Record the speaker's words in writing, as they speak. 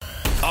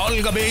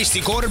algab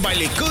Eesti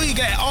korvpalli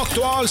kõige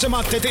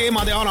aktuaalsemate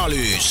teemade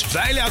analüüs.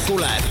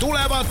 Väljakule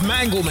tulevad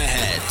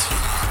Mängumehed.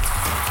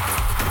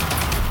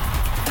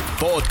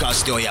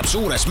 Podcasti hoiab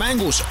suures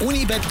mängus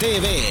Unibet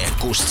TV,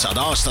 kust saad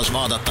aastas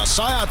vaadata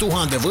 100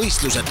 000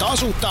 võistluse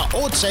tasuta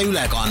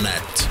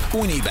otseülekannet.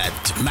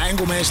 Unibet,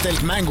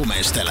 mängumeestelt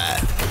mängumeestele.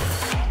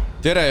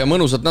 Tere ja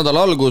mõnusat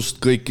nädala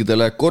algust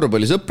kõikidele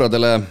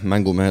korvpallisõpradele.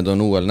 Mängumehed on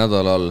uuel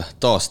nädalal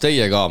taas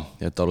teiega,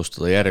 et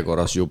alustada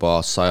järjekorras juba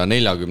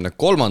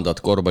 143.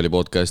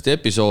 korvpallipodcasti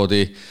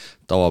episoodi.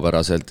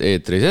 Tavapäraselt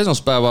eetris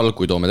esmaspäeval,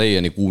 kui toome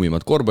teieni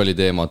kuumimad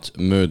korvpalliteemad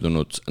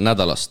möödunud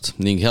nädalast.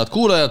 Ning head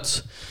kuulajad,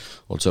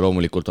 otse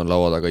loomulikult on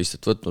laua taga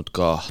istet võtnud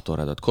ka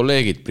toredad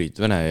kolleegid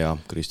Priit Vene ja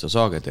Kristo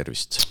Saage,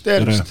 tervist.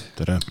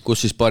 Tere.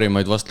 Kus siis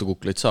parimaid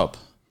vastlukukleid saab?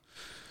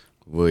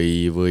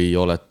 Või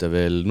olete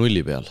veel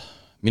nulli peal?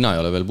 Mina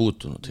ei ole veel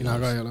puutunud. Mina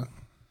ka ei ole.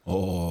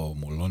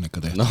 Mul on ikka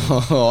tehti. No,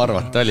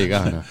 arvata oli ka.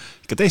 No.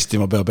 Ikka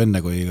testima peab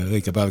enne, kui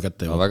õige päev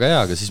kätte. No, väga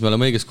hea, aga siis me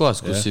oleme õiges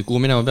kohas. Kuhu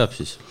minema peab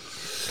siis?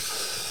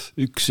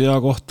 Üks hea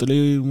koht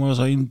oli, ma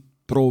sain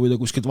proovida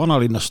kuskilt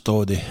vanalinnast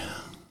toodi.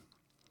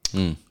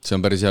 See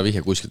on päris hea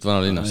vihje kuskilt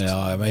vanalinnast.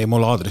 Ja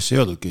mul aadressi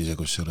ei öeldudki ise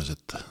kusjuures,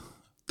 et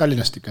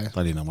Tallinnast ikka, jah?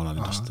 Tallinna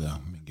vanalinnast ja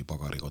mingi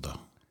pagarikoda.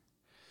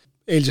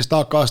 Eilsest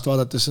AK-ast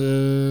vaadates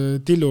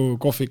Tillu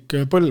kohvik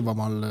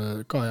Põlvamaal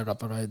ka jagab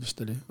väga häid vist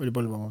oli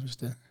Põlvamaa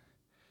vist, jah.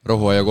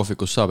 Rohuaia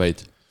kohvikus saab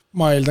häid?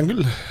 Ma eeldan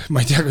küll,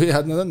 ma ei tea, kui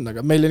head nad on,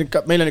 aga meil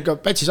on ikka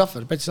Pätsi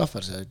Sahver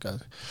see ikka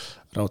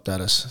raudtee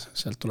ääres,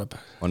 sealt tuleb.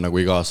 On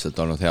nagu iga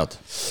aastalt olnud head?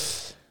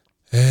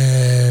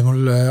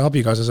 Mul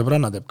abikaasa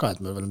sõbranna teeb ka,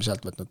 et me oleme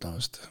sealt võtnud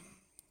tavaliselt.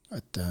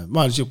 Et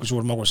ma olen siuke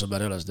suur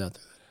magusõber, ei ole seda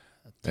tead.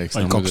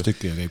 Ainult 2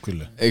 tükki ja käib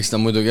küll. Eks ta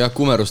muidugi, jah,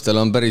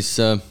 kumerustel on päris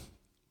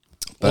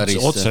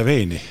otse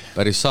veeni.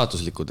 Päris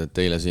saatuslikud, et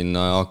teile siin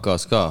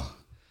AK-s ka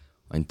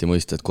anti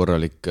mõista, et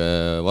korralik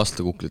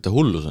vastlukuklite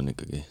hullus on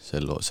ikkagi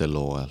sel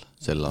hooajal,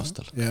 sel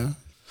aastal.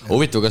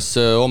 Huvitav, kas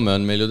homme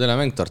on meil ju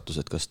telemäng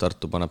Tartus, et kas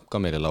Tartu paneb ka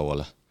meile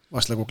lauale?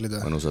 Vastlukuklid.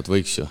 Mõnusad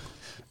võiks ju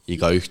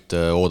iga üht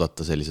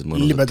oodata sellised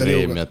mõnusad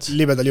kreemiad.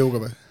 Libedal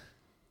jõuga või?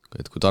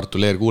 Et kui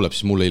Tartu Leer kuuleb,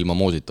 siis mulle ilma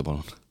moosita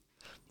palun.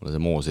 Mulle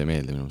see moos ei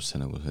meeldi, minu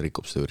see nagu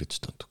rikub seda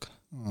üritust natuke.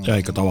 Ja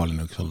ikka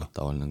tavaline võiks olla.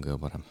 Tavaline on kõige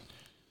parem.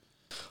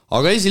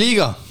 Aga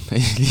esiliiga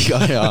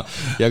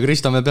ja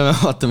Krista, me peame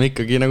vaatama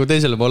ikkagi nagu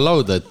teisele pool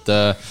lauda,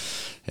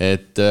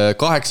 et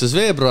 8.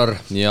 veebruar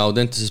ja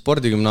Audentese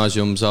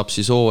spordigümnaasium saab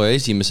siis hooaja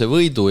esimese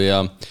võidu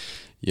ja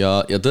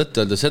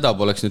tõtt-öelda seda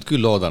poleks nüüd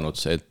küll oodanud,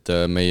 et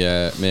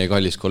meie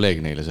kallis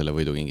kolleeg neile selle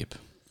võidu kingib.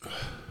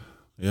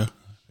 Jah,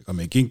 ega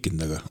me ei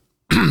kinkinud, aga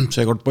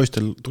seekord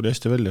poistel tuli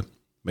hästi välja.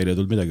 Meil ei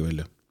tulnud midagi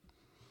välja.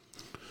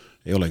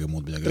 Ei olegi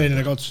muud midagi.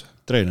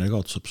 Treeneri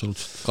kaotus,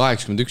 absoluutselt.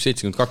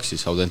 81-72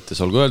 siis Audentes,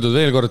 olgu öeldud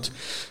veel kord,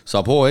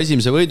 saab hooaja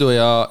esimese võidu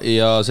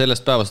ja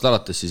sellest päevast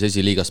alates siis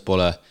esiliigas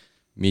pole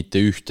mitte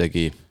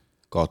ühtegi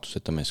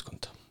kaotuseta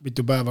meeskonda.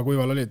 Mitu päeva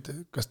kuival olid?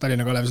 Kas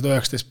Tallinna Kalev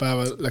 119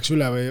 päeva läks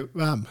üle või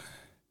vähem?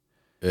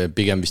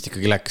 Pigem vist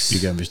ikkagi läks.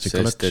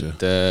 Sest,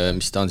 et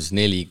mis ta on siis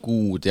 4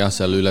 kuud, jah,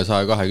 seal üle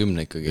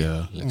 120 ikkagi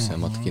läks see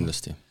mat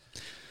kindlasti.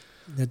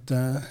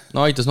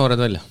 No aitas noored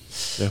välja.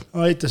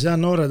 Aitas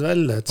noored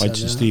välja.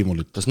 Aitasid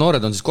stiimulit. Kas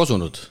noored on siis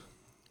kosunud?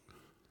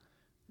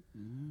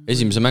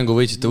 Esimese mängu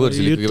võitsite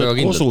võõrsil ikkagi väga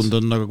kindlalt. Kosund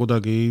on, aga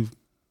kuidagi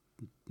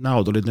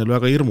näod olid neil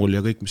väga hirmul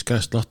ja kõik, mis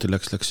käest lahti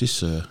läks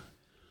sisse.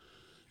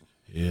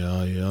 Ja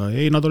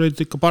ei, nad olid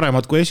ikka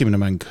paremad kui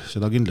esimene mäng,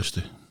 seda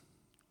kindlasti.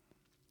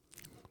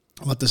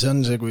 Vaata, see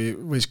on see, kui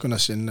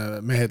võistkonnas siin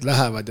mehed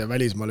lähevad ja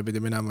välismaale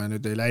pidi minema ja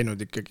nüüd ei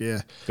läinud ikkagi.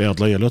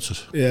 Pead laiali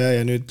otsas.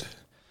 Ja nüüd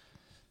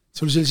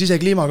sul seal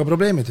sisekliimaga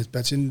probleemid, et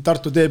pead siin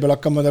Tartu tee peal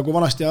hakkama, nagu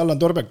vanasti Allan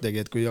Torbek tegi,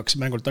 et kui hakkas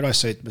mängult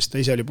tagasi sõitma, siis ta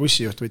ise oli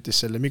bussijuht, võttis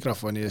selle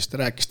mikrofoni ja siis ta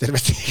rääkis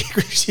tervet tegi,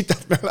 kui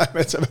sitad me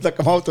oleme, et sa pead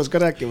hakkama autos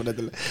ka rääkima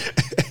nendele.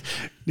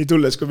 Nii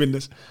tulles kui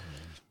minnes.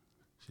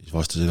 Siis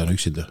vastasid on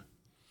üksinda.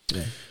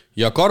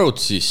 Ja Karud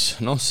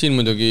siis, siin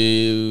muidugi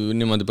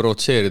niimoodi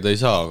provotseerida ei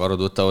saa,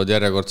 Karud võtavad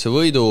järjekordse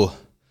võidu.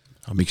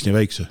 Aga miks nii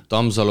väikse?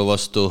 Tammsalu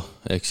vastu,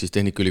 ehk siis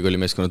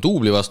Tehnikaülikooli meeskonna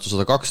Tuubli vastu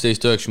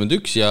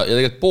 112-91 ja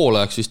tegelikult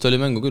poolajaks vist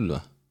oli mängu küll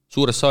või?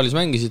 Suures saalis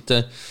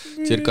mängisite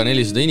circa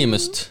 400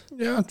 inimest.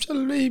 Ja seal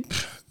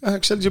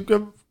seal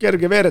siuke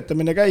kerge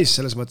veeretamine käis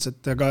selles mõttes,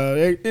 et aga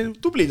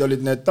tublid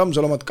olid need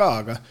Tammsalomad ka,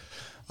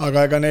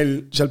 aga ega neil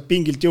seal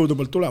pingilt jõudu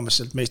poolt tulemas,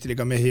 sealt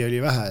meestriga mehi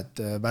oli vähe,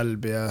 et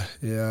Välb ja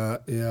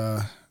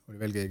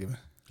oli veel keegi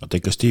või?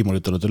 Aga ikka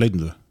stiimulit olete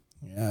leidnud või?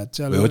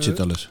 Või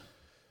otsite alles?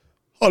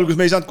 Algus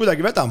me ei saanud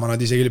kuidagi vedama, nad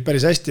isegi olid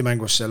päris hästi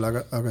mängus seal,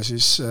 aga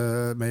siis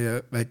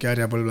meie väike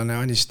järjapõlvlane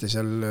Aniste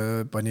seal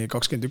pani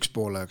 21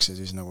 poolajaks ja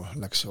siis nagu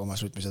läks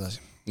omas rütmis edasi.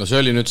 No see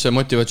oli nüüd see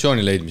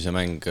motivatsiooni leidmise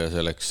mäng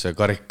selleks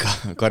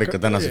karika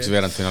tänaseks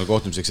veerandfinaal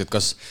kohtumiseks, et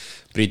kas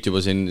Priit juba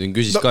siin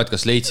küsis ka, et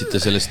kas leidsite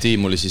selle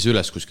stiimuli siis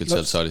üles kuskilt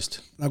sealt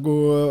saalist? Nagu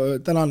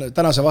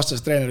tänase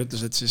vastas treener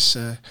ütles, et siis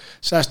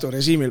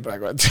säästurežiimil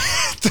praegu, et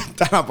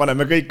täna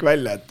paneme kõik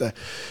välja,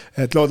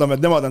 et loodame,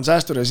 et nemad on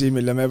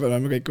säästurežiimil ja me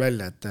paneme kõik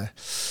välja,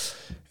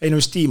 Ei no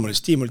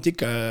stiimulit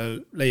ikka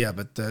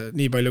leiab, et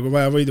nii palju kui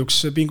vaja võiduks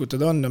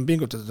pingutada on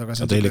pingutatud, aga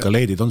see on teil ikka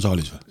leedid on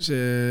saalis või?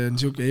 See on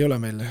siuke, ei ole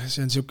meil,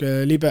 see on siuke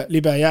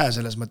libe jää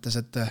selles mõttes,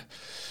 et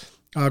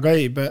aga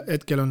ei,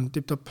 hetkel on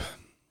tipp-topp.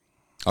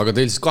 Aga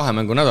teil siis 2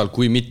 mängu nädal,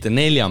 kui mitte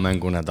 4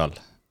 mängu nädal,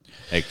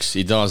 eks,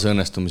 ideaalse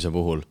õnnestumise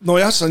puhul?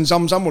 No jah, see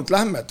on sammult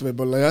lähme, et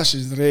võib-olla jah,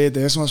 siis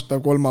reede,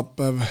 esmaspäev,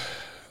 kolmapäev,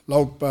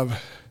 laupäev,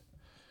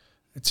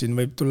 et siin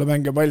võib tulla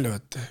mänge palju,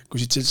 et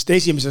kui siit sellest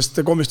esimesest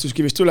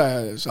komistuskivist üle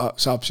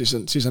saab,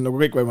 siis on nagu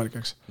kõik võimalik,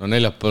 eks. No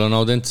neljapäeval on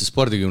Audentse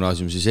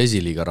spordigümnaasium siis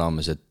esiliiga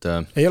raames, et...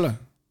 Ei ole.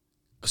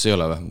 Kas ei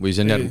ole või? Või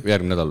see on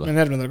järgmine nädal või?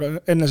 Järgmine nädal,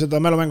 enne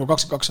seda mälumängu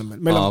 22 on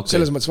meil. Meil on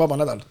selles mõttes vaba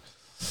nädal.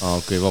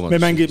 Okay,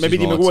 vabandust. Me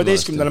pidime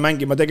 16.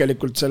 mängima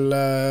tegelikult selle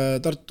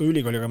Tartu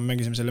Ülikooliga, me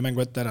mängisime selle mängu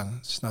ette ära,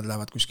 sest nad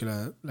lähevad kuskile,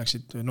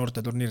 läksid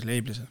noorte turniirile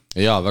Eiblise.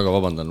 Jaa, väga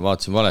vabandan,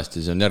 vaatasin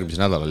valesti, see on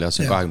järgmise nädalal, jah,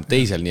 see on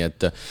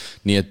 22.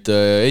 Nii et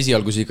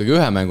esialgu siis ikkagi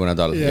 1 mängu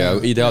nädal ja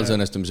ideaalse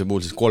õnnestumise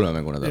puhul siis 3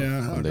 mängu nädal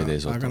on teid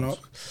ees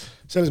ootamas.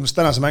 Selles mõttes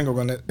tänase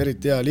mänguga on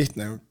eriti hea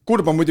lihtne.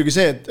 Kurb on muidugi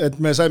see, et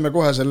me saime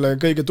kohe selle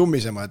kõige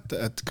tummisema,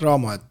 et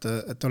Kraamo,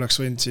 et oleks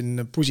võinud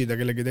siin pusida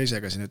kellegi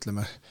teisega siin,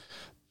 ütleme,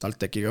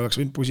 Taltekiga oleks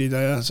võinud pusida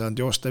ja saanud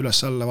joosta üles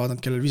alla,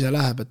 vaadanud, kellel vise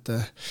läheb, et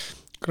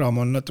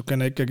Kraamo on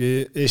natukene ikkagi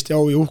Eesti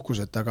au ja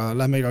uhkus, et aga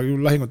lähme iga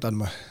juhul lahingut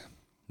andma.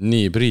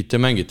 Nii, Priit, te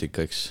mängite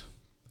ikka, eks?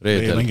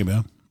 Reedel. Mängime,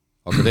 jah.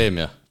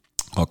 Akadeemia.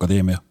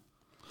 Akadeemia.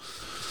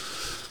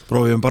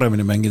 Proovime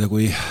paremini mängida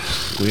kui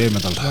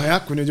eelmedal. No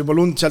jah, kui nüüd juba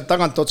lund sealt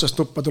tagant otsast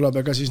tuppa tuleb,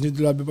 ega siis nüüd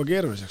läheb juba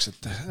keeruliseks,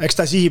 et eks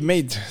ta sihib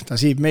meid,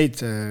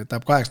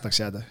 tahab 8.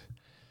 jääda.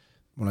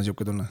 Mul on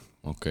siuke tunne.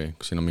 Okei,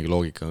 kas siin on mingi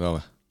loogika ka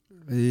või?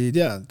 Ei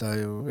tea, ta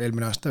ju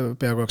eelmine aasta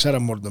peaaegu oleks ära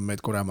murdnud meid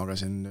Kuremaga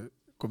siin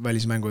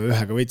välismängu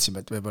 1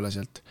 võitsime, et võib-olla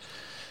sealt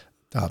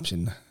tahab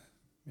siin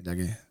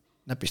midagi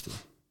näpistada.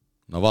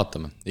 No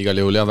vaatame, igal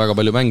juhul jah, väga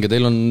palju mänge,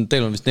 teil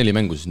on vist 4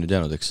 mängu siis nüüd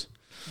jäänud, eks?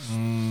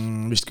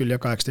 Vist küll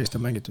jah, 18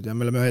 on mängitud ja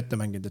me oleme 1 ette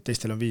mänginud, et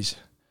teistel on 5.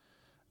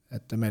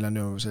 Et meil on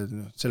ju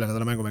selle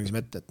nädala mängu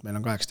mängisime ette, et meil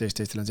on 18,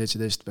 teistel on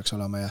 17 peaks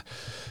olema ja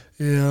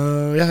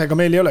jah, ega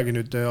meil ei olegi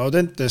nüüd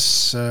Audentes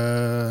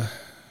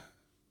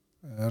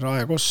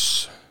Raekos,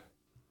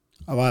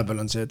 aga vahepeal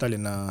on see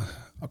Tallinna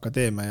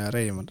Akadeemia ja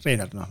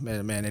Reiner,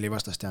 meie 4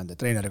 vastast jäänud ja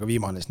treeneriga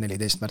viimane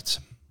 14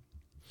 märts.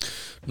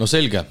 No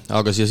selge,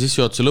 aga siia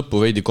sissejuhatuse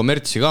lõppu veidi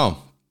kommertsi ka.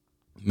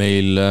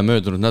 Meil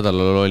möödunud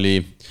nädalal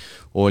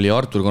oli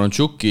Artur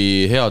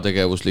Konontšuki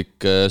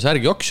heategevuslik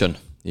särgioksjon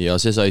ja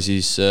see sai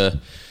siis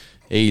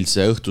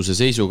eilse õhtuse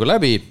seisuga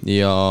läbi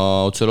ja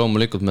otse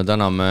loomulikult me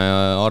täname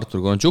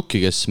Artur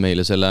Konontšuki, kes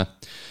meile selle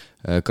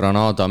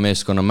Granada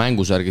meeskonna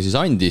mängusärgi siis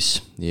andis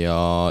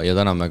ja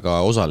täname ka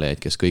osalejaid,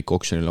 kes kõik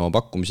oksjonil oma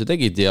pakkumise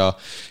tegid ja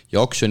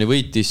oksjoni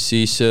võitis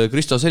siis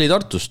Kristo Seli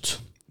Tartust,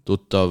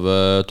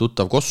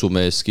 tuttav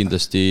kossumees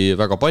kindlasti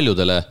väga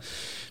paljudele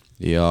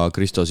ja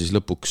Kristo siis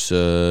lõpuks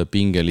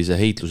pingelise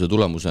heitluse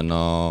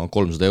tulemusena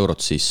 300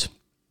 eurot siis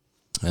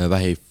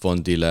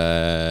vähifondile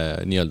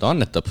nii-öelda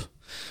annetab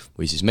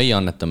või siis meie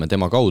annetame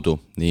tema kaudu,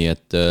 nii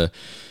et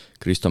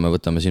Kristo, me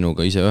võtame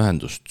sinuga ise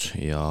ühendust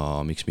ja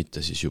miks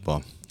mitte siis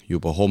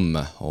juba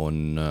homme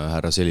on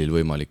härra Selil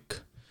võimalik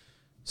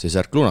see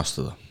särk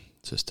lunastada,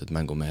 sest et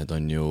mängumehed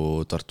on ju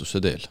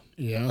Tartusse teel.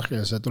 Jah,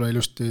 ja see tule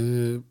ilusti,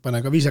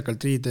 pane ka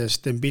viisakalt riide ja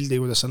siis teen pildi,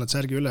 kuidas sa annad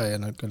särgi üle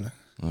ja näitkõne.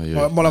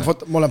 Ma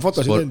olen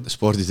fotosid teinud.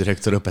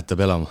 Spordidirektor õpetab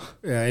elama.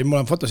 Ja ei, ma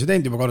olen fotosid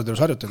teinud juba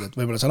kordadus harjutada, et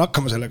võib-olla saan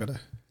hakkama sellega.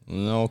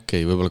 No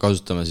okei, võib-olla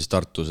kasutame siis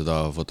Tartu seda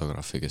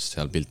fotograafi, kes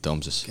seal pilte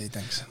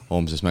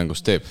homses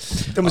mängus teeb.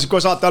 Tõmbasid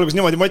kohe saate alguses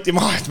niimoodi moti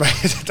maha, et ma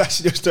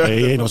tahtsin just öelda.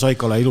 Ei, no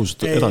saika ole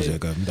ilusasti edasi,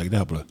 aga midagi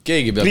teha pole.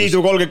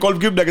 Liidu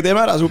 30-30-ga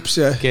teeme ära sups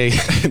ja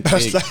keegi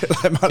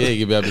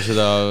peab ju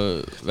seda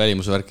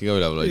välimusvärki ka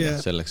üleval hoida.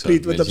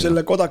 Priit võtab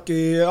selle Kodaki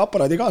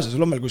aparaadi kaasa,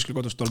 sul on meil kuskil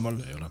kodus tolmal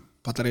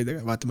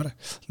patareidega, vaatame ära.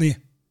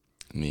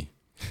 Nii.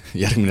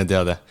 Järgmine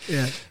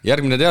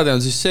teade on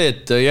siis see,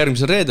 et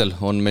järgmisel reedel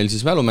on meil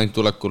siis mälumäng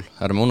tulekul,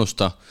 ärme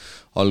unusta,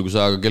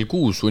 algusajaga kell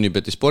 6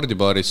 Unibeti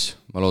spordibaaris.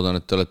 Ma loodan,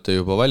 et te olete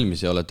juba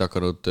valmis ja olete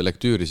hakanud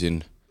lektüüri siin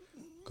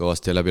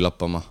kõvasti läbi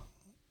lappama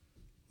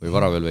või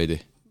vara veel veidi.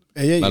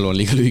 Mälu on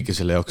liiga lühike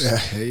selle jaoks,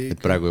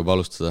 et praegu juba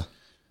alustada.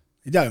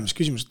 Ei tea, mis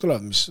küsimused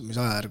tulevad, mis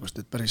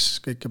ajajärgust, et päris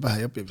kõike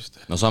pähe ei õpi vist.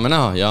 No saame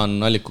näha,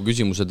 Jaan Alliku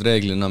küsimused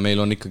reeglina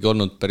meil on ikkagi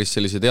olnud päris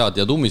sellised head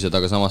ja tummised,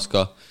 aga samas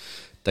ka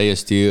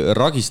täiesti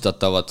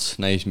ragistatavad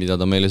näis, mida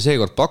ta meile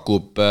seekord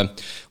pakub.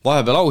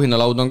 Vahepeal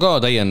auhinnalaud on ka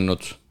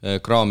täienenud.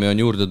 Kraami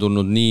on juurde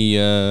tulnud nii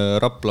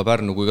Rapla,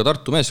 Pärnu kui ka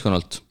Tartu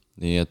meeskonnalt.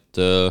 Nii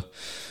et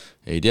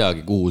ei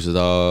teagi, kuhu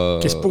seda...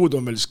 Kes puudu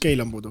on meil, siis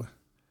Keila on puudu?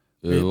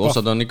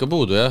 Osad on ikka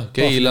puudu, jah.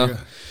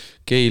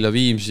 Keila,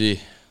 Viimsi,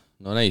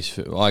 no näis,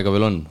 aega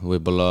veel on,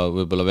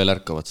 võib-olla veel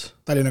ärkavad.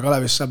 Tallinna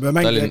Kalevist saab ju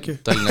mängi äkki.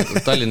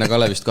 Tallinna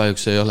Kalevist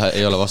kahjuks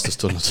ei ole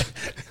vastast tulnud.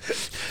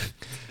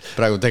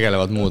 Praegu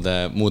tegelevad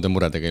muude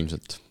muredega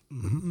ilmselt.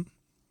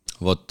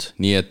 Vot,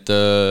 nii et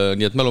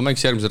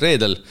mälumängs järgmisel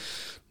reedel,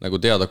 nagu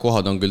teada,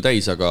 kohad on küll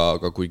täis,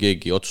 aga kui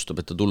keegi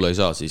otsustab, et ta tulla ei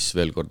saa, siis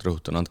veel kord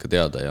rõhutan, andke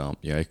teada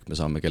ja ehk me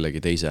saame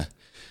kellegi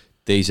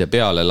teise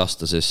peale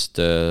lasta, sest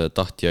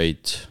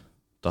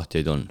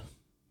tahtjaid on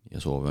ja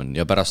soovi on.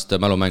 Ja pärast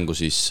mälumängu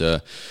siis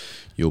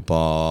juba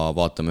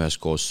vaatame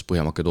üheskoos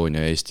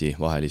Põhja-Makedoonia ja Eesti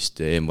vahelist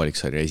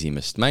EM-valiksarja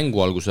esimest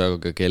mängu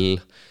algusega kell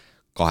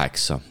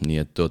 8, nii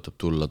et tõotab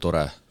tulla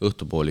tore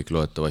õhtupoolik,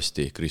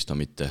 loodetavasti Kristo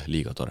mitte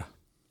liiga tore.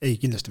 Ei,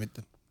 kindlasti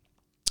mitte.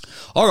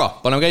 Aga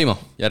paneme käima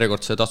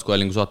järjekordse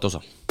taskuhäälingu saate osa.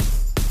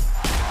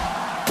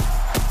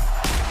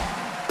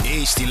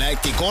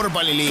 Eesti-Läti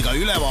korvpalliliiga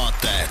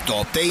ülevaate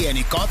toob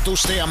teieni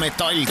katuste ja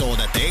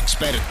metalltoodete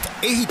ekspert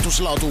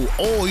Ehitusladu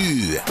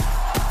OÜ.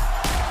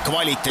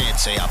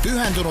 Kvaliteetse ja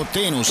pühendunud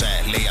teenuse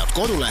leiad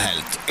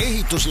kodulehelt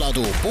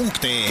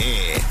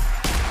ehitusladu.ee.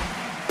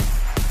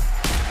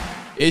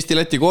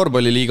 Eesti-Läti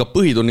korvpalliliiga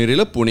põhiturniiri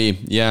lõpuni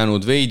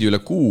jäänud veidi üle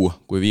kuu,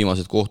 kui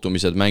viimased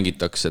kohtumised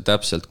mängitakse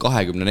täpselt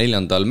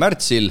 24.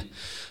 märtsil.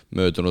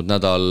 Möödunud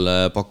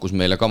nädal pakkus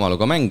meile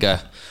kamaluga mänge.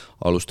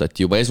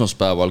 Alustati juba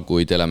esmaspäeval,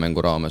 kui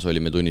telemängu raames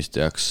olime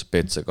tunnistajaks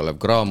PC Kalev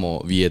Cramo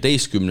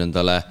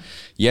 15.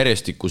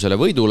 järjestikusele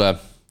võidule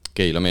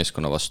Keila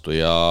meeskonna vastu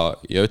ja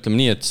ütleme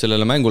nii, et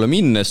sellele mängule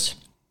minnes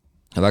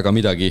väga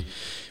midagi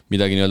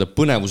nii-öelda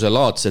põnevuse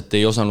laadset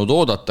ei osanud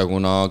oodata,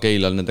 kuna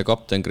Keilal nende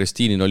kapten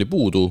Kristiinin oli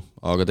puudu,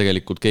 aga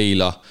tegelikult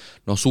Keila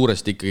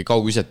suuresti ikkagi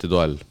kaugvisete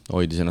toel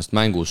hoidis ennast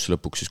mängus,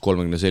 lõpuks siis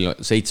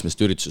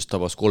 37 üritusest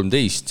tabas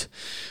 13,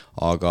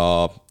 aga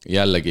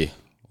jällegi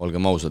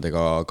olgem ausad,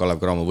 ega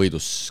Kalev Cramo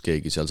võidus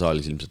keegi seal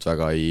saalis ilmselt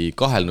väga ei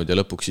kahelnud ja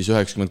lõpuks siis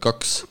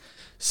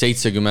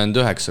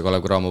 92-79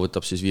 Kalev Cramo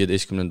võtab siis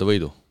 15.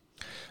 võidu.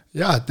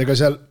 Jah, et ega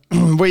seal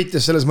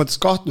võites selles mõttes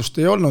kahtlust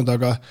ei olnud,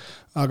 aga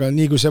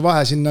nii kui see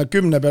vahe sinna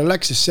 10 peale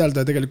läks, siis seal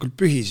ta tegelikult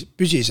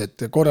püsis,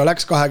 et korra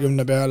läks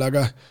 20 peale,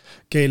 aga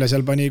Keila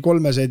seal pani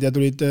 3 ja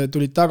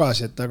tulid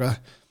tagasi, et aga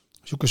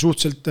niisugune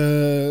suhteliselt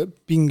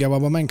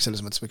pingevaba mäng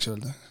selles mõttes võiks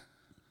öelda.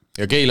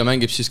 Ja Keila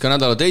mängib siis ka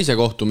nädala teise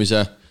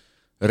kohtumise.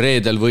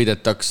 Reedel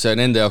võidetakse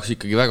nende jaoks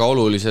ikkagi väga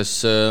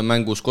olulises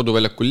mängus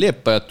koduväljakul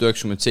Liepajat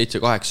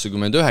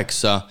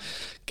 97-89.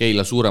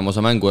 Keila suurem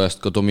osa mänguajast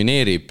ka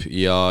domineerib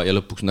ja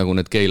lõpuks nagu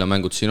need Keila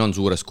mängud siin on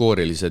suure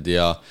skoorilised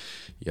ja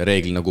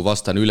reegli nagu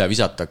vastane üle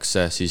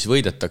visatakse, siis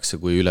võidetakse,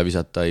 kui üle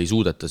visata ei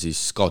suudeta,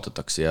 siis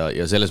kaotatakse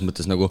ja selles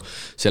mõttes nagu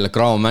selle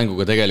Cramo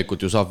mänguga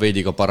tegelikult ju saab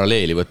veidi ka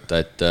paralleeli võtta,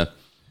 et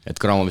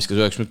Cramo viskas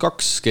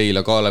 92,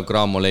 Keila Kalev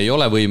Cramole ei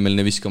ole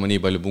võimeline viskama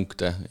nii palju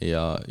punkte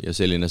ja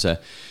selline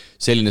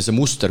see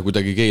muster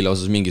kuidagi Keila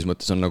osas mingis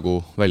mõttes on nagu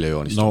välja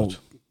joonistunud.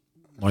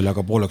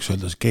 Naljaga pooleks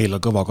öeldes Keila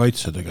kõva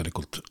kaitse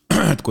tegelikult,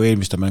 et kui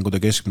eelmiste mängude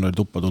keskmine oli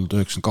tuppa tulnud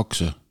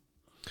 92.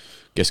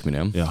 Keskmine,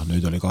 jah? Jah,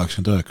 nüüd oli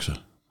 89.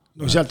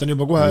 No sealt on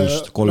juba kohe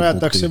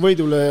rajatakse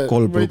võidule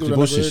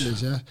nagu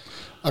eelis, jah.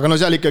 Aga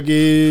seal ikkagi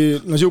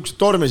siuksed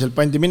tormiselt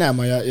pandi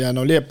minema ja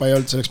Liepa ei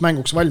olnud selleks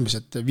mänguks valmis,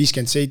 et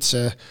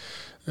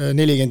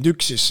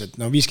 57-41 siis, et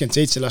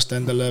 57 lasta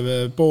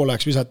endale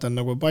pooleks visata on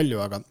nagu palju,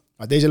 aga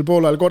teisel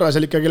poolel korra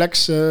seal ikkagi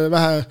läks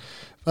vähe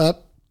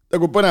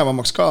nagu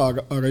põnevamaks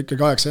ka, aga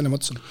ikkagi aeg see enne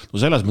otsa. No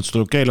selles mõttes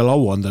tuleb Keilale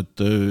au anda, et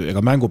ega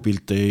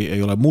mängupilt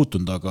ei ole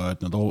muutunud, aga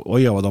et nad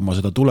hoiavad oma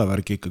seda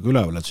tulevärki ikkagi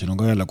üleval, et siin on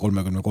ka jälle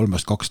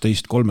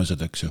 33-12 kolmesed,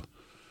 eks ju.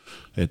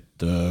 Et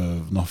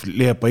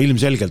Liepa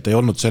ilmselgelt ei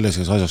olnud selles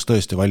asjaks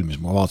tõesti valmis,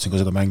 ma vaatasin ka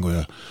seda mängu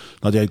ja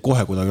nad jäid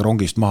kohe kuidagi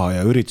rongist maha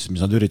ja üritasid,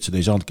 mis nad üritasid,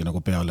 ei saanudki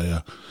nagu peale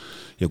ja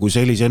kui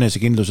sellise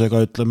enesekindlusega,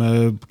 ütleme,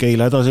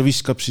 Keila edasi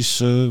viskab, siis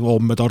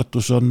homme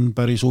Tartus on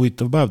päris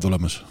huvitav päev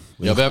tulemas.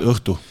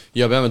 Õhtu.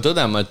 Ja peame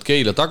tõdema, et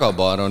Keila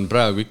tagapaar on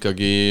praegu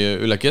ikkagi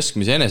üle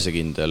keskmise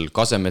enesekindel.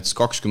 Kasemets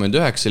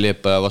 29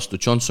 Liepaja vastu,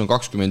 Johnson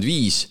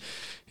 25,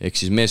 ehk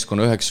siis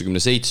meeskonna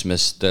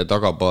 97-st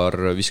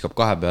tagapaar viskab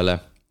 2 peale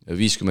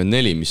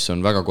 54, mis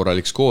on väga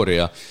korralik skoori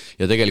ja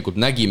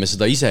tegelikult nägime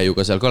seda ise ju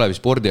ka seal Kalevi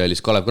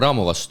spordialis Kalev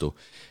Cramo vastu,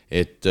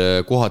 et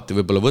kohati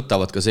võib-olla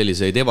võtavad ka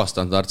selliseid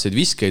ebastandardseid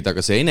viskeid,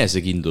 aga see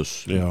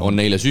enesekindlus on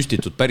neile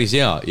süstitud päris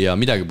hea ja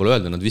midagi pole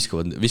öelda, nad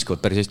viskavad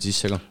päris hästi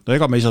sisse ka. No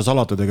ega me ei saa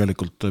salata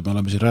tegelikult, me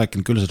oleme siin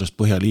rääkinud küll sellest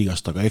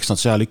Põhjaliigast, aga eks nad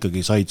seal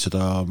ikkagi said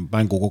seda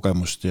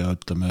mängukogemust ja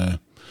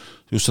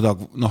just seda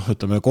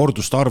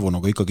kordust arvu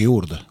nagu ikkagi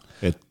juurde,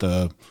 et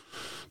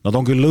nad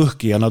on küll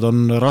lõhki ja nad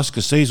on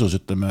raskes seisus,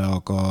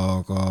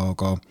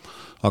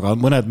 aga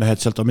mõned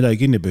mehed sealt on midagi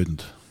kinni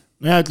püüdnud.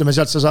 No ja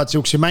sealt sa saad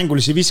siuksi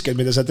mängulisi viskeid,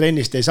 mida sa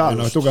trennist ei saa,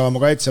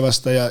 tugevama kaitse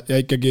vasta ja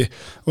ikkagi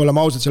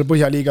olema ausalt seal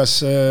Põhjaliigas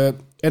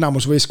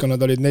enamus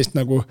võistkonnad olid neist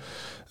nagu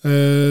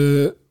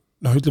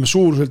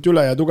suuruselt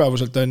üle ja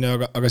tugevuselt on ja,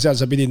 aga seal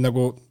sa pidid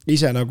nagu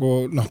ise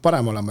nagu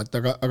parem olema,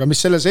 aga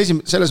mis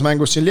selles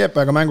mängus siin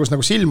Liepajaga mängus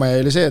nagu silma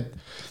jäi oli see,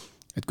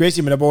 et kui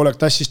esimene poolek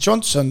tassis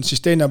Johnson,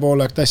 siis teine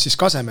poolek tassis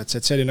Kasemets,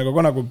 et see oli nagu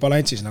ka nagu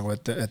balanssis, nagu,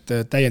 et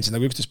täiendasid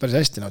nagu üksteist päris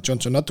hästi.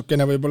 Johnson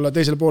natukene võib-olla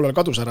teisel poolel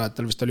kadus ära, et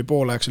tal vist oli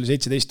pooleks oli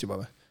 17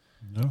 juba või?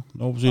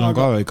 No siin on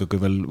ka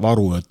ikkagi veel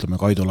varu, ütleme,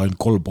 Kaidol ainult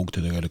 3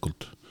 punkti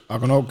tegelikult.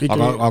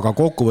 Aga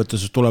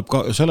kokkuvõttes tuleb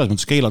ka selles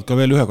mõttes Keilat ka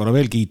veel ühe korra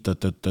veel kiita,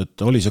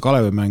 et oli see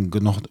Kalevi mäng,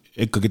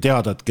 ikkagi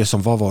teada, et kes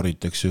on favoriit,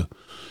 eks ju.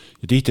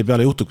 Ja tihti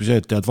peale juhtubki see,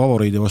 et tead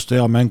favoriidi vastu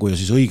hea mängu ja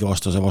siis õige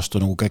vastase vastu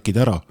nagu käkid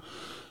ära.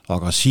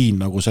 aga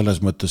siin nagu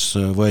selles mõttes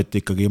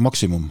võeti ikkagi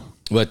maksimum.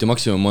 Võeti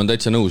maksimum, on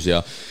täitsa nõus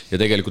ja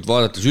tegelikult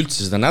vaadates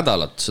üldse seda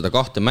nädalat, seda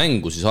 2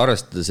 mängu, siis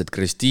arvestades, et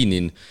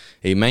Kristiinin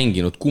ei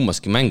mänginud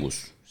kummaski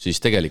mängus,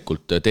 siis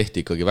tegelikult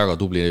tehti ikkagi väga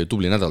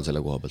tubli nädal selle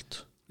koha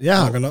pealt.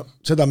 Jah, aga no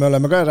seda me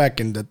oleme ka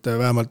rääkinud, et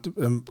vähemalt,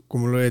 kui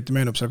mul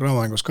meenub seal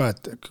Graamängus ka,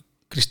 et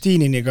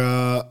Kristiininiga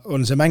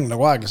on see mäng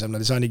nagu aeglasem,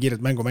 nad ei saa nii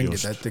kiirelt mängu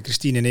mängida, et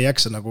Kristiinin ei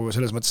jaksa nagu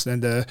selles mõttes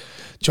nende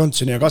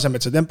Johnsoni ja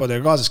Kasemetsa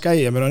tempodega kaasas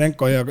käia,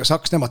 Melonenko ja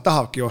Saks, nemad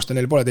tahavadki joosta,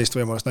 neil pole teist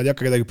võimalust, nad ei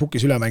hakka kedagi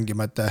pukis üle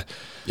mängima.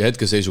 Ja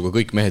hetkeseisuga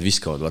kõik mehed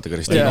viskavad, vaata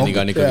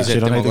Kristiininiga on ikkagi see,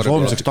 et näiteks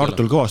homseks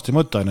Tartul kõvasti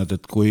mõtta,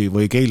 et kui,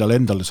 või Keilal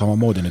endal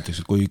samamoodi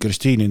näiteks, et kui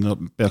Kristiinin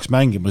peaks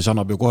mängima, siis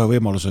annab ju kohe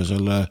võimaluse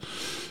selle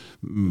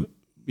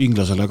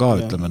inglasele ka,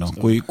 ütleme, noh.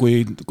 Kui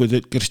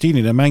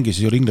Kristiinine mängi,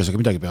 siis ei ole inglasega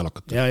midagi peale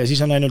hakata. Ja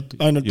siis on ainult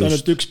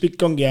üks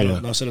pikk ongi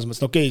jäänud, noh, selles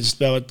mõttes, okei, siis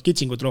peavad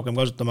kitsingut rohkem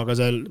kasutama, aga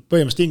seal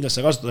põhimõtteliselt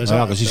inglasse kasutada ei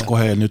saa. Aga siis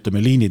kohe,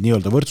 ütleme, liinid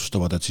nii-öelda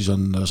võrdsustavad, et siis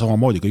on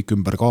samamoodi kõik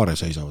ümber kaare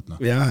seisavad. No.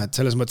 Jah, et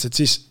selles mõttes, et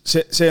siis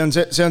see on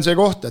see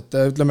koht, et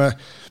ütleme,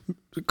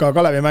 ka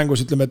Kalevi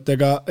mängus ütleme, et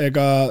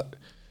ega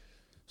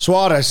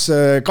Suarez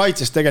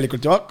kaitses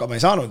tegelikult ju hakkama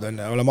ei saanud,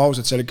 oleme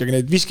ausad, seal ikkagi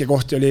neid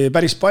viskekohti oli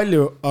päris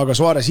palju, aga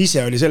Suarez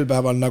ise oli sel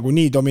päeval nagu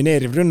nii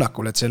domineeriv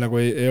rünnakul, et see nagu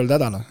ei olnud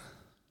hädana.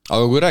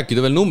 Aga kui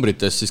rääkida veel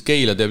numbritest, siis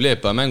Keila teeb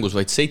Leepaja mängus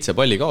vaid 7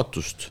 palli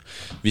kaotust,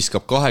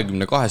 viskab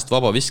 22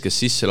 vaba viskes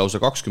sisse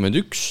lausa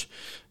 21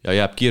 ja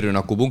jääb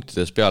kiirrünnaku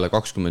punktides peale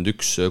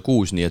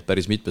 21-6, nii et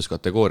päris mitmes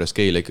kategoorias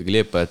Keila ikkagi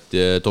Leepajat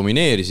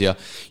domineeris ja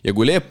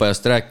kui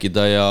Leepajast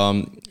rääkida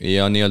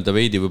ja nii-öelda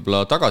veidi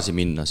võib-olla tagasi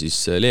minna,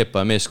 siis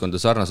Leepaja meeskonda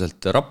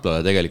sarnaselt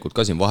Raplale tegelikult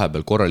ka siin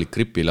vahepeal korralik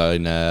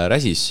gripilaine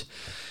räsis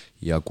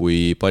ja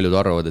kui paljud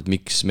arvavad, et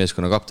miks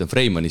meeskonna kapten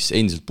Freimanis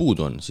endiselt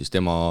puudu on, siis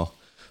tema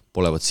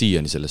polevat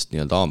siiani sellest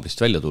nii-öelda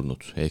aambrist välja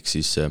tulnud, ehk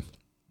siis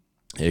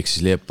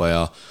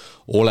Leepaja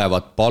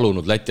olevat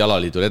palunud Läti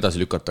alaliidul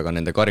edasi lükata ka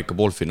nende karika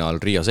poolfinaal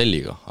Riia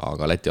Selliga,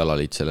 aga Läti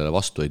alaliit sellele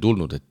vastu ei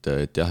tulnud,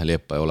 et jah,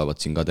 Leepaja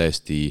olevat siin ka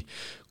täiesti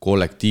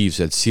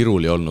kollektiivselt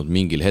siruli olnud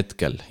mingil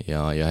hetkel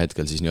ja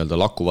hetkel siis nii-öelda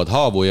lakkuvad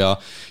haavu ja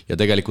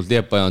tegelikult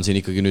Leepaja on siin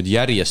ikkagi nüüd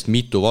järjest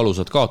mitu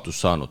valusat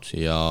kaotust saanud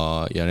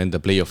ja nende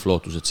play-off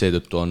lootused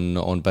seetõttu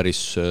on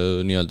päris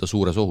nii-öelda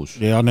suures ohus.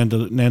 Ja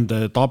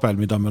nende tabel,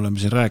 mida me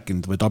oleme siin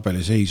rääkinud või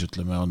tabeli seis,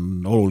 ütleme,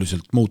 on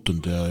oluliselt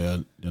muutunud ja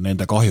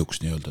nende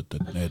kahjuks nii-öelda,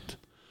 et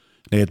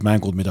need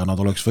mängud, mida nad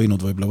oleks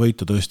võinud võib-olla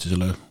võita tõesti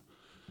selle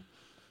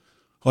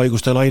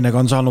haiguste lainega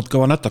on saanud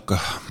kõva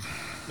nätaka.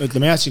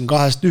 Ütleme jah, siin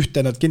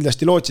 2-1 nad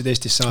kindlasti lootsid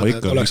Eestis saada,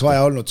 et oleks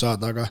vaja olnud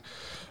saada,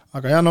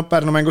 aga jah, no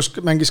Pärnu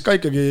mängis ka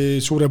ikkagi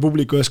suure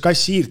publiku ühes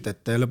kassiirt,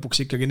 et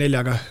lõpuks ikkagi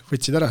 4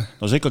 võtsid ära.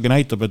 No see ikkagi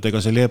näitab, et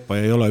ega see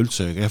Leepaja ei ole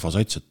üldse kehva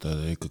sats, et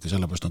ikkagi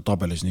sellepärast nad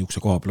tabelis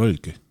niisuguse koha peal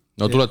olidki.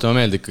 No tuletame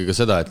meelde ikkagi ka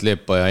seda, et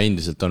Leepaja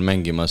endiselt on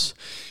mängimas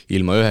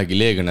ilma ühegi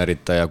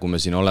legionärita ja kui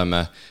me siin oleme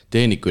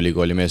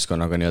Tehnikaülikooli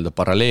meeskonnaga nii-öelda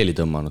paralleeli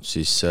tõmmanud,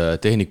 siis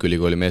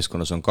Tehnikaülikooli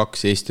meeskonnas on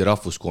 2 Eesti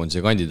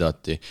rahvuskoondise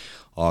kandidaati,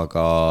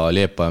 aga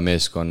Leepaja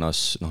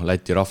meeskonnas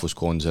Läti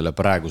rahvuskoondisele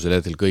praegusel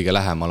hetkel kõige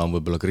lähemal on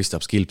võib-olla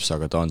Kristaps Kilps,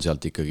 aga ta on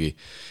sealt ikkagi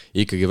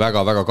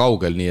väga-väga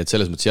kaugel, nii et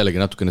selles mõttes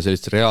jällegi natukene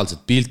sellist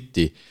reaalset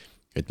pilti,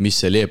 et mis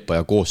see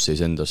Leepaja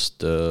koosseis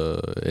endast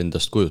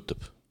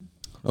kujutab.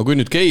 No kui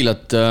nüüd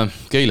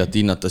Keilat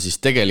hinnata, siis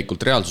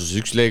tegelikult reaalsuses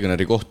üks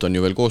legionäri koht on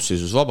ju veel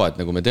koosseisus vaba, et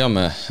nagu me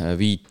teame,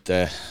 5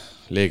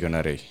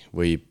 legionäri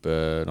võib,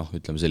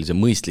 ütleme sellise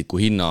mõistliku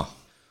hinna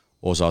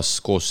osas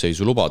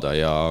koosseisu lubada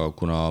ja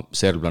kuna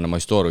serblane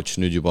Majstorovic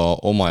nüüd juba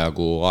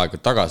omajagu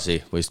aega tagasi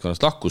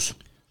võistkonnast lahkus,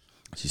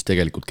 siis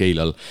tegelikult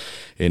Keilal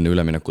enne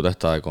ülemineku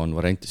tähtaega on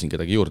varianti siin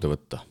kedagi juurde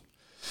võtta.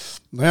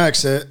 No ja,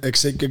 eks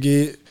see ikkagi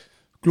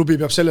klubi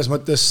peab selles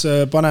mõttes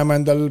panema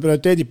endal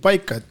prioriteedid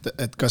paika,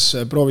 et kas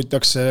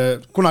proovitakse,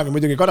 kunagi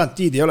muidugi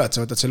garantiid ei ole, et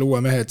sa võtad selle uue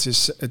mehe, et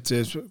siis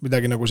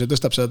midagi nagu see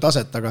tõstab seda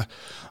taset, aga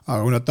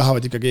kui nad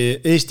tahavad ikkagi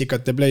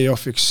Eestikate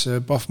play-offiks,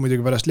 Pahv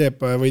muidugi pärast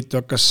Leepaja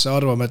võitu hakkas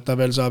arvama, et ta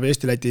veel saab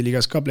Eesti-Läti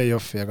liigas ka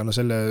play-offi, aga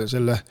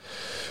selle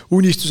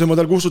unistuse ma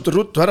tal kustutud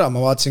ruttu ära,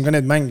 ma vaatasin ka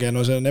need mänge,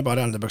 see on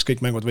ebareaalne, peaks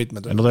kõik mängud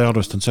võitmed. No ta ei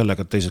arvestanud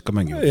sellega, et teised ka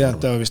mängivad. Jah,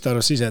 ta vist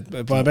arvas ise,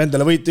 et paneb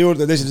endale võite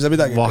juurde, teised ei saa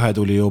midagi. Vahe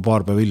tuli ju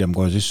paar päeva hiljem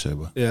kohe sisse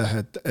juba. Jah,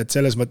 et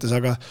selles mõttes,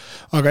 aga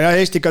jah,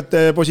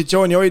 Eestikate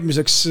positsiooni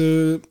hoidmiseks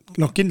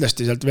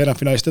kindlasti sealt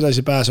veerandfinaalist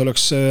edasi pääs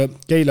oleks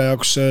Keila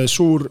jaoks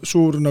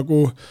suur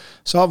nagu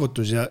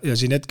saavutus ja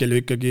siin hetkel ju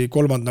ikkagi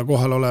 3.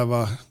 kohal oleva,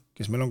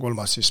 kes meil on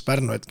 3, siis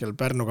Pärnu hetkel,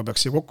 Pärnuga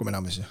peaks siia kokku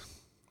minema siis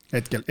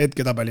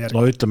hetke tabeli järgi.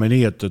 No ütleme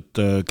nii,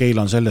 et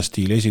Keila on selle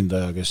stiili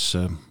esindaja, kes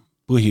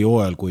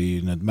põhijooel,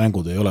 kui need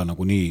mängud ei ole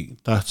nagu nii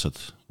tähtsad,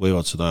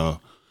 võivad seda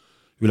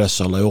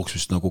üles-alla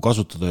jooksmist nagu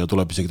kasutada ja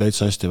tuleb isegi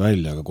täitsa hästi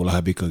välja, aga kui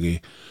läheb ikkagi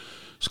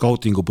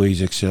skautingu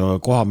põhiseks ja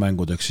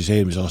kohamängudeks, siis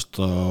eelmise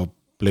aasta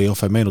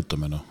play-off'e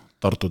meenutame.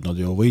 Tartud nad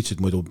ju võitsid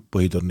muidu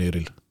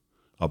põhiturniiril,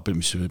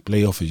 mis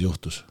play-off'is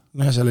juhtus.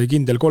 Seal oli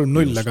kindel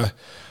 3-0,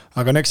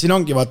 aga eks siin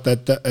ongi vaata,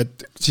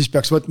 et siis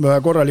peaks võtma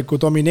korraliku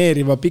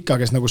domineeriva pika,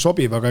 kes nagu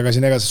sobib, aga ega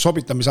see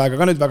sobitamisaega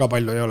ka nüüd väga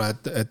palju ei ole,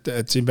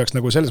 et siin peaks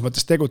nagu selles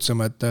mõttes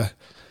tegutsema, et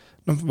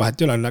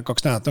vahet ei ole,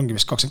 2 nädalat ongi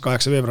vist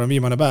 28 veebruar on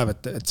viimane päev,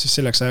 et siis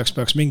selleks ajaks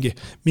peaks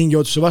mingi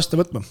otsuse vastu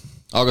võtma.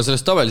 Aga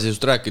sellest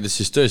tabelisisust rääkides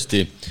siis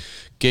tõesti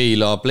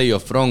Keila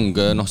play-off rong,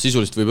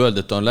 sisuliselt võib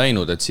öelda, et on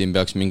läinud, et siin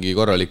peaks mingi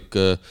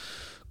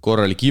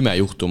korralik ime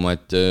juhtuma,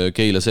 et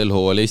Keila sel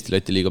hooajal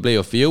Eesti-Läti liiga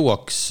play-offi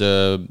jõuaks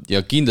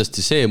ja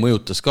kindlasti see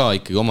mõjutas ka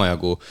ikkagi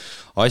omajagu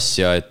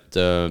asja,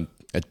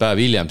 et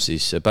päev hiljem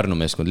siis Pärnu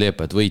meeskond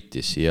Liepajat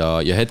võitis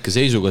ja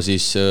hetkeseisuga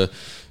siis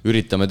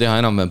üritame teha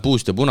enam-vähem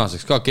puust ja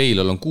punaseks ka.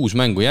 Keilal on 6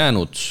 mängu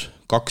jäänud,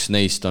 2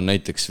 neist on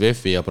näiteks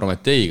VF ja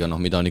Prometeiga,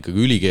 mida on ikkagi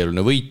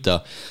ülikeeruline võita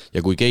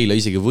ja kui Keila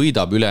isegi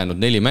võidab ülejäänud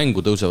 4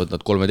 mängu, tõusevad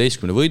nad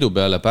 13 võidu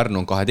peale,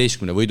 Pärnu on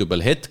 12 võidu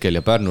peale hetkel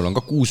ja Pärnul on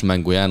ka 6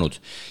 mängu jäänud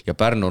ja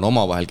Pärnu on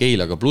omavahel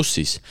Keilaga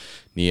plussis.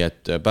 Nii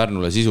et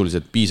Pärnule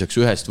sisuliselt piisaks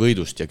 1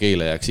 võidust ja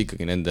Keila jääks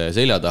ikkagi nende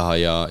selja taha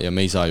ja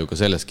me ei saa ju ka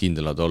selles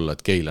kindlad olla,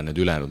 et Keila need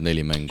ülejäänud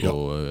 4 mängu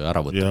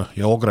ära võtta.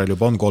 Ja Ogrel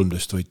juba on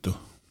 13 võitu.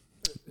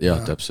 Jah,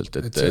 täpselt,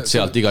 et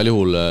sealt igal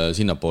juhul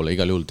sinnapoole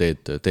igal juhul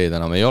teed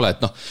enam ei ole,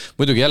 et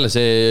muidugi jälle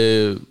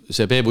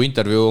see Peebu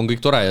intervjuu on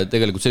kõik tore ja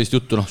tegelikult sellist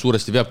juttu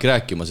suuresti peabki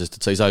rääkima, sest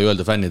et sa ei saa ju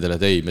öelda fännidele,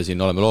 et ei, me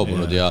siin oleme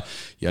loobunud ja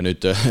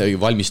nüüd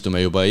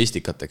valmistume juba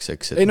eestikateks,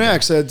 eks. Ei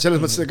eks selles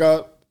mõttes ega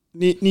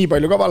nii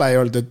palju ka vale ei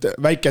olnud, et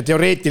väike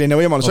teoreetiline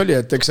võimalus oli,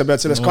 et eks sa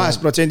pead sellest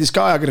 2%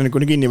 ka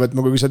ajakirjanikuni kinni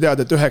võtma, kui sa tead,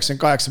 et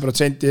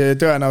 98%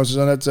 tõenäosus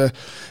on, et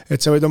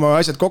sa võid oma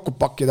asjad kokku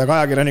pakkida,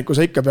 aga ajakirjaniku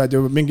sa ikka pead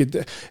ju mingid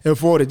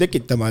eufoori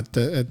tekitama,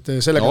 et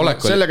sellega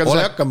ta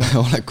sai hakkama.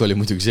 Olek oli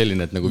muidugi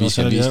selline, et nagu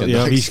 50-50.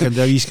 Ja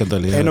 50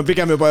 oli. Ei,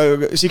 pigem juba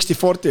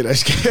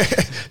 60-40,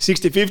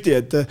 60-50,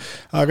 et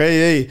aga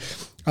ei.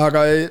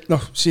 Aga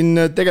siin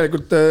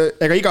tegelikult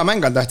ega iga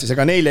mäng on tähtis,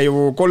 ega neile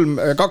ju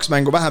 2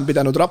 mängu vähem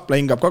pidanud Rapla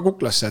hingab ka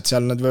kuklasse, et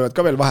seal nad võivad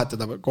ka veel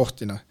vahetada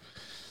kohtina.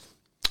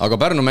 Aga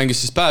Pärnu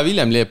mängis siis päev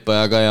hiljem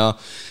Liepajaga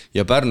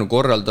ja Pärnu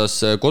korraldas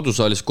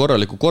kodusaalis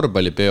korraliku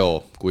korvpallipeo,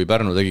 kui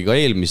Pärnu tegi ka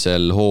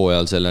eelmisel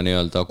hooajal selle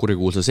nii-öelda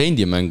kurikuulsa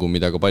sendimängu,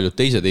 mida ka paljud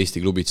teised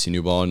Eesti klubid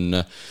siin juba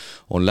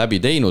on läbi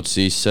teinud,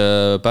 siis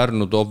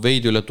Pärnu toob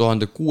veidi üle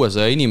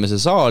 1600 inimese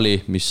saali,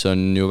 mis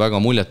on ju väga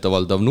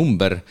muljetavaldav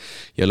number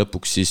ja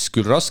lõpuks siis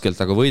küll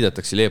raskelt, aga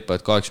võidetakse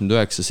Liepajat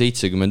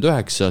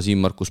 89-79,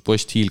 Siim-Markus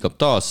Post hiilgab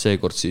taas,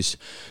 seekord siis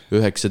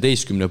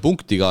 19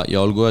 punktiga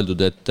ja olgu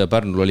öeldud, et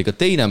Pärnul oli ka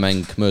teine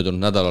mäng,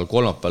 möödunud nädalal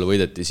kolmapäeval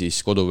võideti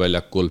siis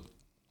koduväljakul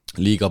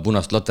liiga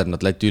punast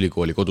laternat Läti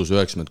ülikooli kodus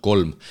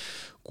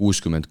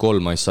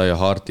 63 Isaiah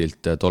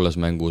Hartilt tolles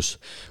mängus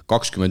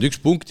 21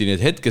 punkti, nii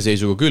et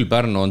hetkeseisuga küll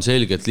Pärnu on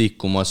selgelt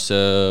liikumas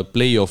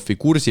play-offi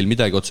kursil,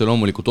 midagi otse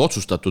loomulikult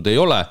otsustatud ei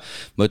ole.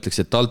 Ma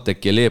ütleks, et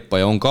TalTech ja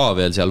Liepaja on ka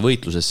veel seal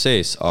võitluses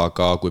sees,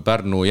 aga kui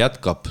Pärnu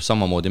jätkab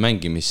samamoodi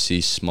mängimist,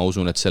 siis ma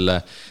usun, et selle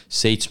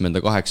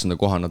 7.-8.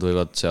 koha nad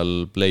võivad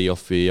seal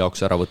play-offi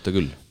jaoks ära võtta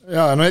küll.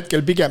 Ja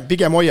hetkel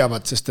pigem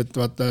hoiavad, sest et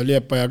vaata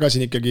Liepaja ka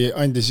siin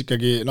andis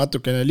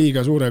natukene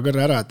liiga suure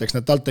kõrre ära, et eks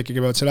nad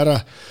TalTechiga peavad selle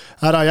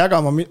ära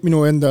jagama.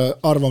 Minu enda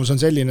arvamus on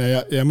selline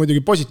ja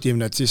muidugi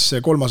positiivne, et siis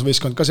 3.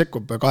 võistkond ka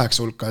sekkub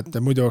 8 hulka, et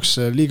muidu oleks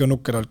liiga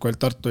nukkeralt, kui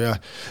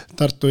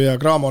Tartu ja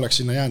Graamo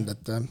oleks sinna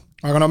jäänud.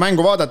 Aga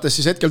mängu vaadates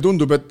siis hetkel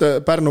tundub,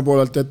 et Pärnu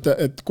poolelt,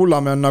 et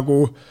Kullamäe on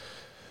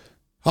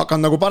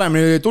hakanud nagu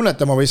paremini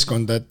tunnetama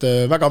võistkonda, et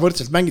väga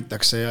võrdselt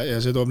mängitakse ja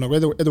see toob nagu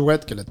edu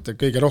hetkel, et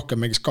kõige rohkem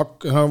mängis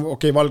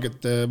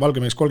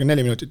Valge mängis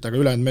 34 minutit,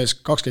 aga ülejäänud mees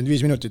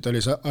 25 minutit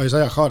oli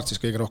Isaiah Hart siis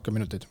kõige rohkem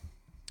minutit.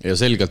 Ja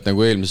selgelt nagu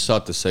eelmises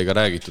saates sai ka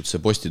räägitud,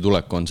 see Posti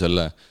tulek on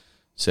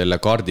selle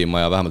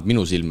kaardimaja vähemalt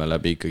minu silme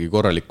läbi ikkagi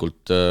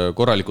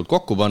korralikult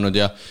kokku pannud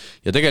ja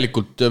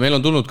tegelikult meil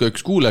on tulnud ka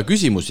üks kuulaja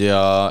küsimus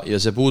ja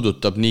see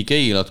puudutab nii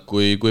Keilat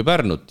kui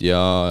Pärnut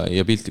ja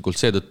piltlikult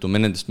seetõttu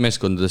me nendest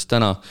meeskondadest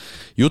täna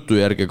jutu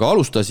järgi ka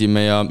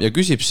alustasime ja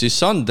küsib siis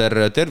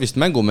Sander,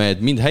 tervist Mängumehed,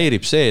 mind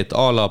häirib see, et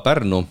a la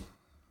Pärnu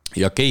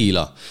ja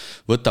Keila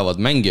võtavad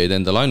mängijaid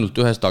endal ainult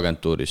ühest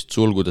agentuurist,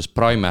 sulgudes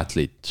Prime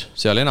Athlete.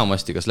 Seal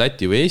enamasti kas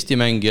Läti või Eesti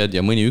mängijad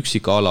ja mõni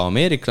üksik ala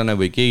ameeriklane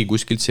või keegi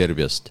kuskilt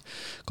Serbiast.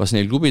 Kas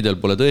neil klubidel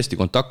pole tõesti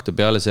kontakte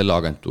peale selle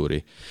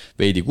agentuuri?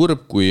 Veidi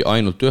kurb, kui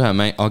ainult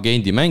ühe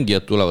agendi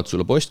mängijad tulevad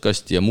sulle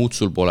postkasti ja muud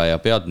sul pole ja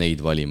pead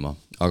neid valima.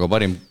 Aga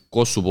parim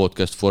Kossu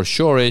podcast for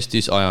sure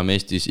Eestis, ajame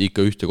Eestis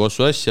ikka ühte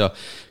Kossu asja,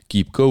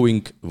 keep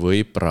going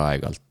või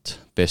praegalt.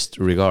 Best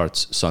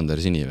regards, Sander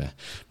Sinivee.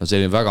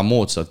 Selline väga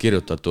moodsalt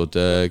kirjutatud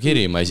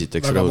kiri, ma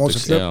esiteks väga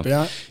moodsalt lõpp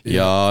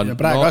ja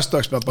praegast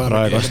oleks peab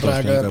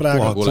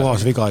panema.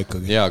 Puhas viga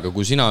ikkagi. Ja, aga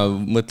kui sina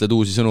mõtled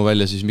uusi sõnu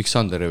välja, siis miks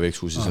Sander ei võiks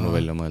uusi sõnu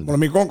välja mõelda? Mul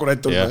on mingi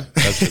konkurent tulnud.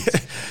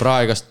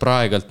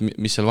 Praegalt,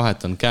 mis seal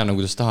vahet on, kääna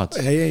kuidas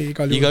tahad.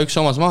 Iga üks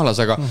omas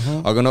mahlas, aga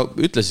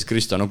ütle siis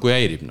Kristo, kui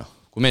häirib,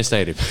 kui meest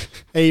häirib.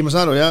 Ei, ma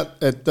saan aru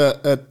et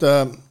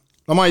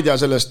ma ei tea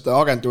sellest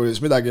agentuuris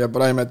midagi ja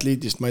Prime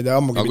Athlete'ist ma ei tea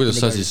ammugi. Aga kuidas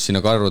sa siis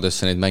sinna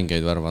karvudesse neid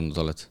mängijaid värvanud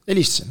oled?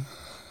 Helistasin.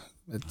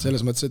 Et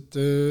selles mõttes,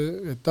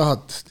 et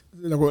tahad,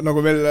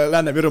 nagu meil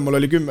Lääne-Virumaal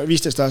oli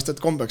 15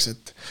 aastat kombeks,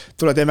 et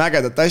tule teeme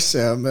ägedat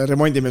asja ja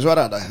remondime su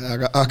ära.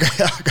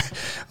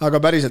 Aga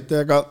päriselt,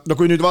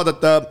 kui nüüd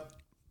vaadata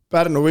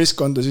Pärnu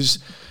võistkonda, siis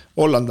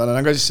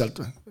hollandlane ka siis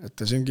sealt või?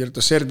 Et siin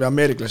kirjutas Serbia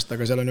ameeriklast,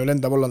 aga seal on ju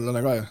lendav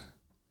hollandlane ka ju.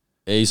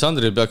 Ei,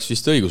 Sandril peaks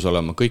vist õigus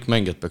olema, kõik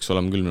mängijad peaks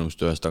olema küll minu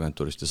meelest ühest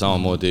agentuurist ja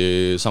samamoodi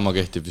sama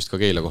kehtib vist ka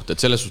Keila kohta,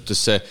 et selles suhtes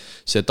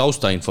see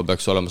taustainfo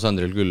peaks olema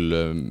Sandril küll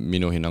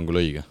minu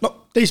hinnangul õige. No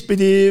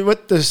teistpidi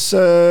võttes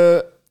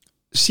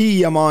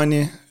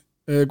siiamaani,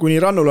 kuni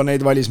Rannula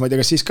neid valis, ma ei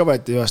tea, kas siis ka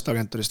võeti ühest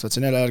agenturist, vaat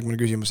see on jälle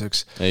järgmine küsimus,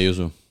 eks? Ei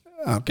usu.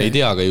 Okay. Ei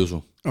tea, aga ei usu.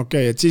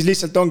 Okei, et siis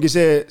lihtsalt ongi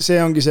see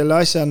ongi selle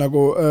asja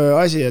nagu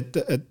asi, et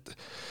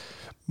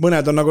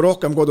mõned on nagu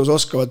rohkem kodus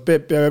oskavad,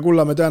 Peep ja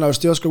Kullamäe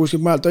tõenäoliselt ei oska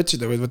kuskilt majalt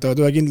otsida, vaid võtavad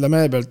ühe kindla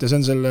mehe pealt ja see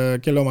on selle,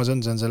 kelle oma see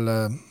on selle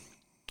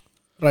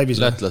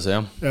Raivise. Lätlase,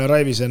 jah. Ja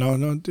Raivise,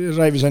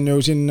 Raivis on ju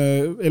siin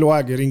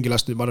eluaeg ringi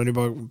lastud, ma olen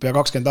juba pea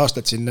 20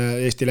 aastat siin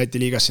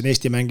Eesti-Läti liigas, siin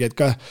Eesti mängijaid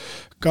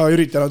ka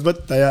üritanud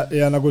võtta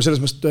ja nagu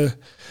selles mõttes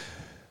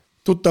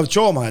tuttav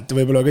Tšooma, et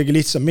võib-olla kõige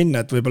lihtsam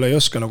minna, et võib-olla ei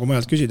oska nagu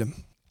majalt küsida.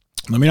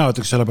 No mina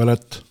ütleks selle peale,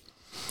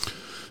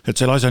 et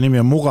selle asja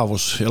nimi on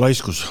mugavus ja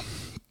laiskus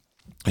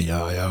ja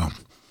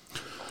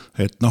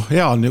et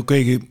hea on ju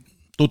kõigi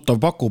tuttav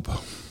pakub,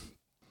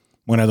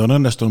 mõned on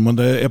õnnestunud,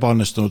 mõned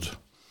ebaõnnestunud,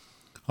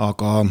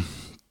 aga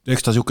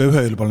eks ta siuke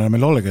üheülbaline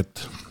meil olegi,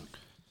 et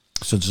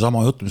see on see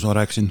sama jutt, mis ma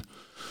rääkisin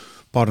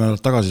paar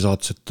nädalat tagasi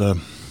saates,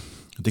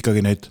 et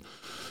ikkagi neid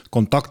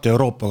kontakte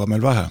Euroopaga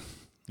meil vähe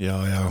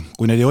ja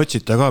kui neid ei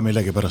otsita ka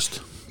millegi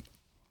pärast,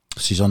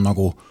 siis on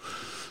nagu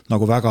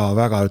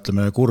väga,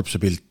 ütleme, kurb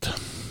see pilt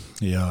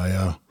ja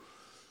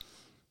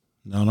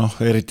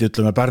eriti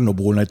ütleme Pärnu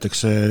puhul näiteks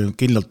see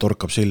kindlalt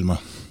torkab silma,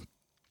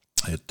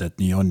 et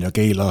nii on ja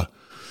Keila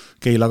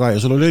ka ja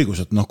sul oli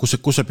õigus, et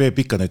kus see Peep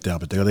ikka neid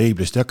teab, et ega ta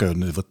Eiblist ei hakka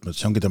neid võtma, et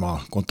see ongi tema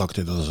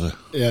kontaktid edasi.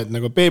 Ja et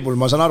nagu Peebul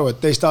ma saan aru, et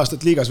teist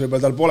aastat liigas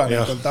võib-olla tal pole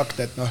neid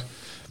kontakte, et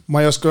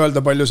ma ei oska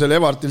öelda palju selle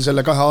Evartil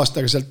selle 2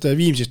 aastaga sealt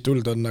Viimsist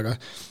tuld on, aga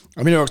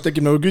minu jaoks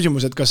tekib nagu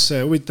küsimus, et kas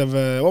huvitav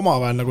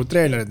omavahel nagu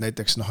treenerid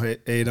näiteks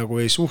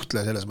ei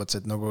suhtle selles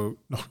mõttes, et nagu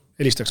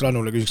helistaks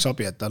Rannule küsiks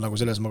abi, et ta nagu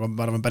selles ma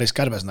arvan päris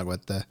kärbes nagu,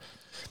 et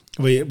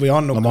või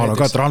Annu. No ma arvan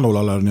ka, et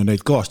Rannulale on ju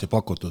neid kõvasti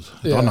pakutud,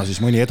 et anna siis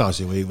mõni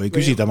edasi või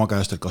küsida ma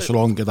käest, et kas sul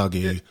on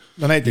kedagi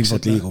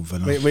infot liigub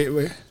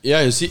või.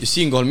 Ja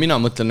siinkohal mina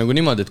mõtlen nagu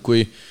niimoodi, et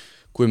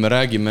kui me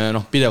räägime,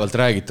 pidevalt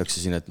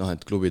räägitakse siin,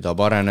 et klubi tahab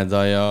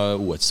areneda ja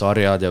uued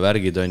sarjad ja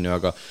värgid on ju,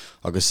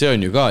 aga see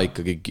on ju ka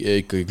ikkagi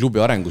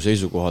klubi arengu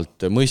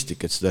seisukohalt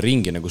mõistlik, et seda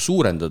ringi nagu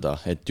suurendada,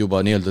 et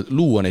juba nii-öelda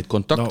luua neid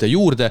kontakte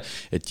juurde,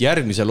 et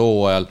järgmisel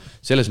hooajal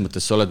selles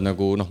mõttes sa oled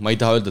nagu, ma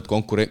ei taha öelda, et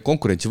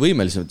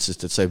konkurentsivõimelisemad,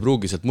 sest et sa ei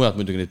pruugi sealt mujalt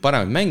muidugi neid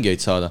paremaid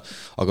mängijaid saada,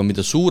 aga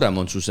mida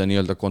suurem on su see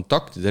nii-öelda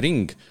kontaktide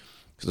ring,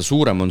 seda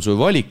suurem on su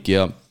valik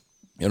ja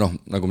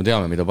nagu me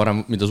teame,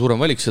 mida suurem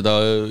valik, seda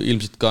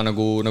ilmselt ka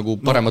nagu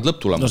paremad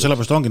lõpptulemused. No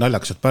sellepärast ongi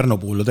naljaks, et Pärnu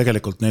puhul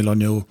tegelikult neil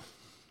on ju,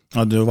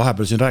 nad ju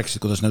vahepeal siin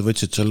rääkisid, kuidas need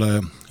võtsid selle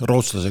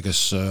rootslase,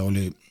 kes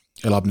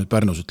elab nüüd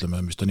Pärnus,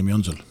 ütleme, mis ta nimi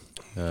on seal?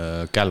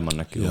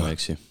 Kälman äkki, kui ma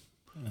eksi.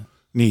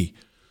 Nii,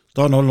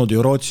 ta on olnud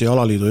ju Rootsi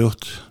alaliidu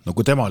juht,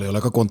 kui temal ei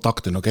ole ka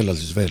kontakte,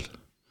 kellel siis veel.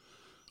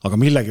 Aga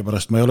millegi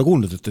pärast ma ei ole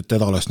kuulnud, et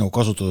teda oleks nagu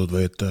kasutatud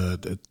või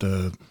et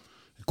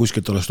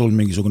kuskilt oleks tulnud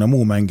mingisugune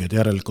muu mängija, et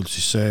järelikult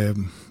siis see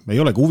ei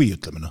olegi huvi,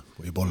 ütleme,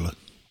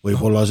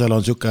 võib-olla seal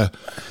on siuke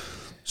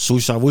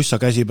sussa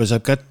käsi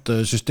peseb kätt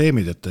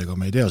süsteemid, et ega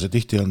me ei tea, see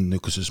tihti on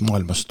niisuguses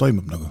maailmas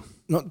toimub nagu.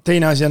 No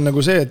teine asi on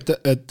nagu see,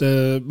 et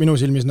minu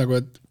silmis nagu,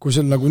 et kui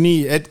see on nagu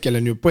nii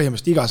hetkel on ju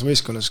põhimõtteliselt igas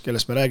võistkonnas,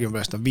 kellest me räägime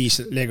pärast on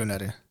 5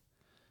 legionäri,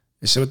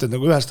 siis sa võtad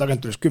nagu ühest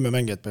agentuurist 10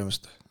 mängijat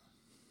põhimõtteliselt.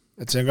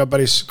 Et see on ka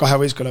päris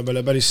 2 võistkonna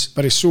peale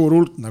päris suur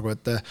hulk nagu,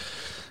 et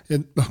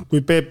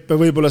kui Peep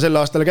võib-olla selle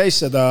aastal käis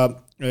seda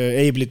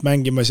Eiblit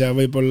mängimas ja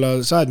võib-olla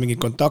saad mingi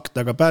kontakt,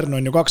 aga Pärnu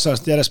on ju 2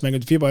 aastat järjest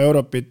mänginud FIBA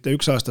Europit,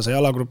 1 aasta sai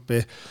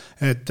alagruppi,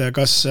 et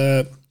kas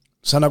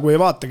sa nagu ei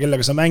vaata,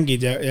 kellega sa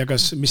mängid ja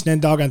kas, mis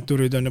nende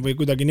agentuurid on või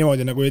kuidagi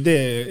niimoodi nagu ei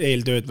tee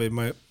eeltööd või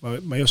ma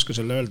ei oska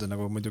selle öelda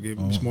nagu muidugi,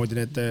 mismoodi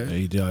need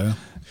ei tea,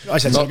 jah.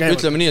 Asjad seal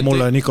käivad.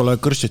 Mulle Nikolai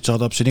Kõrstsit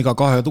saadab siin iga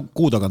 2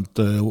 kuu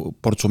tagant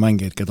portsu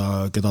mängijaid,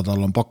 keda tal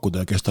on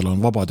pakkuda ja kes tal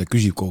on vabad ja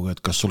küsib kogu, et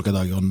kas sul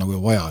kedagi on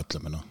nagu vaja,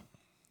 ütleme.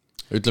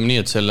 Ütleme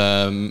nii, et selle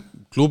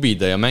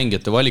klubide ja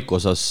mängijate valiku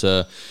osas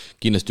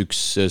kindlasti üks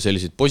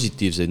selliseid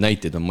positiivseid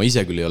näiteid on, ma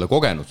ise küll ei ole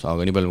kogenud,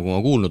 aga nii palju, kui ma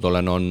kuulnud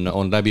olen,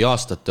 on läbi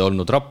aastate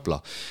olnud Rapla.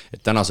 Et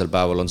tänasel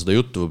päeval on seda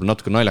juttu võib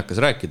natuke naljakas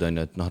rääkida,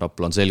 et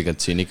Rapla on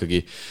selgelt siin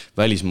ikkagi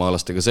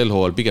välismaalastega sel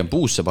hooajal pigem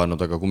puusse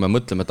pannud, aga kui me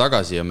mõtleme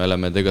tagasi ja me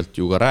oleme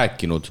tegelikult ju ka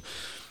rääkinud,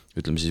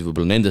 ütleme siis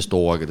võib-olla nendest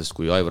hooaegadest,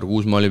 kui Aivar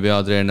Kuusma oli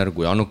peatreener,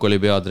 kui Annuk oli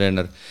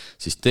peatreener,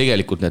 siis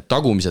tegelikult need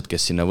tagumised,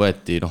 kes sinna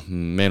võeti,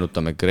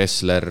 meenutame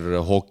Kressler,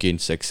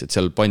 Hawkins, eks, et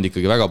seal pandi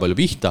ikkagi väga palju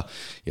pihta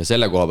ja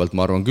selle koha pealt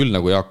ma arvan küll,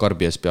 nagu Jaak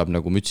Karbies peab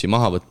nagu mütsi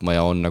maha võtma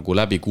ja on nagu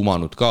läbi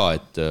kumanud ka,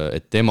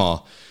 et tema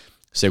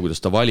see,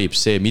 kuidas ta valib,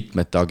 see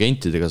mitmete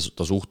agentidega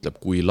ta suhtleb,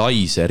 kui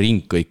lai see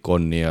ring kõik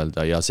on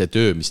nii-öelda ja see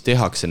töö, mis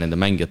tehakse nende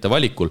mängijate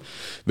valikul.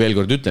 Veel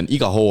kord ütlen,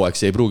 iga hooaeg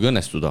see ei pruugi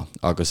õnnestuda,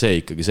 aga see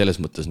ikkagi selles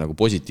mõttes nagu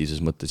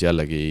positiivses mõttes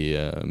jällegi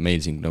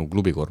meil siin nagu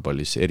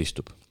klubikorvpallis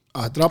eristub.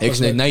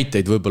 Eks neid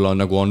näiteid võib-olla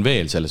nagu on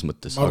veel selles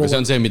mõttes, aga see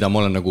on see, mida ma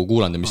olen nagu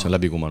kuulanud ja mis on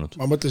läbi kumanud.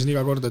 Ma mõtlesin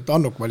iga kord, et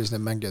Annuk valis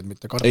need mängijad,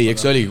 mitte Karp. Ei,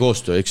 eks oligi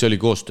koostöö.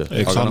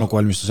 Eks Annuk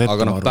valmistas ette.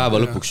 Aga päeva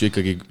lõpuks ju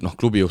ikkagi,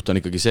 klubijuht on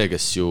ikkagi see,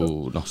 kes ju,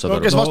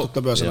 kes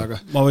vastutab ühesõnaga.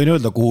 Ma võin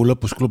öelda, kuhu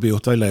lõpus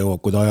klubijuht välja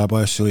jõuab, kui ta ajab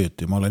asju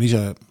õieti. Ma olen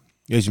ise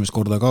esimest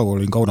korda ka, kui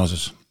olin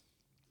Kaunases.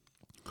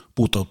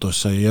 Puutautos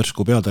sai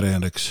järsku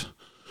peatreeneriks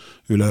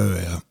üleöö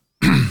ja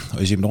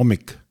esimene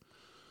hommik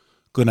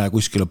kõne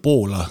kuskile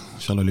Poola,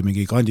 seal oli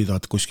mingi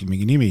kandidaat, kuskil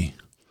mingi nimi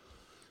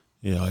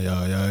ja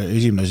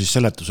esimene siis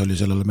seletus oli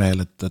sellele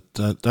mehel,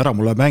 et ära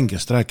mulle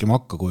mängijast rääkima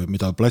hakka, kui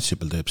mida platsi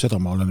peal teeb, seda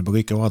ma olen juba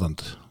kõike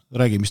vaadanud.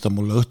 Räägi, mis ta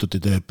mulle õhtuti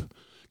teeb,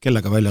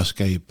 kellega väljas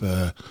käib,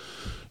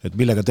 et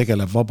millega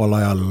tegeleb vabal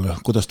ajal,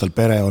 kuidas tal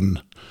pere on,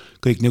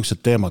 kõik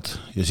niisugused teemad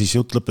ja siis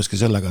jutt lõppeski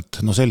sellega,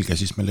 et no selge,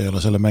 siis meil ei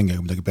ole selle mängiga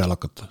midagi peale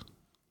hakata.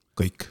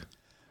 Kõik.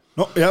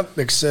 No jah,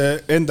 eks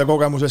enda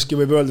kogemuseski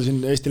võib öelda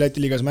siin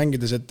Eesti-Läti liigas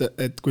mängides,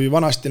 et kui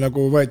vanasti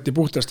nagu võeti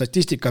puhta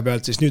statistika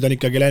pealt, siis nüüd on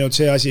ikkagi läinud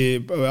see asi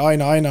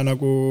aina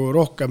nagu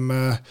rohkem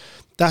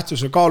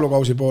tähtsuse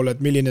kaalukausi poole,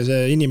 et milline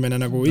see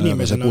inimene nagu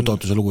inimesena on. See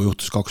puutautuse lugu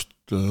juhtus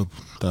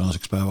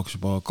tänaseks päevaks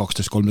juba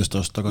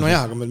 12-13 aastat tagasi. No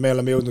jah, aga me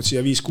oleme jõudnud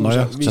siia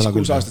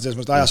 5-6 aastat selles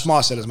mõttes ajas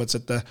maas selles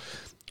mõttes, et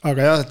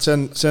aga jah, et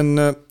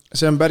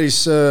see on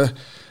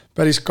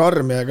päris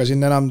karm ja ega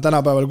siin enam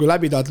tänapäeval, kui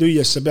läbi tahad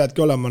lüües, sa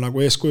peadki olema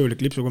nagu eeskujulik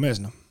lipsuga mees.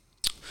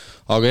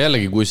 Aga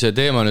jällegi, kui see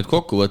teema nüüd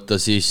kokku võtta,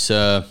 siis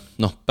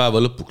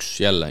päeva lõpuks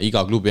jälle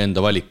iga klubi enda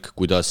valik,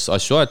 kuidas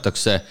asju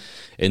aetakse,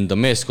 enda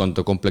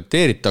meeskonda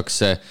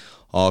komplekteeritakse,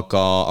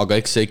 aga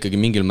eks see ikkagi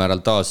mingil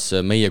määral taas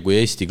meie kui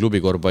Eesti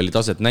klubikorvpalli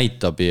taset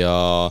näitab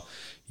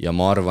ja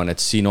ma arvan,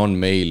 et siin on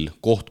meil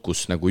koht,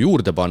 kus nagu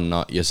juurde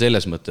panna ja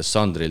selles mõttes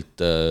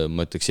Sandrilt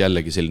ma ütleks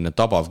jällegi selline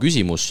tabav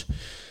küsimus,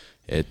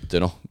 et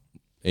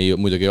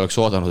muidugi ei oleks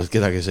oodanud, et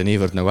kedagi see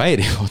niivõrd nagu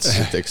häirib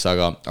otseselt,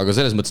 aga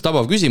selles mõttes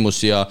tabav küsimus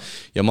ja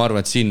ma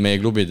arvan, et siin meie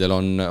klubidel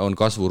on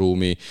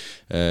kasvuruumi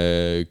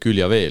küll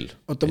ja veel.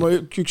 Oota, ma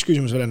üks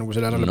küsimus veel nagu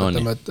selle ära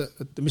lõpetame,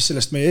 et mis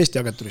sellest meie Eesti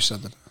agentuurist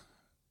saada?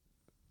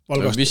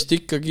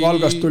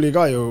 Valgast tuli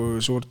ka ju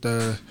suurte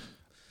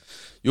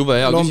jube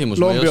hea küsimus.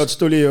 Lombiots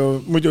tuli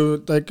ju, muidu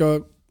ta ikka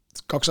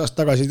 2 aastat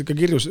tagasi ikka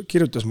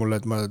kirjutas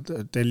mulle, et ma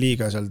teen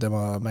liiga seal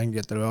tema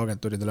mängijatele või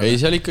agentuuridele. Ei,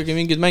 seal ikkagi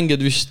mingid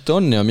mängijad vist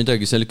on ja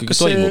midagi seal ikkagi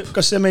toimub.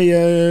 Kas see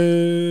meie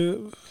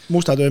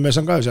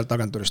mustatöömees on ka ju sealt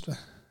agentuurist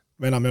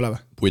või enam ei ole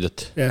või?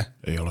 Puidet?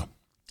 Ei ole.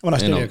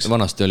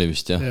 Vanasti oli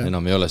vist, jah.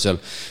 Enam ei ole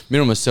seal.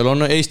 Minu meelest seal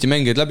on Eesti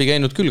mängijad läbi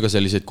käinud küll ka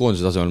selliseid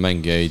koondise tasemel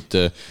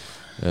mängijaid.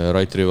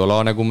 Raitri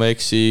Valane, kui ma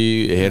eksi,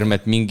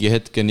 Hermet mingi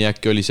hetkeni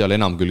äkki oli seal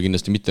enam küll,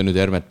 kindlasti mitte nüüd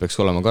Hermet peaks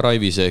olema ka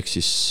Raivise, ehk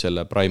siis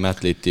selle Prime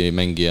Athlete'i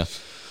mängija.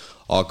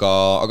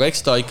 Aga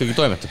eks ta ikkagi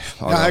toimetab.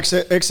 Ja,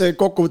 eks see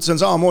kokkuvõttes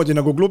on samamoodi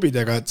nagu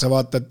klubidega, et sa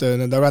vaatad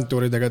nende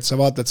agentuuridega, et sa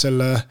vaatad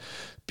selle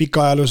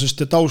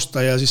pikaajalusest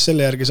tausta ja siis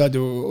selle järgi saad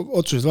ju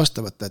otsused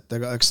vastu võtta, et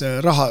eks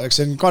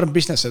see on karm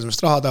business,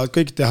 sellest raha tahavad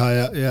kõik teha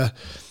ja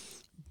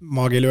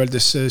maagil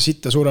öeldes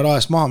sitta suure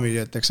raha eest maha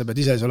müüa, et eks sa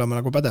pead ise olema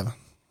nagu pädev.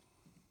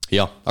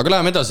 Ja, aga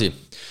läheme edasi.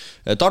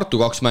 Tartu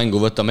 2 mängu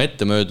võtame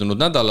ette möödunud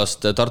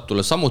nädalast,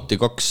 Tartule samuti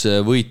 2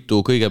 võitu,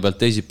 kõigepealt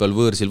teisipäeval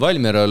võõrsil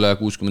Valmierale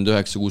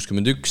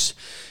 69-61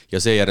 ja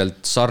seejärel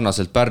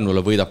sarnaselt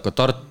Pärnule võidab ka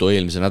Tartu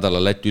eelmise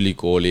nädala Läti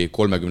ülikooli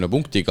 30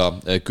 punktiga,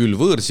 küll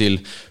võõrsil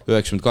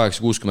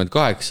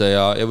 98-68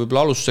 ja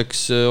võib-olla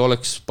alustuseks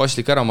oleks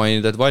paslik ära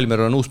mainida, et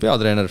Valmier on uus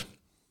peatreener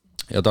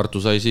ja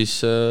Tartu sai siis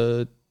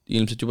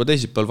ilmselt juba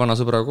teisipäeval vana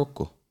sõbraga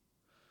kokku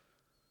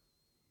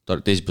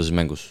teisipäevases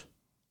mängus.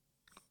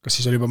 Kas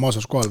siis oli juba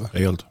Maasus kohal või?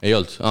 Ei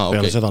olnud.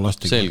 Okay.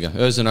 Selge.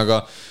 Ühesõnaga,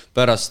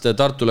 pärast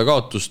Tartule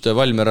kaotust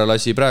Valmiera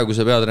lasi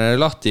praeguse peatreeneri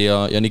lahti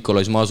ja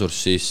Nikolais Maasurs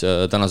siis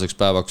tänaseks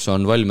päevaks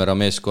on Valmiera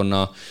meeskonna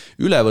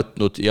üle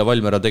võtnud ja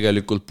Valmiera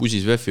tegelikult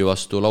pusis VEF-i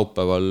vastu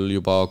laupäeval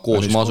juba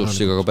koos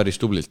Maasursiga ka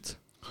päris tublilt.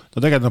 No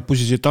tegelikult nad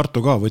pusisid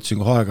Tartu ka,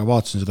 võtsin kohe aega,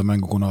 vaatasin seda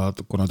mängu,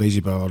 kuna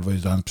teisipäeval või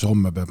tähendab see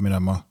homme peab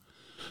minema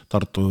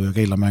Tartu ja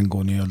Keila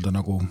mängu nii-öelda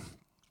nagu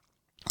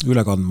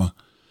üle kandma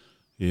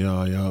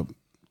ja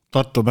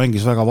Tartu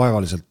mängis väga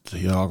vaevaliselt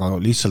ja aga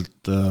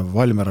lihtsalt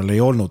Valmieral ei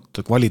olnud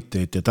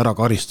kvaliteeti, et ära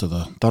karistada.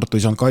 Tartu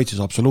ei saanud kaitses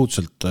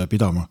absoluutselt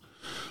pidama,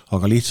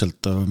 aga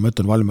lihtsalt ma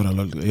ütlen, Valmieral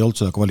ei olnud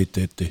seda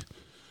kvaliteeti.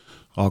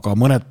 Aga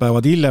mõned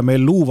päevad hiljem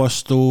LU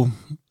vastu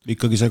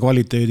ikkagi see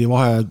kvaliteedi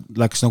vahe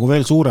läks nagu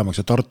veel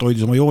suuremaks ja Tartu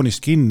hoidis oma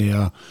joonist kinni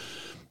ja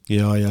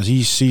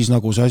siis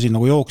nagu see asi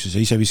nagu jooksis ja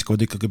ise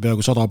viskavad ikkagi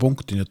peaaegu 100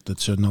 punkti, et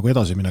see on nagu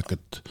edasiminek,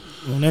 et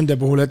no, nende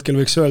puhul hetkel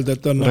võiks öelda,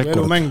 et on nagu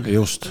elumäng,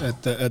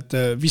 et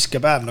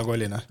viskepäev nagu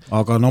oli.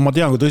 Aga no ma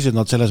tean, kui tõsiselt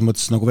nad selles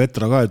mõttes nagu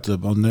Vetra ka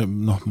ütleb,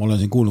 ma olen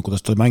siin kuulnud,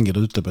 kuidas ta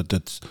mängida ütleb,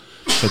 et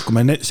kui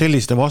me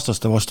selliste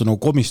vastaste vastu nagu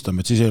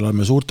komistame, et siis ei ole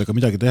me suurtega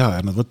midagi teha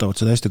ja nad võtavad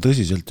seda hästi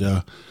tõsiselt ja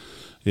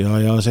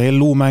see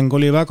LU mäng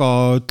oli väga,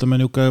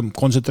 ütleme, niisugune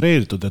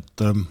kontsentreeritud,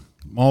 et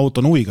ma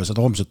ootan huviga seda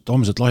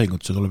homset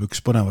lahingut, see tuleb üks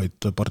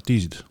põnevaid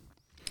partiisid.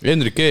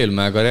 Hendrik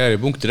Eelmäe karjääri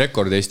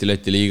punktirekord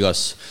Eesti-Läti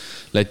liigas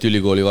Läti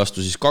ülikooli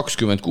vastu siis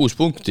 26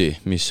 punkti,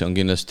 mis on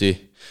kindlasti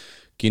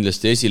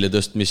kindlasti esile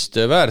tõstmist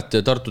väärt.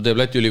 Tartu teeb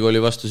Läti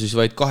ülikooli vastu siis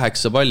vaid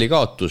 8 palli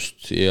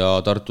kaotust ja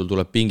Tartul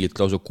tuleb pingilt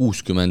lausa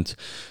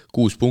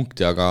 66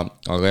 punkti, aga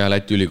jah,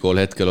 Läti ülikool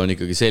hetkel on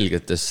ikkagi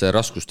selgetes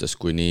raskustes,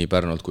 kui nii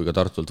Pärnult kui ka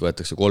Tartult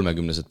võetakse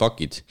 30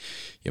 pakid.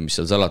 Ja mis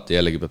seal salati,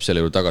 jällegi peab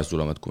selle juurde tagasi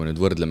tulema, et kui me nüüd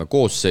võrdleme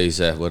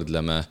koosseise,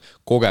 võrdleme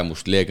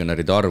kogemust,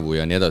 legionäride arvu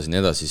ja nii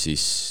edasi,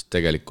 siis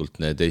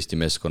tegelikult need Eesti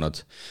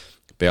meeskonnad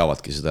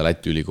peavadki seda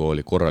Läti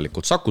ülikooli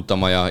korralikult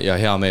sakutama ja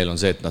hea meel on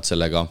see, et nad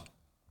sellega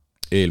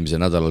eelmise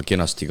nädalal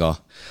kenasti ka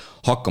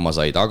hakkama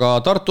said. Aga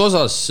Tartu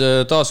osas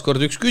taas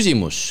kord üks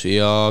küsimus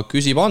ja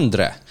küsib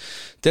Andre.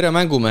 Tere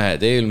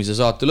Mängumehed, eelmise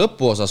saate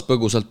lõpu osas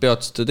põgusalt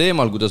peatusite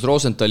teemal, kuidas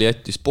Rosenthali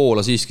jättis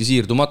Poola siiski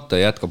siirdumata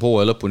ja jätkab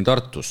hooaja lõpuni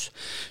Tartus.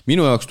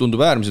 Minu jaoks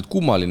tundub äärmiselt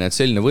kummaline, et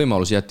selline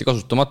võimalus jätti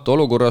kasutamata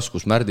olukorras,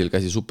 kus Märdil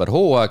käsi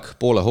superhooaeg,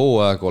 Poola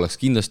hooaeg oleks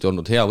kindlasti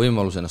olnud hea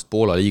võimalus ennast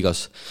Poola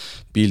liigas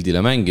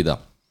pildile mängida.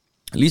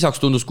 Lisaks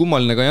tundus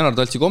kummaline ka Janar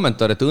Taltsi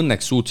kommentaar, et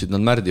õnneks suutsid nad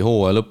Märdi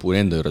hooaja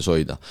lõpuni enda juures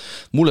hoida.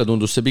 Mulle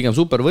tundus see pigem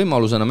super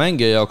võimalusena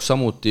mängija jaoks,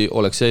 samuti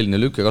oleks selline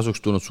lükke kasuks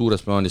tulnud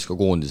suures plaanis ka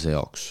koondise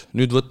jaoks.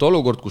 Nüüd võtta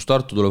olukord, kus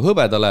Tartu tuleb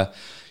hõbedale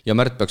ja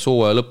Märt peaks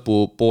hooaja lõpu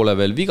poole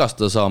veel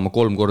vigastada saama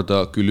 3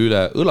 korda küll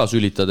üle õla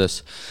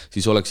sülitades,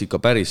 siis oleks ikka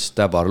päris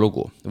täbar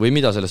lugu. Või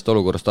mida sellest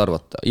olukorrast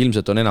arvata?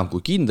 Ilmselt on enam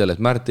kui kindel, et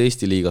Märt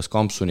Eesti liigas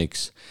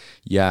kampsuniks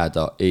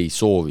jääda ei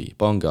soovi.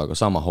 Pange aga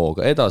sama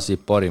hooga edasi,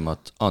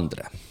 parimat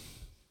Andre.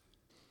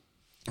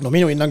 No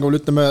minu hinnangul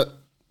ütleme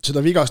seda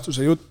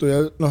vigastuse juttu ja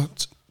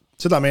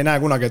seda me ei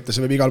näe kunagi ette,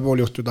 see võib igal pool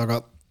juhtuda,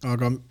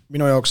 aga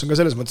minu jaoks on ka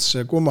selles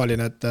mõttes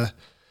kummaline, et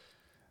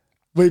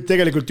võib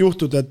tegelikult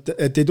juhtuda,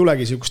 et ei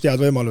tulegi siukest head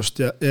võimalust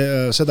ja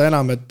seda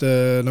enam, et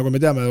nagu me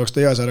teame, oleks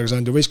ta Jõesaarega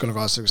saanud ju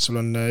võistkonnakaaslaseks, kes sul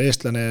on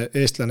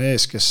eestlane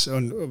ees, kes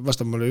on,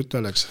 vastab mulle juttu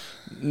Alex.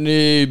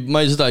 Nii,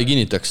 ma seda ei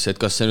kinnitaks, et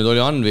kas see nüüd oli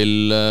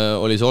Anvil,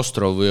 oli see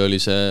Ostrov või oli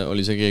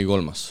see keegi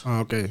kolmas.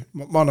 Okei.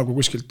 Ma nagu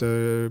kuskilt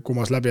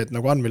kumas läbi, et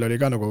nagu Anvil oli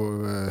ka nagu...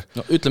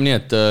 No, ütleme nii,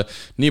 et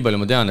nii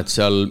palju ma tean, et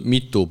seal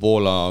mitu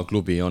Poola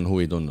klubi on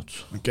huvi tundnud.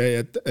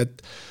 Okei,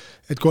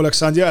 et kui oleks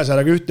saanud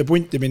Jõesaarega ühte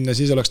punti minna,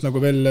 siis oleks nagu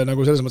veel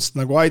nagu selles mõttes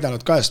nagu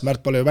aidanud ka, sest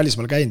Märt pole ju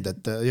välismaal käinud,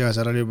 et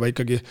Jõesaar oli juba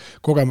ikkagi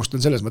kogemust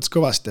on selles mõttes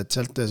kõvasti, et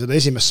sealt seda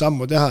esimest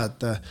sammu teha,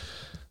 et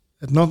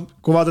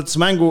kui vaadates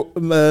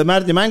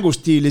Märdi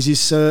mängustiili,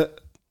 siis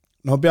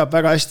peab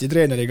väga hästi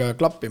treeneriga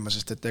klappima,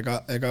 sest et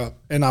ega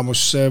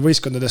enamus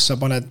võistkondades sa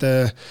paned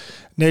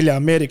 4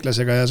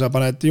 ameeriklasega ja sa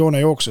paned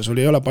joone jooksu, sul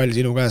ei ole pall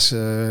sinu käes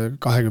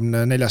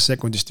 24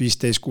 sekundist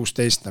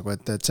 15-16, nagu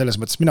et selles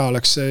mõttes mina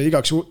oleks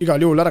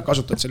igal juhul ära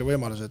kasutanud selle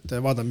võimaluse, et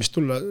vaadame,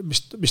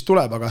 mis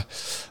tuleb,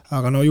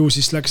 aga no ju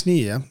siis läks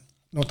nii, jah.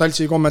 No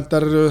Taltsi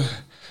kommentaar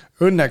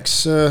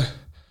õnneks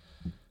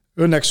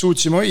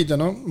suutsime hoida,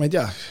 ma ei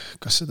tea,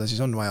 kas seda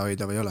siis on vaja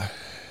hoida või ei ole.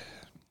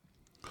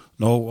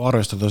 No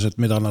arvestades, et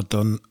mida nad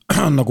on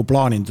nagu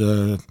plaaninud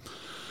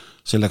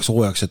selleks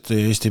hooajaks, et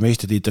Eesti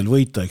meeste tiitel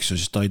võita, eks ju,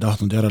 siis ta ei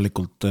tahtnud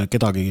järelikult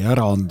kedagi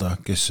ära anda,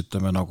 kes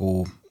ütleme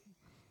nagu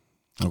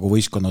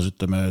võistkonnas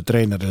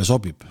treenerile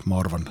sobib,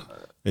 ma arvan.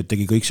 Et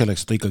tegi kõik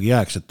selleks, et ta ikkagi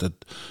jääks, et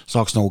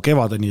saaks nagu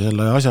kevadeni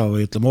selle asja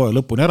või hooaja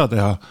lõpuni ära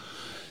teha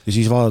ja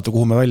siis vaadata,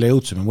 kuhu me välja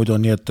jõudsime. Muidu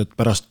on nii, et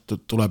pärast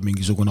tuleb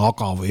mingisugune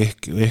aga või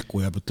ehku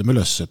jääb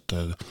üles, et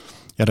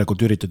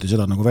järelikult üritati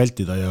seda nagu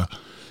vältida ja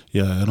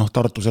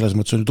Tartu selles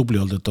mõttes on tubli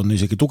olnud, et on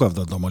isegi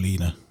tugevdanud oma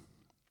liine,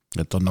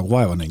 et on nagu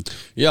vaeva näinud.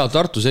 Ja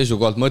Tartu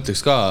seisukohalt ma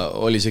ütleks ka,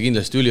 oli see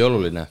kindlasti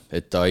ülioluline,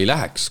 et ta ei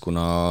läheks,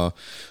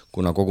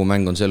 kuna kogu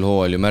mäng on sel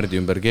hooajal ju Märdi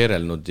ümber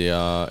keerelnud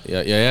ja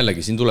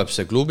jällegi siin tuleb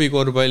see klubi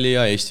korvpalli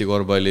ja Eesti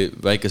korvpalli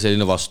väike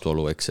selline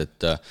vastuolu, eks,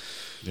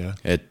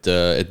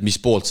 et mis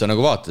poolt sa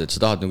nagu vaatad, et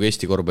sa tahad nagu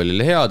Eesti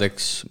korvpallile head,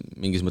 eks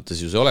mingis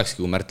mõttes ju see olekski,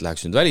 kui Märt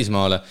läheks nüüd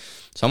välismaale.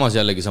 Samas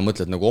jällegi sa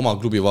mõtled nagu oma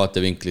klubi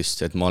vaatevinklist,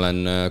 et ma olen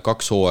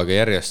 2 hooaega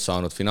järjest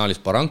saanud finaalis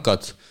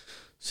Barankad,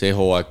 see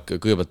hooaeg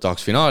kõigepealt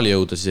tahaks finaali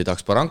jõuda, siis ei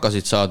tahaks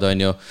Barankasid saada,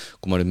 on ju.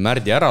 Kui ma nüüd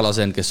Märdi ära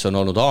lasen, kes on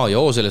olnud A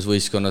ja O selles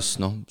võistkonnas,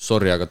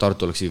 sorry, aga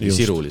Tartu oleks ikkagi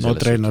siruli. No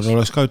treener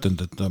oleks ka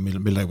ütelnud, et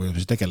millega me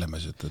siis tegeleme,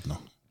 et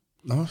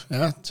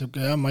jah,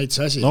 siuke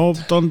maitse asi. No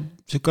ta on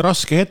siuke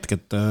raske hetk,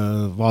 et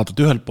vaatad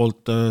ühelt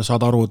poolt,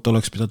 saad aru, et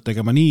oleks pidanud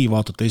tegema nii,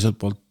 vaatad teiselt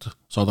poolt,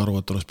 saad aru,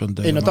 et oleks pidanud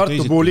tegema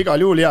Tartu puhul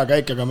igal juhul hea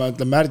käik, aga ma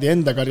ütlen Märdi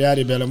enda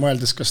karjääri peale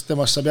mõeldes, kas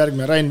temast saab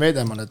järgmine Rain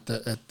Veedemann,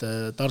 et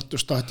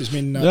Tartus tahtis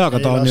minna. Ja, aga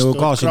ta on ju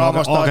ka siin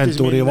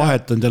agentuuri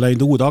vahetanud ja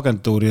läinud uude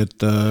agentuuri,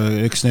 et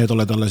eks need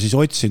ole talle siis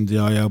otsinud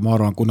ja ma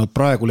arvan, kui nad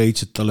praegu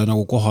leidsid talle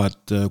nagu koha,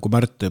 et kui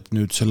Märt teeb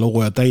nüüd selle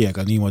hooaja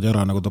täiega niimoodi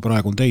ära, nagu ta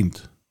praegu on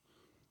teinud,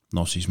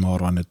 siis ma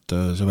arvan, et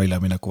see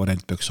väljamineku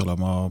variant peaks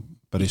olema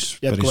päris...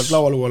 Jätkuvalt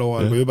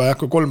laualuua, kui juba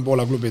 3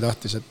 Poola klubi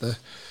tahtis, et...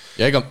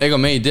 Ja ega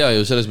me ei tea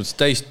ju selles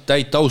mõttes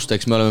täit tausta,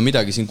 eks me oleme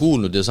midagi siin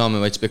kuulnud ja saame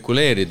vaid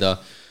spekuleerida.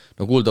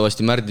 No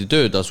kuuldavasti Märdi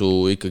töötasu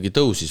ikkagi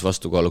tõusis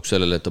vastukaaluks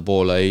sellele, et ta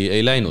Poola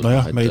ei läinud. No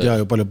jah, me ei tea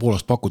ju palju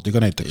Poolast pakuti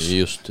ka näiteks.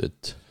 Just,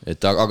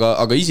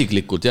 aga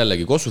isiklikult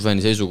jällegi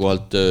Kossu-fänni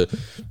seisukohalt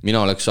mina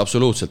oleks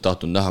absoluutselt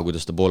tahtnud näha,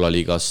 kuidas ta Poola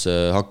liigas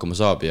hakkama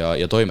saab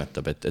ja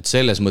toimetab, et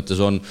selles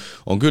mõttes on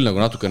küll nagu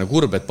natukene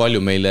kurb, et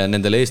palju meile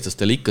nendele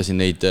eestlastele ikka siin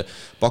neid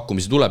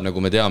pakkumisi tuleb, nagu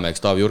me teame,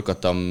 eks Taavi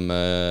Jurkatam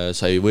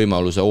sai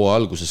võimaluse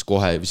hooaja alguses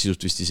kohe,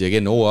 sisust vist isegi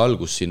enne hooaja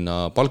algus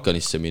sinna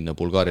Balkanisse minna,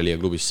 Bulgaaria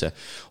liiga klubisse.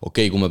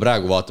 Okei, kui me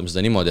praegu vaatame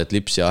seda niimoodi, et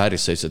Lips ja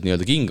Harris said sealt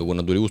nii-öelda kinga,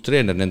 kuna tuli uus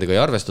treener, nendega ei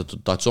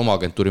arvestatud, tahtis oma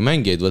agentuuri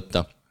mängijaid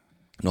võtta.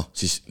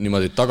 Siis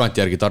niimoodi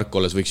tagantjärgi tark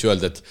olles võiks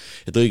öelda,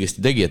 et õigesti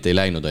tegi, et ei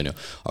läinud, on ju.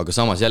 Aga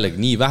samas jällegi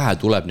nii vähe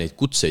tuleb neid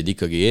kutseid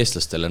ikkagi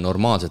eestlastele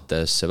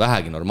normaalsetesse,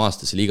 vähegi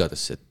normaalsetesse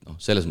liigadesse, et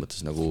selles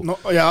mõttes nagu... No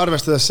ja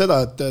arvestades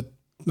seda, et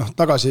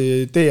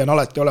tagasi tee on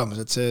alati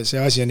olemas, et see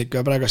asi on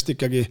ikka praegast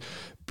ikkagi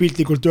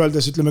piltlikult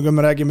öeldes, ütleme, kui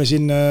me räägime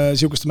siin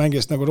siukest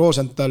mängijast nagu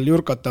Rosenthal,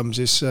 Jurkatam,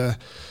 siis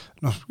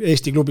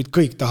Eesti klubid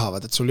kõik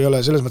tahavad, et sul ei ole,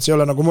 selles mõttes ei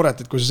ole nagu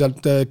muret, et kui sa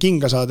sealt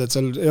kinga saad, et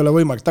seal ei ole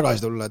võimalik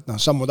tagasi tulla, et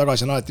sammu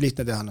tagasi on alati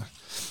lihtne teha.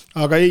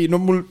 Aga ei,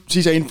 mul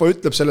siseinfo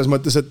ütleb selles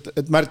mõttes,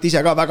 et Märt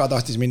ise ka väga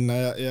tahtis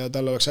minna ja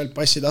tal oleks ainult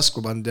passi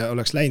tasku pand ja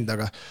oleks läinud,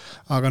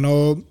 aga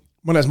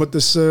mõnes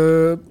mõttes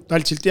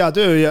taltsilt hea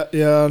töö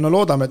ja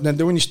loodame, et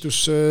nende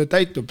unistus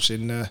täitub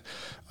siin,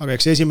 aga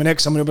eks esimene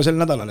eksam on juba sel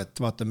nädalal,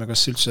 et vaatame,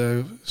 kas üldse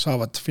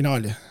saavad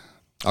finaali.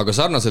 Aga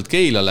sarnaselt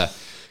Keilale,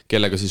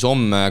 kellega siis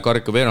homme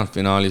karika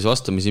veerandfinaalis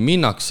vastamisi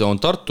minnakse, on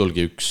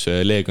Tartulgi üks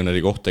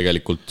legionäri koht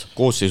tegelikult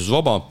koosseisus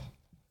vaba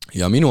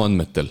ja minu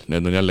andmetel,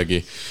 need on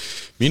jällegi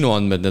minu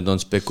andmed, need on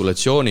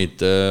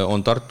spekulatsioonid,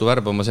 on Tartu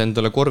värbamas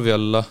endale korvi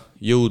alla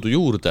jõudu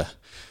juurde.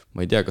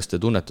 Ma ei tea, kas te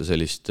tunnete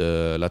sellist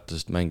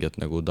lätlasest mängijat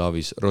nagu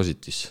Davis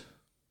Rositis?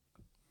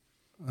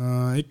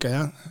 Ikka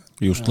jah.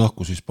 Just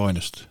lahkus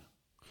Hispaaniast.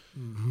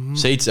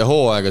 7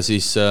 hooaega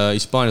siis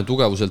Hispaania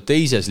tugevuselt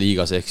teises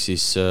liigas ehk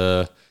siis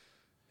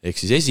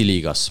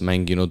esiliigas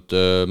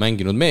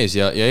mänginud mees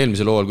ja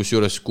eelmisel hooajal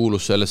kusjuures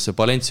kuulus sellesse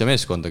Valencia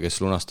meeskonda, kes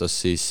lunastas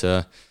siis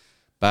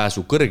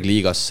pääsu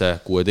kõrgliigasse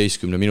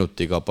 16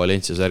 minutiga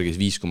Valencia särgis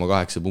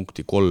 5,8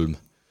 punkti 3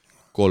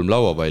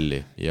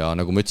 lauapalli ja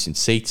nagu ma ütlesin,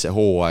 7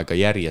 hooaega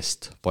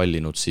järjest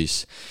pallinud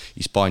siis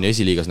Hispaania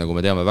esiliigas, nagu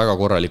me teame, väga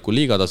korraliku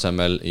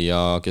liigatasemel ja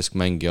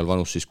keskmängijal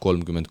vanus siis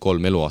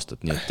 33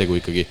 eluaastat, nii et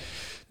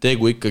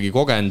tegu ikkagi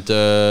kogenud.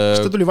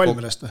 Kas ta tuli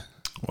Valmerast või?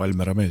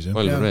 Valmera mees, jah.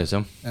 Valmera mees,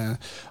 jah.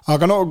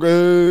 Aga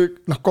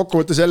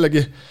kokkuvõttes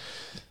jällegi,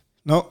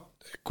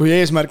 kui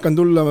eesmärk on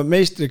tulla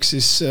meistriks,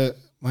 siis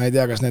ma ei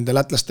tea, kas nende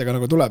lätlastega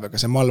nagu tuleb, aga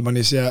see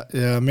Malmanis ja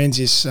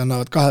Mensis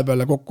annavad 2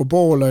 peale kokku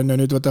pool, ja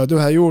nüüd võtavad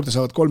 1 juurde,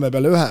 saavad 3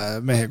 peale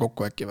 1 mehe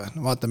kokku äkki või?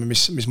 Vaatame,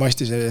 mis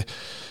masti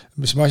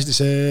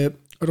see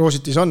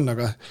Roositis on,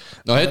 aga...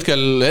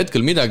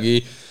 hetkel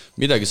midagi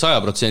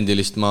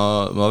 100%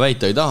 ma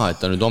väita ei taha, et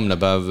ta nüüd homne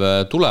päev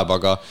tuleb,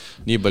 aga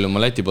nii palju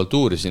ma Läti poolt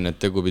uurisin,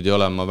 et tegu pidi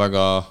olema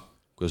väga,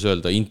 kuidas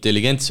öelda,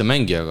 intelligentse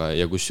mängijaga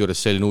ja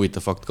kusjuures selline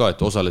huvitav fakt ka,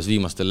 et osales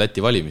viimastel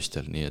Läti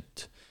valimistel, nii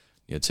et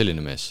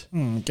selline mees.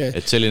 Okay.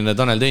 Et selline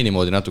Tanel Teini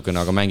moodi natukene,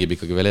 aga mängib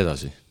ikkagi veel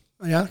edasi.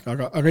 Jah,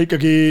 aga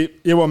ikkagi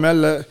jõuame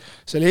jälle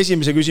selle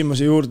esimese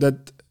küsimuse juurde,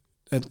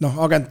 et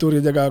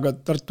agentuuridega, aga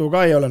Tartu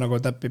ka ei ole nagu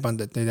täppi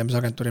pand, et ei tea, mis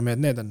agentuuri mehed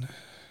need on.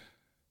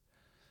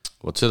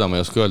 Vot seda ma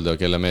ei oska öelda,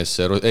 kelle mees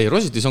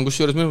Rositis on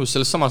kusjuures minu meelest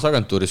selles samas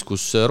agentuuris,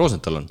 kus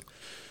Rosenthal on.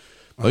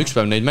 Ma üks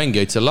päev neid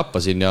mängijaid seal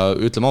lappasin ja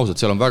ütleme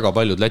ausalt, seal on väga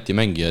paljud Läti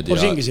mängijad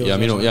ja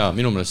minu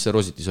meelest see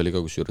Rositis oli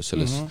ka kusjuures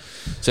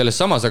selles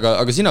samas,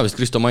 aga sina vist,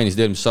 Kristo, mainisid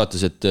eelmises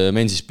saates, et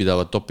Mensis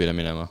pidavad topile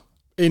minema.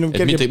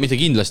 Mitte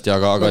kindlasti,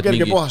 aga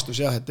kerge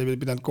puhastus jah, et ei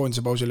pidanud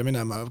koondise pausile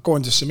minema,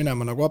 koondisesse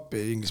minema nagu appi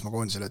Inglismaa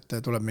koondisele,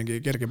 et tuleb mingi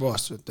kerge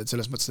puhastus, et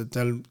selles mõttes, et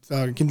ta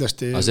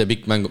kindlasti... Aga see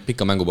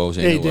pikka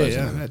mängupausi ei tee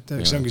jah, et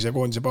see ongi see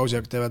koondise pausi,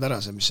 aga teevad ära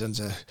see, mis on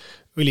see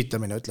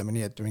õlitamine, ütleme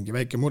nii, et mingi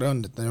väike mure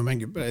on, et ta ju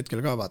mängib hetkel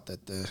ka vaata,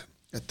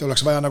 et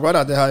oleks vaja nagu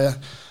ära teha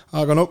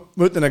aga ma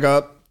ütlen,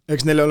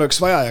 eks neile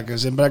oleks vaja ja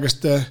see on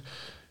praegust...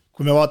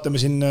 Kui me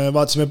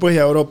vaatasime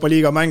Põhja-Euroopa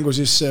liiga mängu,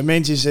 siis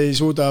Mensis ei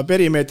suuda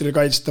perimeetril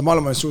kaitsta,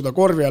 Malmanis suuda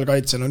korvi all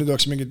kaitse, nüüd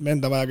oleks mingid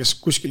enda vaja, kes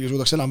kuskilgi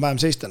suudaks enam vähem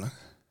seista.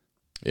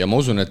 Ja ma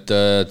usun, et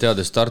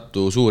teades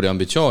Tartu suuri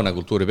ambitsioone,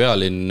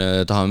 kultuuripealinn,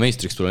 tahame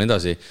meistriks tulla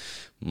edasi,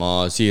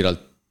 ma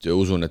siiralt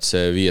usun, et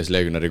see 5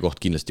 legionäri koht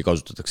kindlasti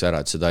kasutatakse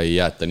ära, et seda ei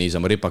jäeta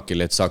niisama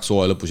ripakile, et saaks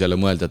hooaja lõpus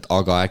jälle mõelda, et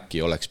aga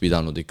äkki oleks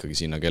pidanud ikkagi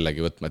sinna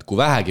kellegi võtma, et kui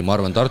vähegi, ma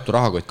arvan, Tartu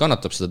rahakott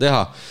kannatab seda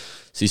teha,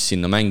 siis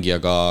sinna mängija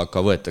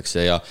ka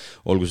võetakse ja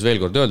olgu see veel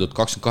kord öeldud,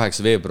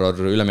 28 veebruar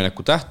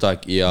ülemineku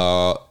tähtaeg ja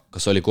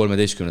kas oli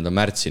 13.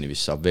 märtsini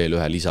vist saab veel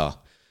ühe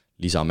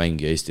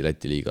lisamängija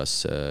Eesti-Läti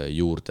liigas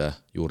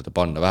juurde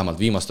panna. Vähemalt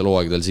viimastel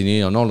hooaegadel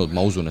siin on olnud,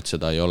 ma usun, et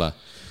seda ei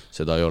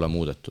ole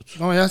muudetud.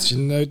 No jah,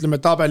 siin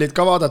ütleme tabelit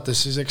ka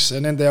vaadates, siis eks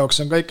nende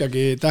jaoks on ka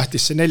ikkagi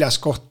tähtis see 4.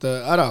 koht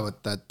ära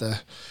võtta,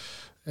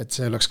 et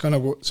see oleks ka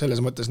nagu selles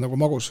mõttes nagu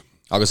magus.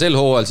 Aga sel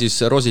hooajal siis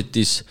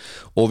Rositis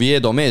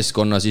Oviedo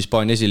meeskonnas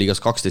Hispaania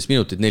esiliigas 12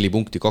 minutit, 4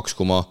 punkti,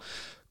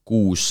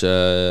 2,6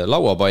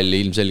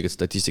 lauapalli, ilmselgelt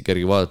statistika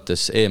järgi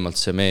vaadates eemalt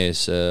see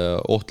mees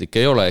ohtlik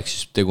ei ole, ehk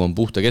siis tegu on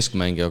puhta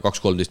keskmängiga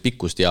 2-13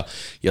 pikkust ja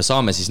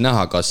saame siis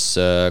näha,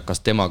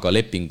 kas temaga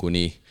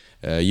lepinguni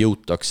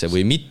jõutakse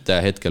või mitte,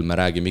 hetkel me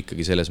räägime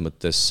ikkagi selles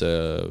mõttes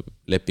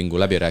lepingu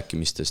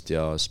läbirääkimistest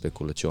ja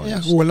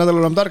spekulatsioonidest. Uuel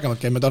nädalal oleme targemad,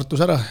 käime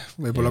Tartus ära,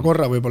 võib-olla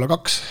korra, võib-olla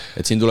 2.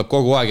 Et siin tuleb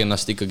kogu aeg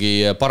ennast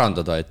ikkagi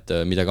parandada, et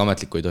midagi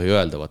ametlikku ei tohi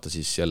öelda, vaata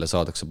siis jälle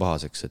saadakse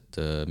pahaseks, et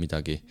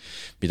midagi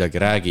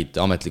räägid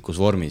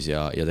ametlikus vormis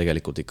ja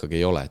tegelikult ikkagi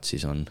ei ole, et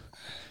siis on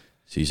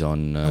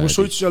nagu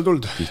suitsu seal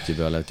tuld.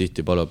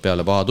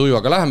 Tihtipeale paha tuju,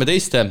 aga läheme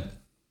teiste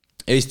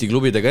Eesti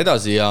klubidega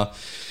edasi ja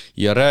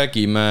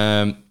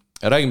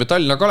räägime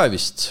Tallinna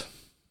Kalevist.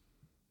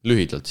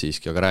 Lühidalt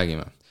siiski, aga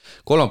räägime.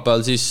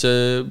 Kolmapäeval siis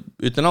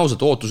ütlen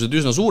ausalt, ootused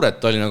üsna suured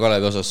Tallinna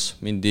Kalevi osas.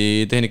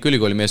 Mindi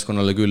Tehnikaülikooli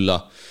meeskonnale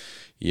külla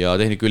ja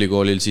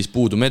Tehnikaülikoolil siis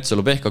puudu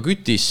Metsalu Pehka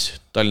Kütis.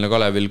 Tallinna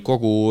Kalevil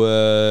kogu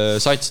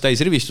sats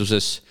täis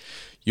rivistuses.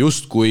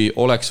 Just kui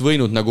oleks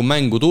võinud nagu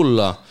mängu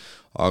tulla,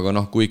 aga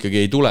kui ikkagi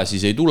ei tule,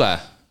 siis ei tule.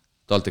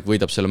 TalTech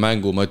võidab selle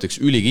mängu, ma ütleks,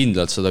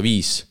 ülikindlalt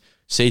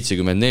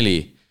 105-74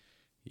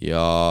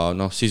 ja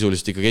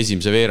sisuliselt ikkagi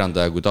esimese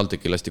veerandaja, kui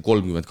TalTechi lasti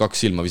 32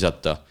 silma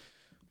visata,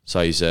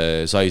 sai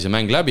see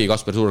mäng läbi,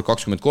 Kasper Suurek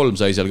 23,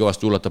 sai seal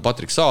kõvasti ullata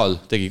Patrik Saal,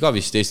 tegi ka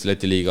vist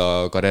Eesti-Läti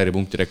liiga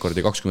karjääripunkti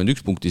rekordi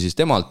 21 punkti siis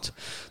temalt,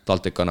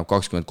 TalTech annab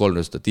 23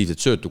 resultatiivset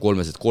söötu,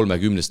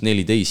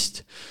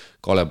 3-30-14,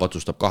 Kalev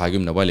patustab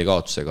 20 palli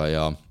kaotusega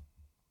ja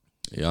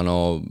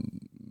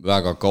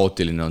väga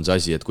kaootiline on see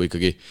asi, et kui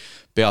ikkagi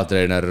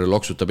peatreener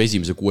loksutab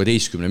esimese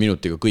 16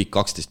 minutiga kõik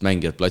 12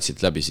 mängijad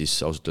platsilt läbi,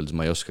 siis ausalt öeldes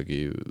ma ei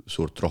oskagi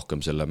suurt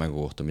rohkem selle mängu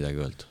kohta midagi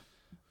öelda.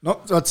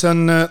 Vaat see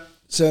on,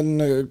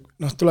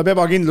 tuleb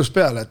ebakindlus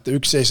peale, et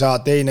üks ei saa,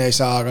 teine ei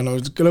saa, aga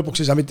lõpuks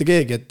ei saa mitte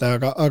keegi,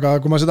 aga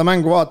kui ma seda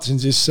mängu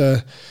vaatasin, siis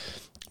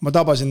ma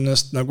tabasin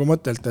ennast nagu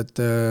mõttelt, et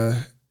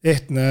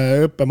ehtne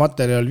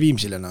õppematerjal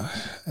Viimsilena,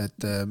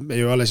 et me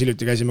ju alles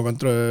hiljuti käisime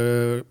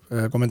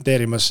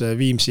kommenteerimas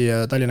Viimsi ja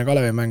Tallinna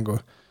Kalevi mängu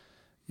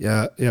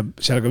ja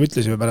seal ka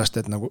ütlesime pärast,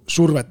 et nagu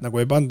survet nagu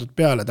ei pandud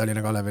peale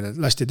Tallinna Kalevile,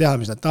 lasti teha,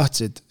 mis nad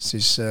tahtsid,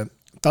 siis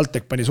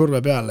TalTech pani surve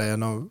peale ja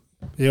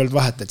ei olnud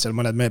vahet, et seal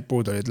mõned mehed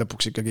puudu olid,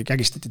 lõpuks ikkagi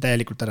kägistati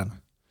täielikult ära.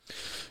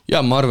 Ja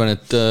ma arvan,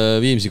 et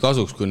Viimsi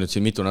kasuks, kui nüüd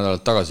siin mitu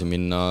nädalat tagasi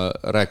minna,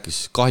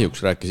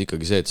 kahjuks rääkis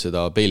ikkagi see, et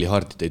seda Bailey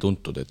Hartit ei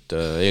tuntud, et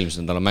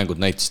eelmisel nädala mängud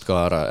näitasid ka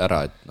ära,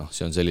 et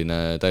see on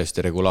selline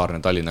täiesti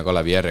regulaarne Tallinna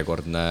Kalevi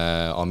järjekordne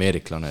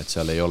ameeriklane, et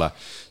seal ei ole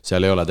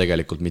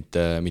tegelikult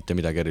mitte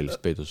midagi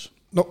erilist peidus.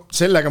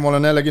 Sellega ma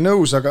olen jällegi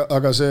nõus,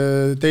 aga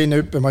see teine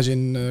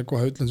hüppemasin,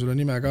 kohe ütlen sulle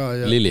nime ka.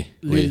 Lilli?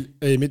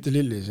 Ei, mitte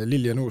Lilli, see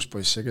Lilli on uus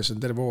poiss, kes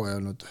on terve hooaja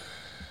olnud.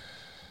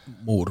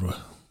 Muur või?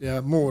 Ja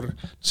Muur,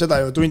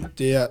 seda ju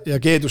tunti ja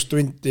Keedust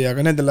tunti,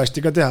 aga nendel lasti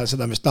ka teha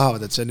seda, mis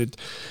tahavad, et see nüüd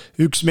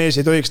üks mees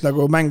ei tohiks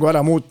nagu mängu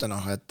ära muuta,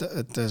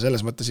 et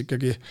selles mõttes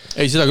ikkagi...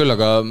 Ei, seda küll,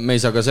 aga me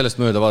ei saa ka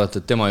sellest mööda vaadata,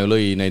 et tema ju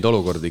lõi neid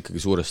olukordi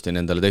ikkagi suuresti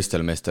nendele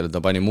teistele meestele,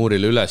 ta pani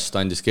Muurile üles, ta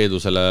andis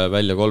Keedusele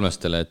välja 3,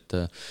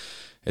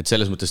 et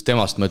selles mõttes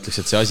temast ma ütleks,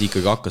 et see asi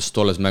ikkagi hakkas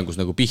tolles mängus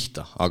nagu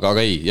pihta, aga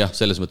ei, jah,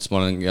 selles mõttes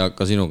ma olen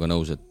ka sinuga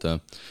nõus, et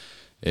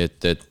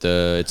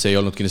see ei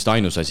olnud kindlasti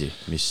ainus asi,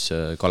 mis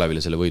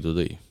Kalevile selle võidu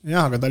tõi.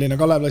 Jah, aga Tallinna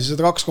Kalev lasi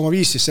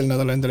 2,5 siis sel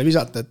nädal endale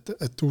visata,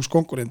 et uus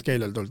konkurent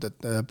Keilel tuld, et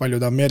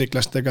paljud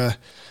ameeriklastega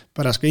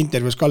pärast ka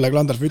intervjuus Kalle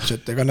Klandorf ütles,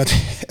 et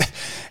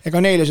ega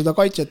neile seda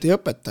kaitset ei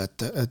õpeta,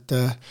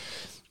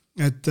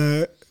 et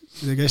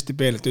isegi hästi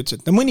peelelt ütles,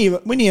 et mõni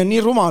on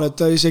nii rumal, et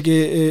ta isegi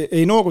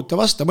ei nooguta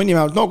vasta, mõni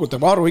vähemalt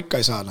noogutab, aru ikka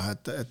ei saa,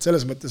 et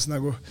selles mõttes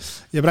nagu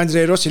ja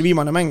Brandrei Rossil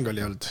viimane mäng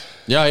oli olnud.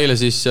 Ja eile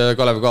siis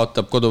Kalev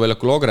kaotab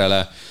koduväljakul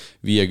Ogrele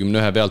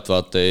 51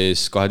 pealtvaate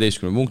ees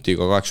 12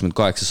 punktiga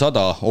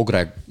 88-100,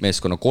 Ogre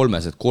meeskonna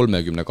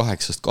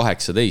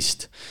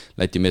 38-18,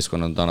 Läti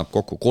meeskonnad annab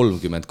kokku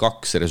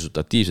 32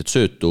 resultatiivset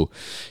söötu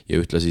ja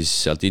ühtle siis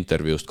sealt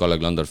intervjuust Kalle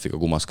Klandorfiga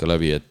kumas ka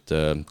läbi, et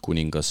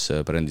kuningas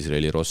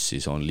Brandrei Ross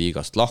siis on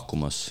liigast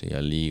lahkumas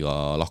ja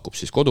liiga lahkub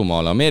siis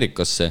kodumaale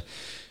Ameerikasse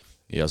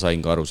ja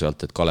sain ka aru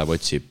sealt, et Kalev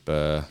otsib,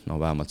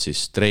 vähemalt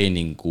siis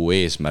treeningu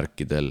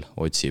eesmärkidel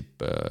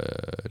otsib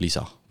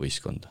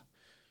lisavõistkonda.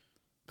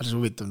 Päris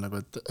huvitav,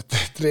 et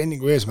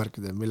treeningu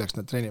eesmärkidel, milleks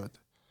nad treenivad?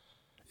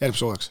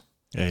 Järgmise hooajaks?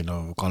 Ei,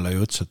 Kalle ju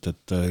ütles,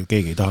 et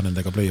keegi ei taha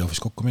nendega play-offis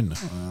kokku minna.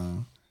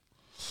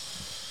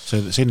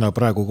 Sinna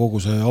praegu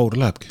kogu see aur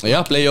lähebki.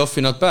 Jah,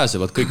 play-offi nad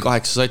pääsevad, kõik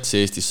 8 satsi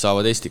Eestis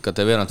saavad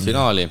Estikate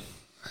veerandfinaali.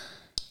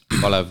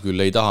 Kalev küll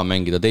ei taha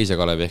mängida teise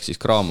Kalevi ehk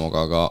siis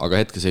Kraamoga, aga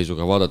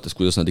hetkeseisuga vaadates,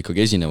 kuidas nad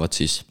ikkagi esinevad,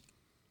 siis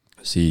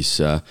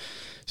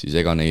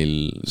ega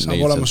neil...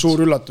 Saab olema suur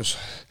üllatus.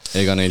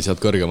 Ega neil sealt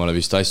kõrgemale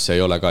vist asja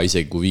ei ole ka,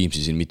 isegi kui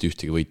Viimsi siin mitte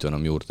ühtegi võitu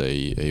enam juurde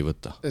ei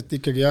võta. Et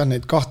ikkagi jah,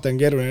 neid 2 on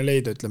keeruline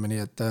leida, ütleme nii,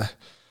 et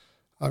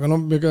aga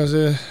ega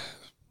see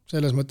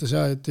selles mõttes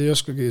jah, et ei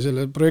oskagi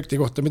selle projekti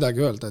kohta midagi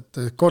öelda, et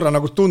korra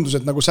nagu tundus,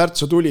 et nagu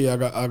särtsu tuli,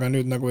 aga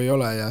nüüd nagu ei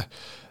ole ja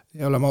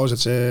oleme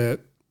ausad,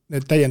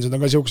 need täiendused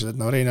on ka siuksed,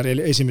 et Reinar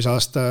eelmise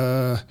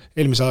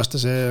aasta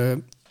see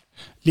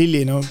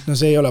Lilli,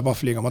 see ei ole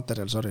Pahvliiga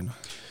materjal, sorry.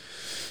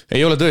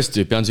 Ei ole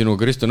tõesti, pean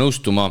sinuga Risto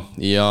nõustuma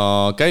ja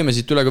käime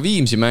siit üle ka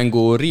Viimsi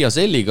mängu Riia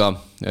Selliga.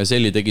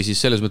 Selli tegi siis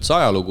selles mõttes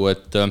ajalugu,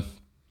 et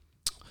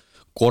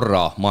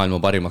korra maailma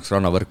parimaks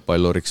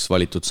rannavõrkpalluriks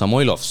valitud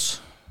Samoilovs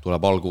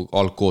tuleb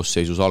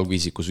algkoosseisus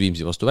algviisikus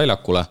Viimsi vastu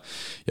väljakule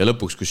ja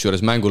lõpuks,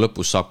 kusjuures mängu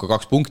lõpus saab ka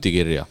 2 punkti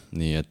kirja,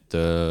 nii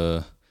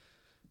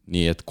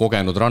et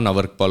kogenud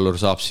rannavõrkpallur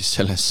saab siis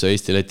selles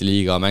Eesti-Läti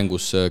liiga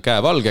mängus käe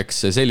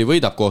valgeks. Selli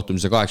võidab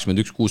kohtumise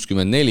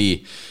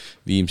 81-64,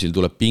 Viimsil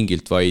tuleb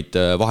pingilt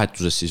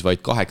vahetuses siis vaid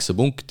 8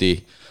 punkti,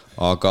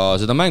 aga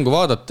seda mängu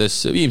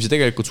vaadates Viimsi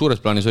tegelikult suures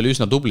plaanis oli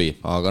üsna tubli,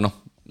 aga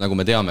nagu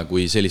me teame,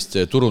 kui sellist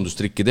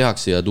turundustrikki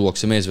tehakse ja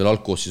tuuakse mees veel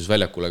algkoosseisus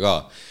väljakule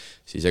ka,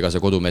 siis ega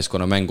see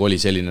kodumeeskonna mäng oli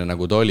selline,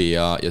 nagu ta oli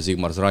ja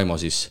Sigmar Raimo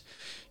siis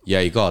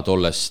jäi ka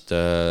tollest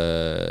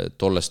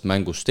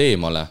mängust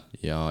eemale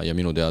ja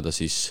minu teada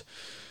siis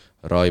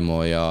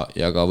Raimo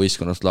ja ka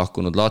võistkonnast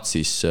lahkunud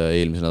Latsis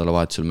eelmise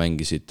nädalavahetusel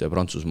mängisid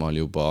Prantsusmaal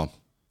juba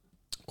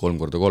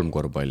 3x3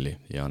 korvpalli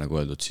ja nagu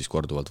öeldud, siis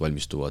korduvalt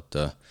valmistuvad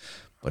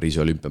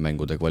Pariisi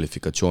olümpiamängude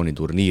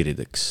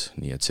kvalifikatsiooniturniirideks,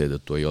 nii et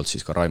seetõttu ei olnud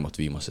siis ka Raimot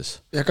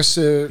viimases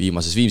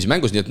Viimsi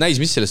mängus, nii et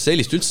näis, mis sellest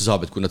sellist üldse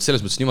saab, et kui nad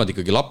selles mõttes niimoodi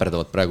ikkagi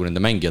laperdavad praegu nende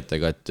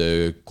mängijatega, et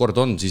kord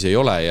on, siis ei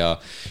ole ja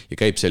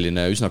käib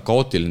selline üsna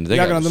kaootiline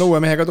tegevus. Ja aga nad on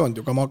uue mehega toonud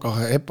ju, Kamaka,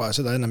 Hepa,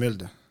 seda ennem ei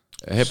olnud.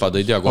 Hepa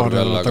tõi tea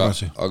korvi alla,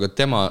 aga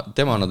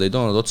tema nad ei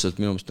toonud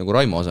otseselt minu meelest nagu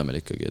Raimo asemel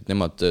ikkagi, et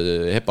nemad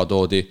Hepa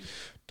toodi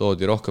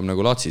rohkem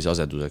nagu Latsis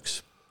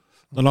aseduseks.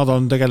 No nad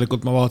on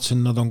tegelikult, ma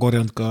vaatasin, nad on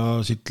korjanud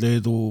ka siit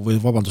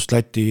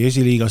Läti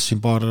esiliigas siin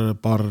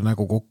paar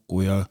nägu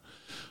kokku ja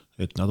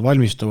et nad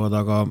valmistavad,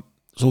 aga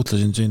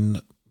suhtlesin siin,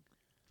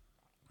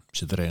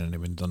 mis see treener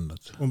nimi nüüd on?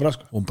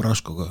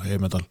 Umbraskoga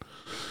eelmedal.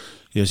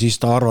 Ja siis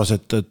ta arvas,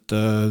 et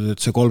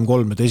see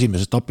 3-3, et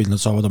esimeses etapil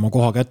nad saavad oma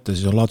koha kätte,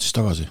 siis on Laatsis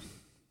tagasi.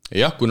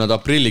 Jah, kui nad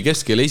aprilli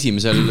keskel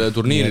esimesel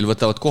turniiril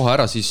võtavad koha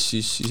ära,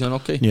 siis on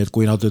okei. Nii et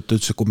kui nad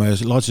ütlesid, kui me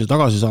Laatsisse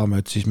tagasi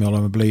saame, et siis me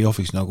oleme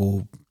play-offis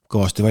nagu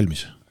kõvasti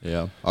valmis.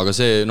 Ja, aga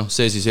see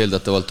siis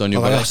eeldatavalt on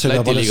juba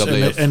Läti liiga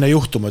play-off. Enne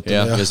juhtumat.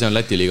 Ja see on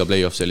Läti liiga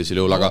play-off sellisel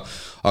juhul,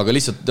 aga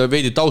lihtsalt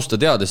veidi tausta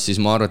teades,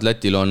 siis ma arvan, et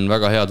Lätil on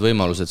väga head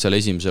võimalused, seal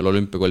esimesel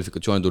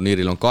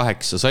olümpiakvalifikatsiooniturniiril on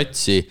 8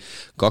 satsi,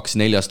 2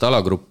 4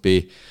 alagruppi.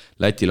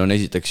 Lätil on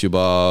esiteks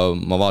juba,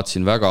 ma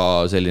vaatasin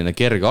väga selline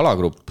kerge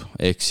alagrupp,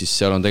 ehk siis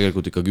seal on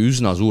tegelikult ikkagi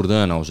üsna suur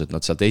tõenäosus, et nad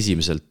sealt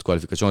esimeselt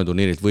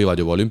kvalifikatsiooniturniirilt võivad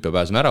juba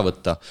olümpiapääsme ära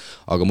võtta,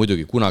 aga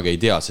muidugi kunagi ei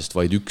tea, sest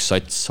vaid 1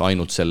 sats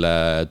ainult selle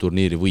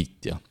turniiri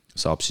võitja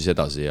saab siis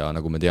edasi ja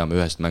nagu me teame,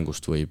 ühest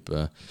mängust võib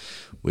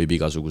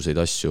igasuguseid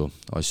asju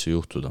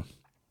juhtuda.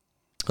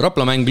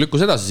 Rapla mäng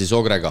lükkus edasi siis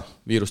Ogrega,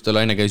 viiruste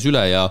laine käis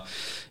üle ja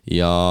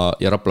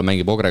Rapla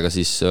mängib Ogrega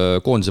siis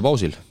koondise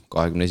pausil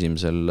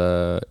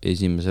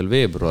 21.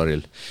 veebruaril.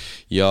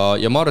 Ja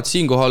ma arvan, et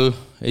siinkohal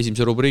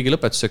esimese rubriigi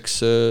lõpetuseks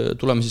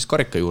tuleme siis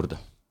karika juurde.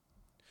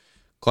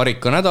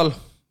 Karika nädal,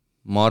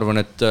 ma arvan,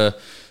 et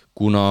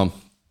kuna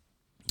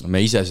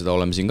me ise seda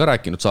oleme siin ka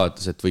rääkinud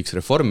saates, et võiks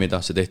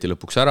reformida, see tehti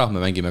lõpuks ära, me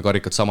mängime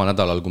karikat sama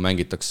nädalal, kui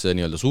mängitakse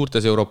nii-öelda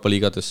suurtes Euroopa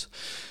liigades,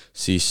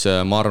 siis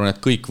ma arvan,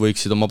 et kõik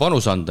võiksid oma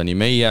panus anda, nii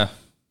meie,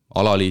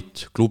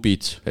 alaliit,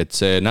 klubid, et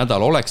see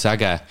nädal oleks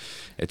äge,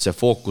 et see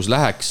fookus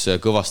läheks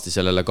kõvasti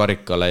sellele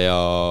karikale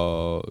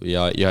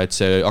ja et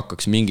see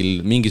hakkaks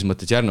mingis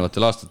mõttes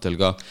järgnevatel aastatel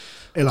ka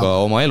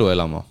oma elu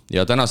elama.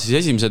 Ja täna siis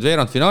esimesed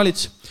veerandfinaalid,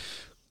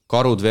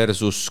 Karud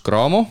versus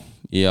Graamo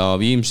ja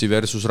Viimsi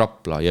versus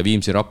Rapla ja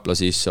Viimsi Rapla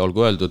siis,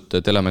 olgu öeldud,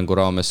 telemängu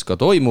raames ka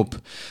toimub,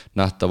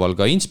 nähtaval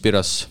ka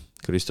Inspiras,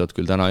 Kristot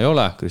küll täna ei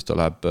ole, Kristo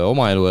läheb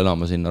oma elu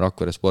elama sinna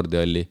Rakvere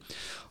spordihalli,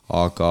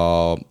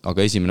 aga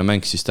esimene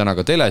mäng siis täna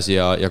ka teles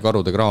ja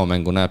Karude Graamo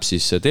mängu näeb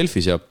siis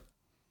Delfis ja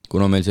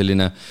kuna meil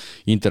selline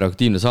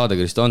interaktiivne saade,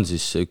 Kristo, on,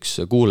 siis üks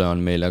kuulaja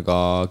on meile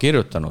ka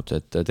kirjutanud,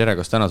 et tere,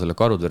 kas täna selle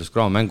Karud versus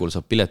Graamo mängul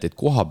saab pileteid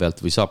koha pealt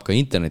või saab ka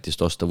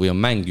internetist osta või on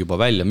mäng juba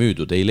välja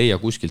müüdud, ei leia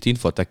kuskilt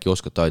infot, äkki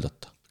oskate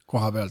aidata?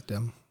 Koha pealt,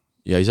 jah.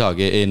 Ja ei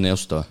saagi enne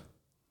osta?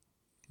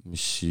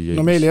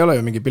 No meil ei ole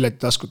ju mingi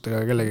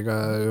piletitaskutega kellegiga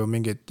ju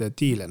mingid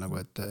diile nagu,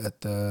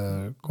 et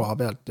koha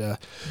pealt ja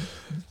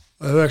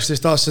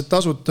 19 aastased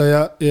tasuta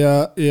ja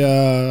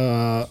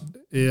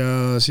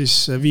siis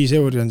 5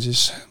 euri on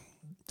siis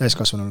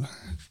täiskasvanul.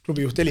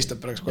 Klubijuht helistab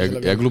praegu.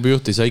 Ja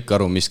klubijuht ei saa ikka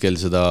aru, mis kell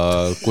seda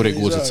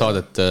kurikuulsat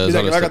saadet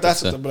midagi väga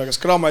tähtsat on praegu,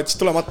 kas Graamo jättis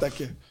tulemata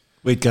äkki?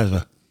 Võid käes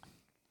või?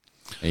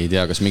 Ei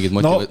tea, kas mingid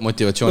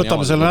motivatsiooni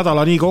võtame selle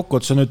nädala nii kokku,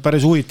 et see on nüüd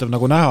päris huvitav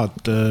nagu näha,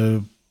 et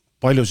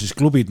palju siis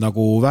klubid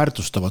nagu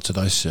väärtustavad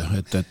seda asja,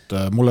 et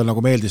mulle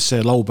nagu meeldis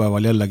see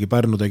laupäeval jällegi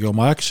Pärnu tegi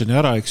oma actioni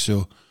ära, eks ju,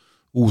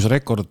 uus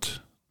rekord,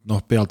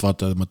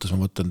 pealtvaatajad mõttes ma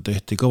mõtlen,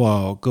 tehti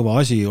kõva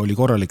asi, oli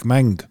korralik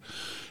mäng,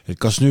 et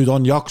kas nüüd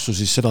on jaksu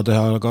siis seda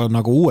teha ka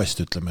nagu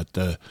uuesti, ütleme,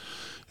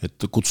 et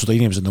kutsuda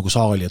inimesed nagu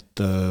saali, et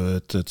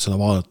seda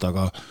vaadata,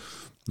 aga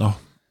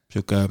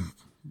siuke,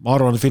 ma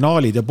arvan,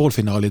 finaalid ja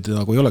poolfinaalid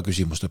nagu ei ole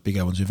küsimust, et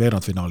pigem on siin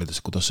veerandfinaalides,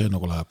 kuidas see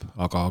nagu läheb,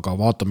 aga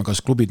vaatame,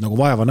 kas klubid nagu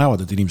vaeva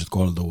näevad, et inimesed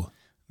kohale tuua.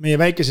 Meie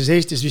väikeses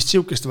Eestis vist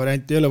siukest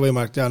varianti ei ole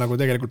võimalik teha nagu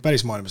tegelikult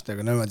päris maailmast,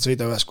 aga nõuvad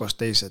sõida ühes kohast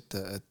teis,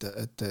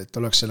 et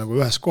oleks see nagu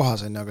ühes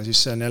kohas, aga siis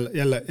see on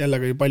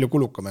jällegi palju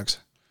kulukam, eks?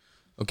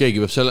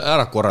 Keegi peab selle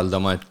ära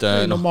korraldama, et...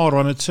 Ma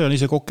arvan, et see on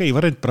isegi okei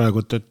variant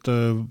praegu, et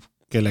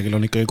kellelgi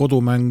on ikkagi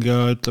kodumäng ja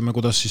ütleme,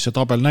 kuidas siis see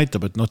tabel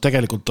näitab, et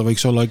tegelikult ta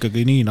võiks olla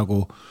ikkagi nii,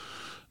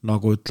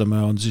 nagu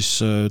ütleme, on siis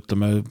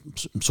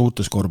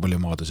suurtes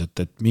korvpallimaades,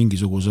 et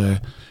mingisuguse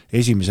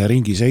esimese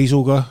ringi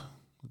seisuga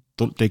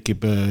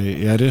tekib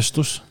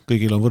järjestus,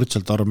 kõigil on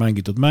võrdselt arv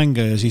mängitud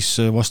mänge ja siis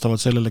vastavalt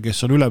sellele,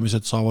 kes on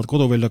ülemised, saavad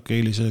koduväljak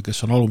eelise,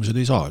 kes on alumised,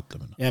 ei saa,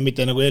 ütleme. Ja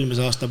mitte nagu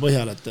eelmise aasta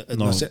põhjal, et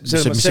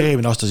mis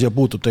eelmine aasta siia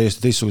puutub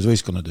täiesti teistsugused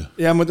võistkonnad ju.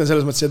 Ja mõtlen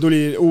selles mõttes, see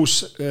tuli uus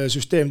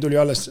süsteem,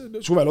 tuli alles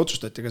suvel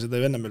otsustati, aga seda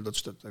ei enne meil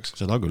otsustatakse.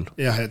 Seda küll.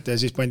 Jah, et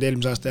siis pandi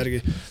eelmise aasta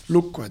järgi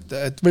lukku,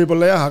 et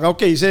võib-olla jah, aga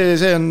okei,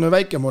 see on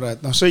väike mure,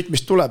 et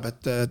sõitmist tuleb,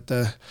 et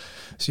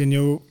siin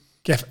ju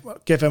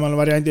kehvemal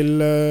variandil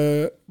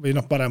või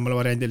paremal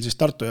variandil siis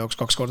Tartu jaoks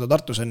 2 korda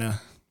Tartus on ja.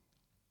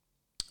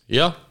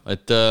 Jah,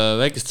 et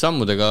väikeste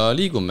sammudega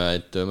liigume,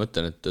 et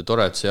mõtlen, et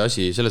tore, et see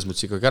asi selles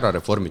mõttes ikkagi ära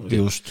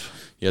reformiti. Just.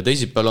 Ja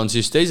teisipäeval on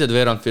siis teised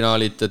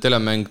veerandfinaalid,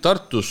 telemäng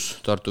Tartus,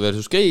 Tartu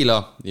versus Keila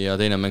ja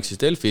teine mäng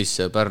siis Delfis,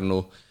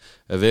 Pärnu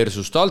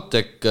versus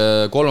Taltek,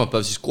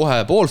 kolmapäev siis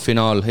kohe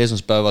poolfinaal,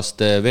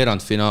 esmaspäevaste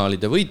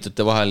veerandfinaalide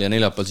võitjate vahel ja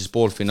neljapäeval siis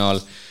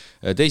poolfinaal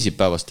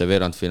teisipäevaste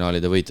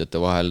veerandfinaalide võitjate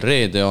vahel.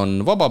 Reede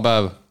on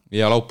vabapäev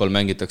ja laupäeval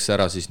mängitakse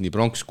ära siis nii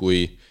pronks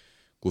kui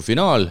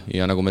finaal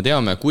ja nagu me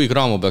teame, kui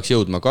Graamo peaks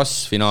jõudma kas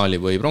finaali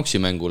või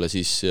pronksimängule,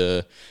 siis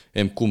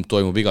kumb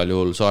toimub igal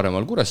juhul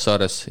Saaremaal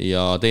Kuressaares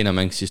ja teine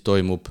mäng siis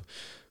toimub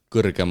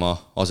kõrgema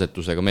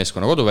asetusega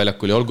meeskonna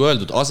koduväljakul ja olgu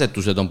öeldud,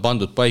 asetused on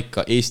pandud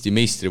paika Eesti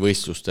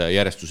meistrivõistluste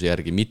järjestuse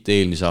järgi, mitte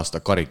eelmise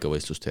aasta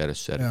karikavõistluste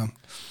järjestuse järgi.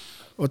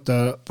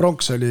 Oota,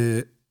 pronks oli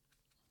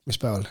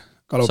mis päeval?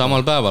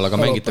 Samal päeval, aga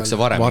mängitakse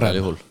varem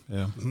juhul.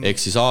 Ehk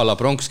siis a la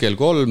pronks kell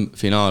 3,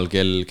 finaal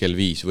kell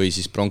 5 või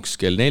siis pronks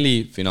kell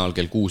 4, finaal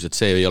kell 6, et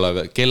see ei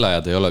ole,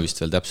 kellaajad ei ole vist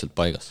veel täpselt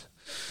paigas.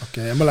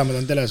 Okei, ja mõlemad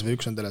on teles või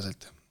üks on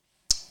teleselt?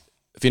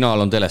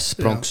 Finaal on teles,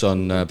 pronks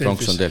on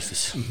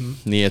Delfis.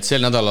 Nii et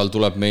sel nädalal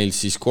tuleb meil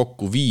siis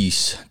kokku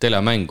 5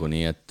 telemängu,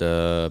 nii et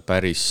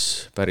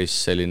päris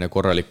selline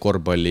korralik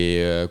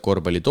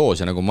korvpalli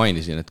toos ja nagu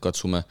mainisin, et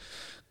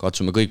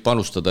katsume kõik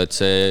panustada, et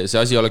see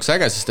asi oleks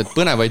äge, sest et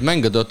põnevaid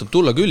mänge tõotab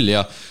tulla küll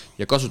ja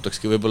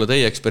kasutakski võib-olla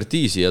teie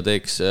ekspertiisi ja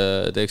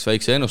teeks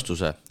väikse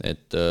ennustuse,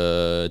 et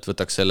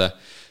võtaks selle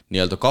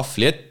nii-öelda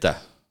kahvli ette,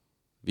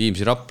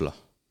 Viimsi Rapla.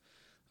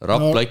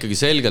 Rapla ikkagi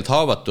selgelt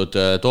haavatud,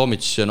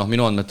 Toomits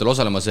minu andmetel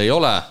osalemas ei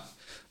ole,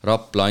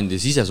 Rapla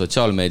andis ise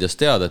sotsiaalmeedias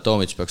teada, et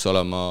Toomits peaks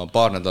olema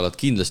paar nädalat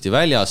kindlasti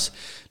väljas,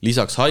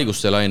 lisaks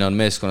haigustelaine on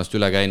meeskonnast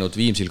üle käinud,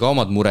 Viimsil ka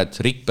omad mured,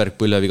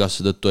 Rikberg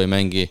põlvevigastuse tõttu ei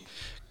mängi,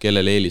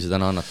 kellele eelise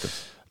täna annate?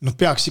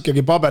 Peaks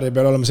ikkagi paberi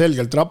peal olema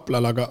selgelt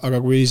Raplal,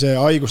 aga kui see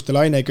haiguste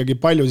laine ikkagi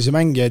paljudisi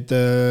mängijaid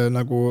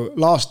nagu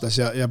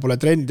laastas ja pole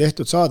trenni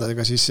tehtud saada,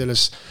 ega siis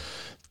selles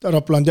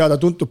Rapla on teada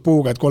tuntud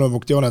puuga, et 3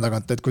 punkti joone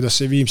tagant, et kuidas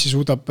see Viimsi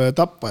suudab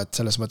tappa, et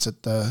selles mõttes,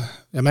 et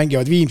ja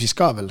mängivad Viimsis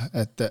ka veel,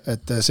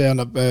 et see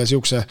annab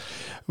siukse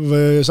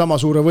sama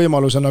suure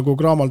võimaluse nagu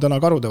Graamal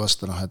täna Karude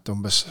vastu, et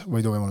umbes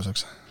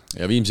võiduvõimaluseks.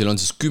 Ja Viimsil on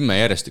siis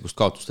 10 järjestikust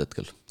kaotust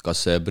hetkel.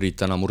 Kas see Priit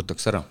täna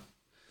murtakse ära?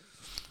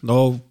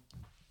 No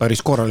päris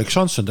korralik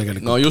šanss on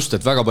tegelikult. No just,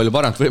 et väga palju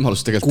paremat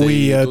võimalust tegelikult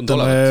kui ei tunda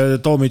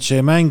olevat. Toomits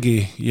ei mängi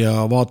ja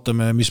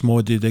vaatame,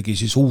 mismoodi tegi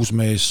siis uus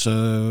mees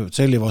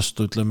Selli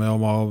vastu, ütleme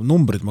oma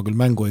numbrid, ma küll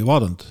mängu ei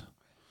vaadanud,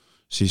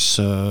 siis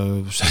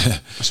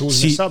Kas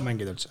uus mees saab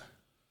mängida üldse?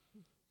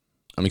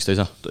 Aga miks ta ei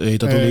saa? Ei,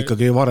 ta tuli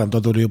ikkagi varem,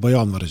 ta tuli juba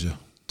jaanuaris ju.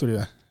 Tuli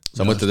või?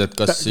 Sa mõtled, et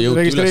kas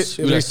jõuti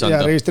üles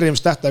anda?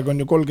 Registreerimistähtäeg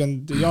on ju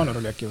 30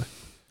 jaanuar oli äkki või?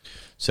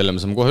 Selle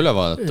me saame kohe üle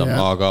vaadata,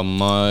 aga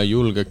ma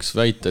julgeks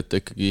väita, et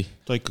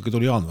ta ikkagi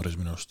tuli jaanuaris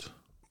minu arust.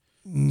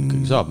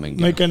 Ikkagi saab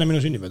mängida. No ikka enne minu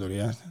sünnipäev tuli,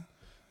 jah.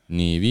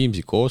 Nii,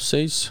 Viimsi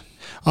koosseis.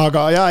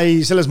 Aga ei,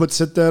 selles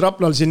mõttes, et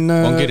Raplal siin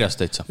on kirjas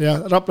täitsa. Ja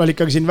Raplal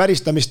ikkagi siin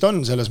väristamist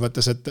on selles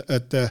mõttes,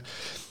 et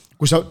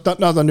kui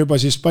nad on juba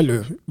siis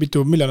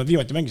millal nad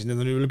viimati mängisid,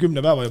 need on üle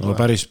 10 päeva juba. No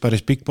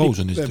päris pikk paus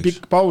on.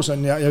 Pikk paus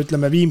on ja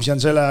ütleme, Viimsi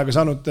on selle ajaga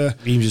saanud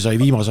Viimsi sai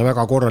viimase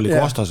väga korraliku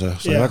vastase,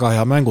 sai väga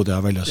hea mängu teha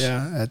väljas.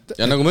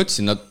 Ja nagu ma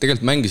ütlesin, nad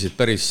tegelikult mängisid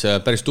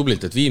päris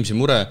tublilt, et Viimsi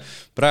mure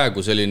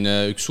praegu selline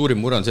üks suurim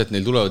mure on see, et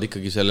neil tulevad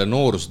ikkagi selle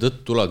nooruse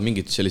tõttu tulevad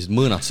mingid sellised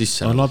mõõnad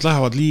sisse. No nad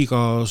lähevad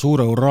liiga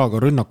suure urraaga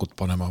rünnakut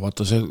panema,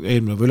 vaata see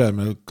eelmine või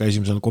ülemine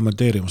käisime seal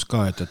kommenteerimas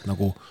ka, et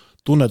nagu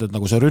tunned, et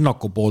nagu see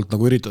rünnaku poolt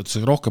nagu üritatakse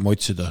rohkem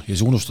otsida ja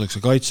siis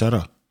unustatakse kaitse ära.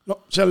 No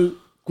seal,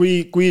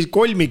 kui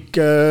kolmik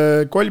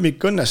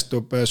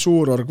õnnestub,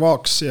 Suurorg,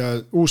 Vaaks ja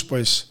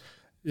Uuspoiss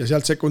ja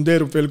sealt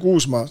sekundeerub veel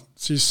Kuusma,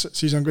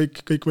 siis on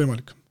kõik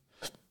võimalik.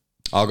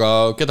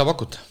 Aga keda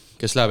pakute?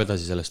 Kes läheb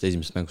edasi sellest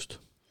esimesest mängust?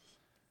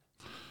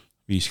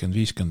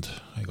 50-50,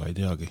 ega ei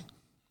teagi.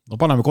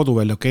 No paneme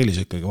koduväljak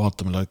eelis ikkagi,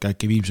 vaatame,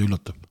 äkki Viimsi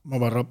üllatab. Ma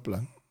vaan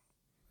Rapla.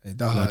 Ei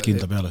taha,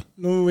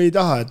 ei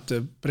taha, et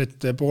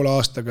Brett poole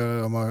aastaga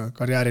oma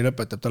karjääri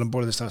lõpetab, tal on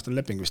 1,5 aastal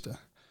leping vist.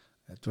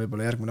 Et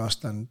võib-olla järgmine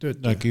aasta on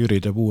töötaja. Äkki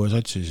Jüri teeb uue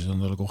satsi, siis on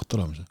tal koht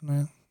olemas.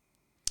 No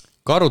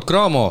Karud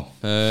Graamo,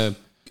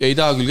 ei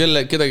taha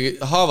küll kedagi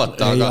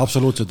haavata,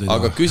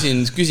 aga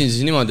küsin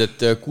siis niimoodi,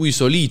 et kui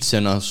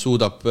soliidsena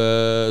suudab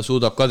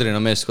Kadrina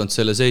meeskond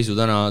selle seisu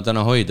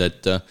täna hoida,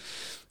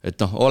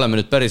 et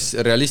oleme nüüd päris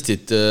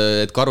realistid,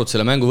 et Karud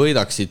selle mängu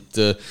võidaksid,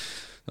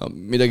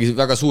 midagi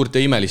väga suurt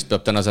ja imelist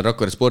peab täna seal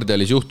Rakvere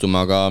spordialis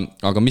juhtuma,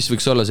 aga mis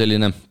võiks olla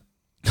selline,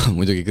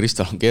 muidugi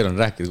Kristal on keeruline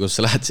rääkida, kus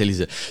sa lähed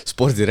sellise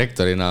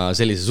spordirektorina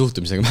sellise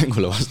suhtumisega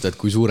mängule vastu, et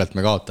kui suurelt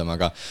me kaotame,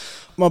 aga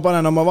ma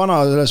panen oma vana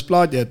selles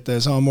plaadi, et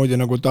samamoodi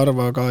nagu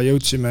Tarvaga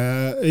jõudsime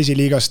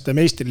esiliigast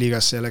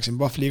meistriliigasse ja läksin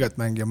Pahvliigat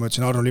mängima, ma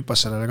ütlesin Arno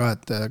Lipassarele ka,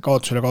 et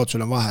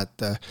kaotusele on vahe,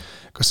 et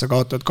kas sa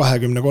kaotad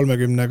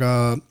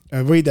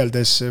 20-30-ga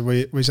võideldes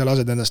või sa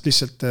lased endast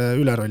lihtsalt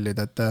üle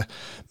rollida, et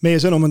meie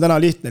sõnum on täna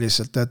lihtne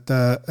lihtsalt,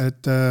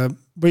 et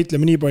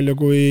võitleme nii palju,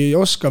 kui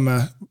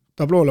oskame,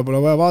 tabloole pole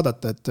vaja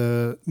vaadata, et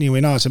nii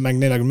või naa see mäng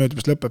 40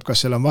 minutit lõpeb,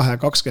 kas seal on vahe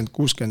 20,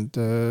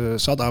 60,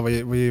 100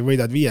 või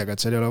võidad 5-ga,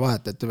 et seal ei ole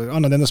vahet, et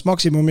annad endast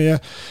maksimumi ja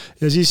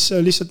siis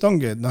lihtsalt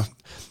ongi,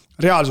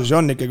 et reaalsus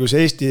on ikkagi, kui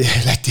see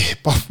Eesti-Läti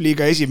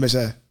Pahvliiga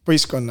esimese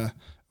võistkonna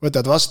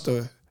võtad vastu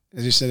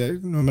ja siis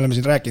me oleme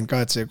siin rääkinud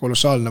ka, et see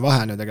kolossaalne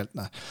vahe nüüd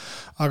tegelikult.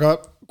 Aga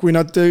kui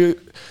nad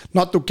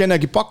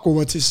natukenegi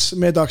pakuvad, siis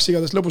me tahaks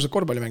igatahes lõbusat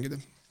korvpalli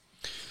mängida.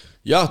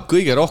 Jah,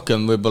 kõige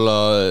rohkem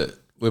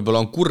võib-olla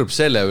on kurb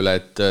selle üle,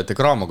 et te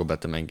Graamoga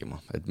peate mängima.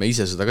 Et me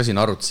ise seda ka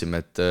siin arutasime,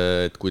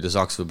 et kui te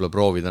saaks võib-olla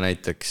proovida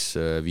näiteks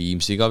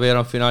Viimsiga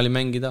veerandfinaali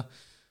mängida,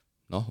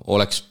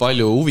 oleks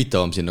palju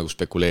huvitavam siin nagu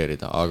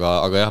spekuleerida,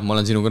 aga jah, ma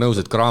olen sinuga nõus,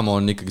 et Graamo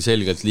on ikkagi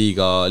selgelt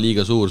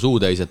liiga suur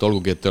suutäis, et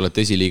olgugi, et te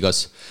olete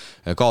esiliigas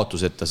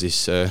kaotuseta,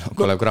 siis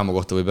Kalev Graamo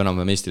kohta võib enam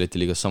Eesti-Läti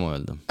liigas sama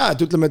öelda.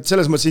 Et ütleme, et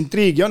selles mõttes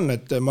intriigi on,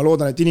 et ma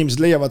loodan, et inimesed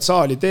leiavad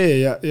saali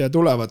tee ja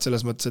tulevad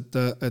selles mõttes,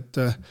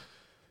 et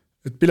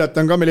pilet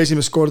on ka meil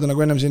esimest korda,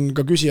 nagu ennem siin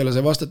ka küsijale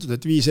sai vastatud,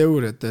 et 5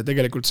 €, et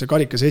tegelikult see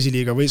karikas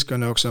esiliiga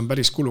võistkonna jaoks on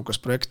päris kulukas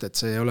projekt, et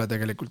see ei ole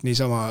tegelikult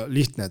niisama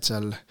lihtne, et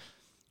seal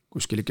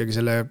kuskil ikkagi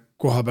selle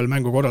koha peal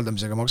mängu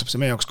korraldamisega maksab see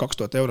meie jaoks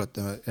 2000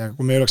 € ja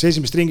kui me oleks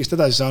esimest ringist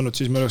edasi saanud,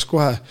 siis me oleks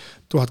kohe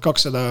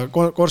 1200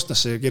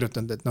 korstnasse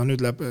kirjutanud, et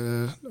nüüd läheb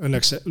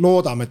õnneks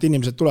loodame, et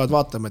inimesed tulevad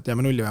vaatama, et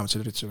jääme nulli vähemalt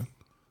selle üritusega.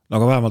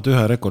 Aga vähemalt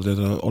ühe rekordi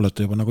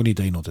olete juba nagu nii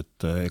teinud,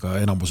 et ega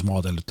enamus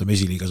maadel, ütleme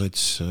esiliiga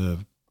sats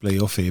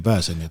play-offi ei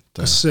pääse. Nii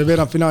et kas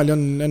veerandfinaali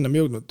on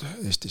ennem jõudnud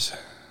Eestis?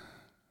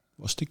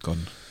 Vast ikka on.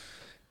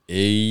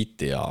 Ei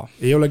tea.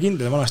 Ei ole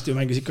kindel, vanasti ju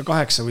mängis ikka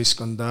 8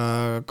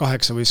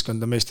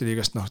 võistkonda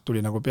meesteliigast,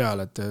 tuli nagu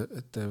peale,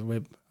 et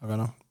võib,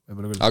 aga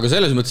võib-olla küll. Aga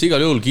selles mõttes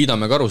igal juhul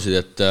kiidame Karusid,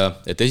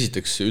 et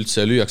esiteks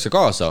üldse lüüakse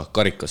kaasa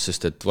karikas,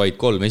 sest et vaid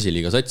 3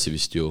 esiliiga satsi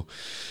vist ju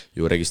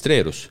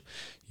registreerus.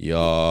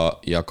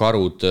 Ja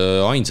Karud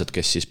ainsad,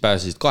 kes siis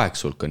pääsesid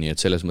 8 hulka, nii et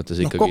selles mõttes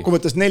ikkagi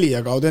kokkuvõttes 4,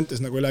 aga Audentes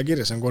nagu ei lähe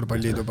kirja, see on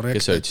korvpalliliidu projekt.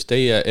 Kes olid siis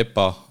teie,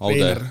 Epa,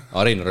 Aude,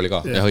 Reiner oli ka,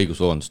 jah, õigus,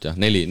 vabandust, jah,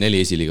 4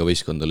 esiliiga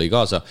võistkonda lõi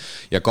kaasa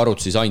ja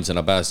Karud siis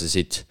ainsana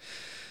pääsesid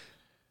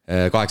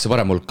 8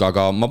 parem hulka,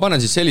 aga ma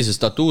panen siis sellise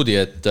statuudi,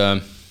 et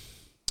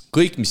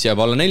kõik, mis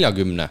jääb alla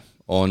 40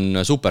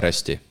 on super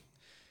hästi,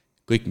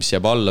 kõik, mis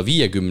jääb alla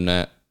 50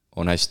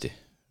 on hästi.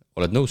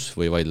 Oled nõus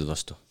või vaidled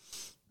vastu?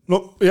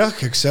 Jah,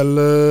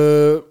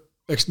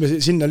 eks me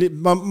sinna,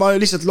 ma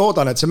lihtsalt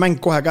loodan, et see mäng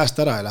kohe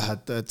käest ära ei lähe,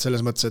 et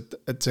selles mõttes,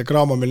 et see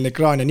Graamo meil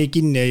ekraane nii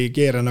kinni ei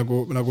keera,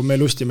 nagu me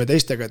lustime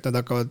teistega, et nad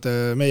hakkavad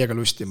meiega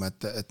lustima,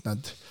 et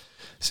nad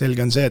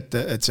selge on see,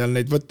 et seal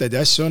neid võtteid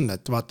ja asju on,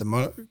 et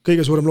vaatame,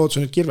 kõige suurem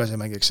lootus on nüüd Kirves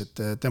ei mängiks,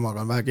 et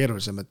temaga on vähe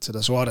keerulisem, et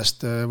seda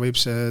Suarest võib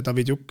see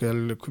David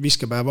Jukkel, kui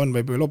viskepäev on,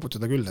 võib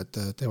loputada küll, et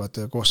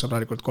teevad koos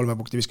sõbralikult 3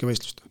 punkti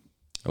viskevõistlust.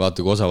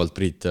 Vaata, kui osavalt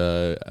Priit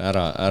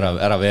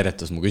ära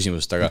veeretas mu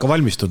küsimust, aga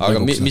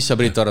mis sa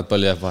Priit arvad,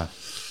 palju jääb vahe?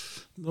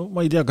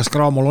 Ma ei tea, kas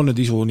Graamol on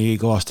nüüd isu nii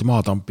kõvasti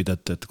maha tampida,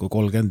 et kui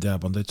 30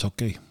 jääb, on täitsa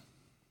okei.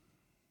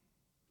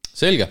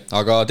 Selge,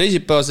 aga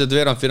teisipäevased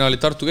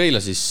veerandfinaalid Tartu-Keila,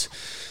 siis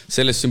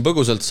sellest siin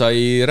põgusalt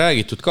sai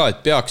räägitud ka,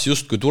 et peaks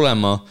justkui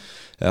tulema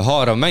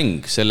haarav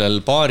mäng. Sellel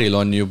paaril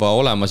on juba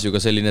olemas ju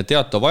ka selline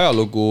teatav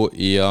ajalugu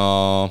ja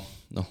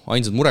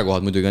ainsad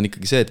murekohad muidugi on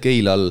ikkagi see, et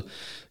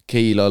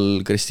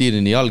Keilal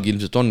Kristiinini jalg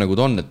ilmselt on nagu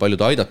ta on, et palju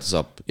ta aidata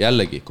saab.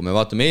 Jällegi, kui me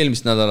vaatame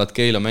eelmist nädalat,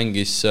 Keila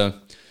mängis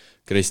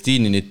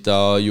Kristiininit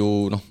ta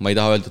ju, ma ei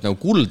taha öelda, et nagu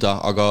kulda,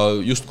 aga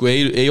just kui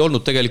ei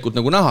olnud tegelikult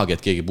nagu nähagi,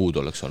 et keegi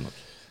puudu oleks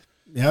olnud.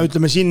 Ja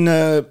ütleme, siin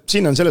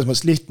on selles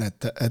mõttes lihtne,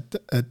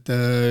 et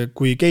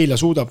kui Keila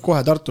suudab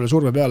kohe Tartule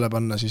surve peale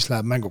panna, siis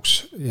läheb mänguks.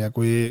 Ja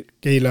kui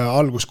Keila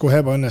algus kohe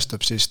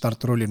ebaõnnestub, siis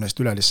Tartu rullib neist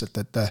üle lihtsalt,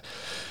 et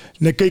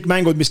need kõik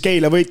mängud, mis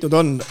Keila võitnud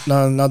on,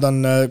 nad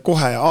on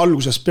kohe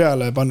algusest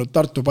peale pannud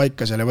Tartu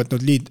paika seal ja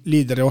võtnud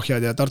liideri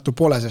ohjad ja Tartu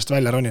pole sellest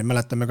välja roninud.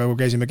 Mäletame ka,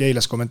 kui käisime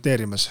Keilas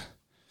kommenteerimas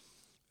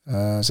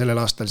sellel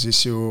aastal,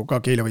 siis ju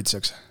ka Keila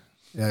võitseks.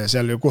 Ja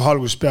seal ju kohe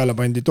algusest peale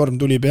pandi, torm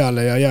tuli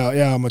peale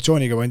ja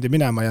emotsiooniga pandi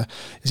minema ja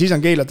siis on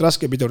Keilat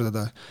raske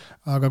pidurdada.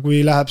 Aga kui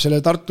läheb selle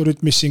Tartu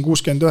rütmis siin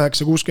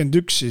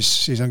 69-61,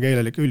 siis on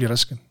Keilal ikka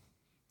üliraske.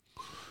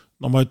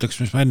 Ma ütleks,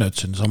 mis ma enne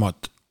ütlesin sama,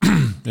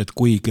 et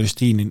kui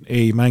Kristiinin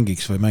ei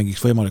mängiks või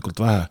mängiks võimalikult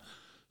vähe,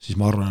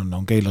 siis ma arvan,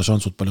 on Keila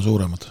šansud palju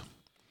suuremad.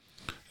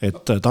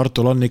 et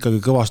Tartul on ikkagi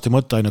kõvasti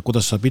mõtteainet,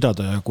 kuidas sa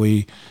pidada ja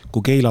kui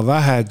Keila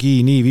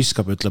vähegi nii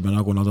viskab, ütleme,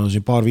 nagu nad on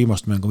siin paar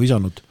viimast mängu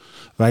visanud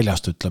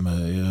väljast, ütleme,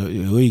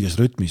 ja õiges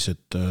rütmis,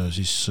 et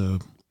siis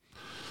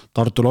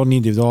Tartul on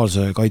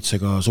individuaalse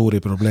kaitsega suuri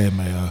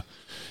probleeme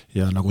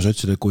ja nagu sa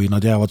ütlesid, et kui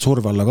nad jäävad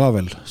surve alla ka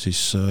veel,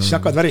 siis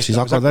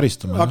hakkavad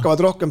väristama.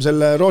 Hakkavad rohkem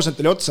selle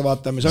Rosentali otsa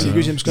vaatama, see ongi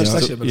küsimus, kas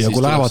asja peal. Ja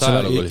kui lähevad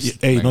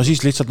selle,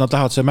 siis lihtsalt nad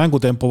lähevad see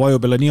mängutempo vaju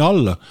peale nii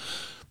alla.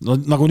 No,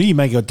 nagu nii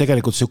mängivad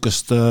tegelikult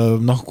siukest,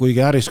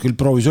 kuigi Häris küll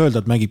proovis öelda,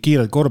 et mängib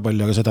kiirelt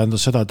korvpalli, aga see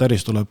tähendas seda, et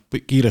Häris tuleb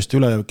kiiresti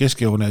üle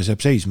keskjoone ja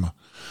jääb seisma.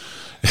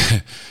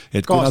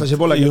 Et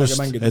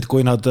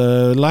kui nad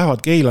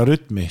lähevad Keila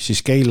rütmi,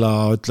 siis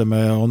Keila,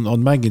 ütleme,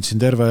 on mänginud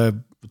siin terve,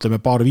 ütleme,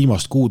 paar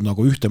viimast kuud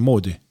nagu ühte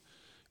moodi.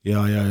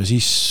 Ja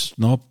siis,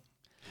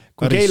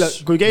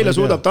 Kui Keila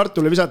suudab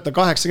Tartule visata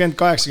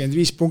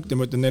 80-85 punkti,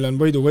 ma ütlen, neil on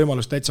võidu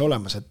võimalus täitsa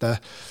olemas,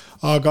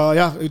 aga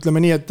jah,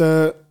 ütleme nii, et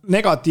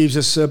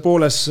negatiivses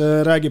pooles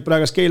räägib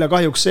praegas Keila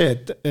kahjuks see,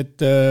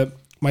 et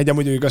ma ei tea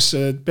muidugi, kas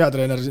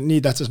peatreener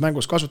nii tähtsas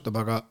mängus kasutab,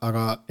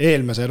 aga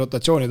Eelme sai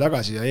rotatsiooni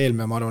tagasi ja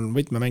Eelme, ma arvan,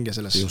 võtmemängija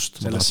selles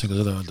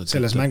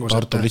mängus.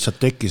 Tartu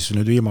lihtsalt tekkis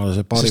nüüd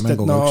viimase paari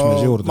mänguga üks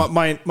mees juurde.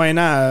 Ma ei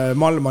näe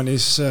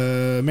Malmanis,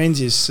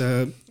 Mensis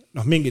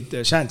mingit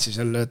šanssi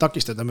seal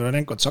takistada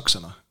Mironenkot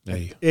Saksana.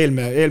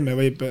 Eelme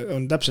võib,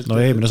 on täpselt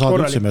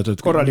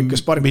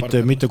korralikes parim.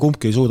 Mitte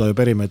kumbki ei suuda ju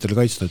perimeetril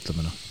kaitsta,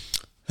 ütleme.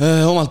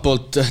 Omalt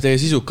poolt teie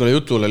sisukale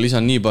jutule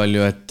lisan nii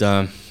palju, et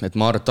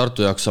ma arvan, et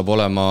Tartu jaoks saab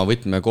olema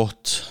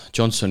võtmekoht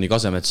Johnsoni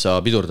Kasemetsa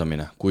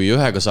pidurdamine. Kui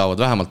ühega saavad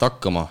vähemalt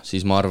hakkama,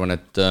 siis ma arvan,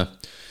 et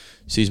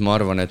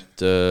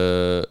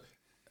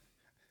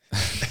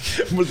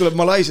mul tuleb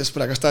Malaisias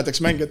praegu, tahetaks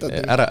mängida.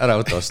 Ära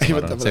võtta vastu, ma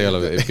arvan, see ei ole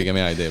pigem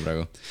hea idee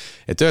praegu.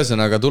 Et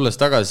ühesõnaga, tulles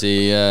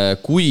tagasi,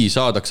 kui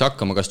saadaks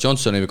hakkama kas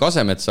Johnsoni või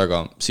Kasemetsaga,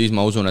 siis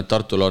ma usun, et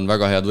Tartul on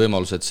väga head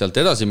võimalused sealt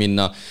edasi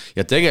minna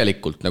ja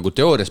tegelikult nagu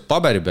teoorias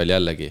paberi peal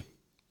jällegi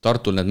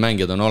Tartul need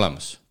mängijad on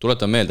olemas.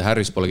 Tuletan meelde,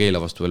 Harris pole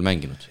Keila vastu veel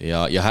mänginud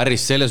ja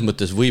Harris selles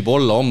mõttes võib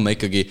olla homme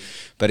ikkagi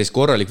päris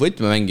korralik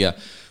võtmemängija.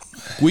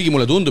 Kuigi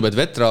mulle tundub, et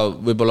Vetra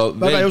võib-olla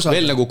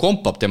veel nagu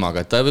kompab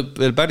temaga, et ta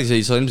veel päris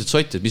ei saa ilmselt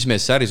sotti, et mis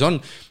mees see Harris on,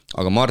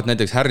 aga ma arvan,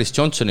 näiteks Harris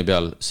Johnsoni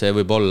peal see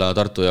võib olla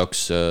Tartu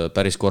jaoks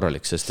päris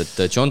korralik, sest et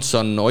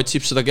Johnson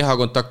otsib seda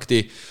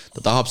kehakontakti,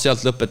 ta tahab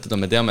sealt lõpetada,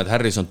 me teame, et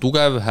Harris on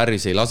tugev,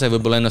 Harris ei lase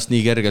võib-olla ennast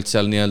nii kergelt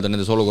seal nii-öelda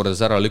nendes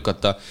olukordades ära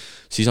lükata,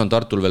 siis on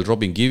Tartul veel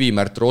Robin Kivi,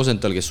 Märt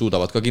Rosenthal, kes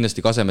suudavad ka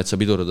kindlasti Kasemetsa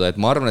pidurdada,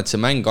 et ma arvan, et see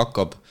mäng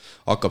hakkab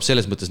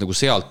selles mõttes nagu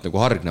sealt nagu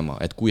hargnema,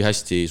 et kui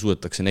hästi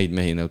suudetakse neid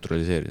mehi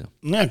neutraliseerida.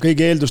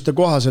 Kõigi eelduste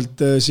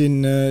kohaselt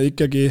siin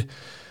ikkagi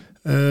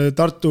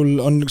Tartul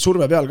on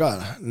surve peal ka.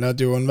 Nad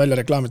ju on välja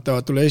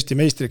reklaamitavad tulla Eesti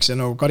meistriks ja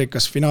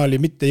karikas finaali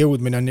mitte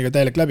jõudmine on nii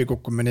täielik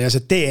läbikukkumine ja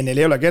see tee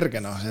neil ei ole kerge,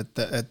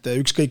 et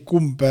ükskõik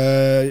kumb,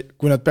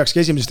 kui nad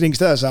peakski esimesest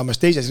ringist edasi saama,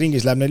 siis teises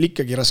ringis läheb neil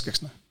ikkagi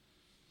raskeks.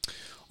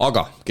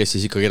 Aga kes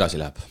siis ikkagi edasi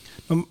läheb?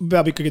 No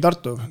peab ikkagi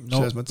Tartu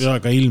selles mõttes. Ja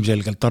aga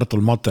ilmselgelt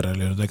Tartul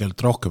materjali on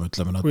tegelikult rohkem,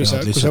 ütleme. Kui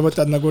sa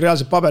võtad nagu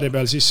reaalselt paberi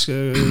peal, siis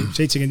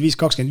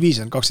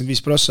 75-25 on,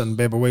 25% on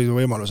Peebu võidu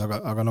võimalus,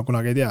 aga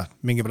kunagi ei tea,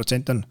 mingi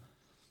protsent on.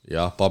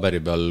 Jah,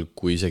 paberi peal,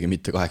 kui isegi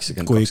mitte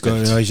 80-20. Kui ikka,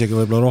 ja isegi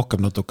võib-olla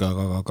rohkem natuke,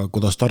 aga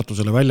kuidas Tartu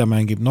selle välja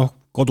mängib,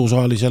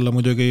 kodusaalis jälle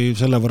muidugi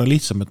selle võrra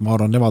lihtsam, et ma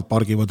arvan, nemad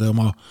pargivad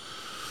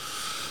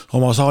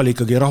oma saali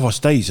ikkagi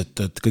rahvast täis,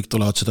 et kõik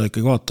tulevad seda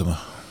ikkagi vaatama.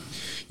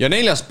 Ja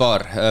 4.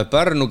 paar,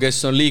 Pärnu,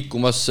 kes on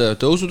liikumas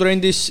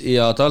tõusutrendis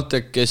ja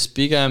TalTech, kes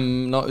pigem,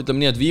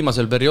 ütleme nii, et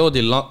viimasel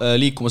perioodil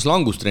liikumas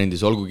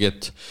langustrendis, olgugi,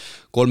 et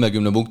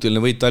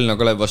 30-punktiline võit Tallinna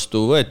Kalevi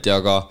vastu võeti,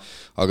 aga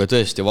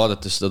tõesti,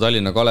 vaadates seda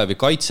Tallinna Kalevi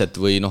kaitset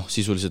või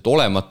sisuliselt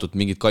olematut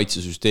mingit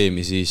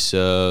kaitsesüsteemi, siis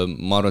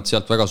ma arvan, et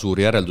sealt väga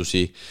suuri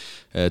järeldusi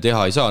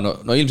teha ei saa.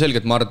 No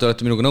ilmselgelt ma arvan, et te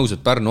olete minuga nõus,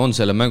 et Pärnu on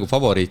selle mängu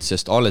favoriit,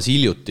 sest alles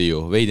hiljuti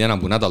ju veidi enam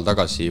kui nädal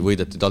tagasi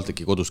võideti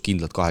TalTechi kodus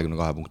kindlalt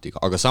 22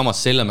 punktiga, aga samas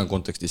selle mängu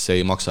kontekstis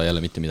see ei maksa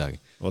jälle mitte midagi.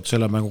 Vot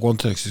selle mängu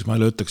kontekstis ma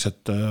ütleks,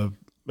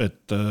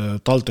 et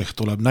TalTech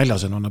tuleb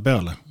näljasenana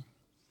peale.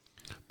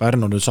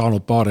 Pärnu on nüüd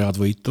saanud paar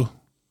head võitu,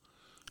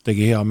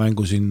 tegi hea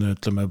mängu siin,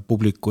 ütleme,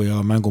 publiku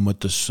ja mängu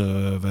mõttes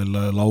veel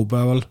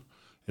laupäeval,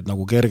 et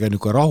nagu kerge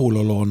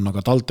rahulolu on,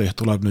 aga TalTech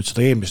tuleb nüüd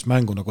seda eelmist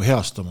mängu nagu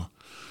heastama.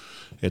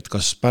 Et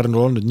kas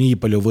Pärnul on nüüd nii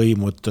palju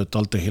võimu, et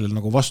TalTechile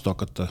nagu vastu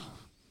hakata?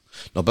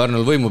 No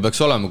Pärnul võimu peaks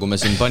olema, kui me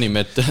siin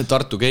panime, et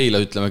Tartu Keila,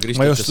 ütleme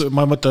Kristutes.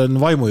 Ma mõtlen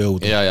vaimu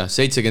jõudu. Ja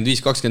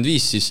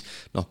 75-25, siis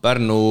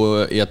Pärnu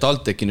ja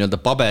TalTechi nii-öelda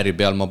paberi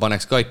peal ma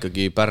paneks ka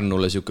ikkagi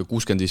Pärnule siuke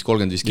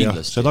 65-35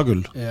 kindlasti. Seda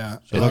küll.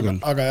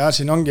 Aga jah,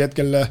 siin ongi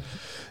hetkel,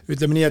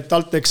 ütleme nii, et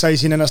TalTech sai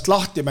siin ennast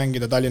lahti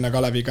mängida Tallinna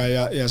Kaleviga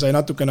ja sai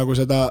natuke nagu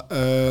seda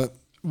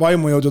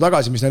vaimujõudu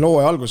tagasi, mis neil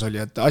hooaja algus oli,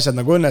 et asjad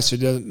nagu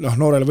õnnestusid ja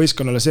noorele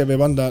võistkonnale see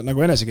võib anda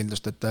nagu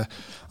enesekindlust,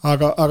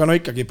 aga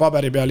ikkagi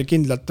paberi peal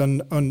kindlalt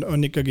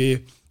on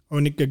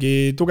ikkagi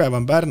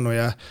tugevam Pärnu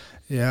ja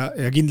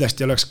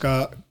kindlasti oleks ka,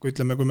 kui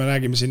me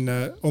räägime siin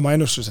oma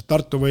ennustus, et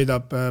Tartu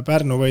võidab,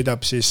 Pärnu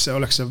võidab, siis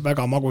oleks see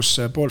väga magus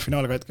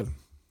poolfinaal ka hetkel.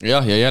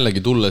 Jah, ja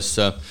jällegi tulles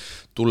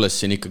tulles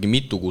siin ikkagi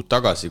mitu kuud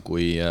tagasi,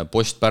 kui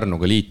Post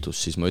Pärnuga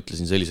liitus, siis ma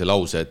ütlesin sellise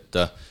lause, et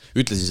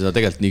ütlesin seda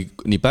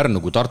tegelikult nii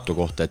Pärnu kui Tartu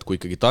kohta, et kui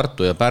ikkagi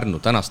Tartu ja Pärnu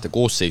tänaste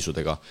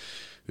koosseisudega,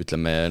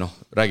 ütleme,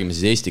 räägime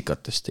siis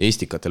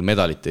Eestikatel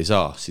medalit ei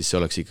saa, siis see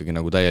oleks ikkagi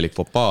nagu täielik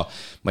fopaa.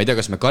 Ma ei tea,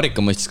 kas me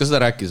karika mõistis ka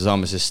seda rääkida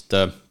saame, sest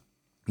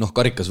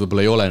karikas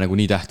võib-olla ei ole nagu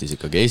nii tähtis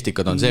ikkagi.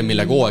 Eestikad on see,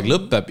 millega hooaeg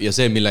lõpeb ja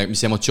see,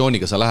 mis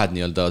emotsiooniga sa lähed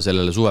nii-öelda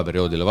sellele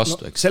suveperioodile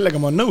vastu.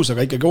 Sellega ma olen nõus,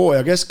 aga ikkagi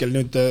hooaja keskel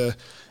nüüd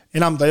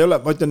enam ta ei ole,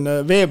 ma ütlen,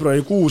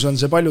 veebruarikuus on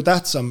see palju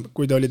tähtsam,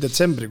 kui ta oli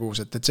detsembrikuus,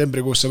 et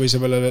detsembrikuus sa võis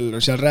veel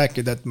seal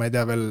rääkida, et ma ei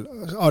tea, veel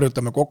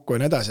harjutame kokku ja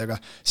nii edasi, aga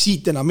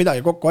siit enam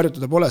midagi kokku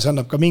harjutada pole, see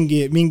annab ka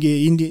mingi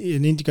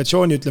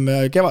indikatsiooni, ütleme,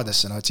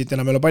 kevadesse, et siit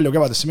enam ei ole palju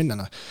kevadesse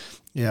minna.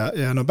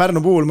 Ja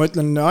Pärnu puhul ma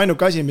ütlen,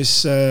 ainuke asi, mis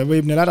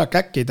võib neil ära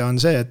käkkida,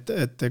 on see,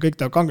 et kõik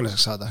tahab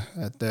kangelaseks saada.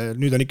 Et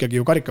nüüd on ikkagi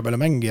ju karika peale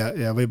mäng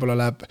ja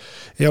võib-olla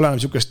ei ole enam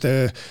niisugust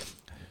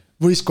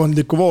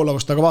võistkondlikku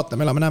voolavust, aga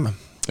vaatame, elame, näeme.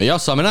 Jah,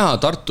 saame näha,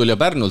 Tartul ja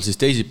Pärnul siis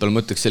teisipäeval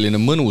mõtleks selline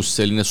mõnus,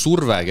 selline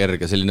surve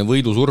kerge, selline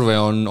võidusurve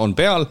on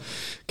peal.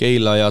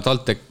 Keila ja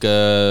Taltek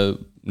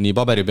nii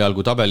paberi peal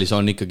kui tabelis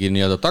on ikkagi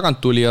nii-öelda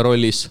tagantulija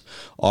rollis,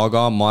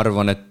 aga ma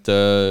arvan, et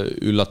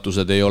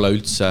üllatused ei ole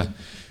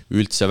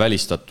üldse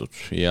välistatud.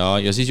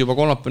 Ja siis juba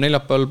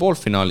kolmapäeval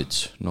poolfinaalid.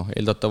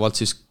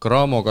 Eeldatavalt siis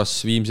Cramo kas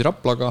Viimsi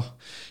Raplaga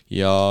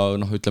ja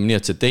ütleme nii,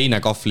 et see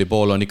teine kahvli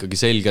pool on ikkagi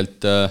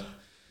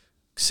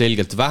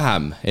selgelt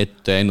vähem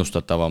ette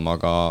ennustatavam,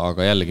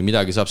 aga jällegi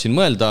midagi saab siin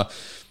mõelda.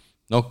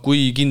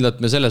 Kui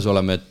kindlalt me selles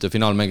oleme, et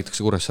finaal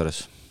mängitakse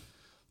Kuressaares?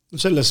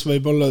 Selles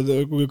võib olla,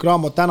 kui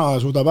Cramo täna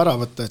suudab ära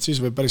võtta, et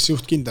siis võib päris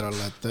juht kindel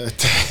olla.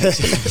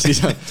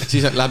 siis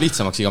läheb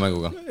lihtsamaks iga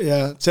mänguga.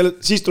 Ja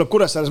siis tuleb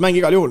Kuressaares mäng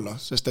igal juhul,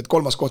 sest et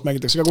 3. koht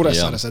mängitakse ka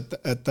Kuressaares.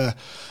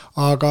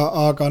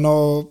 Aga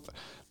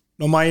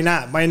ma ei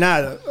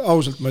näe,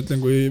 ausalt ma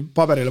ütlen, kui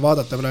paberile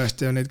vaadata praegust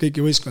ja neid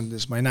kõiki võistkondi,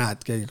 siis ma ei näe,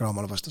 et keegi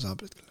Cramole vastu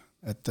saab.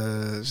 Et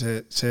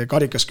see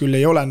karikas küll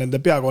ei ole nende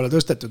peakohale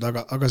tõstetud,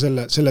 aga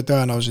selle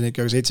tõenäosus on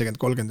ikkagi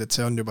 70-30, et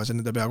see on juba see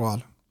nende peakohal.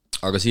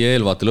 Aga siia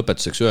eelvaate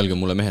lõpetuseks öelge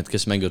mulle mehed,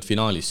 kes mängivad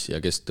finaalis ja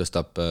kes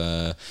tõstab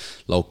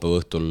laupäeva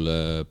õhtul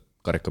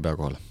karika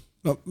peakohale?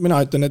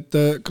 Mina ütlen, et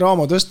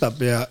Cramo tõstab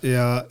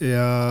ja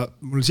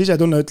mul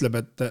sisetunne ütleb,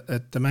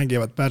 et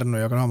mängivad Pärnu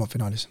ja Cramo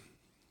finaalis.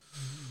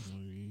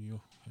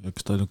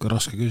 Eks ta on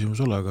raske küsimus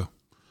ole, aga...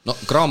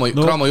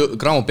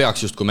 Cramo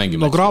peaks just kui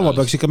mängima. Cramo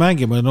peaks ikka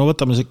mängima,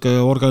 võtame ikka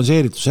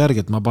organiseerituse järgi,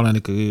 et ma panen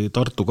ikkagi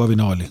Tartu ka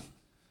finaali.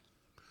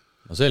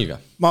 Selge.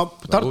 Ma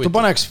Tartu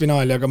paneks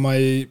finaali, aga ma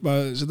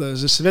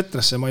sellesse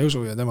vetrasse ma ei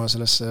usu ja tema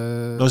sellesse...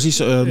 ma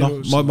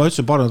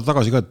ütlesin paar nädalat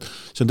tagasi ka, et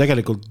see on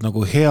tegelikult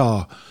nagu hea,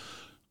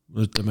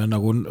 ütleme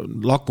nagu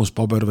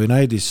lakmuspaber või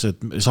näidis, et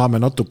saame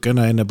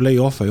natukene enne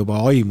play-off'e juba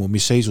aimu,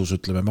 mis seisus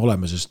ütleme me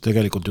oleme, sest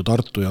tegelikult ju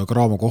Tartu ja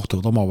Cramo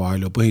kohtuvad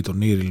omavahel ju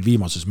põhiturniiril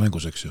viimases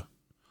mängus, eks ju.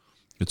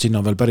 Et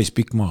sinna on veel päris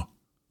pikk maa.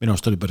 Minu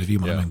arust oli päris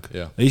viimane mäng.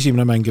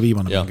 Esimene mäng ja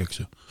viimane mäng,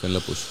 eks ju. See on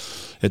lõpus.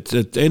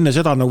 Et enne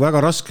seda on nagu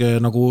väga raske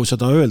nagu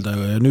seda öelda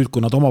ja nüüd,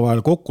 kui nad omavahel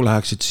kokku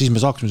läheksid, siis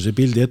me saaksime see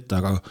pildi ette,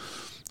 aga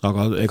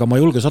ega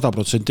ma julge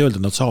 100% öelda,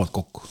 et nad saavad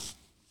kokku.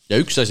 Ja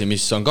üks asi,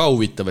 mis on ka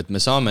huvitav, et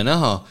me saame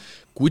näha,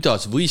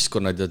 kuidas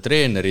võistkonnad ja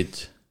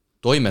treenerid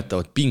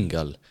toimetavad pinge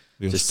all.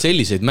 Just. Sest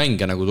selliseid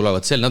mänge, nagu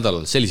tulevad sel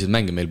nädalal, selliseid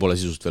mänge meil pole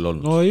sisust veel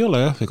olnud. Ei ole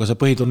jah, ega see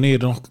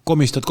põhiturniir,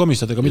 komistad,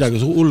 ega midagi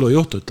hullu ei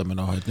juhtu, ütleme,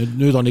 et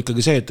nüüd on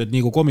ikkagi see, et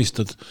nii kui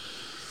komistad,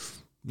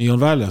 nii on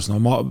väljas,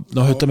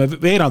 ütleme,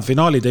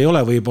 veerandfinaalid ei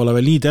ole võib-olla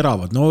veel nii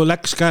teravad,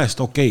 läks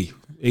käest, okei,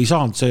 ei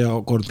saanud see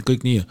kord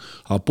kõik nii,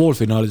 aga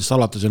poolfinaalidest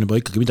alates on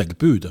juba ikkagi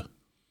midagi püüda.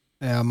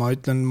 Ja ma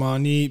ütlen, ma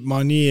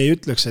nii ei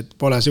ütleks, et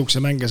pole siukse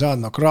mänge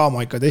saanud,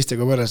 Cramo ikka teistega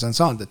võrres on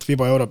saanud, et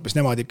FIBA Euroopis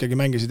nemad ikkagi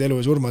mängisid elu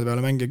ja surmade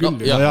peale mänge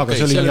küll. Aga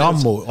see oli nii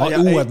ammu,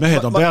 uued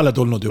mehed on peale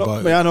tulnud juba.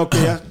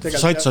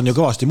 Sats on ju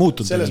kõvasti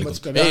muutunud.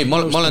 Ei,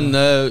 ma olen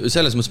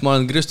selles mõttes, ma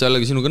olen Kristo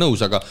jällegi sinuga nõus,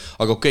 aga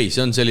okei,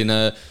 see on selline,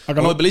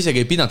 ma võib-olla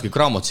isegi ei pidnudki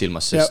Cramot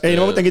silmas. Ei,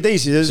 ma võtangi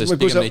teisi,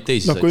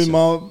 kui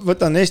ma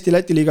võtan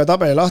Eesti-Läti liiga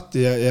tabeli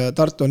lahti ja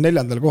Tartu on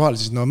 4. kohal,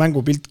 siis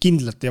mängupilt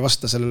kindlalt ei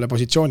vasta sellele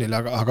positsioonile,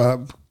 aga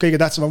kõige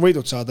tähtsam on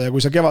võidud saada ja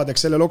kui see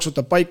kevadeks selle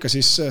loksutab paika,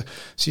 siis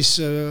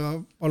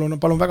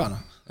palun väga.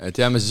 Et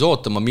jääme siis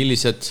ootama,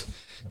 millised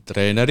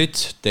treenerid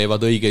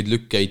teevad õigeid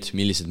lükkeid,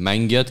 millised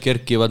mängijad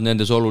kerkivad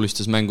nendes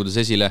olulistes mängudes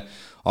esile,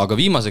 aga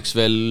viimaseks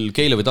veel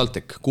Keila või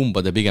Taltek, kumba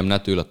te pigem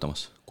näete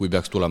üllatamas, kui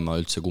peaks tulema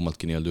üldse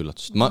kummaltki nii-öelda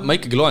üllatusest. Ma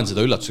ikkagi loen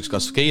seda üllatuseks,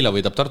 kas Keila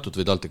võidab Tartut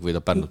või Taltek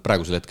võidab Pärnut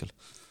praegusel hetkel?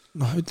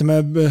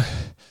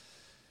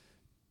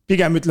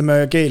 Pigem ütleme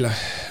Keila.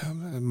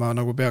 Ma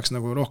nagu peaks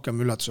nagu rohkem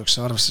üllatuseks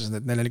arvestasin,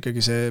 et neil on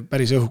ikkagi see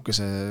päris õhuke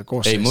see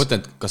koosseis. Ei, ma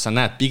mõtlen, kas sa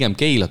näed pigem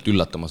Keilat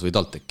üllatamas või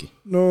Talteki?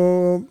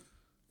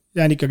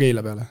 Jään ikka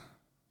Keila peale.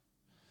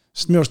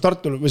 Sest minu arust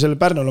Tartul või selle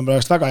Pärnul on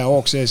praegust väga hea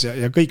hoog sees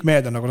ja kõik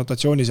mehed on nagu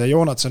notatsioonis ja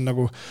Joonats on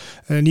nagu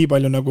nii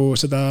palju nagu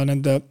seda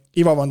nende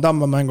Ivo Van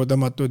Damma mängu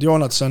tõmmatud,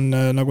 Joonats on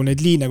nagu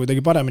neid liine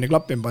kuidagi paremini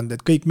klappima pandud,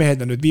 et kõik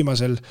mehed on nüüd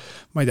viimasel,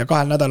 ma ei tea,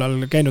 2 nädalal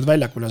käinud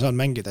väljakul ja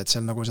saanud mängida, et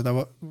seal nagu seda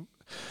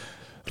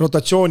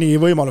rotatsiooni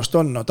võimalust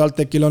on, no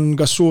TalTechil on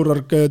kas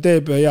Suurorg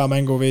teeb hea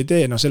mängu või ei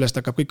tee, no sellest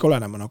hakkab kõik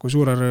olenema, no kui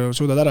Suurorg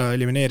suudad ära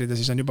elimineerida,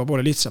 siis on juba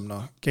poole lihtsam,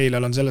 no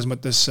Keilal on selles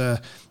mõttes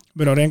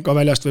Mirorenko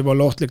väljast võib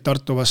olla ohtlik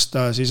Tartu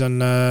vasta, siis on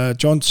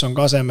Johnson,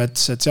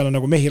 Kasemets, et seal on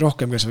nagu mehi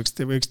rohkem, kes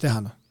võiks teha,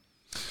 no.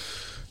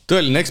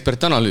 Tõeline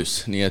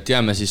ekspertanalüüs, nii et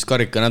jääme siis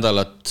karika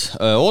nädalat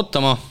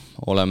ootama.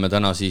 Oleme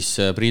täna siis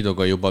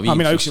Priiduga juba viimsus.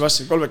 Mina üksi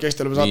vastasin, 3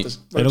 Eesti oleme saates.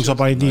 Sa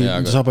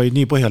panid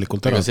nii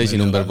põhjalikult ära.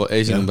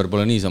 Esinumber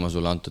pole niisama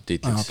sulle antud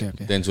tiitliks.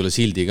 Okay. Teen sulle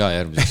sildi ka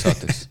järgmiseks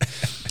saateks.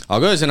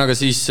 Aga ühesõnaga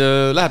siis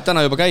läheb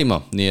täna juba käima,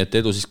 nii et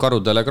edu siis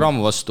Karudele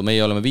Graamo vastu.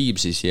 Meie oleme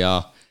Viimsis ja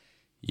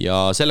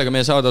sellega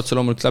meie saade otse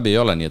loomulikult läbi ei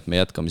ole, nii et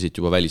me jätkame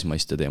siit juba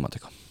välismaiste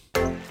teemadega.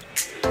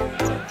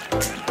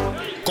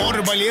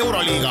 Korvpalli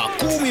Euroliiga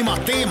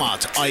kuumimad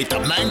teemad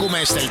aitab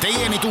mängumeestel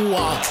teieni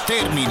tuua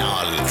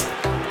Terminal.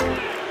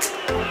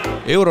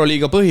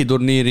 Euroliiga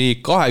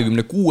põhiturniiri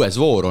 26.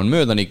 voor on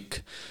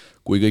möödanik,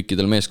 kui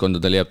kõikidel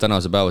meeskondadel jääb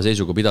tänase päeva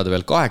seisuga pidada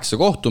veel 8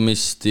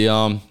 kohtumist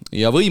ja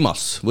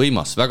võimas,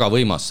 väga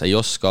võimas, ei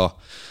oska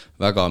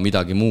väga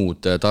midagi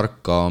muud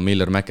tarka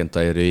Miller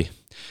McIntyre'i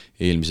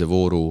eelmise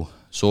vooru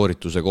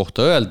soorituse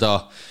kohta öelda.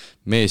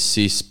 Mees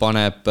siis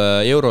paneb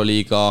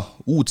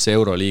uudse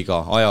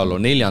Euroliiga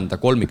ajaloo 4.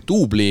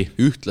 kolmiktuubli,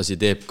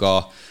 ühtlasi teeb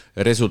ka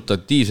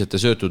resultatiivsete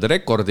söötude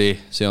rekordi,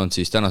 see on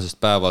siis tänasest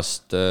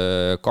päevast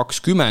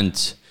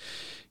 20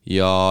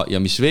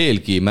 ja mis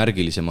veelgi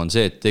märgilisem on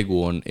see, et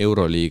tegu on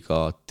Euroliiga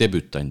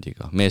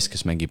debütandiga, mees,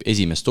 kes mängib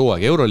esimest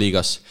hooaega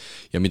Euroliigas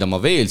ja mida ma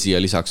veel siia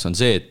lisaks on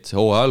see, et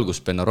hooaja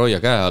algus Benaroya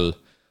käe all,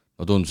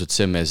 no tundus, et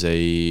see mees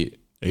ei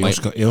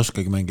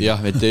oskagi mängida.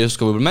 Jah, et ei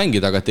oska võib-olla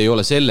mängida, aga et ei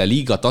ole selle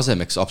liiga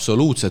tasemeks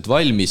absoluutselt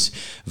valmis,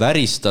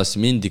 väristas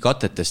mindi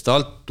katetest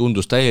alt,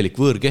 tundus täielik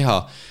võõrkeha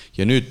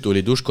ja nüüd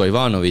tuli Duško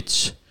Ivanović,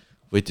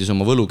 võttis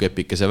oma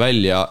võlukepikese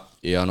välja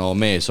ja no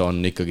mees on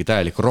ikkagi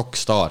täielik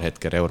rockstar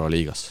hetker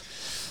Euroliigas.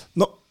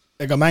 No,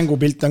 ega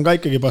mängupilt on ka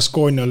ikkagi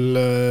Baskonial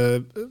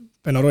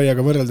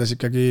Benaroyaga võrreldes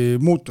ikkagi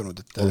muutunud.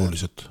 Et,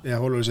 oluliselt.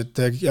 Ja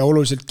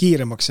oluliselt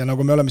kiiremaks ja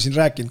nagu me oleme siin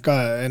rääkinud ka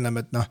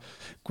ennem, et noh,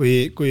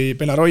 kui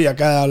Benaroya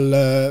käe all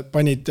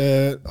panid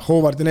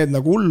Howard ja need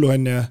nagu hullu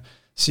on ja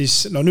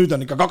siis no nüüd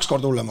on ikka 2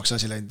 korda hullemaks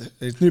asi läinud.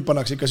 Et nüüd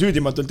pannakse ikka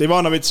süüdimatult,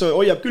 Ivanović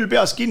hoiab küll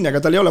peas kinni, aga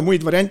tal ei ole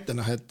muid variante.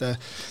 No, et,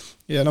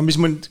 ja no mis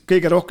mõnd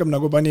kõige rohkem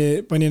nagu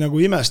pani nagu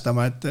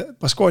imestama, et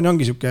Baskonia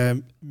ongi siuke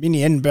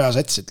mini-NBA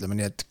sats, ütleme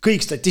nii, et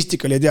kõik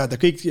statistika oli teada,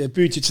 kõik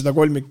püüdsid seda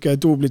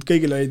kolmiktuublit,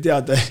 kõigil oli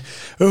teada,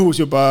 õhus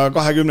juba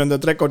 20.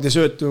 rekordi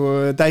söötu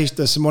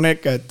tähistas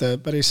Moneka, et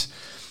päris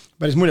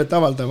muljet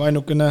avaldav,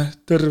 ainukene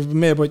tõrv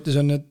meepotis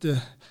on, et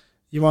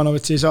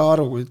Ivanović ei saa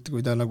aru,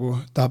 kui ta nagu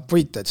tahab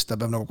võita, et siis ta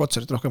peab nagu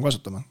kotserit rohkem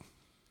kasutama.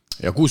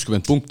 Ja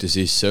 60 punkti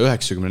siis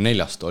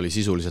 94 oli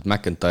sisuliselt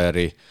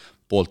McIntyre'i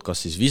poolt kas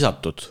siis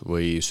visatud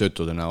või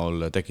söötude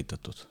näol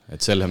tekitatud.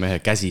 Et selle mehe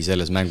käsi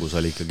selles mängus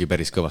oli ikkagi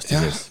päris kõvasti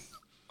sees.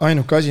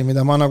 Ainuke asi,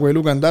 mida ma nagu ei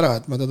lugenud ära,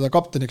 et ma teda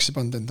kapteniks ei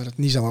pannud endale,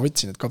 et niisama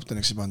võtsin, et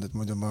kapteniks ei pannud, et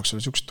muidu ma oleks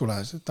sulle siukest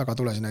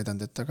tagatulesi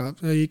näidanud, et aga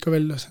ei ikka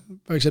veel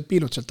vaikselt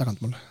piilud sealt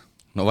tagant mulle.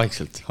 No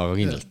vaikselt, aga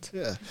kindlalt.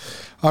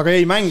 Aga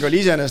ei, mäng oli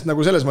iseenesest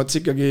nagu selles mõttes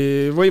ikkagi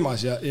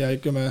võimas ja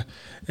ikka me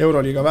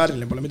Euroliiga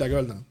vääriline pole midagi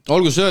öelda.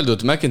 Olgu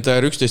öeldud,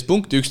 McIntyre 11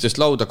 punkti,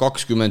 11 lauda,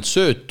 20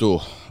 söötu.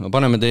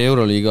 Paneme teie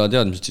Euroliiga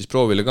teadmised siis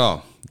proovile ka,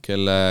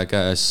 kelle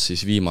käes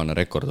siis viimane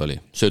rekord oli,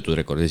 söötud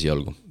rekord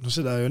esialgu. No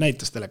seda ju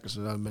näitas telekas,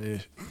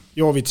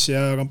 Jovits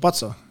ja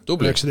Kampatso.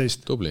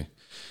 Tubli.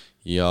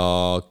 Ja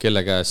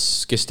kelle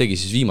käes, kes tegi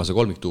siis viimase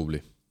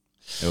kolmiktuubli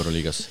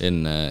Euroliigas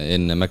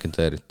enne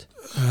McIntyre'it?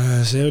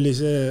 See oli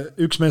see,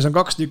 üks mees on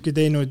 2 tükki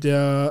teinud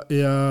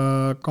ja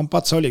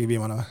Kampatsa oligi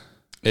viimane või?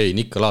 Ei,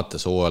 Nikka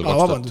Laates hooajal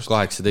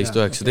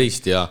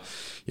 2018-19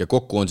 ja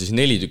kokku on siis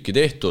 4 tükki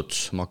tehtud.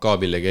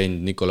 Maccabi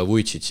legend Nikola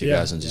Vujicic'i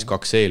käes on siis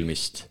 2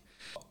 eelmist.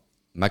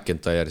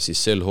 McIntyre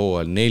siis sel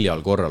hooajal 4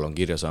 korral on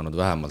kirja saanud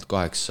vähemalt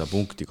 8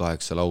 punkti,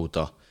 8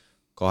 lauda,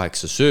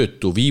 8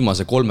 söötu.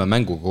 Viimase 3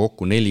 mänguga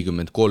kokku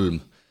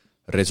 43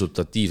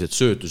 resultatiivset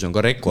söötu, see on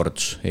ka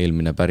rekord,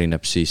 eelmine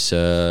pärineb siis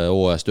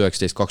hooajast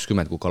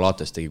 19-20, kui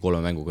Kalates tegi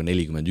 3 mänguga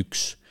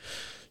 41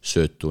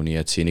 söötu, nii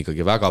et siin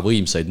ikkagi väga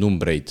võimsaid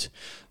numbreid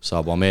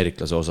saab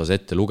ameeriklase osas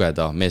ette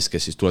lugeda. Mees,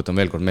 kes siis tuletan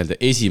veel kord meelde,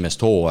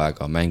 esimest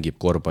hooaega mängib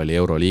korvpalli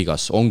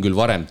Euroliigas, on küll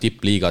varem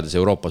tippliigades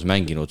Euroopas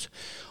mänginud,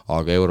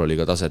 aga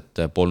Euroliiga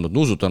taset polnud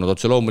nuusutanud,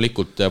 otse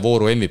loomulikult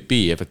vooru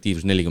MVP,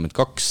 efektiivsus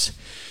 42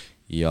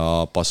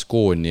 ja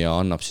Baskonia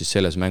annab siis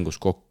selles mängus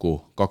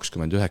kokku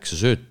 29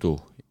 söötu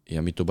ja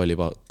mitu palli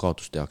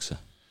kaotust tehakse?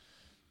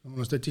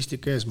 Mul on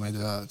statistika ees, ma ei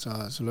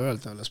saa sulle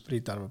öelda, las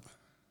Priit arvab.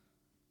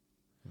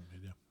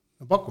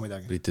 No paku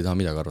midagi. Priit ei taha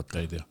midagi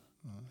arvata. Ei tea.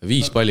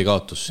 5 palli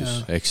kaotus siis,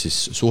 ehk siis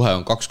suhe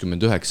on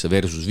 29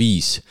 versus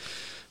 5.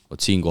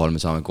 Vot siinkohal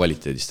me saame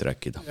kvaliteedist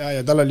rääkida.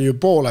 Ja tal oli ju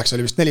pooleks,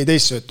 oli vist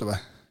 14 söötu või?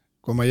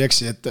 Kui ma ei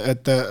eksi,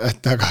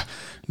 et aga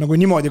nagu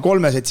niimoodi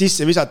 3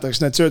 sisse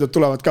visatakse, need söödud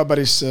tulevad ka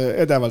päris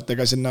edevalt,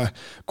 ega sinna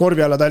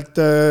korvi alla talt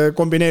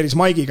kombineeris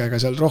Maigiga, ega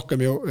seal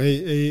rohkem ju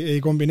ei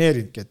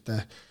kombineerinudki,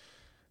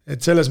 et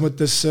selles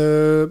mõttes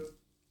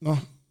noh,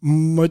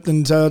 ma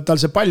ütlen, tal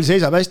see pall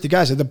seisab hästi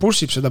käes ja ta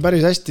pushib seda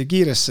päris hästi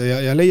kiiresse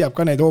ja leiab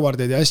ka neid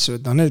overdeid ja asju,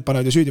 et need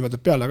panevad ju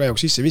süüdimatud peale ka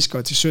jook sisse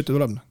viskavad, siis söötu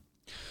tuleb.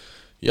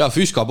 Ja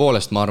Füska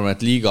poolest ma arvan,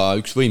 et liiga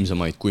üks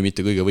võimsamaid, kui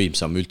mitte kõige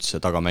võimsam üldse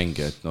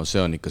tagamängija, et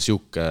see on ikka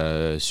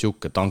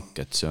siuke tank,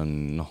 et see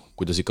on,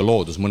 kuidas ikka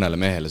loodus mõnele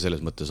mehele selles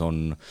mõttes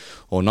on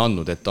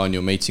andnud, et ta on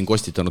ju meid siin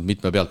kostitanud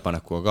mitme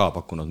pealtpanekuga ka,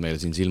 pakkunud meile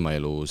siin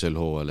silmaelu sel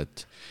hooval,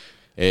 et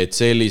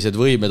sellised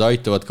võimed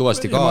aitavad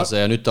kõvasti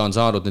kaasa ja nüüd ta on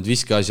saanud need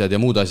viskeasjad ja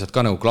muud asjad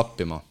ka nagu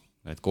klappima,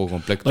 et kogu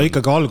komplekt no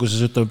ikkagi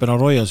alguses ütleme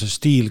Benaroya see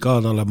stiil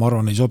ka talle ma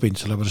arvan ei sobinud,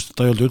 sellepärast et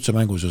ta ei olnud üldse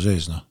mängus ju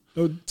sees.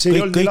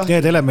 Kõik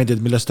need elemendid,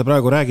 millest te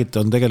praegu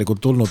räägite, on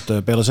tegelikult tulnud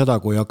peale seda,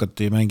 kui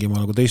hakati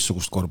mängima nagu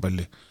teistsugust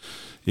korvpalli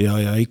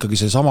ja ikkagi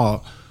see sama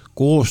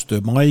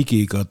koostöö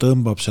Maigiga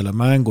tõmbab selle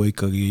mängu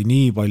ikkagi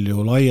nii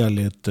palju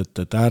laiali,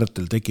 et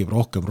äärtel tekib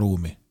rohkem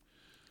ruumi.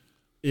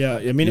 Ja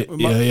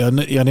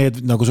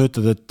need, nagu sa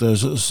ütled, et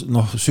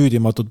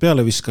süüdimatud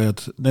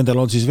pealeviskajad,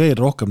 nendel on siis veel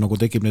rohkem nagu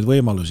tekib neid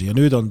võimalusi ja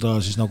nüüd on ta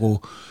siis nagu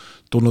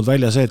tulnud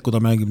välja see, et kui ta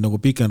mängib nagu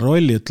pick and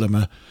rolli,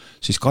 ütleme,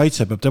 siis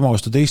kaitse peab tema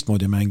vastu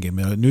teistmoodi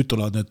mängima ja nüüd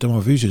tulevad need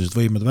tema füüsilised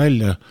võimed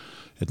välja,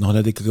 et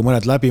need ikkagi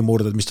mõned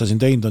läbimurded, mis ta siin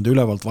teinud on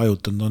ülevalt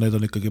vajutanud, need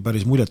on ikkagi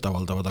päris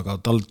muljetavaldavad, aga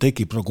tal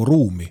tekib nagu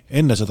ruumi,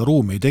 enne seda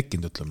ruumi ei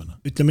tekkinud, ütleme.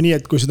 Ütleme nii,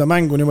 et kui seda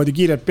mängu niimoodi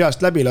kiirelt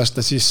peast läbi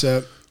lasta, siis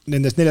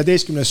nendest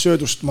 14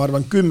 söödust, ma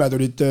arvan, 10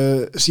 tulid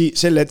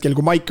sel hetkel,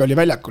 kui Maik oli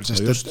väljakul,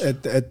 sest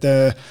et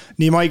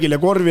nii Maigil ja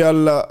Korvi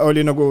all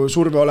oli nagu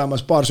surve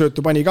olemas, paar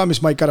söötu pani ka, mis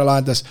Maik ära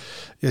lahendas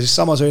ja siis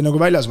samas oli nagu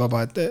väljas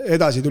vaba, et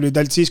edasi tuli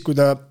talt siis, kui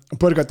ta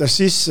põrgatas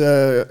sisse,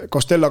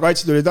 Costello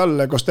kaitse tuli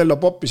talle, Costello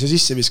poppis ja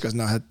sisse viskas,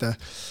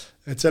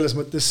 et selles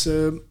mõttes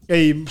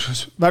ei,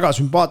 väga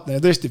sümpaatne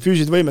ja tõesti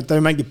füüsilised võimed,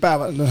 ta ju mängib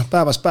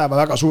päevast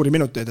päeva väga suuri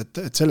minuteid,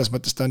 et selles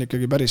mõttes ta on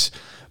ikkagi päris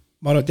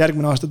ma arvan, et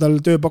järgmine aasta tal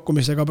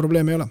tööpakkumisega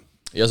probleemi ei ole.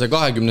 Ja see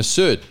 20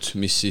 sööt,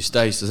 mis siis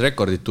tähistas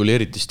rekordit, tuli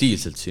eriti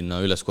stiilselt sinna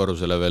üles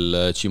korrusele veel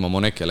Chima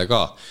Monekele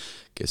ka,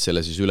 kes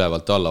selle siis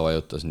ülevalt alla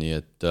vajutas, nii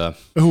et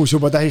õhus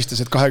juba tähistas,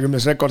 et 20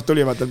 rekord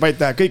tuli, vaata, vaid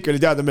teha, kõik oli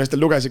teada,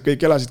 meestel lugesid,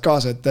 kõik elasid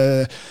kaasa, et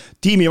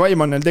tiimi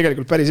vaim on neil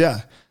tegelikult päris hea.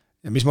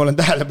 Ja mis ma olen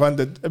tähele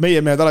pannud, et meie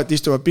mehed alati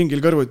istuvad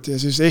pingil kõrvuti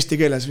ja siis eesti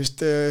keeles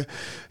vist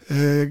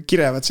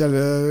kirevad seal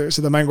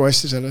seda mängu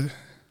asja seal.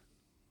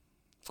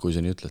 Kui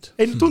sa nii ütled.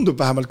 Ei, tundub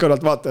vähemalt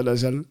kõrvalt vaatajale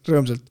seal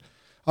rõõmsalt.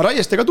 Aga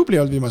Raieste ka tubli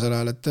olnud viimasel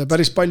ajal, et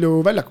päris palju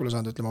väljakule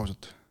saanud, ütleme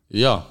ausalt.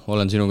 Jaa,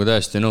 olen sinuga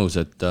täiesti nõus,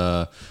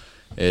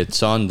 et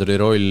Sandri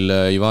roll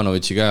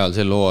Ivanovitši käe all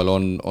sel hooajal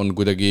on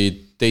kuidagi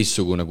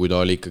teissugune, kui ta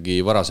oli ikkagi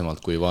varasemalt,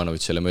 kui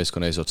Ivanovitš selle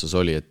meeskonna eesotsas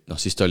oli, et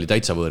siis ta oli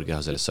täitsa võõrkeha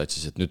selles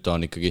satsis, et nüüd ta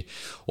on ikkagi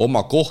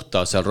oma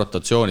kohta seal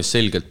rotatsioonis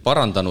selgelt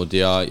parandanud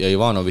ja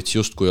Ivanovitš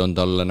justkui on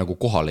talle nagu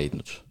koha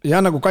leidnud.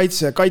 Ja nagu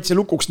kaitse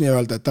lukuks nii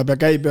öelda, et ta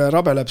käib ja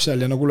rabeleb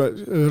seal ja nagu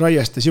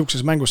Raieste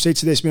siukses mängus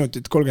 17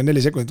 minutit,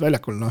 34 sekundit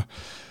väljakul.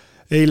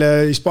 Eile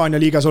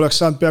Hispaania liigas oleks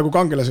saanud peaaegu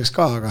kangelaseks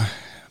ka, aga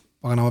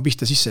paganama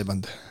pihta sisse ei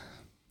pand.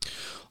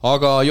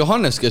 Aga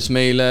Johannes, kes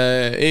meile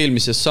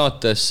eelmises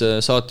saates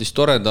saatis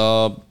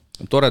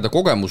toreda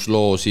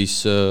kogemusloo siis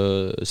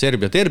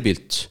Serbia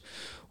derbilt,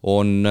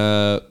 on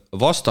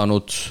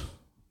vastanud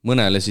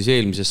mõnele siis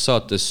eelmises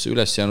saates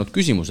üles jäänud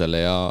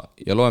küsimusele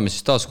ja loeme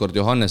siis taaskord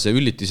Johannese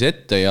üllitise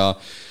ette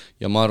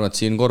ja ma arvan, et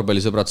siin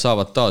korvpallisõbrad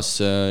saavad taas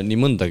nii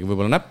mõndagi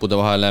võib-olla näppude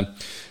vahele.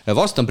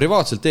 Vastan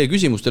privaatselt teie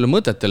küsimustele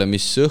mõtetele,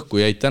 mis õhku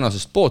jäid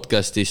tänasest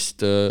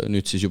podcastist,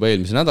 nüüd siis juba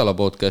eelmise nädala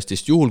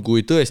podcastist, juhul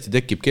kui tõesti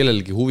tekib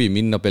kellelgi huvi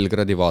minna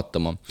Belgradi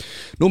vaatama.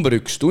 Number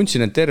 1,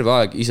 tundsin end terve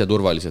aeg ise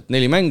turvaliselt.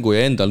 4 mängu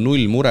ja endal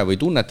 0 mure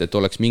või tunnet, et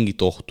oleks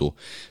mingit ohtu.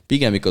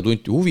 Pigem ikka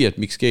tunti huvi, et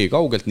miks keegi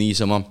kaugelt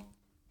niisama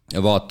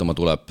vaatama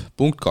tuleb.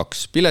 Punkt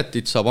 2.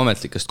 Piletid saab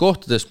ametlikest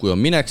kohtadest, kui on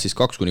minek, siis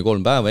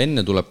 2-3 päeva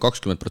enne tuleb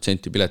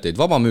 20% pileteid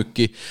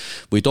vabamüüki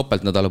või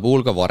topeltnädala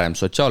puhul ka varem.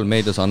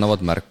 Sotsiaalmeedias annavad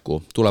märku.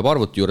 Tuleb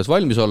arvuti juures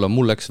valmis olla,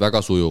 mul läks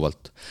väga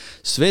sujuvalt.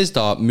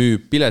 Zvezda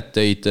müüb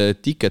pileteid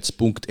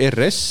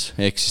tickets.rs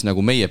ehk siis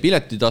nagu meie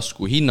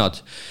piletitasku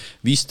hinnad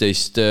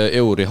 15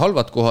 €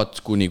 halvad kohad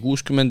kuni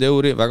 60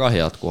 € väga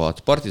head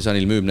kohad.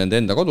 Partisanil müüb nende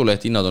enda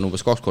koduleht, hinnad on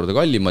umbes 2 korda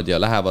kallimad ja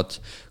lähevad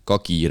ka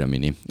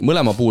kiiremini.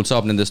 Mõlema puhul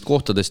saab nendest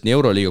kohtadest nii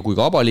Euroliiga kui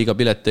ka Abaliiga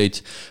pileteid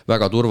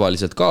väga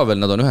turvaliselt ka veel.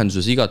 Nad on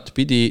ühenduses igat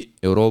pidi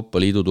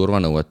Euroopa Liidu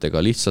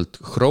turvanõuetega. Lihtsalt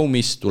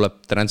Chrome'is tuleb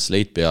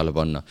translate peale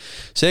panna.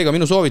 Seega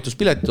minu soovitus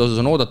piletite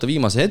osas on oodata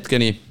viimase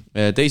hetkeni.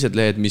 Teised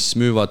lehed, mis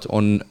müüvad,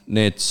 on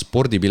need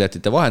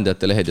spordipiletite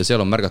vahendajate lehed ja seal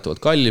on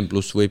märgatavalt kallim,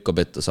 pluss võib ka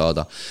petta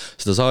saada.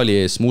 Seda saali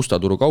ees musta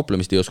turu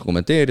kauplemist ei oska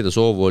kommenteerida,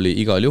 soov oli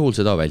igal juhul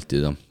seda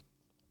vältida.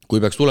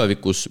 Kui peaks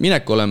tulevikus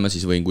minek olema,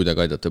 siis võin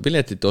kuidagi aidata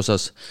piletite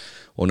osas.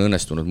 On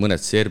õnnestunud mõned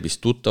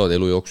Serbist tuttavad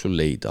elu jooksul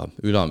leida.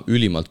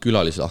 Ülimalt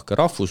külalislahke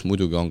rahvus,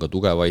 muidugi on ka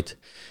tugevaid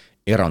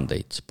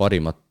erandeid.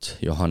 Parimat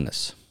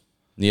Johannes.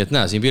 Nii et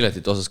näe, siin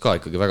piletite osas ka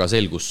ikkagi väga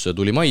selgus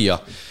tuli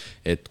majja,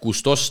 et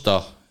kust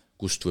osta,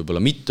 kust võib-olla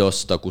mitte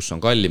osta, kus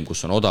on kallim,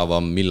 kus on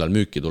odavam, millal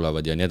müüki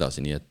tulevad ja nii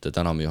edasi, nii et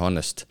täname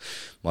Johannest.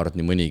 Ma arvan, et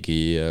nii mõnigi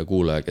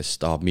kuulaja, kes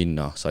tahab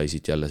minna, sai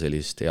siit jälle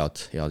sellist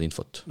head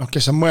infot.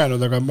 Kes on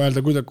mõelnud, aga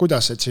mõelda,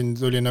 kuidas, et siin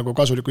tuli nagu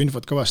kasulikku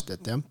infot kõvasti,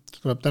 et jah,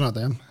 tuleb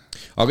tänada, jah.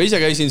 Aga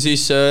ise käisin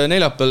siis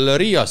neljapäeval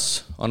Riias,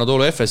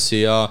 Anatoolu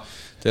FS-i ja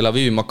Tel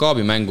Avivi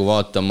Maccabi mängu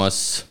vaatamas.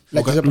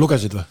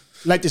 Lugesid või?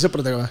 Läti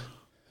sõpradega või?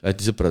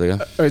 Läti sõpradega.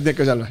 Olid need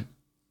ka seal või?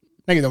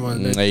 Nägid oma?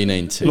 Ei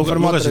näinud.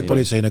 Lugesid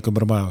politseinik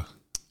ümber maja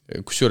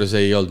või? Kusjuures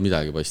ei olnud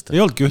midagi paista.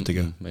 Ei olnudki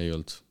ühtegi? Ei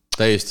olnud.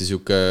 Täiesti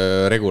siuke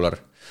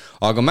regular.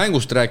 Aga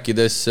mängust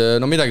rääkides,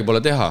 no midagi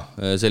pole teha.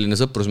 Selline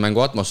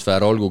sõprusmängu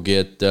atmosfäär olgugi,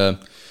 et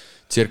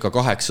circa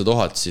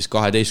 8000 siis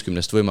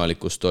 12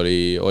 võimalikust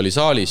oli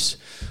saalis.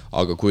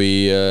 Aga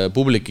kui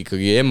publik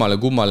ikkagi emmale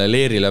kummale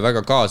leerile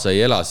väga kaasa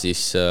ei ela,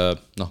 siis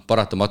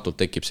paratamatult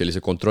tekib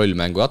sellise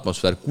kontrollmängu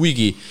atmosfäär.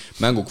 Kuigi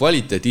mängu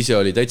kvaliteet ise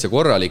oli täitsa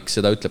korralik,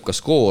 seda ütleb ka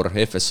skoor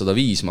FS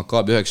 105,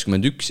 Maccabi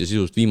 91 ja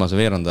sisust viimase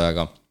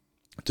veerandajaga.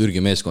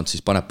 Türgi meeskond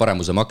siis paneb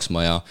paremuse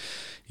maksma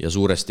ja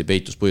suuresti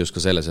peitus põhjus ka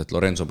selles, et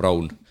Lorenzo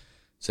Brown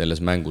selles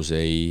mängus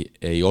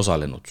ei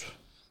osalenud.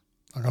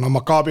 Aga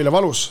Maccabile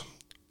valus.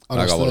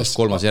 Väga valus,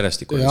 3.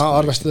 järjestikku. Ja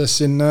arvestades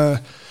siin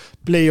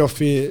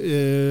play-offi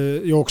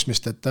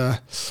jooksmist,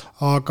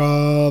 aga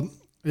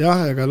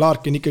jah, ega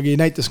Larkin ikkagi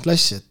näitas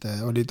klassi, et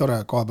oli tore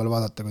koha peal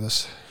vaadata,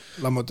 kuidas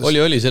lammutas.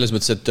 Oli selles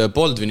mõttes, et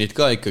Baldwinit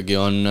ka ikkagi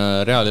on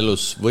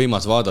reaalelus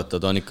võimas vaadata,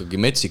 ta on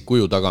ikkagi metsik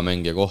kuju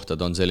tagamängija kohta,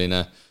 ta on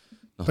selline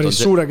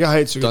päris suure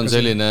kehaheitsuga. Ta on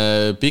selline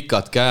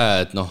pikad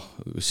käed,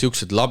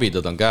 siuksed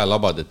labidad on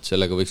käelabad, et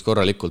sellega võiks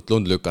korralikult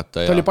lund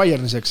lükata. Ta oli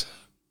Bayernis, eks?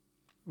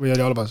 Või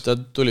oli Albas? Ta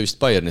tuli vist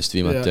Bayernist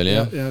viimati oli,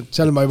 jah. Ja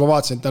seal ma juba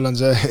vaatasin, et tal on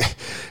see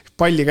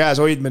palli käes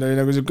hoidmine oli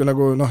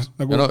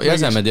nagu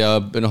jäsemed ja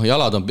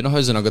jalad on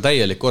ühesõnaga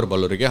täielik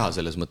korvpalluri keha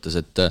selles mõttes,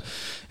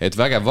 et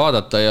vägev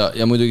vaadata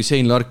ja muidugi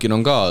Sein Larkin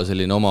on ka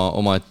selline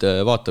oma ette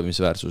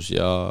vaatamisväärsus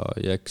ja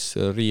eks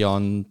Riia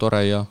on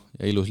tore ja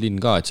ilus linn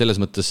ka, et selles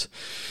mõttes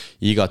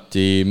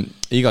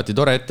igati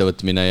tore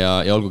ettevõtmine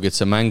ja olgugi, et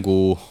see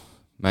mängu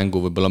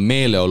võib-olla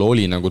meeleolu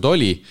oli nagu ta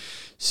oli,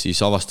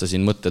 siis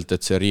avastasin mõttelt, et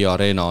see Riia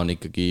Arena on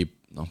ikkagi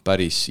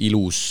päris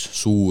ilus,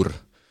 suur,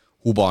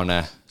 hubane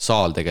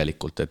saal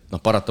tegelikult, et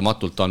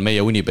paratamatult on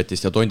meie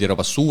Unibetist ja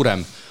Tondirabas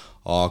suurem,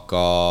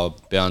 aga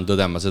pean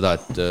tõdema seda,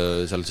 et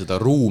seal seda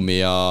ruumi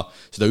ja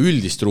seda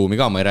üldist ruumi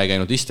ka, ma ei räägi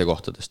ainult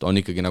istekohtadest,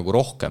 on ikkagi nagu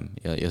rohkem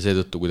ja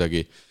seetõttu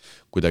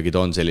kuidagi ta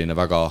on selline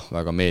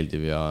väga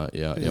meeldiv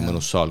ja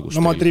mõnus saal.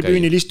 No ma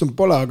tribüünil istunud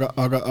pole,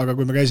 aga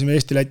kui me käisime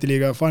Eesti-Läti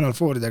liiga Final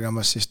Fouri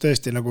tegemas, siis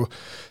tõesti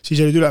siis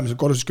olid ülemised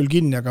korruses küll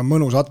kinni, aga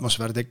mõnus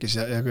atmosfäär tekkis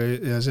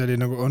ja see oli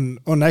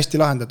on hästi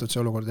lahendatud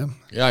see olukord, jah.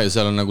 Ja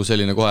seal on nagu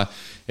selline kohe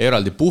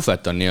eraldi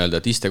puhvet on nii-öelda,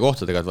 et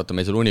istekohtadega, et vaata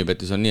meil seal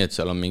Unibetis on nii, et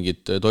seal on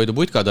mingid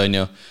toiduputkad on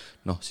ju,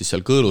 siis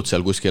seal kõõlud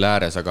seal kuskil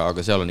ääres, aga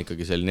seal on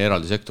ikkagi selline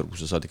eraldi sektor,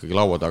 kus sa saad ikkagi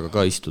laua taga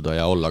ka istuda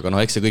ja olla, aga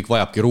eks see kõik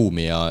vajabki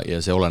ruumi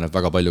ja see oleneb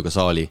väga palju ka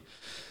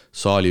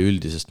saali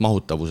üldisest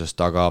mahutavusest,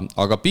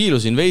 aga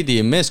piilusin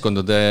veidi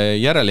meeskondade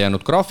järele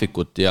jäänud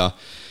graafikut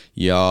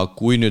ja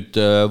kui nüüd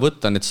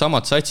võtta need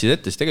samad satsid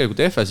ette, siis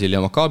tegelikult FS-il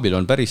ja Maccabil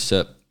on päris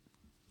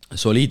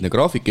soliidne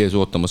graafik ees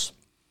ootamas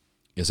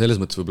ja selles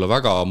mõttes võib-olla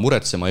väga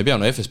muretsema ei pea,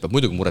 FS peab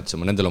muidugi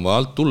muretsema, nendel on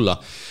vaja alt tulla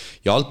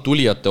ja alt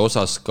tulijate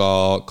osas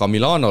ka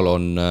Milanol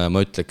on,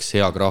 ma ütleks,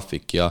 hea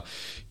graafik ja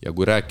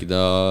kui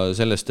rääkida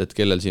sellest, et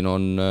kellel siin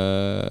on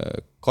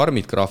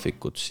karmid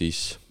graafikud,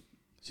 siis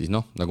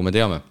nagu me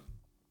teame,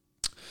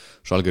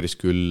 Žalgiris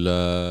küll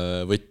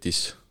võttis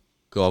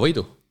kõva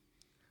võidu,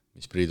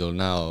 mis Priidul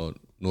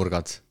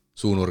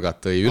suunurgad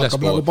tõi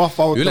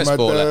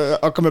ülespoole.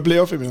 Hakkame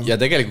play-offi minema. Ja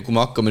tegelikult, kui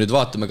me hakkame nüüd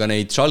vaatama ka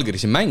neid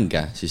Žalgirisi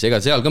mänge, siis ega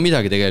seal ka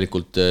midagi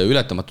tegelikult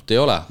ületamatut ei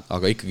ole,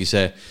 aga ikkagi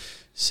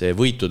see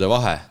võitude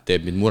vahe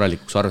teeb mind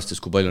murelikuks arvestades,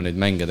 kui palju neid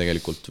mänge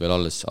tegelikult veel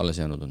alles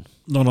jäänud on.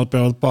 No nad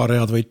peavad paar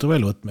head võitu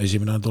veel võtma,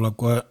 esimene tuleb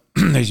kohe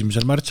 1.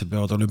 märtsil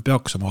peavad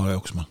olümpiaakse maha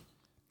jooksma.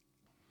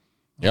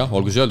 Jah,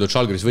 olgu see öeldud, et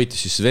Žalgiris võitis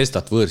siis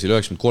Vestat võõrsil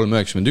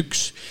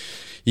 93-91.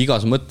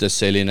 Igas mõttes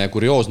selline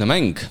kurioosne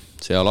mäng,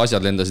 seal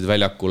asjad lendasid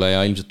väljakule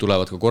ja ilmselt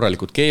tulevad ka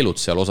korralikud keelud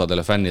seal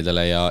osadele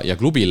fännidele ja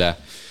klubile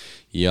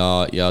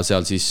ja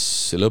seal siis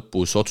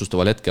lõpus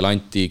otsustaval hetkel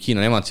anti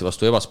Hiina Evansi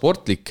vastu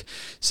ebasportlik.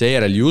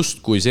 Seejärel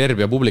just kui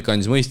Serbia publik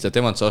andis mõista, et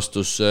Evans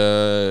astus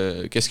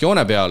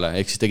keskjoone peale,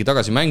 ehk siis tegi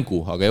tagasi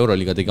mängu, aga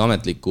Euroliiga tegi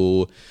ametliku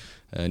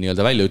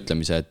nii-öelda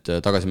väljaütlemise, et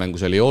tagasimängu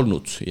seal ei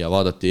olnud ja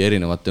vaadati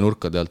erinevate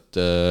nurkade alt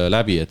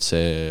läbi, et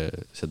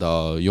seda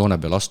joone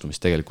peal astumist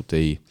tegelikult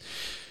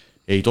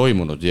ei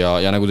toimunud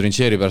ja nagu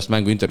Trincheri pärast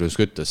mängu intervjuus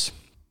ütles,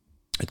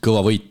 et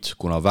kõva võit,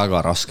 kuna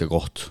väga raske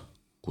koht,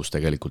 kus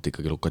tegelikult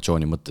ikkagi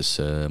lokatsiooni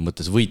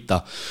mõttes võita,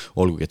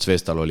 olgugi, et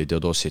Zvestal oli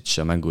Teodosic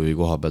mängujuhi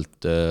koha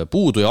pealt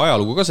puudu ja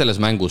ajalugu ka selles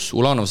mängus.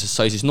 Ulanovsest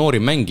sai siis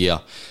noorim mängija,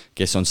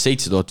 kes on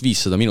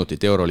 7500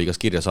 minutit Euroliigas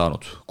kirja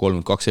saanud,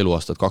 32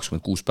 eluaastat,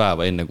 26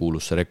 päeva enne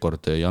kuulus see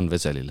rekord Jan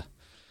Veselile.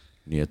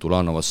 Nii et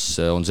Ulanovas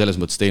on selles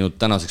mõttes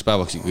teinud tänaseks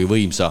päevaks ikkagi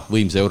võimsa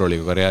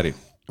Euroliiga karjääri.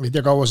 ei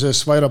tea, kaua see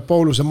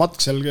Svairopouluse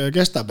matk seal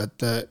kestab,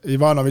 et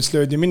Ivanovits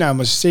löödi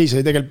minema, siis seis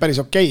oli tegelikult päris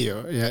okei ju.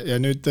 Ja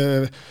nüüd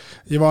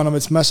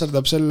Ivanovits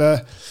mässerdab selle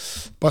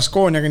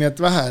Baskoniaga nii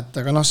et vähe,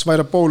 et aga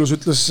Svairopoulus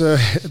ütles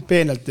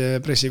peenelt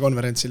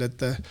pressikonverentsil,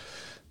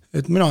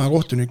 et mina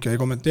kohtunik ei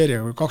kommenteeri,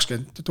 kui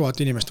 20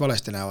 000 inimest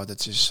valesti näevad,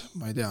 et siis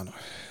ma ei tea.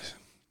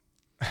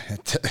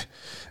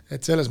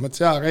 Et selles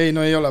mõttes aga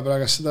ei ole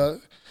praegu seda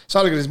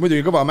Salgris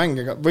muidugi kõva mäng,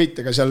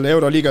 võitega seal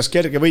Euroliigas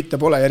kerge võite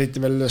pole,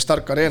 eriti veel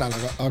Stark Arenal,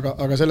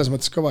 aga selles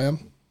mõttes kõva, jah.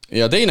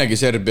 Ja teinegi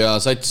Serbia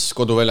sats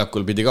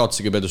koduväljakul pidi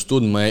kaotsegi pedust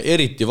tundma ja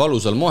eriti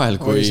valusal moel,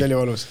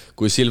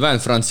 kui Sylvain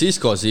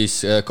Francisco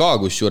siis ka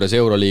kusjuures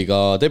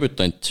Euroliiga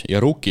debütant ja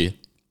rookie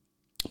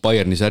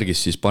Bayerni särgis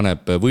siis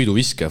paneb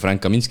võiduviske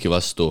Frank Kaminski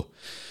vastu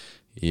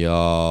ja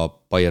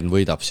Bayern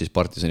võidab siis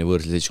Partisani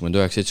võõrsil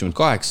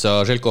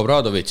 79-78. Željko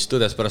Obradović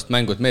tõdes pärast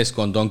mängu, et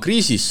meeskond on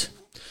kriisis.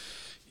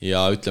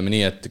 Ja ütleme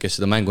nii, et kes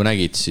seda mängu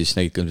nägid, siis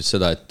nägid ka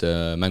seda, et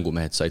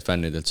mängumehed said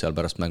fännidelt seal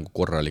pärast mängu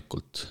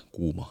korralikult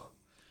kuuma.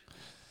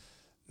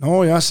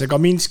 No jah, see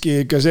Kaminski,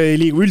 see ei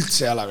liigu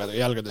üldse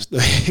jalgadest,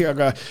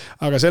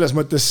 aga selles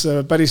mõttes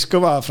päris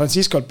kõva,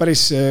 Franciscolt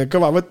päris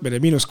kõva võtmine,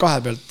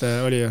 -2 pealt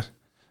oli ju.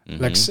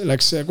 Läks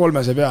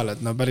 3 peale,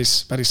 et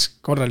päris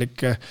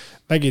korralik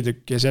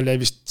vägitükk ja seal jäi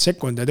vist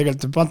sekund ja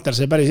tegelikult Panter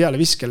sai päris heale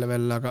viskele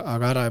veel,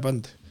 aga ära ei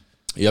pand.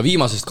 Ja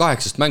viimasest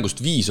 8 mängust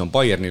 5 on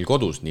Bayernil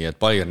kodus, nii et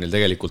Bayernil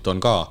tegelikult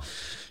on ka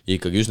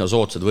ikkagi üsna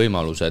soodsad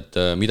võimalused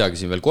midagi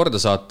siin veel korda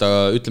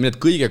saata. Ütleme nii,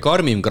 et kõige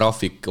karmim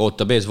graafik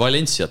ootab ees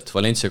Valenciat.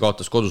 Valencia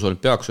kaotas kodus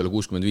Olümpiakosele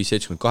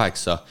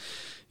 65-78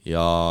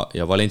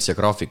 ja Valencia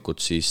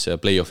graafikut siis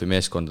play-offi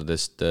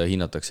meeskondadest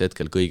hinnatakse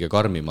hetkel kõige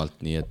karmimalt,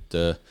 nii et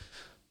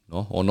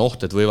on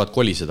oht, et võivad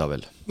koliseda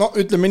veel. No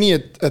ütleme nii,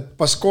 et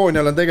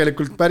Baskonial on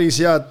tegelikult päris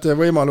head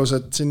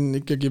võimalused siin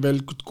ikkagi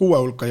veel 6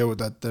 hulka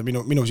jõuda, et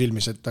minu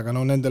silmis, et aga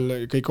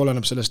nendel kõik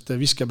oleneb sellest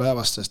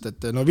viskepäevast, sest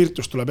et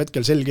Virtus tuleb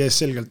hetkel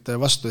selgelt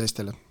vastu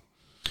teistele.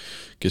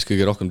 Kes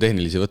kõige rohkem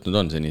tehnilisi võtnud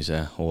on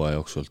senise hooaja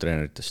jooksul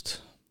treeneritest?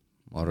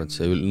 Ma arvan, et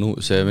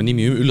see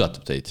nimi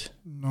üllatab teid.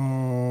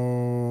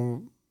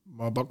 No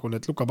ma pakun,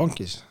 et Luka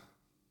Pankis.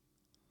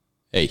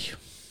 Ei.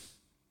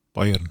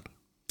 Bayern.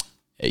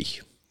 Ei.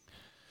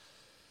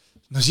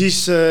 No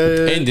siis...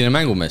 Endine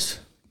mängumees.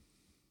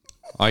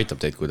 Aitab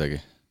teid kuidagi?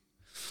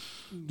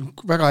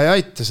 Väga ei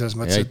aita selles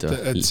mõttes,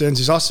 et see on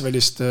siis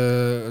Asvelist...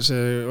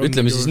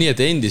 Ütleme siis nii,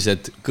 et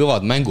endised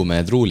kõvad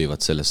mängumehed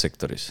ruulivad selles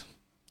sektoris.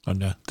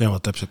 On jah,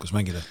 teavad täpselt, kus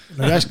mängida.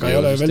 No Jäska ei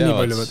ole veel nii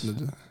palju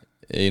võtnud.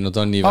 Ei,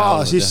 ta on nii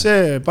vähe. Siis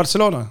see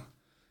Barcelona.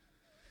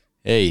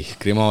 Ei,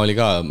 Grima oli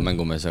ka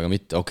mängumees, aga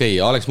mitte. Okei,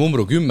 Alex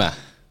Mumru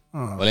 10,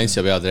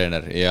 Valencia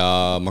peatreener ja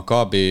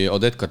Maccabi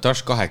Odet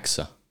Kataš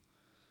 8.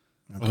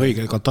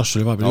 Õige, Kataš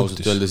oli vahepeal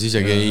juhtis. Ausalt öeldes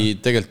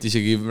tegelikult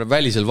isegi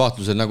välisel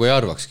vaatlusel nagu ei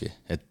arvakski,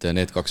 et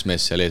need 2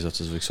 meest seal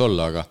eesotsas võiks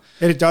olla, aga...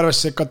 Eriti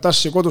arvas see Kataš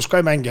kodus ka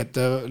ei mängi, et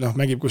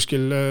mängib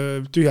kuskil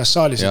tühjas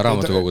saalis. Ja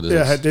raamatukogudes.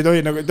 Et ei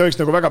tohiks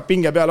nagu väga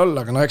pinge peal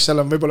olla, aga eks seal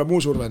on võib-olla muu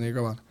surve nii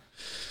kõva.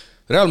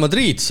 Real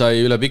Madrid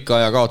sai üle pika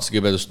aja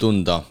kaotuskibedust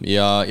tunda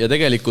ja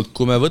tegelikult,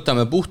 kui me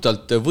võtame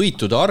puhtalt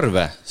võitude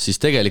arve, siis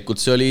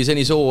tegelikult see oli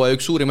senise hooaja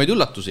üks suurimaid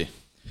üllatusi.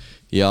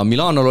 Ja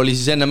Milanol oli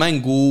siis enne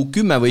mängu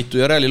 10 võitu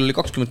ja Realil oli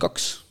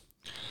 22.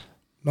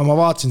 No ma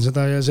vaatasin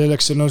seda ja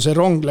see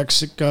rong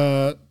läks ikka,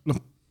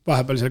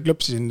 vahepeal seal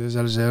klõpsisin,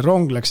 see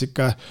rong läks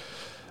ikka,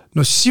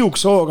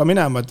 siuks hooga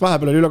minema, et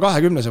vahepeal oli üle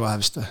 20 see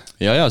vahevist.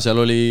 Ja seal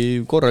oli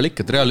korralik,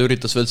 et Real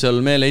üritas veel seal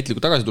meeleheitliku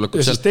tagasitulekut.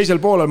 Ja siis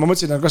teisel poolel ma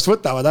mõtlesin, et kas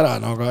võtavad ära,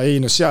 aga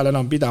ei, seal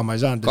enam pidama ei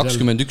saanud.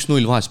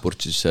 21-0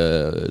 vahesport siis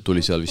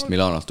tuli seal vist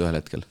Milanalt ühel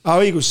hetkel.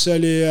 Õigus, see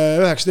oli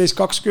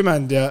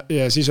 19-20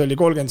 ja siis oli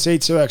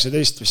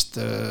 37-19 vist,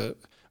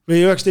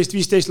 või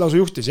 19-15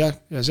 lausu juhtis, jah.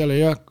 Ja seal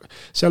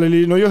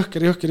oli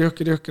jõhker,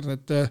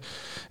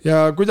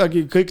 ja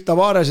kuidagi kõik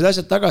Tavaresed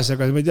asjad tagasi,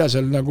 aga ma ei tea,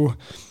 seal nagu...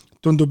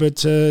 Tundub, et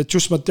see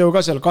Tšus Mateo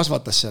ka seal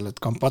kasvatas seal, et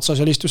Campazzo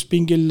seal istus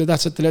pingil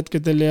tähtsatel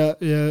hetkedel ja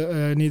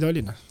nii ta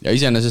oli. Ja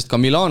iseenesest ka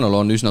Milanol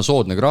on üsna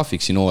soodne graafik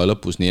siin hooaja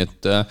lõpus, nii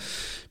et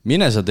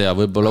mine sa tea,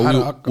 võib-olla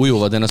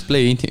ujuvad ennast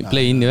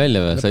play-in'i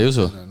välja või, sa ei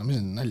usu? No mis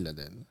on nalja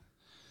teen?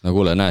 No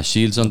kuule, näe,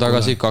 Shields on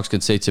tagasi,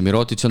 27,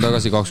 Mirotic on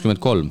tagasi,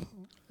 23.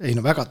 Ei,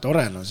 no väga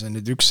tore, see on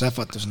nüüd üks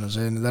sähvatus.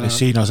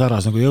 Siina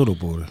säras nagu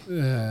jõulupuur.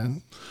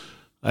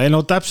 Ei,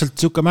 no täpselt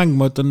siuke mäng,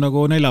 ma ütlen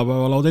nagu 4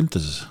 päeva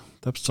Laudenteses.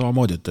 Täpselt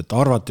samamoodi, et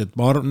arvati, et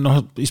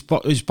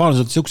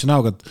hispaanlased siukse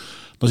näoga,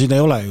 et siin ei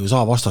ole ju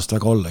saa vastast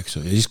väga olla, eks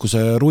ju. Ja siis, kui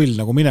see rull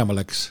nagu minema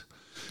läks,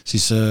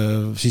 siis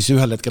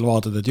ühel hetkel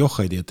vaatad, et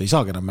johaidi, et ei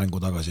saagi enam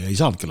mängu tagasi ja ei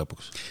saanudki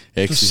lõpuks.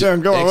 See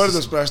on kõva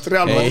võrdus praegu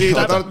Real Madrid.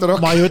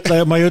 Ma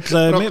ei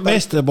ütle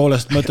meeste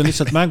poolest, ma ütlen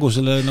lihtsalt mängu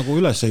selle nagu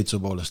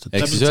ülesseitsu poolest.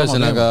 Ehk siis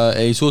ühesõnaga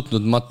ei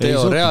suutnud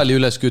Mateo Reali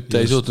üles kütta,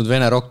 ei suutnud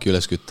Vene Rocki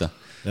üles kütta.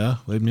 Jah,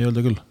 võib nii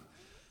öelda küll.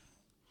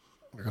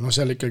 Aga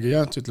seal ikkagi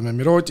ütleme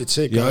Mirotic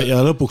see ikka...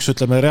 Ja lõpuks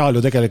ütleme Real ju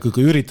tegelikult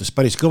üritas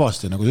päris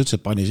kõvasti, nagu sa ütlesid,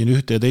 pani siin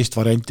ühte ja teist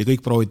varianti,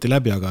 kõik prooviti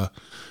läbi, aga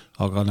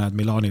näed,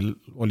 Milanil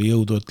oli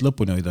jõudu, et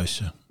lõpuni hoida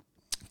asja.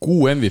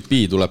 Kuu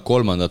MVP tuleb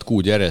 3.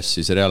 kuud järjest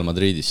siis Real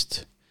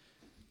Madridist.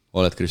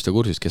 Oled Kristo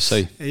kursis, kes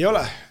sai? Ei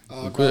ole.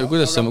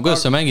 Kuidas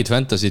sa mängid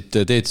fantasyt,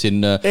 teed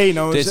siin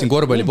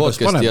korvpalli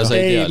podcasti ja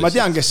sai tea? Ma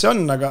tean, kes see on,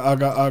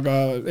 aga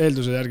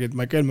eelduse järgi, et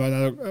ma ikka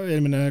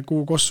eelmine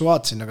kuu kossu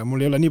vaatasin, aga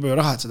mul ei ole nii palju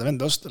raha, et seda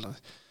venda ostele.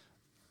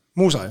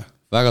 Muusa ju.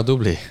 Väga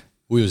tubli.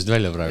 Ujusid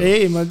välja praegu.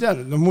 Ei, ma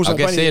tean. No, Muusa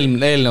aga kes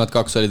eelnevad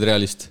 2 olid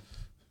Realist?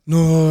 No,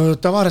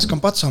 Tavares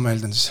Campazzo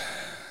meeldan siis.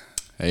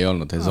 Ei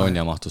olnud,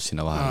 Esonia mahtus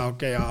sinna vahel.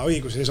 Okei,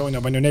 õigus, Esonia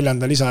pani ju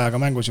 4. lisaajaga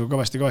mängus ju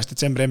kõvasti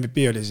detsembri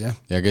MVP oli siis, jah.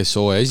 Ja kes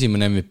hooaja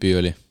esimene MVP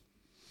oli?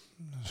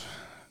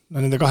 No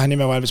nende 2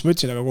 nime vahel, mis ma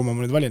ütlesin, aga kumma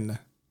ma nüüd valin?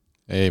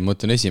 Ei, ma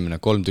ütlen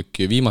esimene, 3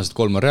 tükki, viimased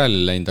 3 on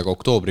Realile läinud, aga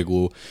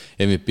oktoobrikuu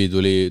MVP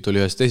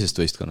tuli ühest teisest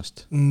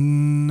võistkonnast.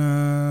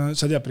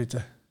 Sa tead, Priit?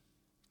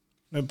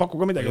 Paku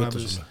ka midagi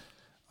vahepeal.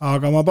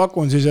 Aga ma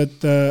pakun siis,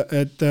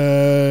 et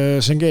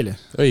Šengeli.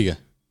 Õige.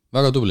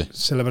 Väga tubli.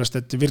 Sellepärast,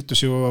 et Virtus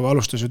ju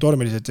alustas ju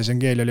tormiliselt ja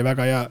Šengeli oli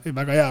väga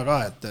hea ka,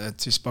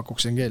 et siis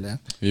pakuks Šengeli.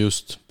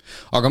 Just.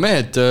 Aga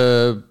mehed,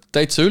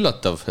 täitsa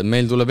üllatav, et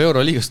meil tuleb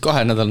Euroliigast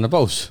 2-nädalane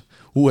paus.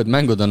 Uued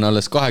mängud on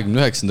alles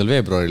 29.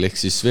 veebruaril ehk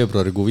siis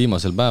veebruarikuu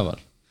viimasel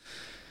päeval.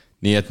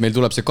 Nii et meil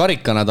tuleb see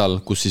karikanädal,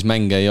 kus siis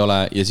mänge ei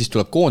ole ja siis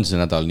tuleb koondise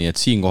nädal, nii et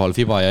siinkohal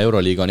FIBA ja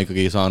Euroliiga on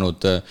ikkagi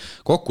saanud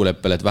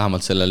kokkuleppele, et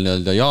vähemalt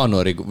sellel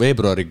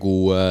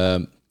veebruarikuu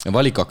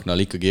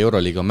valikaknal ikkagi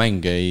Euroliiga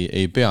mänge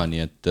ei pea,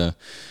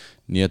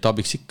 nii et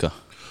abiks ikka.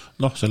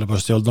 Noh,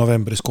 sellepärast ei olnud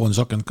novembris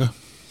koondisakend ka.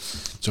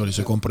 See oli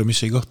see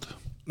kompromissi koht.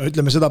 No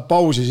ütleme seda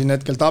pausi siin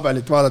hetkel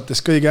tabelit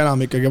vaadates kõige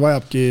enam ikkagi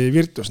vajabki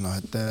Virtus,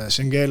 et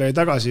Šengel oli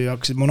tagasi ja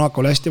hakkasid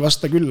Monacole hästi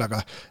vasta küll, aga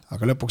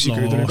lõpuks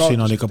ikkagi tuli kaotus.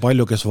 Siin on ikka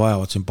palju, kes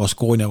vajavad, siin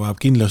Baskonia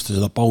vajab kindlasti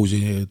seda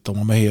pausi, et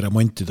oma mehi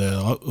remontida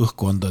ja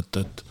õhku anda,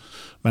 et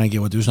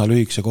mängivad üsna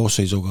lühikese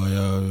koosseisuga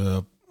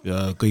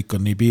ja kõik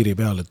on nii piiri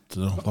peal, et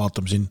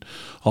vaatame siin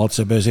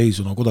ACB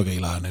seisu, kuidagi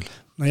ei lähe neil.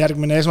 No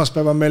järgmine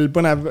esmaspäev on meil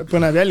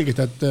põnev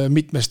jälgida, et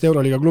mitmest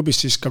Euroliiga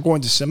klubist siis ka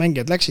koondisesse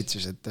mängijad läksid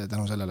siis, et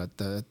tänu sellele,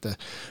 et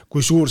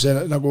kui suur see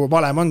nagu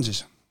valem on siis.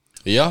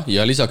 Jah,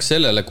 ja lisaks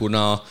sellele,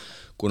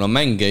 kuna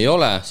mänge ei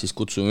ole, siis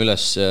kutsume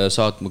üles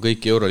saatma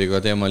kõiki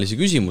Euroliiga teemalisi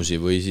küsimusi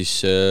või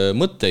siis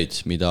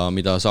mõtteid,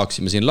 mida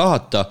saaksime siin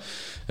lahata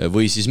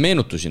või siis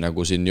meenutusi,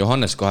 nagu siin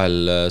Johannes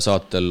 2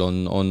 saatel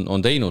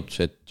on teinud,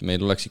 et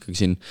meil oleks ikkagi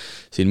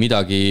siin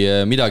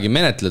midagi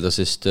menetleda,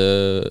 sest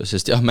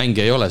jah,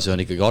 mänge ei ole, see on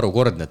ikkagi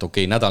arukordne, et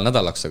okei,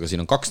 nädalaks, aga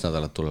siin on 2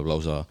 nädalat tuleb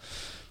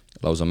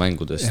lausa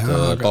mängudest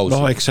pausi.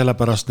 No eks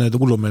sellepärast need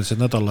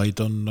hullumeelsed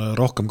nädalaid on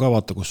rohkem ka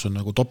vaata, kus on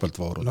nagu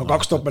topeltvooru. No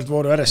 2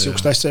 topeltvooru järjest,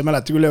 siukest asja ei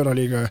mäleta küll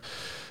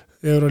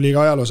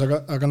Euroliiga ajaloos,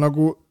 aga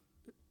nagu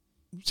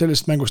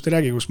sellest mängust ei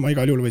räägi, kus ma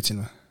igal juhul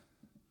võitsin.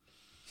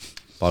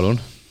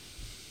 Palun.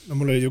 No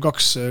mul oli ju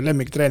 2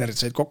 lemmiktreenerit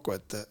said kokku,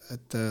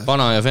 et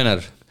Vana ja Fener.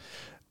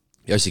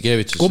 Jassi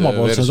Keevitsus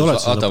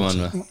versus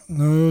Ataman.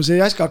 No see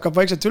Jaska hakkab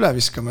vaikselt üle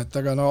viskama, et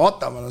aga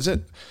Ataman on see...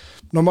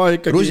 No ma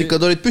ikkagi...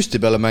 Rusikad olid püsti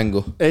peale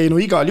mängu. Ei,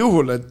 no igal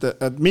juhul,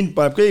 et mind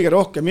paneb kõige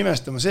rohkem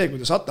imestama see,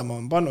 kuidas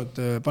Ataman on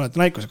pannud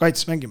Naikose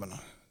kaitses mängima.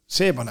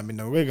 See paneb mind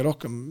nagu kõige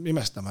rohkem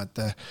imestama,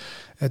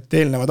 et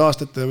eelnevad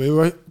aastate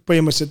või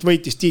põhimõtteliselt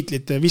võitis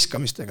tiitlite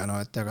viskamistega,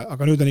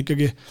 aga nüüd on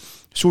ikkagi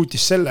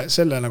suutis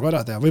selle nagu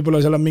ära teha. Võib-olla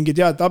seal on mingi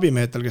teada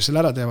abimehetel, kes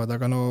selle ära teevad,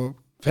 aga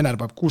Fener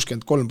paneb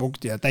 63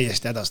 punkti ja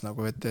täiesti hädas,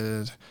 nagu, et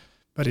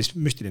päris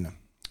müstiline.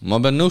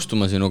 Ma pean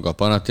nõustuma sinuga,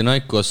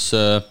 Panathinaikos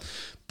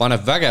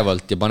paneb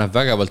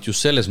vägevalt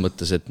just selles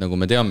mõttes, et nagu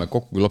me teame,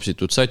 kokku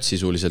klopsitud sats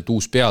sisuliselt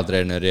uus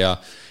peatreener ja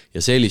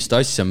sellist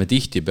asja me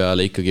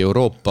tihtipeale ikkagi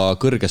Euroopa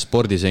kõrges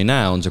spordis ei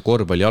näe, on see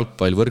korvpall,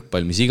 jalgpall,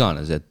 võrkpall, mis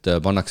iganes, et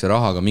pannakse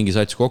rahaga mingi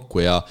sats kokku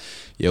ja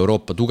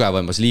Euroopa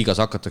tugevaimas liigas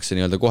hakatakse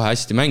nii-öelda kohe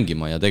hästi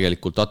mängima ja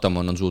tegelikult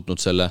Ataman on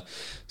suutnud selle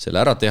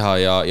ära teha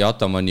ja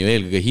Ataman ju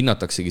eelkõige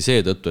hinnataksegi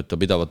seetõttu, et ta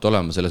pidavat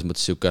olema selles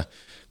mõttes siuke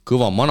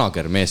kõva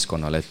manager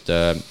meeskonnal,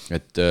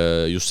 et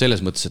just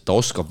selles mõttes, et ta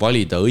oskab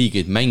valida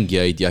õigeid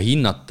mängijaid ja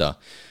hinnata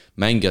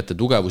mängijate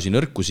tugevusi,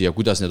 nõrkusi ja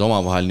kuidas need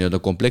omavahel nii-öelda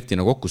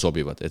komplektina kokku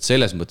sobivad. Et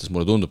selles mõttes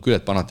mulle tundub küll,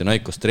 et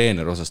Panathinaikos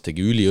treener osas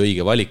tegi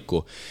üliõige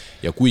valiku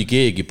ja kui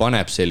keegi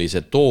paneb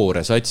sellise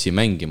toore satsi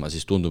mängima,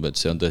 siis tundub, et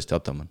see on tõesti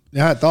Ataman.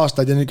 Jah, et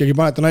aastaid on ikkagi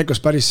Panathinaikos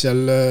päris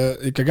seal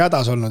ikkagi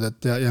hädas olnud,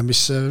 et ja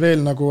mis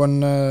veel nagu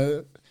on,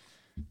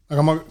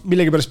 aga ma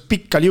millegi pärast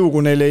pikkal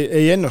juugu neil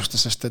ei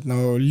ennusta, sest et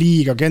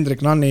liiga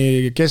Kendrick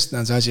Nunni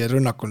kestne on see asi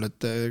rünnakul,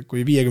 et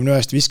kui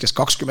 51 viskes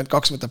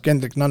 22 võtab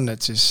Kendrick Nunn,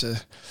 et siis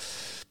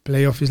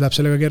play-offis läheb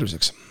sellega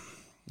keeruseks.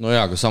 No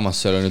jaa, aga samas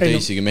seal on ju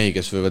teisigi mehi,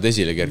 kes võivad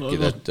esile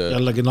kerkida.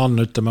 Jällegi Nunn,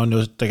 ütleme, on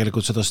ju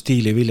tegelikult seda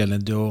stiili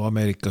viljelenud ju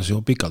Ameerikas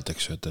ju pikalt,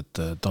 eks ju, et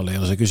tal ei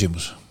ole see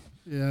küsimus.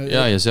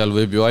 Ja seal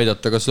võib ju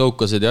aidata ka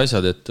sloukased ja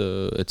asjad,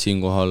 et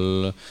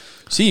siinkohal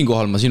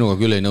ma sinuga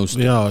küll ei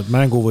nõustu. Jaa, et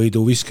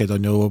mänguvõidu viskeid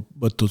on ju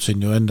võttud siin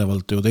ju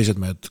ennevalt ju teised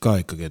mehed ka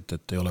ikkagi,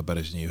 et ei ole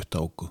päris nii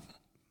ühte auku.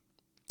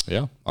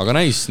 Jah, aga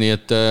näis, nii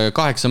et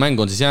 8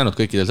 mängu on siis jäänud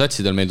kõikidel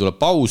satsidel, meil tuleb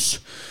paus.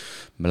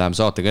 Me läheme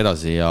saatega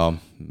edasi ja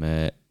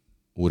me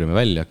uurime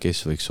välja,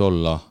 kes võiks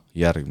olla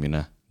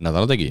järgmine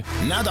nädala tegi.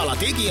 Nädala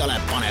tegijale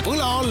paneb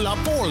õla alla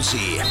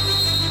Poolsi.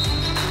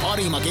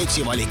 parima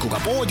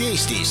ketsivalikuga pood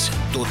Eestis.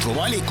 Tutvu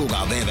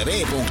valikuga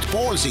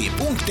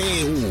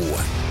www.poolsi.eu.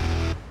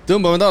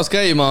 Tõmbame taas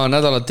käima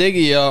nädala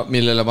tegija,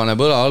 millele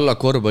paneb õla alla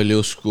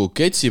korvpalliusku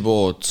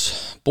ketsipood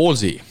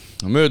Poolsi.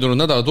 Möödunud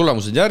nädala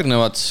tulemused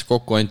järgnevad,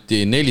 kokku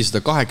anti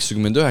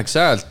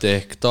 489 häält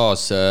ehk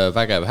taas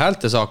vägev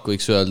häältesaak,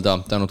 võiks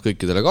öelda, tänud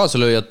kõikidele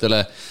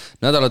kaasalööjatele.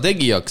 Nädala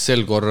tegijaks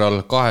sel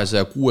korral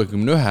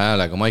 261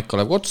 häälega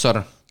Maik-Kalev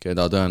Kotsar,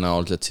 keda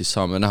tõenäoliselt siis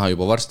saame näha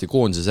juba varsti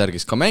koondise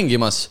särgis ka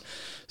mängimas.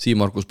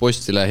 Siim-Markus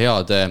Postile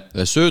heade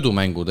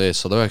söödumängude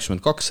ees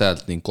 192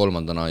 häält ning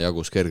kolmandana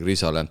jagus Gerg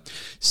Riisale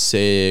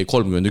see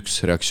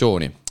 31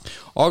 reaktsiooni.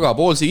 Aga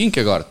Poolsi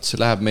kinkekaart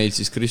läheb meil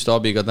siis Kristo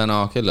abiga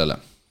täna kellele?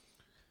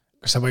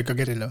 Kas sa või ka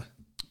Kerile?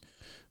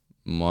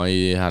 Ma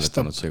ei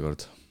hääletanud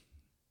seekord.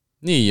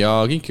 Nii,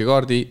 ja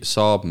kinkekaardi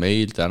saab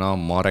meil täna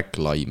Marek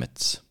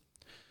Laimets.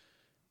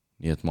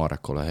 Nii et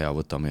Marek, ole hea,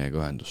 võta meiega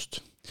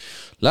ühendust.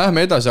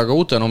 Läheme edasi aga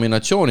uute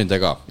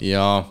nominatsioonidega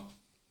ja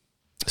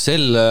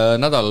sel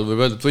nädalal võib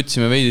öelda, et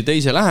võtsime veidi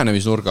teise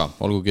lähenemisnurga,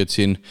 olgugi et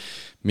siin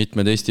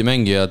mitmed Eesti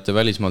mängijad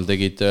välismaal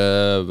tegid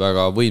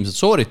väga võimsad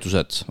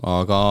sooritused,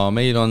 aga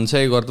meil on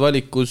seekord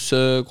valikus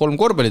 3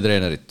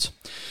 korvpallitreenerit.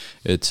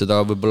 Et seda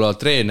võib-olla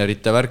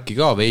treenerite värki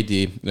ka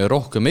veidi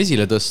rohkem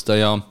esile tõsta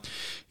ja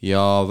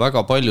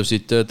väga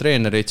paljusid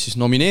treenereid siis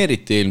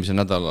nomineeriti eelmise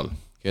nädalal,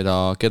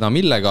 keda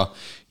millega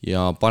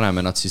ja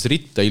paneme nad siis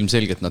ritta,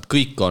 ilmselgelt nad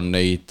kõik on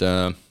neid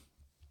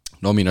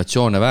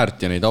nominatsioone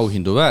väärt ja neid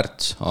auhindu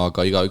väärt,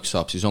 aga igaüks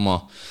saab siis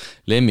oma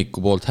lemmiku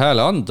poolt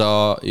hääle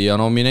anda ja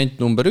nominent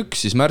number 1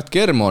 siis Märt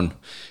Kermon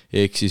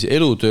ehk siis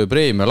elutöö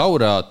preemia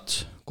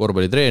laureaat,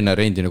 korvpallitreener,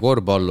 endine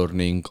korvpallur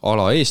ning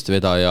ala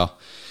eestvedaja,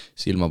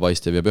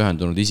 silmapaistev ja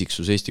pühendunud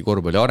isiksus Eesti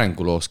korvpalli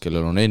arenguloos,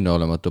 kellel on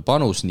enneolematu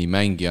panus nii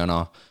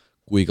mängijana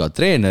kui ka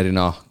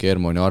treenerina.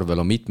 Kermoni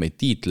arvel on mitmeid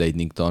tiitleid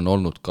ning ta on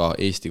olnud ka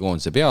Eesti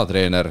koondise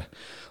peatreener,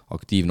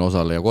 aktiivne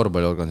osaleja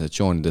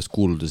korvpalliorganisatsioonides,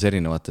 kuuludes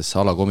erinevatesse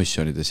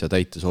alakomisjonides ja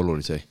täites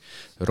olulisi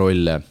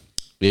rolle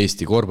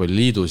Eesti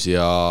korvpalliliidus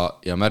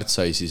ja Märt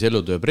sai siis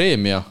elutöö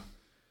preemia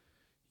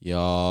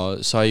ja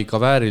sai ka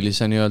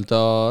väärilise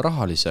nii-öelda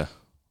rahalise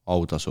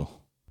autasu.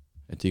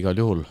 Et igal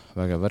juhul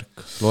vägev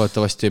värk.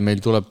 Loodetavasti meil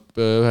tuleb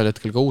ühel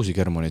hetkel ka uusi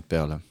Kermonid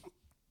peale.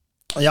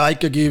 Ja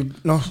ikkagi,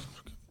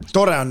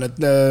 tore on,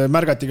 et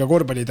märgati ka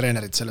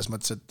korvpallitreenerid selles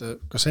mõttes, et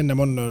kas ennem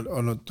on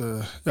olnud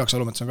Jaak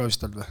Salumets on ka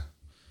vist olnud või?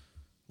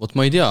 Vot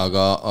ma ei tea,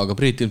 aga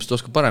Priit ilmselt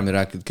oskab paremini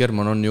rääkida.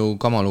 Kermon on ju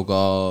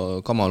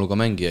kamaluga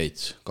mängijaid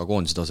ka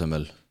koondise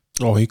tasemel.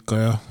 Ikka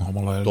jah,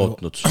 omal ajal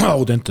tootnud.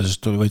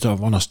 Audentesest või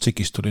vanast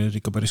tsikist tuli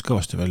ikka päris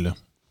kõvasti välja.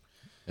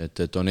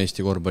 Et on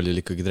Eesti korvpallil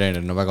ikkagi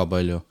treenerina väga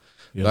palju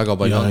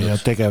ja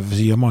tegev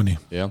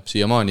siiamaani. Jah,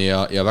 siiamaani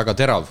ja väga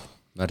terav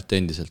Märt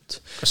endiselt,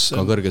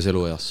 ka kõrges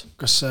elueas.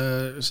 Kas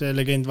see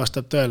legend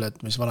vastab tõele, et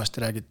mis vanasti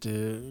räägiti,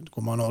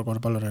 kui ma noor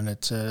korvpallurin,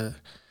 et see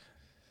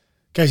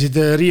käisid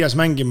Riias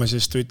mängimas ja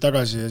siis tulid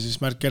tagasi ja siis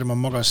Märt Kerman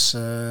magas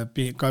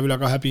ka üle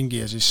 2 pingi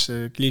ja siis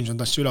Kliimson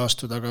tassi üle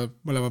astuda, aga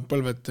mõlemad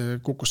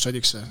põlved kukkus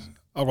sadiks.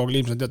 Aga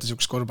Kliimson teate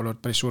siukest korvpallur,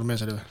 päris suur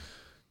mees oli või?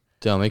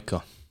 Teame ikka.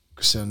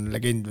 Kas see on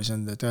legend või see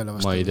on tõele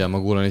vastab? Ma ei tea, ma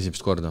kuulen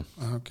esimest korda.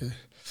 Okay.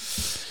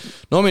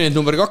 Nominent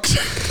number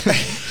 2.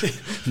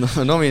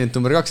 Nominent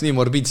number 2, nii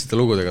morbiidsete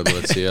lugudega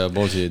tuled siia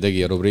Poolsi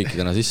tegija rubriiki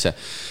täna sisse.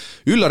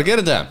 Üllar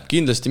Kerde,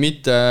 kindlasti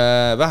mitte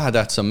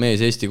vähetähtsam mees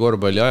Eesti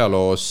korvpalli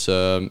ajaloos.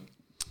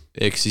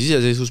 Eks siis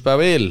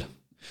iseseisvuspäeva eel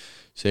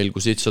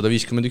selgusid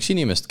 151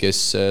 inimest,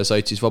 kes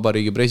said siis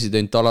vabariigi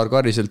president Alar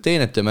Kariselt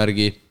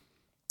teenetemärgi.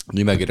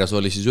 Nimekirjas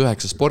oli siis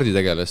 9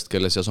 sporditegelest,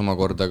 kelle seas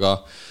omakorda ka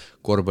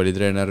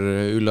korvpallitreener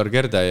Üllar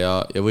Kerde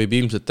ja võib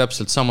ilmselt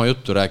täpselt sama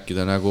juttu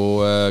rääkida nagu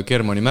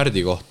Kermoni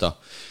Märdi kohta.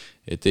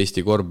 Et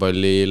Eesti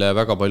korvpallile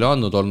väga palju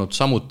andnud olnud,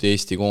 samuti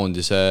Eesti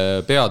koondise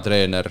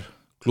peatreener,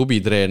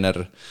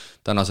 klubitreener,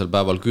 tänasel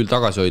päeval küll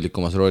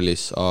tagasihoidlikumas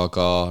rollis,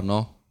 aga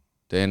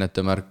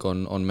teenetemärk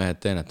on mehed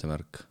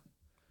teenetemärk.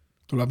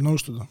 Tuleb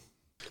nõustuda.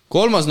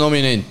 3.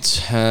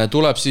 nominent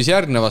tuleb siis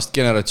järgnevast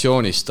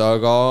generatsioonist,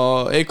 aga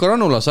Eiko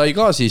Ranula sai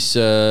ka siis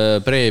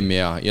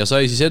preemia ja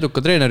sai siis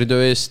eduka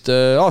treeneritöö eest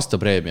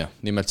aastapreemia.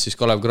 Nimelt siis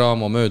Kalev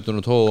Cramo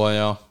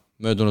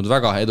möödunud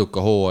väga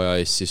eduka hooaja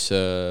eest siis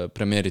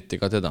premeeriti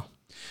ka teda.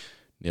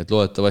 Nii et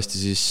loodetavasti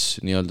siis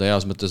nii-öelda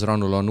heas mõttes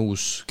Ranula on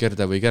uus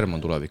Kerde või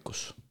Kerman tulevikus.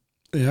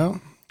 Jah.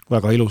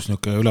 Väga ilus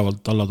niuke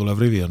ülevalt alla tulev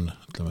rivi on,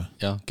 ütleme.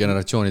 Jah,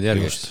 generatsioonid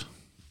järgist.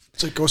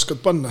 Sa ikka oskad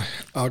panna,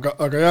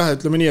 aga jah,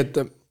 ütleme nii, et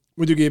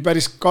muidugi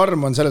päris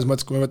karm on selles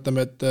mõttes, kui me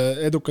võtame, et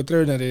eduka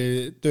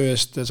treeneri töö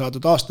eest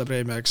saadud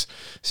aastapreemiaks,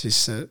 siis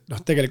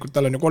tegelikult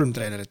tal on ju 3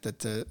 treenerit,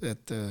 et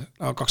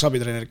 2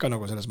 abitreenerit ka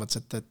nagu selles mõttes,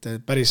 et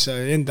päris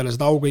endale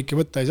seda au kõiki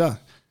võtta ei saa,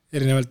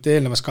 erinevalt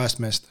eelnevast 2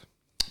 meest.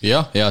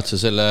 Jah, et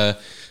sa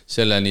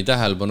selle nii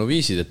tähelepanu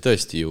viisid, et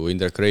tõesti ju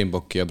Indrek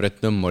Reinbok ja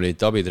Brett Nõmm olid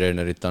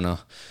abitreeneritana.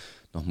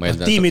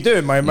 Tiimitöö,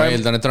 ma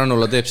eeldan, et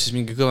Rannula teeb siis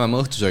mingi kõvema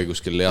õhtusöögi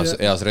kuskil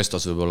heas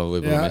restos võib-olla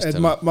meestele.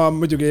 Ma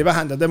muidugi ei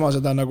vähenda tema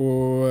seda nagu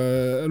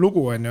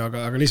lugu,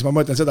 aga lihtsalt ma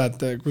mõtlen seda,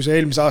 et kui see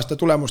eelmise aasta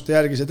tulemuste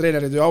järgi see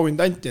treeneritöö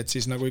auhind anti, et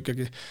siis nagu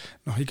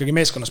ikkagi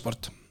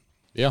meeskonnasport.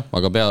 Jah,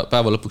 aga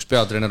päeva lõpuks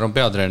peatreener on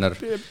peatreener.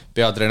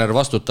 Peatreener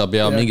vastutab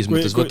ja mingis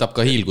mõttes võtab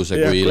ka hiilguse,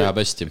 kui läheb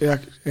hästi.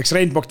 Eks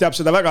Reinbok teab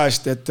seda väga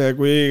hästi, et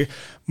kui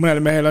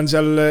mõnel mehel on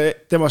seal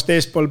temast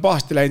eespool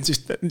pahasti läinud,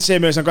 siis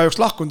see mees on kahjuks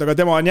lahkunud, aga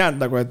tema on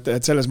jäänud nagu,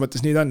 et selles mõttes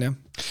nii ta on, jah.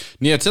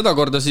 Nii et seda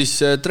korda siis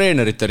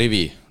treenerite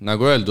rivi,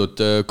 nagu öeldud,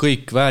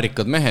 kõik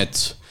väärikad mehed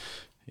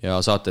ja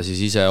saate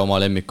siis ise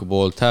oma lemmiku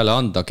poolt hääle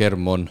anda,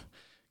 Kermon,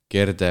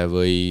 Gerde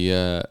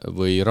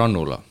või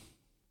Rannula.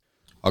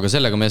 Aga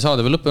sellega meie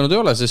saade veel lõppenud ei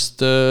ole,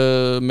 sest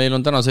meil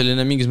on täna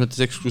selline mingis mõttes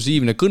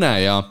eksklusiivne kõne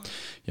ja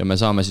me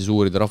saame siis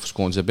uurida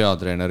rahvuskoondise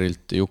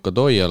peatreenerilt Jukka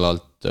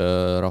Toijalalt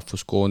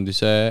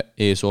rahvuskoondise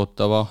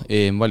eesootava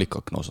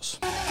EM-valikakna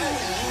osas.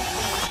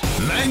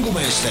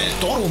 Mängumeeste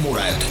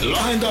torumured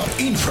lahendab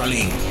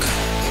Infralink.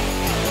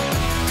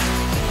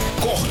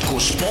 Koht,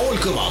 kus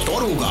poolkõva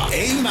toruga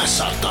ei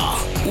mässata.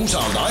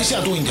 Usalda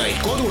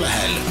asjatundjaid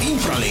kodulehel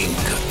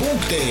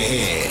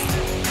infralink.ee.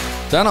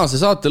 Tänase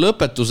saate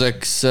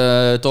lõpetuseks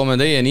toome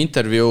teieni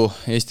intervjuu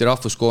Eesti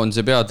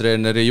rahvuskoondise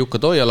peatreeneri Jukka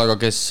Toijalaga,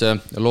 kes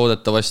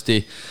loodetavasti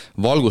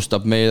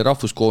valgustab meie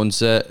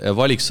rahvuskoondise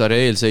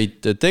valiksarja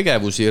eelseid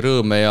tegevusi,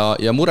 rõõme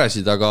ja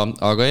muresid,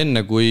 aga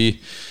enne kui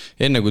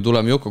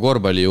tuleme Jukka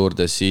korvpalli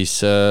juurde, siis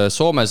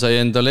Soome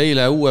sai endale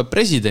eile uue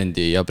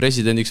presidendi ja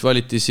presidendiks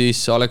valiti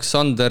siis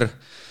Alexander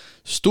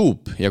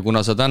Stubb ja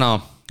kuna sa täna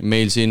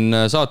meil siin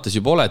saates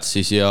juba oled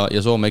siis ja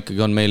Soome ikkagi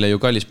on meile ju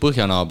kallis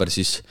põhjanaaber,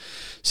 siis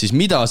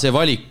mida see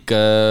valik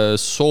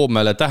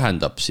Soomele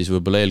tähendab, siis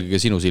võib-olla eelkõige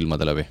sinu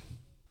silmade läbi?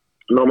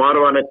 No ma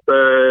arvan, et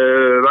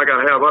väga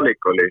hea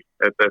valik oli,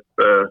 et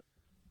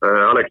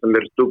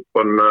Alexander Stubb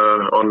on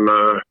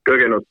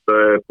kõgenud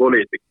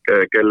poliitik,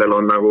 kellel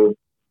on nagu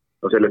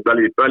sellest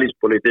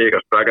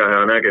välispoliitikast väga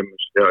hea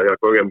nägemus ja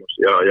kogemus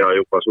ja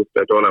juba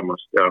suhteed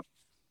olemas ja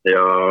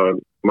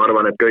ma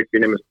arvan, et kõik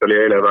inimesed oli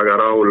eile väga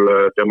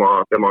rahul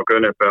tema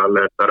kõne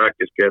peale, et ta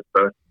rääkiski,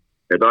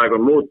 et aeg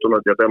on muutunud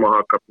ja tema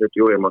hakkab nüüd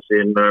juhima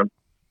siin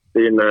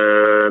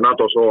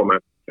NATO Soome.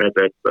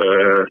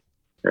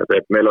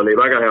 Et meil oli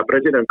väga hea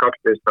president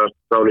 12 aastat,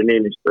 Sauli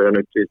Niinistö ja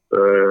nüüd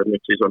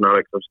siis on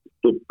Alexander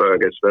Stubb,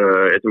 kes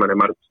 1.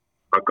 märts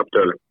hakkab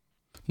tööle.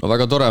 No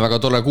väga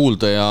tore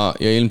kuulda ja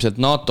ilmselt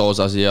NATO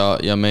osas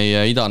ja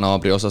meie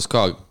idanaabri osas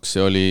ka,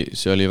 see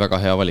oli väga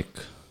hea valik.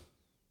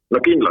 No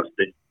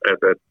kindlasti,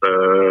 et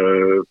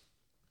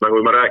nagu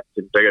ma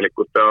rääkisin,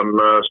 tegelikult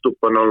Stubb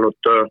on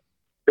olnud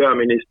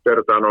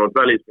peaminister, ta on olnud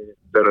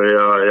välisminister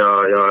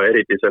ja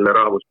eriti selle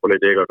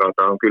rahvuspoliitikaga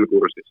ta on küll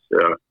kursis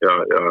ja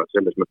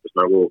selles mõttes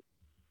nagu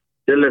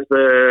selles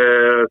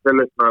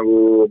nagu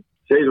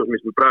seisus,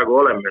 mis me praegu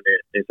oleme,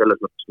 nii selles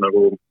mõttes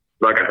nagu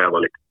väga hea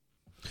valik.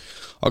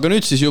 Aga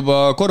nüüd siis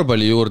juba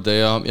korvpalli juurde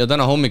ja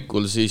täna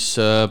hommikul siis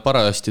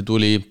parajasti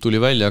tuli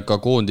välja ka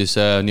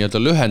koondise nii-öelda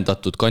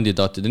lühendatud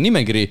kandidaatide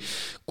nimekiri,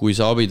 kui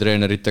sa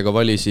abitreeneritega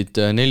valisid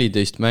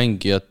 14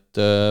 mängijat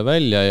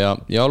välja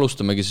ja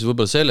alustamegi siis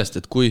võib-olla sellest,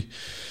 et kui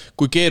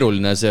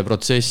keeruline see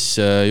protsess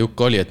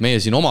Jukka oli, et meie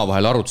siin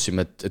omavahel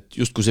arutasime, et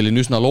justkui selline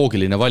üsna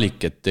loogiline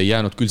valik, et ei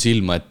jäänud küll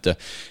silma,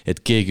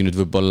 et keegi nüüd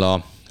võib-olla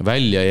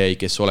välja jäi,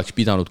 kes oleks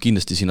pidanud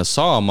kindlasti sinna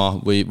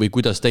saama või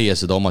kuidas teie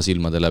seda oma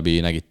silmade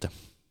läbi nägite?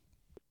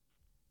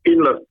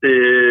 Kindlasti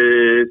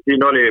siin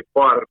oli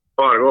paar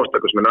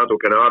kohta, kus me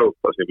natukene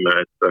arutasime,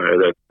 et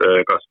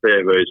kas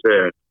see või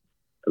see.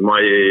 Ma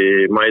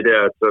ei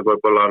tea, et see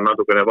võib-olla on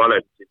natukene vale,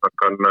 siis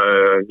hakkan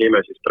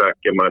nimesist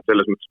rääkima, et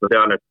selles mõttes ma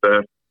tean, et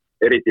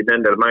eriti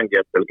nendel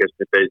mängijatel, kes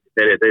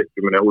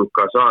 14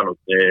 hulka saanud,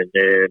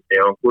 nii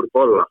on kurb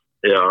olla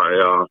ja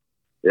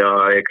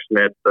eks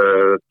need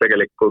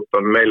tegelikult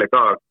on meile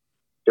ka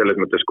selles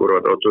mõttes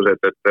kurvad otsused,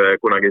 et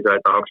kunagi sa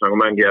ei tahaks nagu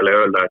mängijale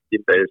öelda, et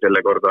siit ei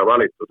selle korda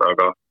valitud,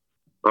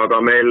 aga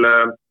meil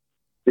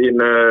siin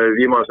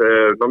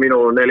viimase, minu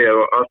 4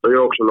 aasta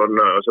jooksul on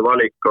see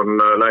valik on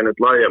läinud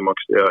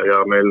laiemaks ja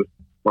meil,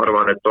 ma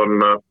arvan, et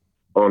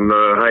on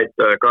häid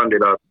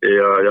kandidaati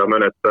ja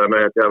mõned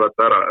mehed jäävad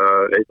ära,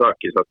 ei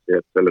saaki satsi,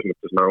 et selles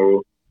mõttes nagu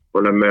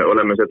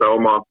oleme seda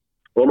oma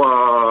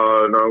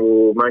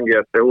nagu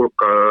mängijate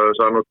hulka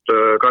saanud,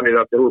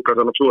 kandidaati hulka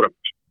saanud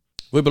suuremaks.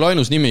 Võib-olla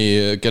ainus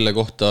nimi, kelle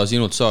kohta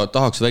sinult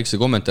tahaks väikse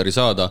kommentaari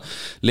saada,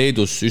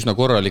 Leedus üsna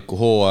korraliku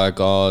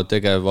hooaega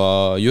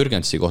tegeva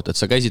Jürgensi kohta, et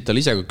sa käisid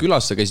tal ise ka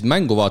külas, sa käisid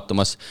mängu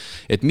vaatamas,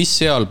 et mis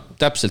seal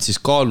täpselt siis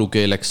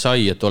kaalukeeleks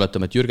sai, et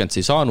oletame, et Jürgens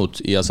ei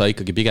saanud ja sa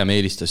ikkagi pigem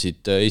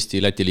eelistasid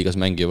Eesti-Läti liigas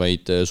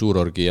mängivaid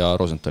Suurorgi ja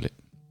Rosenthali?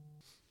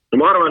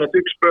 No ma arvan, et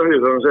üks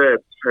põhjus on see,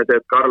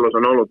 et Carlos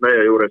on olnud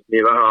meie juures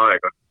nii vähe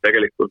aega.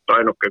 Tegelikult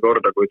ainuke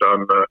korda, kui ta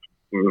on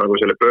nagu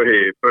selle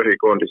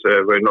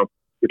põhikoondise või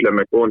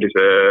ütleme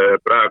koondise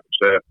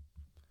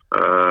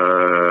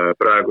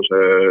praeguse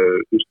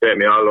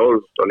süsteemi all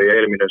olnud, oli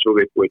eelmine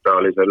suvi, kui ta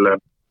oli selle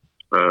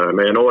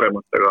meie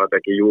noorematega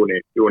tegi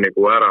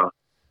juunikuu ära.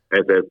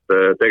 Et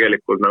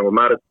tegelikult nagu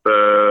Märt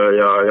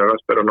ja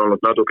Kasper on olnud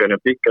natukene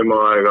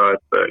pikema aega,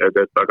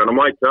 aga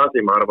maitse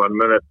asi, ma arvan,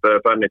 mõned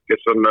fännid,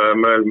 kes on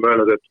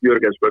mõelnud, et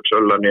Jürgens võiks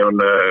olla, nii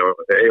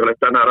ei ole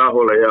täna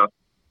rahule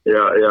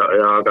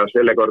aga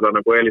selle korda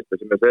nagu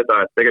eelistasime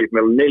seda, et tegelikult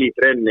meil on 4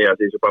 trenni ja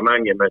siis juba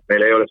mängime, et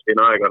meil ei ole siin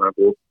aega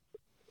nagu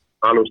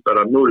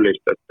alustada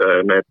nullist,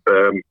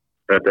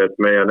 et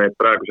meie need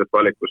praegused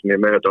valikus nii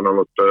mehed on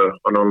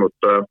olnud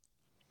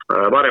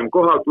varem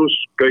kohal, pluss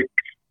kõik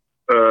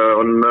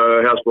on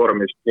heas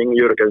vormis, nii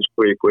Jürgens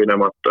kui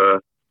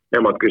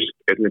nemad küsis,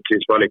 et nüüd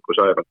siis valiku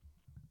saavad.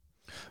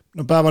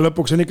 No päeva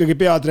lõpuks on ikkagi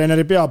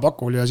peatreeneri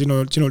peapakul ja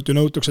sinult ju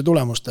nõutakse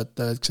tulemust, et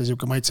see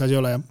siuke maitse asi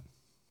ei ole, jah?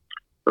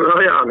 No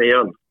jaa, nii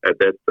on,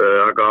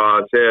 aga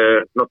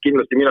see,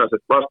 kindlasti mina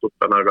sest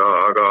vastutan,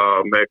 aga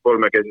me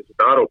 3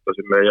 seda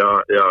arutasime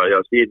ja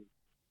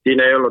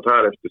siin ei olnud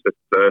häälestust,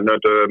 et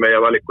nüüd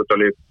meie valikud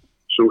oli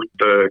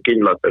suht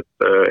kindlad, et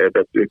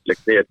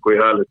ütleks nii, et kui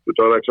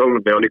häälestud oleks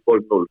olnud, me oli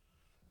 3-0.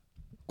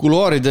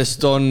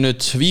 Kuluaaridest on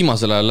nüüd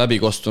viimasel ajal läbi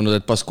kostunud,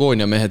 et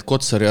Baskonia mehed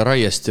Kotsar ja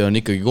Raieste on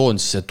ikkagi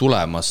koondisesse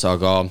tulemas,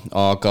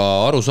 aga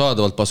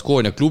arusaadavalt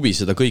Baskonia klubi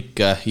seda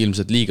kõike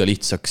ilmselt liiga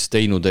lihtsaks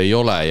teinud ei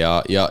ole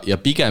ja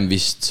pigem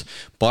vist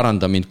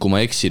paranda mind, kui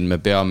ma eksin,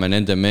 me peame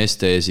nende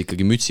meeste ees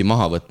ikkagi mütsi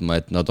maha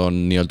võtma, et nad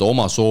on nii-öelda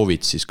oma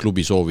soovid siis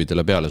klubi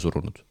soovidele peale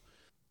surunud.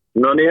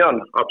 No nii on,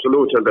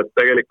 absoluutselt, et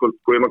tegelikult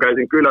kui ma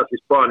käisin külas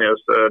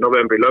Hispaanias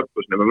novembri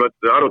lõpus, niin me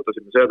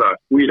arutasime seda,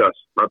 kuidas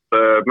nad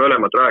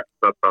mõlemad rääkisid,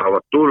 nad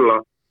tahavad tulla,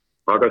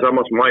 aga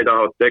samas ma ei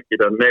taha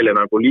tekkida neile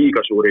nagu liiga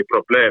suuri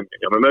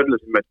probleemi ja me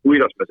mõtlesime, et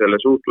kuidas me selle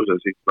suhtluse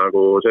siis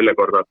nagu selle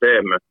korda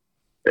teeme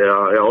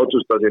ja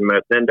otsustasime,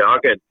 et nende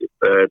agentid,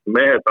 et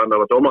mehed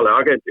annavad omale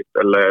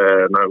agentitele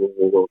nagu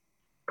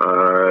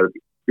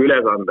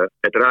ülesande,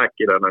 et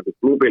rääkida nagu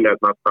klubile,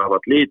 et nad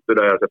tahavad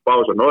liituda ja see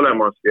paus on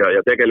olemas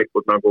ja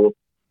tegelikult nagu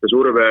see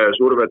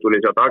surve tuli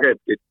sealt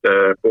agentite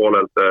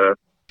poolelt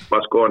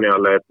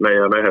Baskoniale, et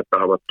meie mehed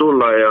tahavad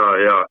tulla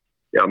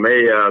ja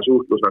meie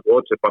suhtlus nagu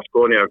otse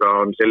Baskoniaga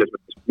on selles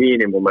mõttes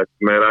miinimum, et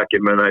me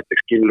räägime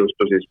näiteks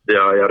kindlustusist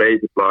ja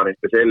reisiplaanist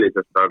ja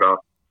sellisest,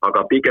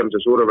 aga pigem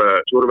see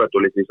surve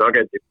tuli siis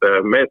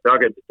meeste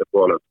agentite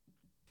poolelt.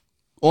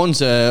 On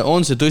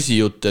see tõsi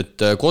jutt, et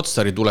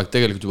Kotsari tulek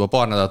tegelikult juba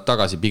paar nädalat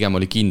tagasi pigem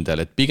oli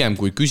kindel, et pigem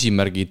kui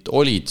küsimärgid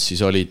olid,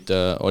 siis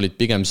olid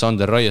pigem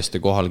Sander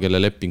Raieste kohal, kelle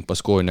leping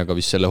Baskoniaga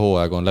vist selle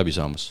hooaega on läbi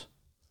saamas?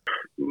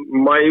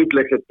 Ma ei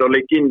ütleks, et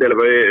oli kindel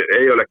või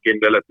ei ole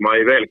kindel, et ma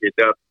ei veelgi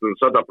tead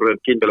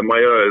 100% kindel, ma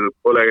ei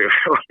ole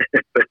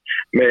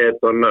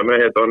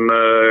mehed on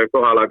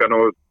kohal, aga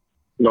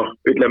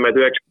ütleme, et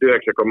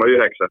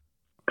 99,9,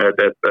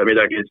 et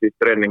midagi siis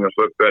treeningus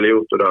võib veel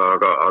juhtuda,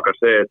 aga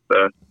see,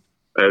 et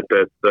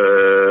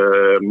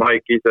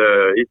Mike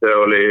ise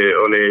oli,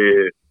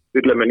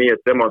 ütleme nii,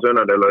 et tema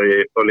sõnadel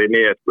oli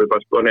nii, et kui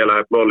Baskonia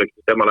läheb looliks,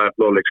 siis tema läheb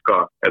looliks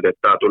ka, et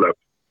ta tuleb.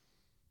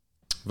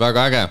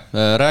 Väga äge.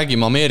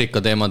 Räägime Ameerika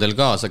teemadel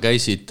ka. Sa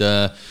käisid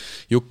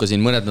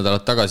Jukkasin mõned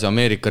nädalad tagasi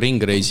Ameerika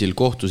ringreisil,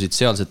 kohtusid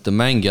sealsete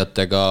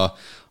mängijatega,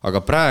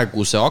 aga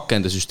praeguse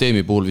akende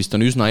süsteemi puhul vist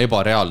on üsna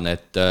ebareaalne,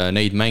 et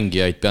neid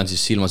mängijaid, pean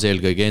siis silmas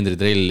eelkõige Henri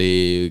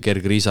Trelli,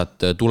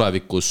 kergriisat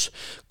tulevikus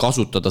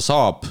kasutada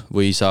saab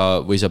või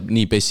sa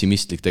nii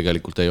pessimistlik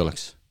tegelikult ei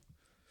oleks?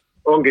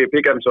 Ongi,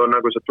 pigem see on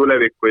nagu see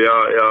tulevikku ja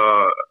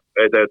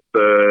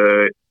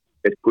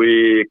et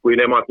kui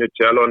nemad nüüd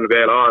seal on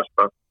veel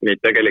aasta, nii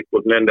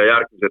tegelikult nende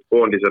järgmised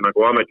koondise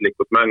nagu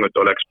ametlikud mängud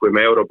oleks, kui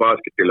me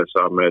Eurobasketile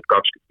saame, et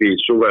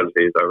 25 suvel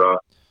siis,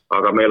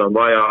 aga meil on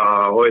vaja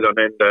hoida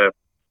nende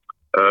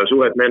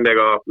suhet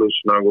nendega,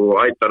 pluss nagu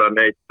aitada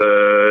neid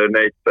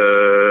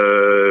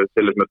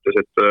selles mõttes,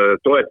 et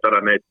toetada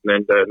neid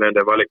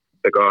nende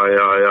valikutega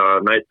ja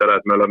näitada,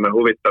 et me oleme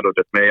huvitatud,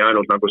 et me ei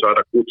ainult nagu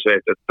saada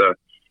kutseid, et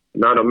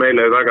nad on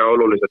meile väga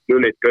olulised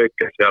lülid kõik,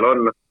 kes seal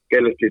on,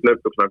 kellest siis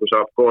lõpuks nagu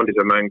saab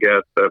koondise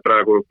mängijad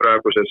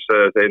praeguses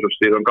seisus,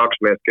 siis on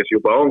 2 meest, kes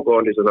juba on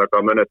koondises,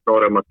 aga mõned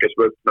nooremad, kes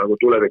võib nagu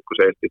tulevikus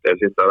Eestit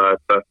esindada,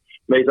 et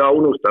me ei saa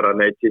unustada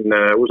neid siin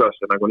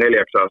USAsse nagu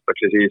 4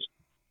 aastaks ja siis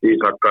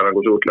hakka nagu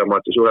suhtlema,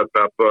 et see suhet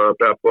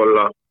peab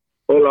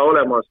olla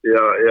olemas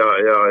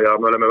ja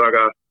me oleme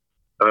väga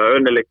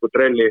õnnelikud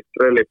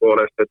Trelli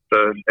poolest, et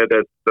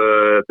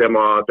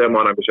tema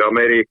nagu see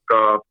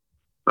Ameerika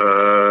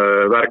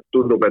värk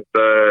tundub, et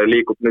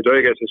liigub nüüd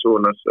õigesse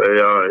suunas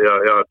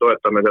ja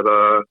toetame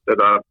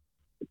teda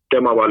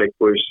tema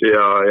valikus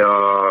ja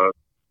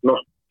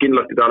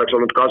kindlasti ta oleks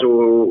olnud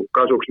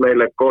kasuks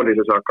meile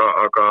koondises,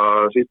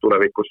 aga siis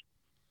tulevikus.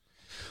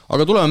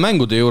 Aga tuleme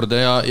mängude juurde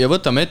ja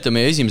võtame ette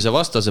meie esimese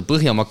vastase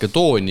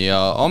Põhja-Makedoonia.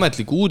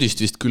 Ametlikku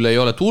uudist vist küll ei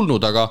ole tulnud,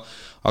 aga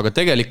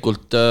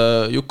tegelikult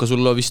Jukka,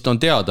 sul vist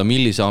on teada,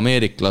 millise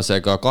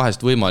ameeriklasega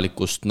 2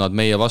 võimalikust nad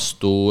meie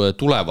vastu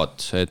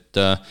tulevad,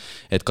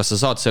 et kas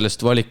sa saad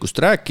sellest valikust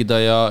rääkida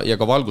ja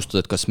ka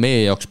valgustada, et kas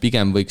meie jaoks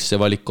pigem võiks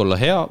see valik olla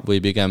hea või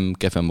pigem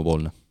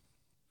kehvemapoolne?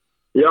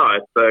 Jaa,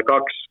 et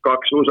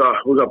kaks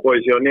USA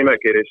poisi on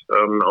nimekirjas,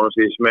 on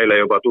siis meile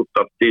juba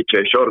tuttav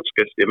DJ Shorts,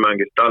 kes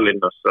mängis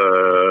Tallinnas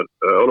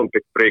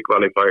Olympic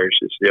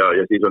Pre-Qualifiersis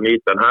ja siis on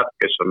Ethan Happ,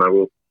 kes on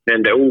nagu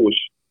nende uus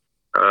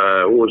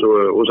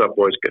USA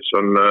pois, kes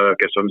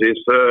on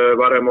siis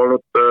varem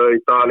olnud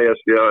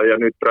Itaalias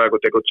ja nüüd praegu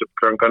tegutseb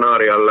Gran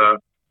Canarial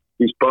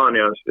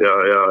Hispaanias ja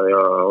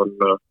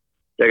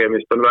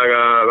tegemist on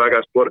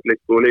väga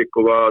sportliku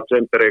liikuva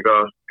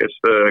tsenteriga,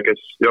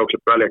 kes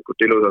jookseb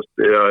väljakut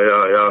ilusasti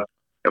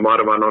ja ma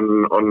arvan,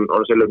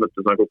 on selles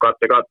mõttes nagu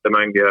katte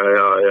mängija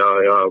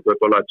ja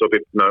võib-olla, et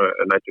sobib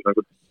näiteks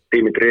nagu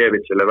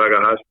Dimitrievitsile väga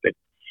hästi.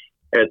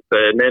 Et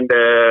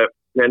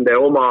nende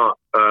oma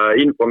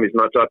info, mis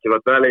nad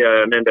saativad välja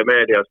ja nende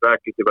meedias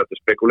rääkisivad ja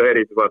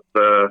spekuleerivad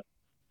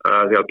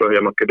seal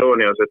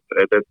Põhja-Makedoonias,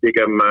 et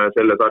pigem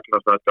selles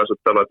aknas nad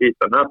kasutavad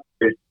Ethan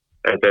Appi,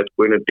 et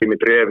kui nüüd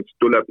Dimitrievits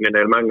tuleb, nii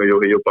neil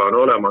mängujuhi juba on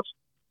olemas.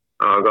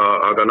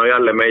 Aga no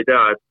jälle me ei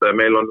tea, et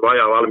meil on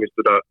vaja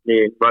valmistuda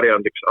nii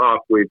variandiks A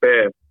kui B,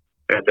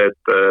 et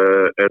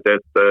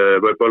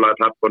võib-olla,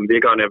 et Lapp on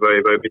vigane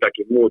või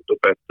midagi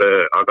muutub,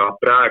 aga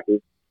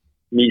praegu,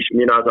 mis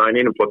mina sain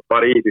infot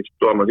Pariisist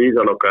Toomas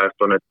Iisalo käest,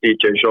 on, et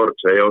DJ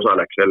Shorts ei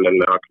osaleks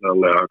sellele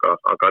aknalle,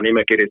 aga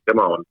nimekirjas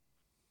tema on.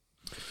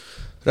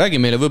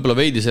 Räägi meile võib-olla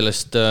veidi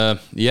sellest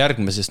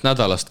järgmisest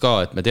nädalast ka,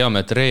 et me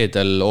teame, et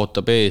reedel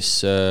ootab ees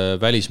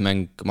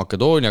välismäng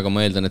Makedooniaga,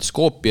 ma eeldan, et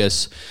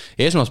Skopjes.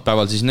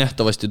 Esmaspäeval siis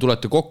nähtavasti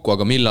tulete kokku,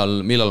 aga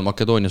millal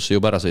Makedooniasse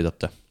juba ära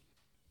sõidate?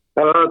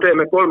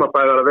 Teeme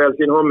kolmapäevale veel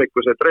siin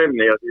hommikuse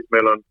trenni ja siis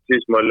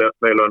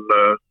meil on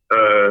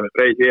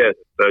reisi ees,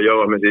 et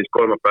jõuame siis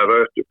kolmapäeva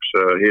õhtuks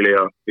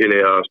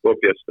hilja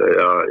Skopjesse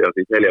ja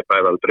siis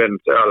neljapäeval trenn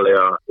seal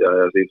ja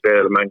siis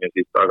veel mänge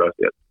siis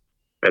tagasi,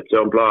 et see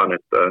on plaan,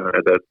 et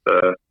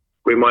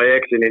kui ma ei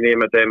eksi, nii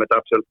me teeme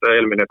täpselt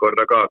eelmine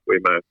korda ka, kui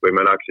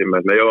me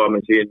läksime, et me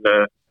jõuame siin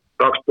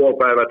 2,5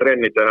 päeva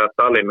trenni teha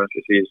Tallinnas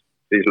ja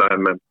siis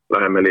läheme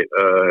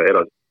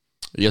edasi.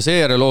 Ja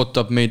seejärel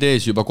ootab meid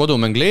ees juba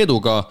kodumäng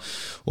Leeduga,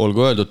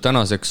 olgu öeldud,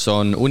 tänaseks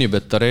on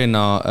Unibet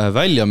Arena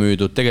välja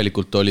müüdud,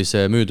 tegelikult oli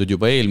see müüdud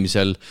juba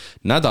eelmisel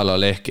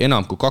nädalal ehk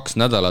enam kui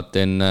 2 nädalat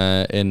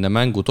enne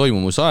mängu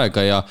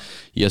toimumisaega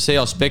ja see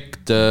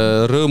aspekt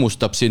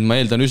rõõmustab siin, ma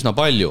eeldan, üsna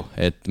palju,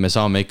 et me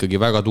saame ikkagi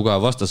väga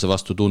tugeva vastase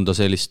vastu tunda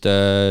sellist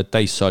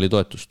täissaali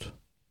toetust.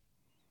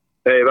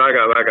 Ei,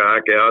 väga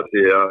äge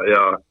asi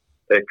ja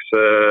eks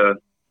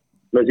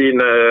me siin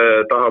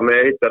tahame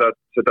ehitada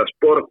seda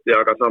sporti,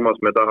 aga samas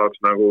me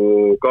tahaks nagu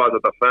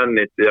kaasada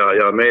fännid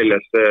ja meile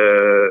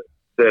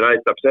see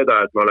näitab seda,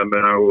 et me oleme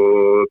nagu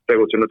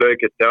tegutsenud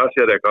õigete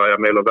asjadega ja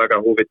meil on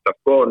väga huvitav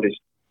koondis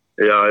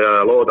ja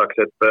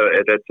loodaks,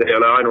 et see ei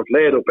ole ainult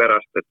Leedu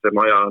pärast, et see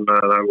maja on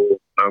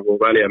nagu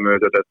välja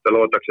müüdud, et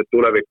loodaks, et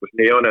tulevikus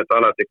nii on, et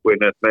alati kui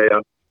need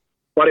meie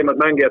parimad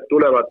mängijad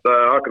tulevad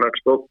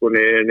aknaks kokku,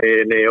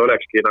 nii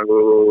olekski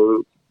nagu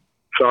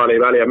saali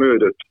välja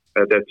müüdud,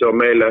 et see on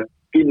meile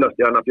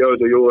kindlasti annab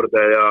jõudu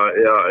juurde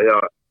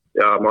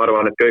ja ma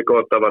arvan, et kõik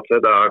ootavad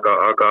seda,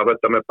 aga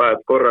võtame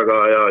päev korraga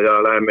ja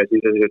läheme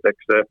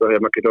siseseks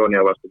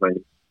Põhja-Makedoonia vastu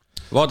mängima.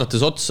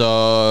 Vaadates otsa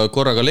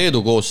korraga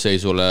Leedu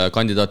koosseisule,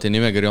 kandidaati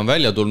nimekiri on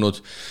välja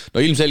tulnud, no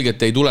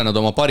ilmselgelt ei tule nad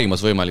oma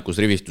parimas võimalikus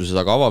rivistuses,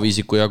 aga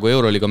avaviisiku ja kui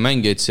Euroliiga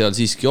mängijaid seal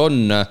siiski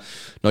on,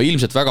 no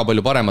ilmselt väga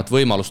palju paremat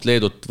võimalust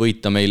Leedut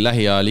võita meil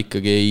lähiajal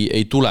ikkagi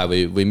ei tule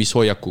või mis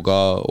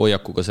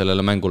hoiakuga sellele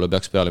mängule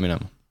peaks peale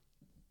minema?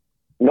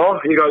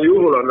 Noh, igal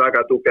juhul on väga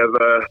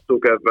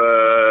tugev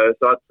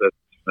sats,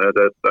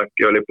 et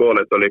äkki oli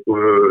pooled, oli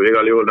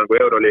igal juhul nagu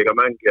Euroliiga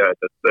mängijad,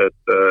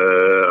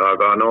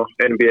 aga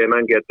NBA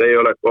mängijad ei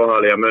ole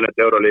kohal ja mõned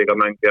Euroliiga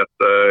mängijad,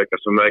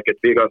 kas on väiked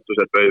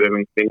vigastused või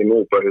mingi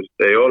muu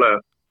põhjused ei ole,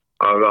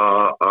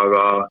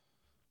 aga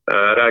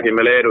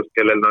räägime Leedust,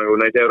 kellel nagu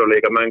neid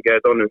Euroliiga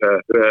mängijaid on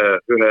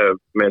ühe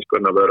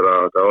meeskonna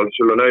võrra, aga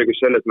sul on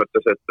õigus selles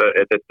mõttes,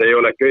 et ei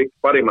ole kõik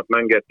parimad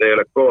mängijad ei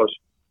ole koos.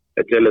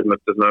 Et selles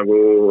mõttes nagu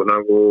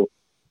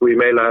kui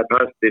meil läheb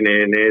hästi,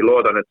 nii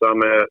loodan, et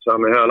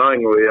saame hea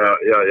laengu ja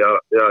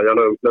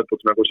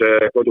lõpuks nagu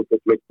see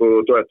kodupubliku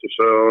toetus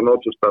on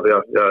otsustav ja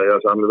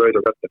saame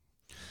võidu kätte.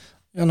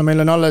 Ja no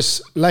meil on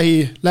alles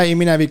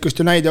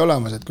lähiminevikust ju näide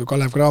olemas, et kui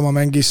Kalev Cramo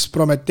mängis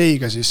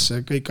Prometeiga, siis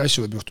kõik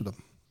asju võib juhtuda.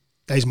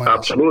 Täismajas.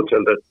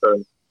 Absoluutselt,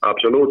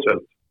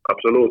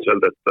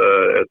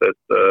 et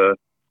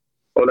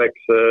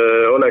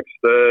oleks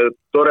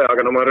tore,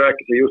 aga no ma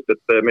rääkisin just,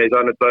 et me ei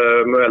saa nüüd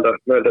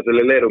mõelda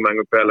selle Leedu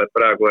mängu peale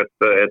praegu,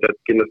 et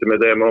kindlasti me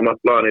teeme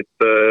omad plaanid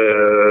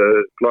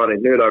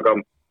nüüd,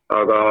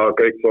 aga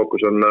kõik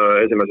fookus on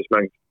esimeses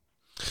mängis.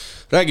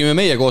 Räägime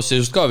meie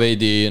koosseisust ka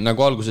veidi,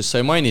 nagu alguses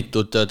sai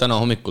mainitud, täna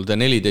hommikul te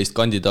 14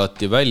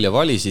 kandidaati välja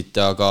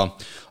valisite,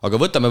 aga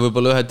võtame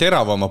võib-olla ühe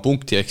teravama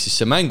punkti, ehk siis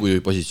see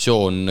mängujuhi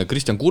positsioon.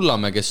 Kristjan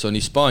Kullamäe, kes on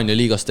Hispaania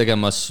liigas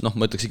tegemas,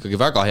 ma ütleks ikkagi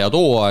väga head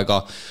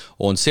hooaega,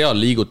 on seal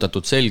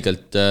liigutatud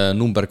selgelt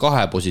number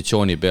 2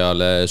 positsiooni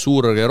peale.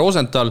 Suurõge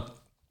Rosenthal,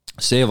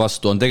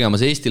 seevastu on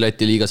tegemas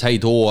Eesti-Läti liigas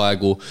häid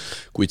hooaegu,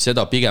 kuid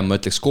seda pigem ma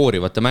ütleks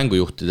skoorivate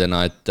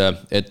mängujuhtidena,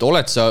 et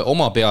oled sa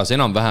oma peas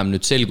enam-vähem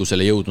nüüd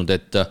selgusele jõudnud,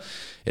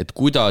 et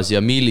kuidas ja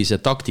millise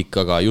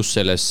taktikaga just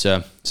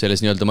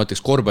selles nii-öelda ma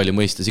ütleks korvpalli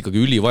mõistes ikkagi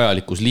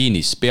ülivajalikus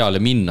liinis peale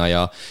minna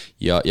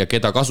ja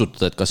keda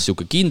kasutada, et kas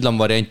siuke kindlam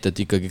variant,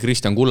 et ikkagi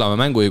Kristjan Kullamäe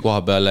mängujuhi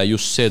koha peale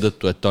just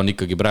seetõttu, et ta on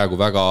ikkagi praegu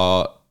väga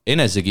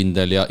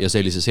enesekindel ja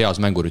sellises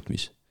heas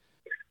mängurütmis?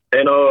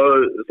 Ei no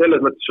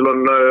selles mõttes sul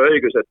on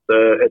õigus, et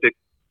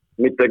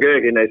mitte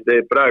keegi neist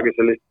ei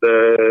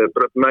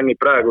mängib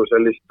praegu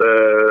sellist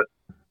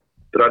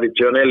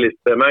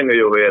traditsionellist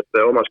mängujuhi, et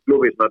omas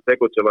klubis nad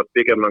tegutsevad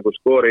pigem nagu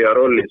skoorija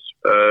rollis.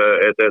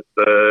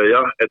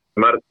 Et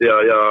Märt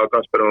ja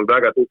Kasper on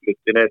väga tuklid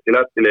siin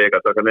Eesti-Läti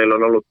liigas, aga neil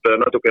on olnud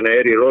natukene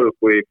eri roll,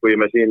 kui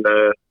me siin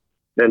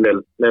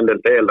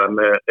nendelt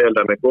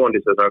eeldame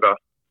koondises,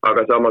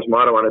 aga samas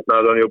ma arvan, et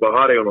nad on juba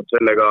harjunud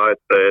sellega,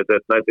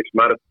 et näiteks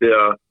Märt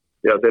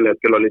ja sel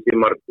hetkel oli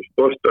siin Markus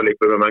Tost oli,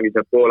 kui me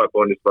mängisime Poola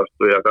koondist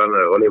vastu ja ka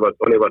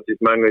olivad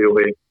siis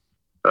mängujuhi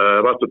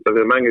vastutav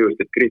mängujuhist,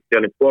 et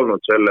Kristjanit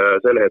polnud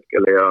selle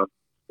hetkel ja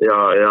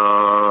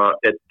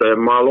et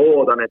ma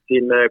loodan, et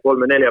siin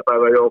 3-4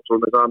 päeva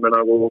jooksul me saame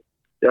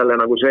jälle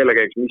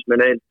selgeks, mis me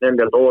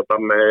nendelt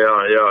ootame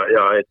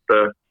ja et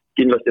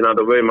kindlasti nad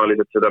on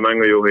võimalised seda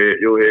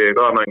mängujuhi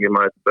ka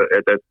mängima,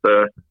 et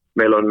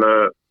meil on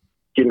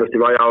kindlasti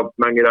vaja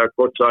mängida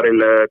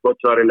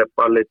Kotsaarile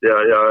pallid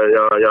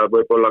ja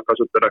võib-olla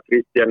kasutada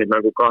Kristjanit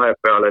nagu kahe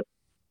peale,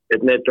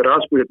 et need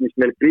raskused, mis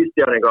meil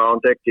Kristjaniga on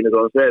tekkinud,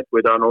 on see, et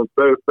kui ta on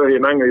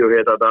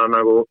põhimängujuhi, ta on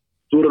nagu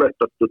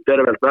survestatud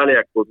tervelt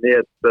väljakud, nii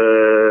et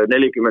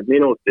 40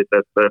 minutit,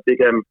 et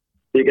pigem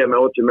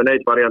me otsime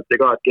neid variante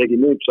ka, et keegi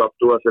muud saab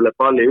tuua selle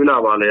palli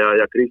üleval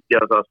ja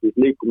Kristjan saab siis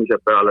liikumise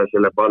peale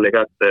selle palli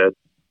kätte,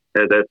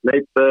 et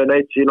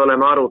neid siin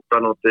oleme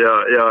arutanud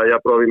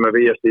ja proovime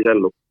viia siis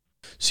ellu.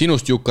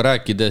 Sinust, Jukka,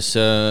 rääkides,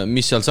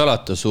 mis seal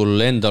salata, sul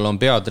endal on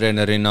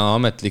peatreenerina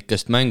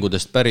ametlikest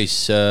mängudest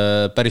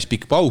päris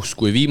pikk paus,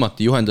 kui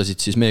viimati juhendasid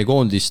siis meie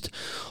koondist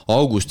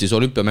augustis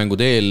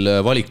olümpiamängude eel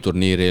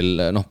valikturniiril.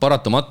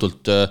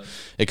 Paratamatult,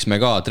 eks me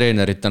ka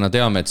treeneritena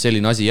teame, et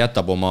selline asi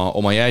jätab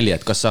oma jälje.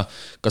 Kas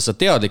sa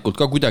teadlikult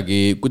ka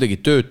kuidagi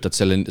töötad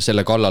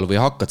selle kallal või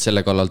hakkad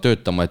selle kallal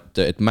töötama,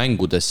 et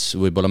mängudes,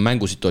 võib-olla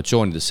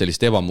mängusituatsioonides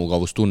sellist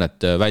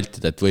ebamugavustunnet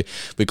vältida,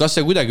 või kas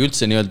see kuidagi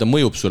üldse nii-öelda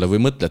mõjub sulle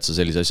või mõtled sa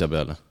sellise asja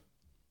peale?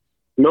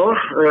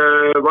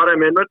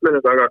 Varem ei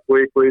mõtlenud, aga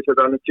kui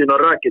seda nüüd siin on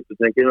rääkitud,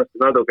 niin kindlasti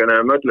natukene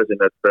mõtlesin,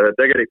 et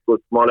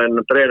tegelikult ma olen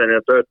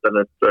treenerina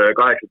töötanud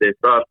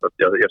 18 aastat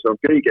ja see on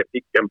kõige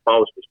pikem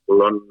paus, mis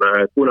mul on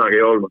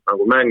kunagi olnud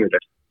nagu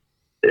mängudest.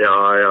 Ja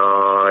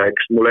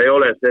eks mul ei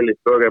ole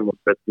sellist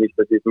kogemust, et mis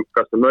ta siis,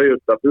 kas see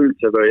mõjutab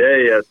üldse või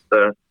ei, et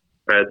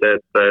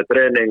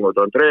treeningud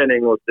on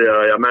treeningud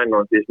ja mäng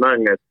on siis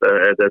mäng, et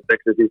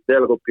eks see siis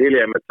selgub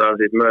hiljem, et saan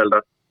siis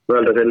mõelda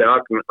selle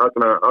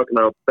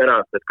akna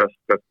pärast, et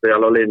kas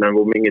seal oli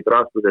nagu mingid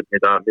raskused,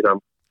 mida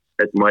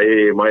et ma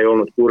ei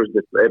olnud kursus,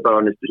 et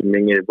ebaonnistusin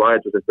mingi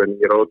vahetused või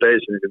mingi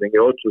rotationid või mingi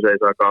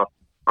otsuseid,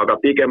 aga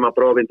pigem ma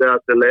proovin teha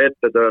selle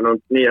ette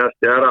tõennud nii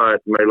hästi ära,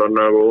 et meil on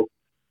nagu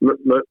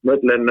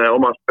mõtlen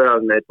omas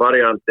peas neid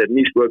variante, et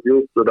mis võib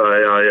juhtuda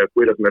ja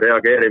kuidas me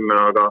reageerime,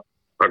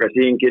 aga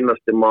siin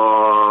kindlasti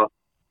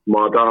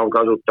ma tahan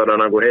kasutada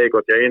nagu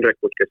Heigot ja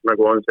Indrekut, kes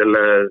nagu on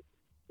selle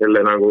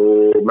nagu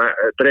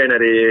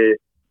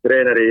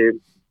treeneri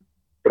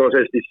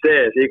protsessis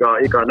sees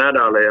iga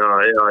nädal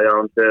ja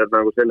on see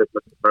nagu selles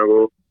mõttes nagu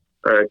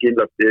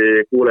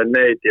kindlasti kuulen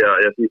neid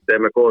ja siis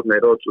teeme koos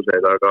neid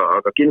otsuseid,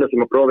 aga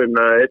kindlasti ma proovin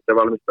ette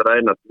valmistada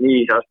ennast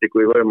nii hästi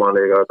kui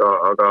võimalik,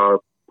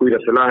 aga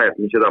kuidas see läheb,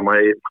 nii seda ma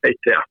ei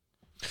tea.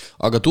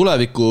 Aga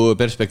tuleviku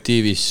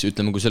perspektiivis,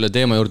 ütleme, kui selle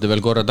teema juurde veel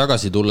korra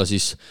tagasi tulla,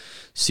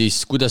 siis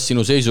kuidas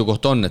sinu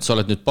seisukoht on, et sa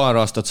oled nüüd paar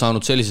aastat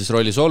saanud sellises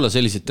rollis olla,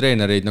 selliseid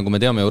treenereid, nagu me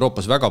teame,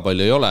 Euroopas väga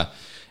palju ei ole,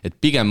 et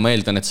pigem ma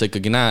eeldan, et sa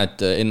ikkagi näed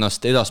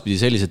ennast edaspidi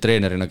sellise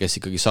treenerina, kes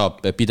ikkagi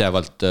saab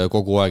pidevalt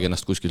kogu aeg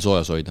ennast kuskil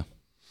soojas hoida?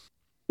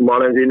 Ma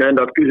olen siin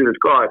endalt küsinud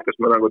ka, et kas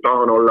ma nagu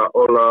tahan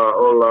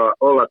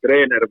olla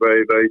treener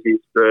või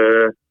siis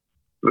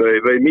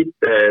või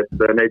mitte, et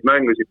neid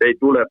mängusid ei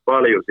tule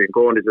palju siin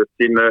koondisest.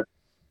 Siin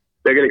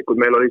tegelikult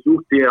meil oli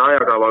suht tihe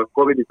ajakava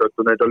COVID-i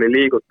tõttu, need oli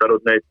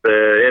liigutanud neid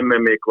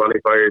MM-i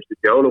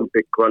kvalifieeristid ja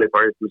Olympic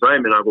kvalifieeristid. Me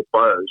saime nagu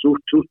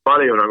suht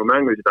palju nagu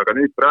mängusid, aga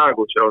nüüd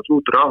praegu see on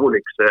suht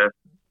rahulik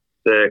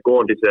see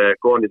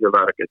koondise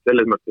värk, et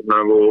selles mõttes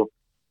nagu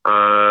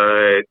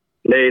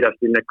leida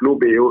sinne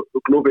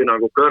klubi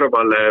nagu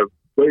kõrvale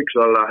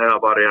võiks olla hea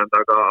variant,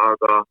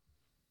 aga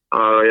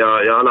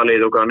ja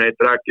alaliiduga neid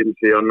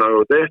rääkimisi on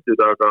nagu tehtud,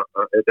 aga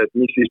et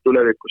mis siis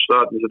tulevikus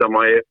saad, seda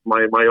ma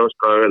ei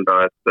oska öelda,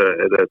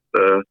 et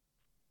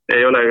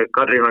ei ole,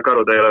 Kadrina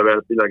Karud ei ole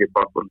veel midagi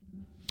pakkunud.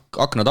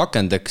 Aknad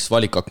akendeks,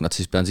 valikaknad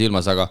siis pean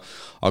silmas,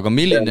 aga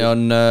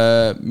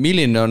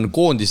milline on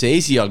koondise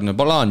esialgne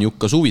plaan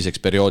Jukka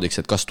suviseks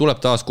perioodiks, et kas tuleb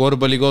taas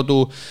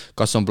korvpallikodu,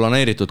 kas on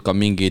planeeritud ka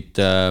mingid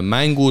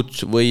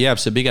mängud või jääb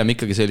see pigem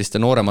ikkagi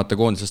selliste nooremate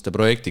koondislaste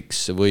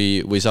projektiks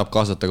või saab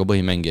kaasata ka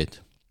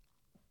põhimängijaid?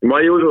 Ma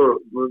ei usu,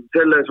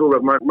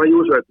 ma ei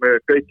usu, et me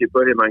kõiki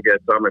põhimängijad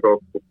saame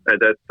kokku,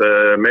 et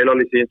meil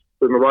oli siin,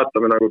 kui me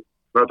vaatame nagu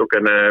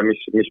natukene,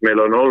 mis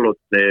meil on olnud,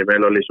 nii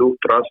meil oli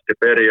suht raske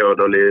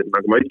periood, oli,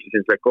 nagu ma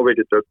ütlesin, see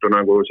COVID-i tõttu,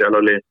 nagu seal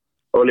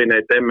oli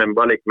neid MM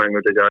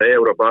valikmängud ja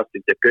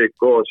Eurobastid ja kõik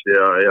koos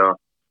ja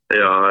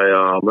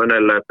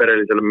mõnel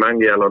perelisel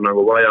mängijal on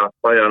nagu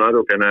vaja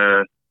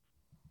natukene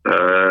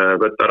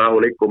võtta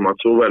rahulikumalt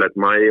suvel, et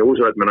ma ei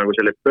usu, et me nagu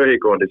selle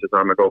põhikoondise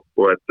saame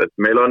kokku, et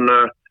meil on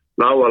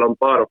laual on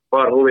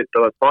paar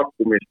huvitavat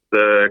pakkumist,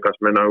 kas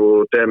me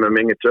nagu teeme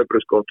mingid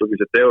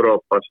sõpruskohtumised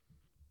Euroopas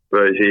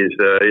või siis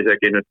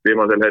isegi nüüd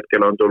viimasel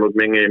hetkel on tulnud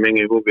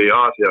mingi huvi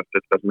Aasiast,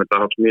 et kas me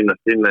tahaks minna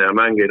sinna ja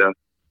mängida.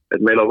 Et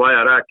meil on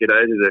vaja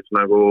rääkida esiteks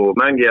nagu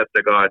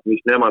mängijatega, et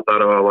mis nemad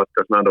arvavad,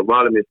 kas nad on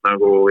valmis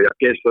nagu ja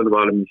kes on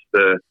valmis,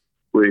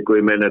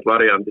 kui meil need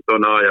variandid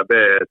on A ja B,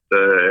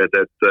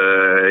 et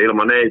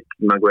ilma neid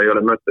nagu ei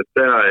ole mõtet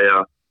teha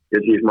ja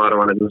siis ma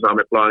arvan, et me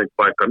saame plaanid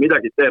paika.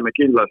 Midagi teeme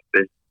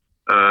kindlasti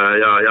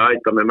ja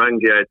aitame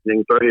mängijaid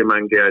ning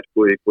tohimängijaid,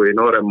 kui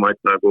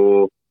nooremaid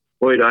nagu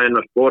hoida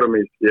ennast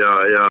vormis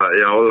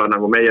ja olla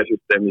nagu meie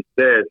süsteemis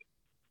sees.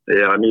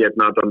 Ja nii, et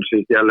nad on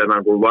siis jälle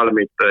nagu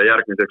valmid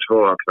järgmiseks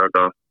hooaks,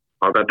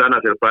 aga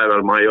tänasel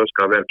päeval ma ei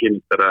oska veel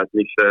kinnitada, et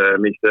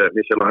mis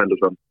see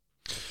lahendus on.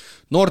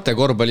 Noorte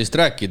korvpallist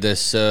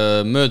rääkides,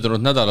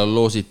 möödunud nädalal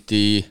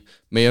loositi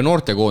meie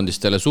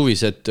noortekoondistele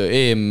suvised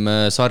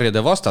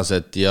EM-sarjade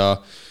vastased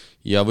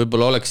ja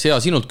võib-olla oleks hea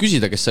sinult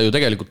küsida, kes sa ju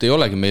tegelikult ei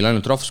olegi meil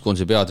ainult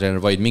rahvuskoondise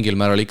peatreener, vaid mingil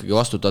määral ikkagi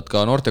vastutad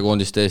ka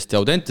noortekoondiste eest ja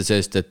Audentese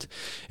eest,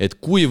 et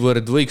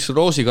kuivõrd võiks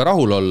Roosiga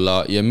rahul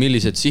olla ja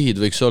millised sihid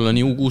võiks olla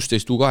nii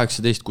U16,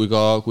 U18 kui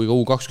ka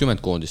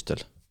U20 koondistel?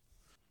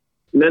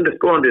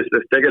 Nendest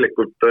koondistest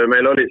tegelikult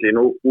meil oli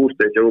siin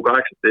U16 ja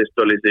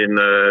U18 oli siin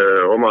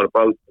omal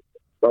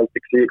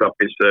Baltic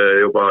Sea-Cupis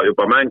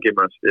juba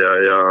mängimas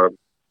ja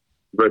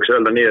võiks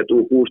öelda nii, et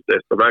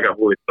U16 on väga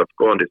huvitav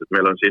koondised.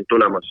 Meil on siin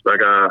tulemas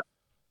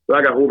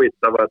väga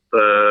huvitavad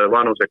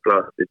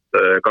vanuseklassid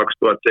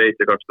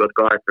 2007,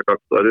 2008,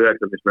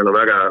 2009, mis meil on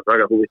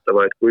väga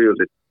huvitavaid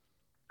kujusid.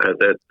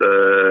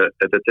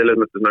 Et selles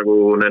mõttes nagu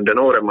nende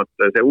nooremad,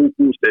 see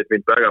U16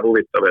 mind väga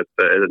huvitav, et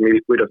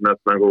kuidas nad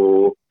nagu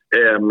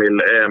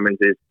EM-il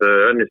siis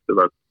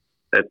õnnistuvad.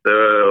 Et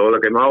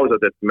olgem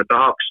ausad, et me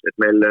tahaks, et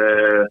meil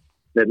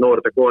need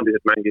noorte koondised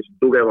mängis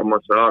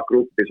tugevamas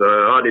A-grupis,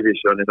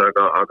 A-divisionis,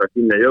 aga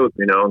sinna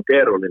jõudmine on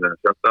keeruline.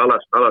 Sealt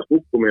alas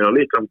kukkumine on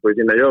lihtsam kui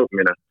sinna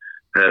jõudmine.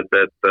 Et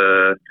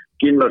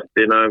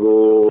kindlasti nagu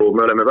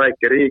me oleme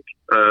väike riik,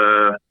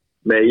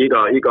 me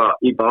iga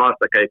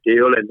aastakäik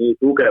ei ole nii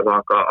tugev,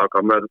 aga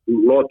me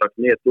loodaks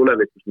nii, et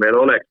tulevikus meil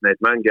oleks neid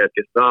mängijaid,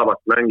 kes saavad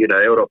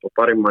mängida Euroopa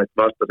parimaid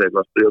vastaseid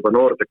vastu juba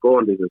noorte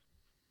koondises.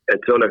 Et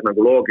see oleks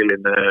nagu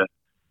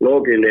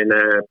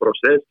loogiline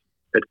protsess.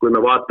 Et kui me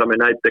vaatame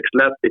näiteks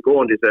Läti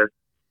koondise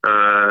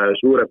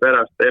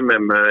suurepärast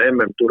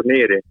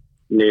MM-turniiri,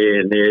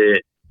 nii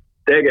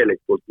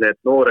tegelikult need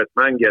noored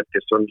mängijad,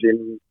 kes on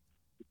siin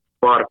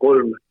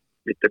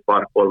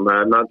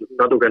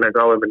natukene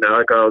kauemine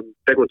aega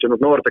tegutsenud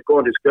noorte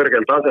koondis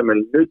kõrgel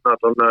tasemel, nüüd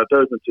nad on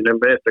töötnud siin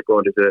meeste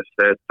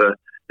koondisesse, et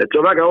see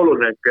on väga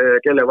oluline,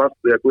 kelle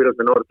vastu ja kuidas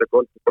me noorte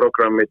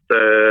programmid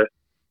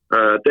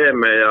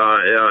teeme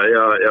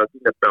ja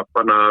sinne peab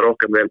panna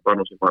rohkem veel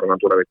panusi, ma arvan,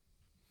 tulevikus.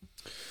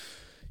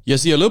 Ja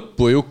siia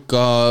lõppu,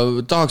 Jukka,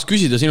 tahaks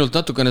küsida sinult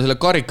natukene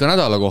selle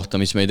karikanädala kohta,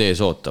 mis meid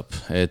ees ootab.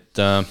 Et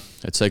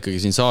sa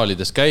ikkagi siin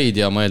saalides käid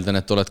ja ma eeldan,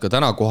 et oled ka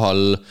täna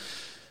kohal.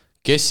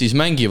 Kes siis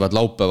mängivad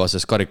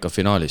laupäevases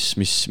karikafinaalis?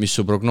 Mis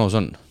su prognoos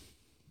on?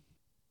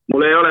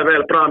 Mul ei ole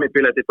veel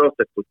praamipiletit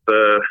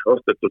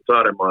ostetud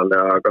Saaremaal,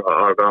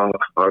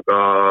 aga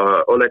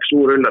oleks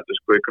suur üllatus,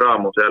 kui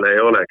Kraamu seal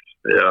ei oleks.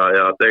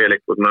 Ja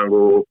tegelikult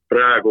nagu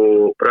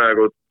praegu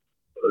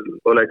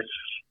oleks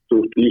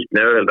suht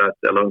lihtne öelda, et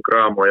seal on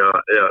Kraamo ja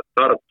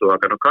Tartu,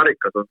 aga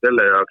karikas on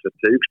selle jaoks, et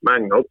see üks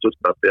mäng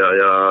otsustab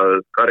ja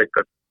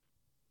karikas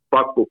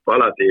pakub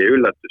alati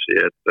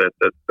üllatusi,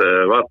 et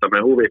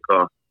vaatame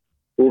huviga.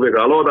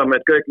 Loodame,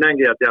 et kõik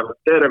nängijad jäävad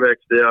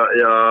terveks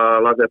ja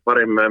laseb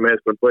parim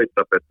meeskond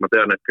võitab, et ma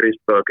tean, et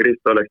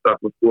Kristo oleks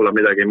tahtnud kuula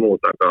midagi muud,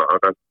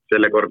 aga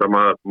selle korda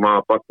ma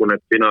pakun,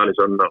 et finaalis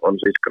on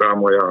siis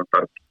Kraamo ja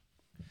Tartu.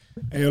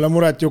 Ei ole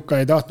muret,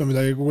 Jukka ei tahtnud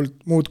midagi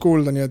muud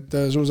kuulda, nii et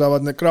sul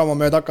saavad need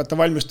Kraamomehed hakata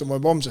valmistuma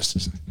juba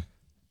homsest.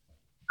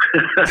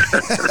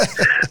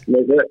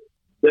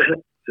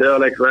 See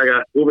oleks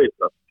väga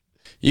huvitav.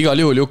 Igal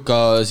juhul, Jukka,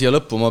 siia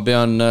lõppu ma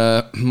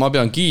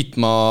pean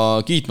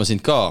kiitma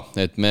sind ka,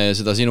 et me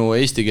seda sinu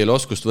eesti keele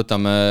oskust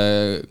võtame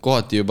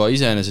kohati juba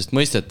iseenesest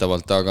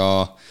mõistetavalt,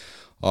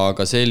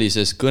 aga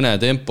sellises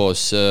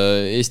kõnetempos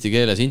eesti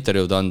keeles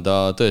intervjuud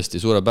anda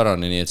tõesti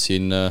suurepärane, nii et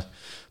siin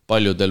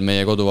paljudel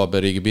meie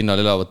koduvabariigi pinnal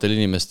elavatel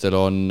inimestel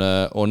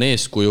on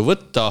eeskuju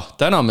võtta.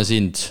 Täname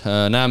sind,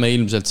 näeme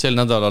ilmselt sel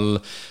nädalal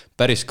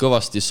päris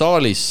kõvasti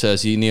saalis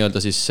siin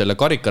nii-öelda siis selle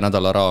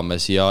karikanädala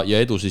raames ja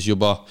edu siis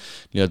juba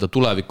nii-öelda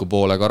tuleviku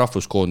poole ka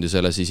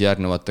rahvuskoondisele siis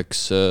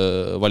järgnevateks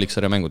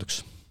valiksarja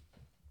mängudeks.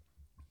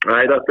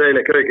 Aitäh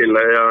teile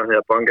kõigile ja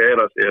pange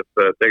edasi, et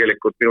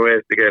tegelikult minu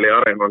eesti keele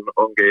areng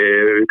ongi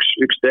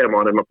üks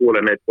teema, et ma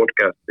kuulen neid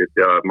podcastid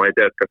ja ma ei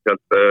tea, et kas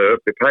sealt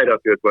õpib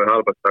häidasjud või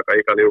halvast, aga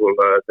igal juhul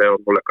see on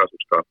mulle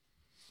kasuks ka.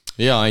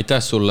 Ja aitäh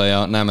sulle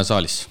ja näeme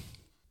saalis.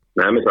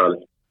 Näeme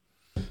saalis.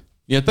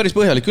 Nii et päris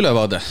põhjalik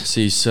ülevaade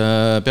siis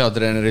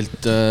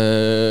peatreenerilt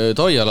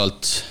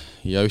Toijalalt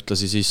ja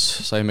ühtlasi siis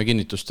saime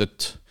kinnitust,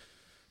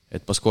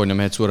 et Baskonia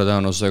mehed suure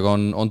tõenäosusega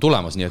on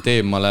tulemas, nii et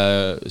eemale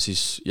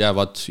siis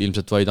jäävad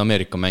ilmselt vaid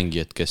Ameerika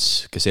mängijad,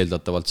 kes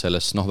eeldatavalt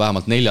selles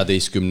vähemalt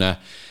 14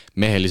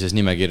 mehelises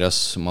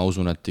nimekirjas, ma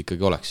usun, et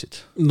ikkagi oleksid.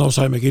 No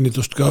saime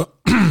kinnitust ka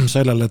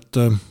sellele,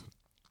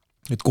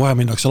 et kohe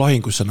minnakse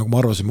lahingusse, nagu ma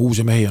arvasime,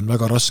 uusi mehi on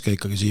väga raske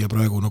ikkagi siia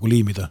praegu nagu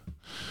liimida.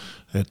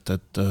 Et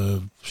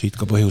siit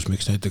ka põhjus,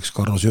 miks näiteks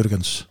Carlos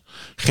Jürgens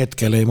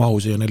hetkel ei mahu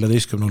siia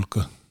 14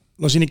 hulka.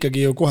 No siin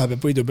ikkagi ju kohe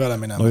peab võidu peale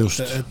minema, no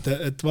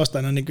et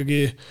vastane on ikkagi,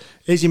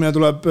 esimene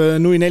tuleb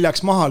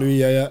 0-4 maha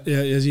lüüa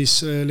ja siis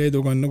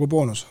Leeduga on nagu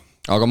boonus.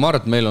 Aga ma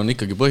arvan, et meil on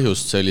ikkagi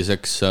põhjust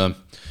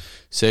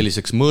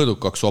selliseks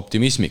mõõdukaks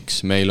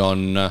optimismiks. Meil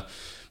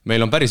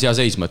on päris hea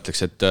seis,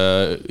 mõtleks, et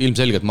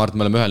ilmselgelt ma arvan, et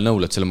me oleme ühel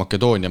nõul, et selle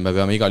Makedoonia me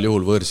peame igal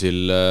juhul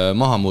võõrsil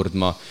maha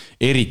murdma,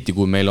 eriti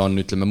kui meil on,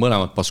 ütleme,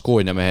 mõlemad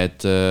Baskonia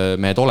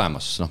mehed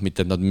olemas,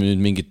 mitte et nad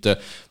mingid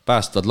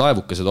päästvad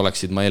laevukesed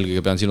oleksid, ma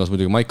eelkõige pean silmas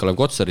muidugi Maikalev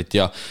Kotsarit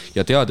ja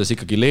teades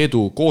ikkagi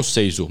Leedu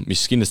koosseisu,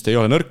 mis kindlasti ei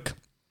ole nõrk,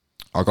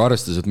 aga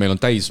arvestades, et meil on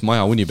täis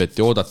maja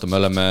Unibeti oodata, me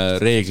oleme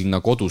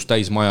reeglina kodus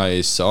täis maja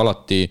ees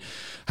alati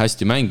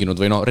hästi mänginud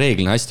või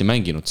reeglina hästi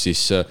mänginud,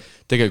 siis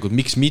tegelikult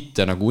miks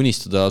mitte nagu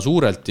unistada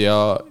suurelt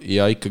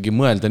ja ikkagi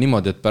mõelda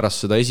niimoodi, et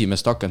pärast seda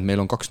esimest akent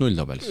meil on 2-0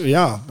 tabelis.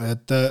 Jaa,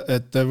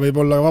 et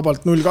võib olla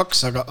vabalt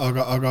 0-2,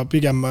 aga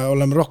pigem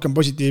oleme rohkem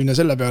positiivne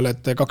selle peale,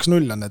 et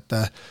 2-0 on,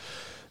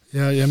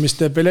 ja mis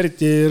teeb veel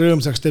eriti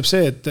rõõmsaks teeb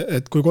see,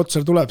 et kui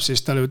Kotsar tuleb,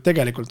 siis tal ju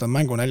tegelikult on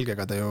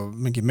mängunälgega, ta ju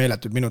mingi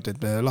meeletud minuteid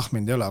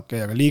lahmind ei ole,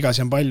 aga liigas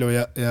on palju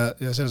ja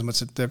selles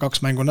mõttes, et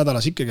 2 mängu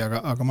nädalas ikkagi,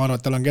 aga ma arvan,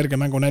 et tal on kerge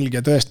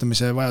mängunälg ja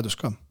tõestamise vajadus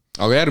ka.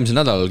 Aga järgmise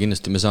nädalal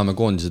kindlasti me saame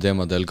koondise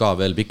teemadel ka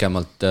veel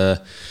pikemalt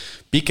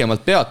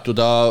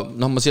peatuda.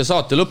 Ma siia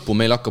saate lõppu,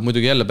 meil hakkab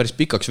muidugi jälle päris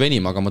pikaks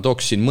venima, aga ma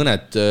tooksin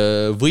mõned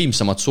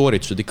võimsamad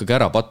sooritused ikkagi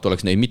ära, patt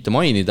oleks neid mitte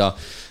mainida.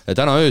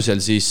 Täna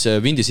öösel siis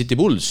Windy City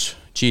Bulls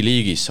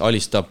G-liigis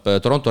alistab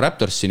Toronto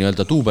Raptorsi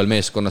nii-öelda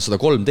duubelmeeskonna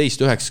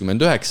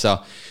 113-99,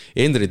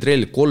 Henry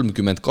Trell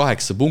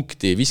 38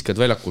 punkti, viskad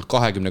väljakult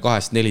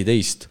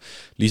 22-14,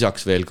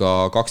 lisaks veel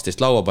ka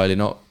 12 lauapalli,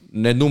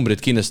 need numbrid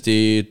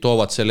kindlasti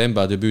toovad selle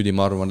NBA debüüdi,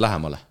 ma arvan,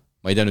 lähemale.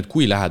 Ma ei tea nüüd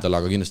kui lähedal,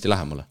 aga kindlasti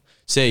lähemale.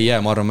 See ei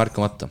jää, ma arvan,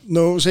 märkamata.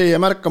 No see ei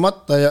jää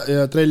märkamata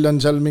ja Trell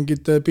on seal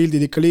mingid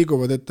pildid ikka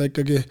liiguvad, et ta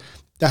ikkagi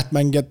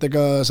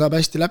tähtmängijatega saab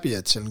hästi läbi,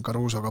 et seal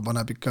Carusoga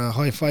paneb ikka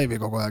high five'i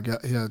kogu aeg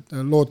ja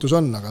lootus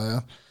on, aga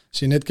ja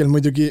siin hetkel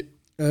muidugi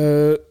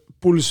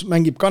Puls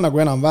mängib ka nagu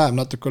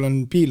enam-vähem, natuke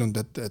on piilunud,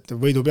 et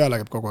võidu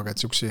peale käib kogu aeg,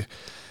 et suksi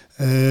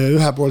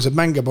ühepoolsed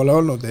mänge pole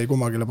olnud, ei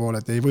kumagile poole,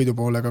 et ei võidu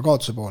poole ega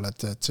kaotuse poole,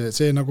 et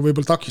see nagu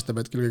võib-olla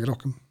takistab hetkel kõige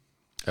rohkem.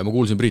 Ja ma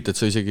kuulsin, Priit,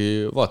 et sa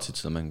isegi vaatasid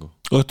seda mängu.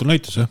 Õhtul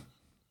näitas, jah?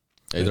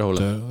 Ei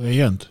rahule?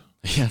 Ei jäänud.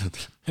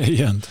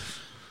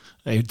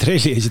 Ei,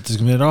 Trelli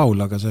esitaski meil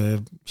rahul, aga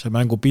see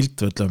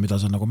mängupilt, ütleme, mida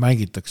see nagu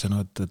mängitakse,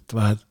 et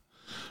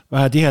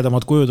vähe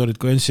tihedamad kujud olid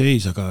kui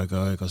NCA's,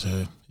 aga ega see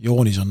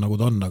joonis on nagu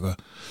ta on, aga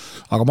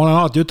ma olen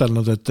alati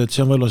ütelnud, et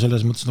see on võib-olla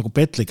selles mõttes nagu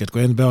petlik, et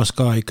kui NBA's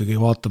ka ikkagi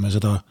vaatame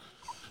seda,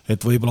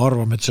 et võib-olla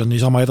arvame, et see on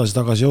niisama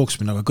edasi-tagasi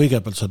jooksmine, aga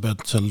kõigepealt sa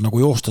pead seal nagu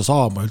joosta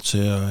saama üldse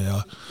ja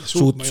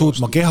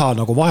suutma keha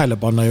nagu vahele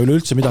panna ja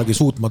üleüldse midagi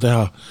suutma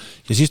teha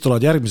ja siis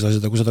tulevad järgmise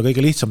asjad ja kui seda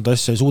kõige lihtsamat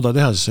asja ei suuda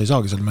teha, siis sa ei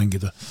saagi seal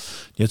mängida.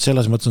 Nii et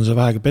selles mõttes on see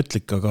vähegi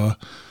petlik, aga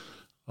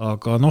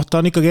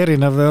ta on ikkagi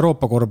erinev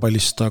Euroopa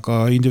korvpallist,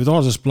 aga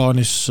individuaalses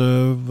plaanis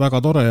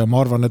väga tore ja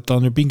ma arvan, et ta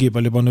on ju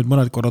pingipall juba nüüd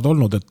mõned korrad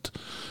olnud, et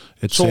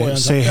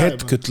see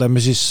hetk, ütleme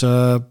siis,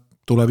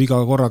 tuleb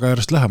iga korraga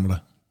järjest lähemale.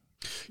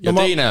 Ja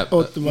teine,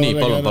 nii,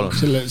 palun.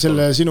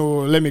 Selle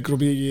sinu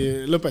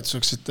lemmikrubiigi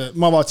lõpetuseks, et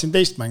ma vaatasin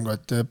teist mängu,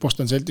 et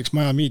Boston Celtics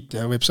Miami Heat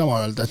ja võib sama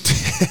öelda, et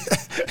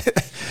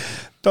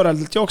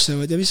toredalt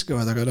jooksevad ja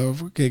viskavad, aga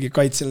keegi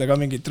kaitsele ka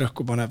mingit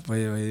rõhku paneb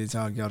või ei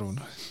saagi aru.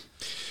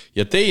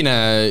 Ja teine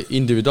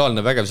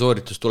individuaalne vägev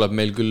sooritus tuleb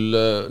meil küll,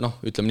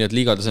 ütleme nii, et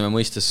liigataseme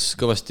mõistes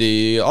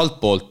kõvasti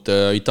altpoolt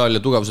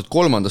Itaalia tugevused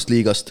 3.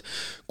 liigast,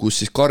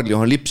 kus siis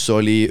Karl-Johan Lips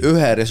oli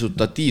ühe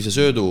resultatiivse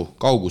söödu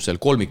kaugusel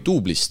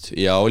kolmiktuublist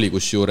ja oli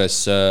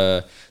kusjuures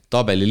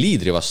tabeli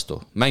liidri vastu.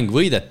 Mäng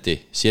võideti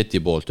Sieti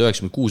poolt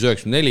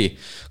 96-94,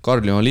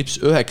 Karl-Johan Lips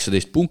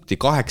 19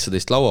 punkti,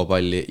 18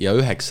 lauapalli ja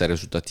 9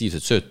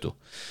 resultatiivset söötu.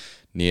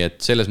 Nii et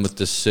selles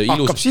mõttes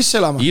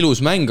ilus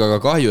mäng, aga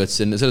kahju, et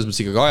selles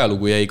mõttes ikkagi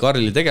ajalugu jäi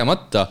Karli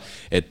tegemata,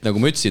 et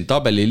nagu ma ütlesin,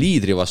 tabeli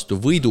liidri vastu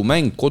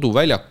võidumäng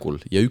koduväljakul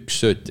ja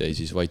üks sööt jäi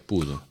siis vaid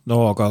puudu.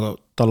 No aga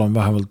tal on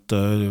vähemalt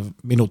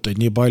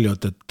minuteid nii palju,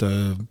 et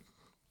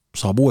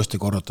saab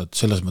uuesti korrata, et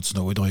selles mõttes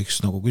nagu ei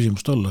tohiks nagu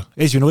küsimust olla.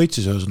 Esimene võit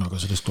siis ühesõnaga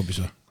selles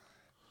klubis või?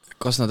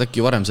 Kas nad äkki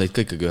varem said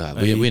ka ikkagi ühe?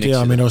 Ei tea,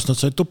 minu arust nad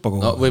said tuppa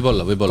kogu. No,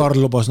 võib-olla.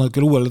 Karl lubas nad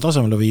küll uuele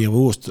tasemele viia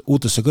või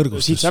uutesse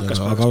kõrgustesse.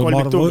 Aga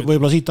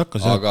võib-olla siit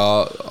hakkas.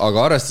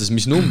 Aga arvestades,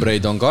 mis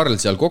numbreid on Karl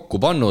seal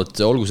kokku pannud,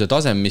 olgu see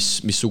tasem,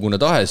 missugune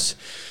tahes,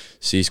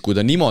 siis kui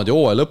ta niimoodi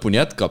hooaja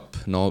lõpuni jätkab,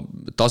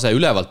 tase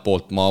ülevalt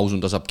poolt, ma usun,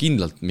 ta saab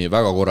kindlalt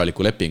väga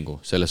korraliku lepingu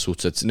selles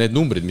suhtes, et need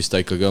numbrid, mis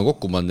ta ikkagi on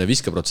kokku pannud,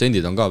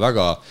 viskeprotsendid on ka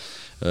väga,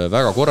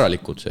 väga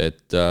korralikud,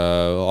 et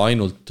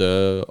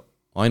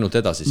ainult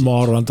edasi. Ma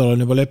arvan, tal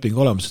on juba leping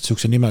olemas, et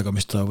siukse nimega,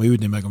 või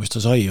hüüdnimega, mis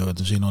ta sai,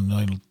 siin on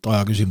ainult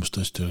aja küsimus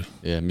tõesti.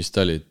 Ja mis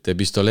ta oli? De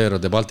Pistolero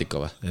de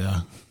Baltica või? Jah.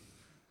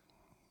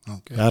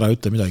 Okay. Ja ära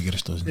ütle midagi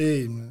kiristada.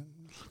 Ei.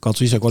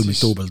 Katsu ise 3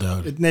 tuubel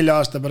teha. Et 4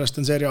 aasta pärast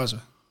on seriaas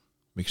või?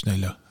 Miks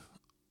 4?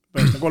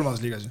 Pärast on 3.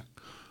 liigas.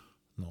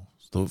 No,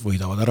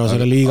 võidavad ära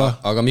selle liiga.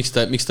 Aga miks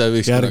ta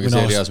võiks kunagi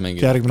seriaas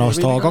mängida? Järgmine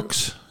aasta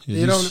A2.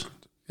 Ei rahulikult.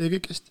 Ei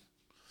kõik hästi.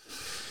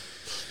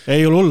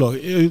 Ei ole hullu,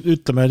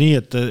 ütleme nii,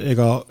 et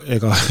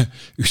ega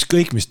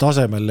ükskõik mis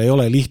tasemel ei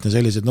ole lihtne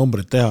sellised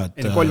numbrid teha.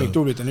 Et, 3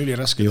 tuublit on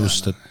üliraske.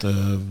 Just, et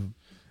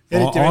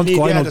eriti veel nii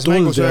teades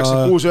mängus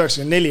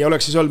 96-94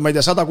 oleks siis olnud, ma ei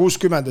tea,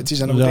 160, et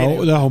siis on nagu teine.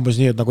 Jah, umbes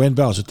nii, et nagu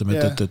NBA-s ütleme,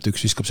 et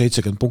üks viskab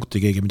 70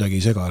 punkti, keegi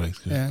midagi ei sega.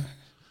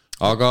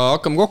 Aga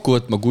hakkame kokku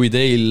võtma, kui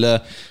teil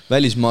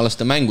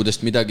välismaalaste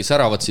mängudest midagi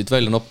säravat siit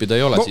välja noppida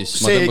ei ole, siis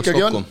ma tõmbaks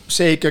kokku.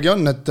 See ikkagi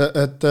on, et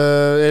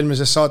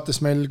eelmises saates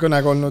meil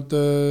kõnega olnud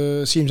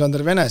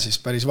Siim-Sander Vene siis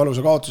päris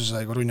valusa kaotuse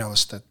sai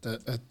Korunjavast,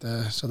 et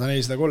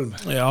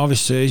 104-103. Ja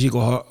vist see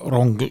esikoha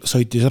rong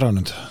sõitis ära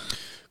nüüd.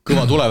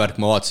 Kõva tulevärk,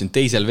 ma vaatasin,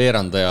 teisel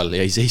veerandajal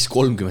jäi seis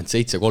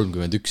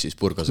 37-31 siis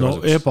Purgase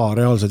kasuks. No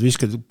ebareaalsed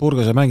visked,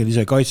 Purgase mängid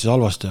ise kaitses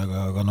halvasti,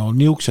 aga no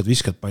niuksed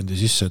visked pandi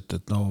sisse,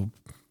 et no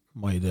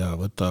ma ei tea,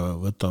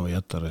 võta või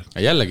jätta.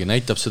 Jällegi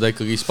näitab seda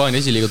ikkagi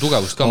Hispaania esiliiga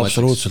tugevust ka.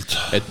 Absoluutselt.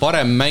 Et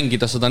parem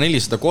mängida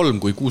 104-103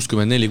 kui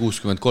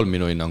 64-63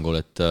 minu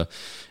hinnangul,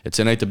 et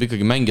see näitab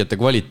ikkagi mängijate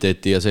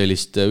kvaliteeti ja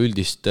sellist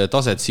üldist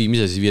taset. Siim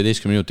ise siis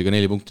 15 minutiga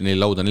 4 punkti,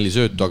 4 lauda, 4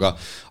 söötu,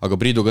 aga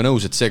Priiduga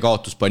nõus, et see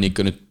kaotus pani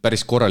ikka nüüd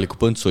päris korraliku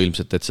põntsu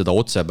ilmselt, et seda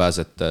otse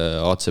pääset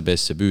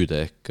ACB-sse püüda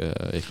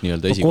ehk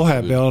nii-öelda kohe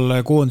peale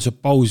koondise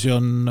pausi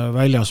on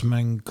väljas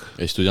mäng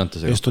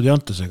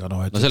Estudiantesega.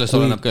 No sellest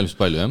oleneb ka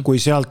ilmselt palju, jah? Kui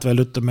sealt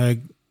veel ütleme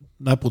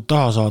näpud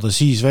taha saada,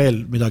 siis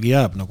veel midagi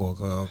jääb nagu,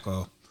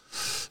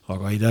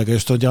 aga ei tea,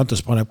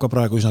 Estudiantes paneb ka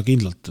praegu üsna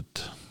kindlalt,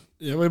 et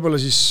ja võib-olla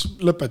siis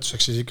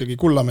lõpetuseks siis ikkagi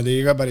Kullamäe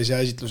tegi ka päris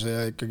hea esitluse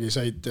ja ikkagi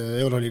said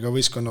Euroliiga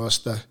võistkonna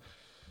vastu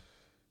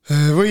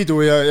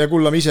võidu ja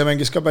Kullamäe ise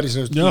mängis ka päris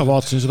nõust. Ja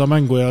vaatasin seda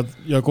mängu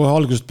ja kohe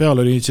algusest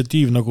peale oli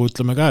initsiatiiv nagu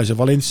ütleme käes ja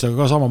Valencia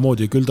ka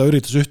samamoodi, küll ta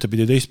üritas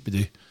ühtepidi,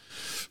 teistpidi.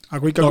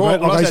 Aga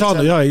ei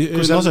saanud,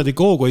 lased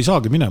ikka hoogu ei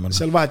saagi minema.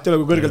 Seal vahet ei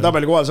ole, kui kõrgel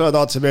tabeli kohal sa oled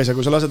ACB-s ja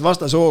kui sa lased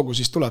vastase hoogu,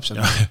 siis tuleb seal.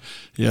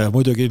 Ja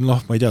muidugi, ma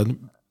ei tea,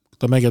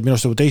 ta mängib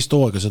minust juba teist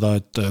hooga seda,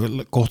 et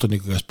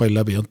kohtuniku käest pall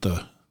läbi anta.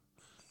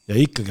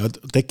 Ja ikkagi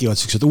tekivad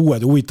sellised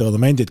uued huvitavad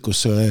momendid,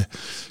 kus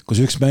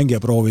üks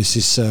mängija proovis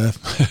siis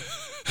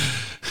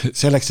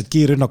selleks, et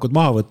kiirrünnakud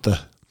maha võtta,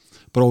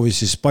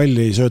 proovis siis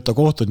palli sööta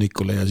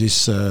kohtunikule ja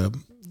siis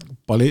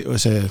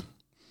see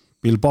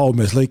Bilbao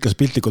mees lõikas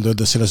piltlikult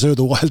öeldes selle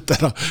söödu vahelt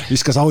ära,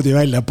 viskas audi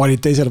välja ja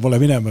panid teisele poole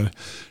minema.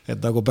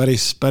 Et nagu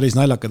päris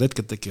naljakad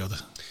hetked tekivad.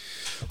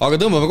 Aga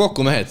tõmbame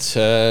kokku, mehed.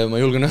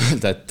 Ma julgen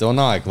öelda, et on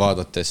aeg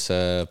vaadates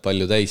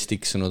palju täis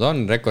tiksunud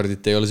on.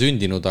 Rekordit ei ole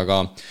sündinud,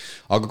 aga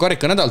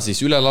karika nädal siis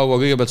üle laua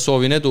kõigepealt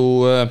soovin edu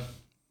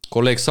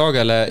kolleeg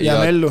Saagele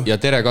ja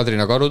tere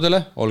Kadrina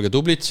Karudele. Olge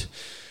tublid.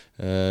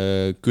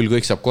 Küll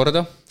kõik saab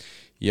korda.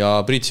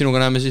 Ja Priit, sinuga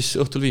näeme siis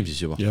õhtul Viimsis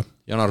juba. Yeah.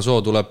 Janar Soo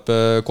tuleb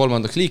 3.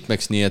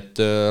 liikmeks, nii et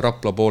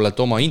Rapla poolelt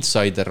oma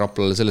insider,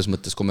 Raplale selles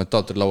mõttes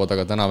kommentaatori laua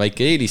taga täna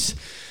väike eelis,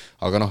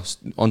 aga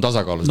on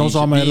tasakaalus. No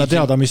saame jälle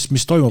teada, mis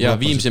toimub. Ja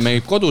Viimsi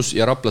mängib kodus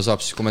ja Rapla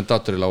saab siis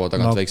kommentaatori laua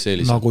tagant väikse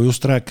eelis. Nagu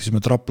just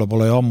rääkisime, et Rapla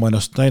pole ammu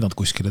ennast näidanud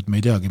kuskil, et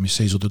me ei teagi, mis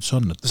seisud üldse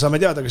on.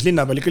 Saame teada, kas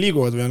linna peal ikka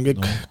liiguvad või on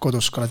kõik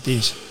kodus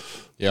karantiinis.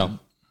 Ja.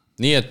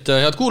 Nii et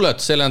head kuulajad,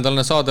 selle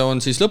nädalane saade on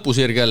siis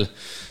lõpusirgel.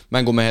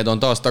 Mängumehed on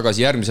taas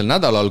tagasi järgmisel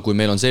nädalal, kui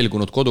meil on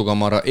selgunud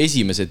kodukamara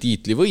esimese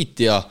tiitli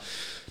võitja.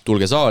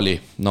 Tulge saali,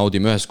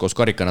 naudime üheskoos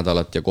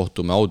karikanädalat ja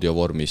kohtume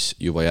audiovormis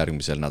juba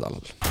järgmisel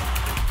nädalal.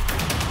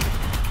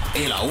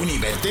 Ela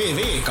Unibet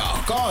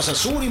TV-ga kaasa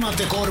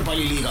suurimate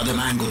korvpalliliigade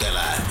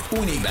mängudele.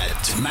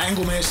 Unibet,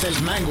 mängumeestelt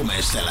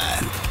mängumeestele.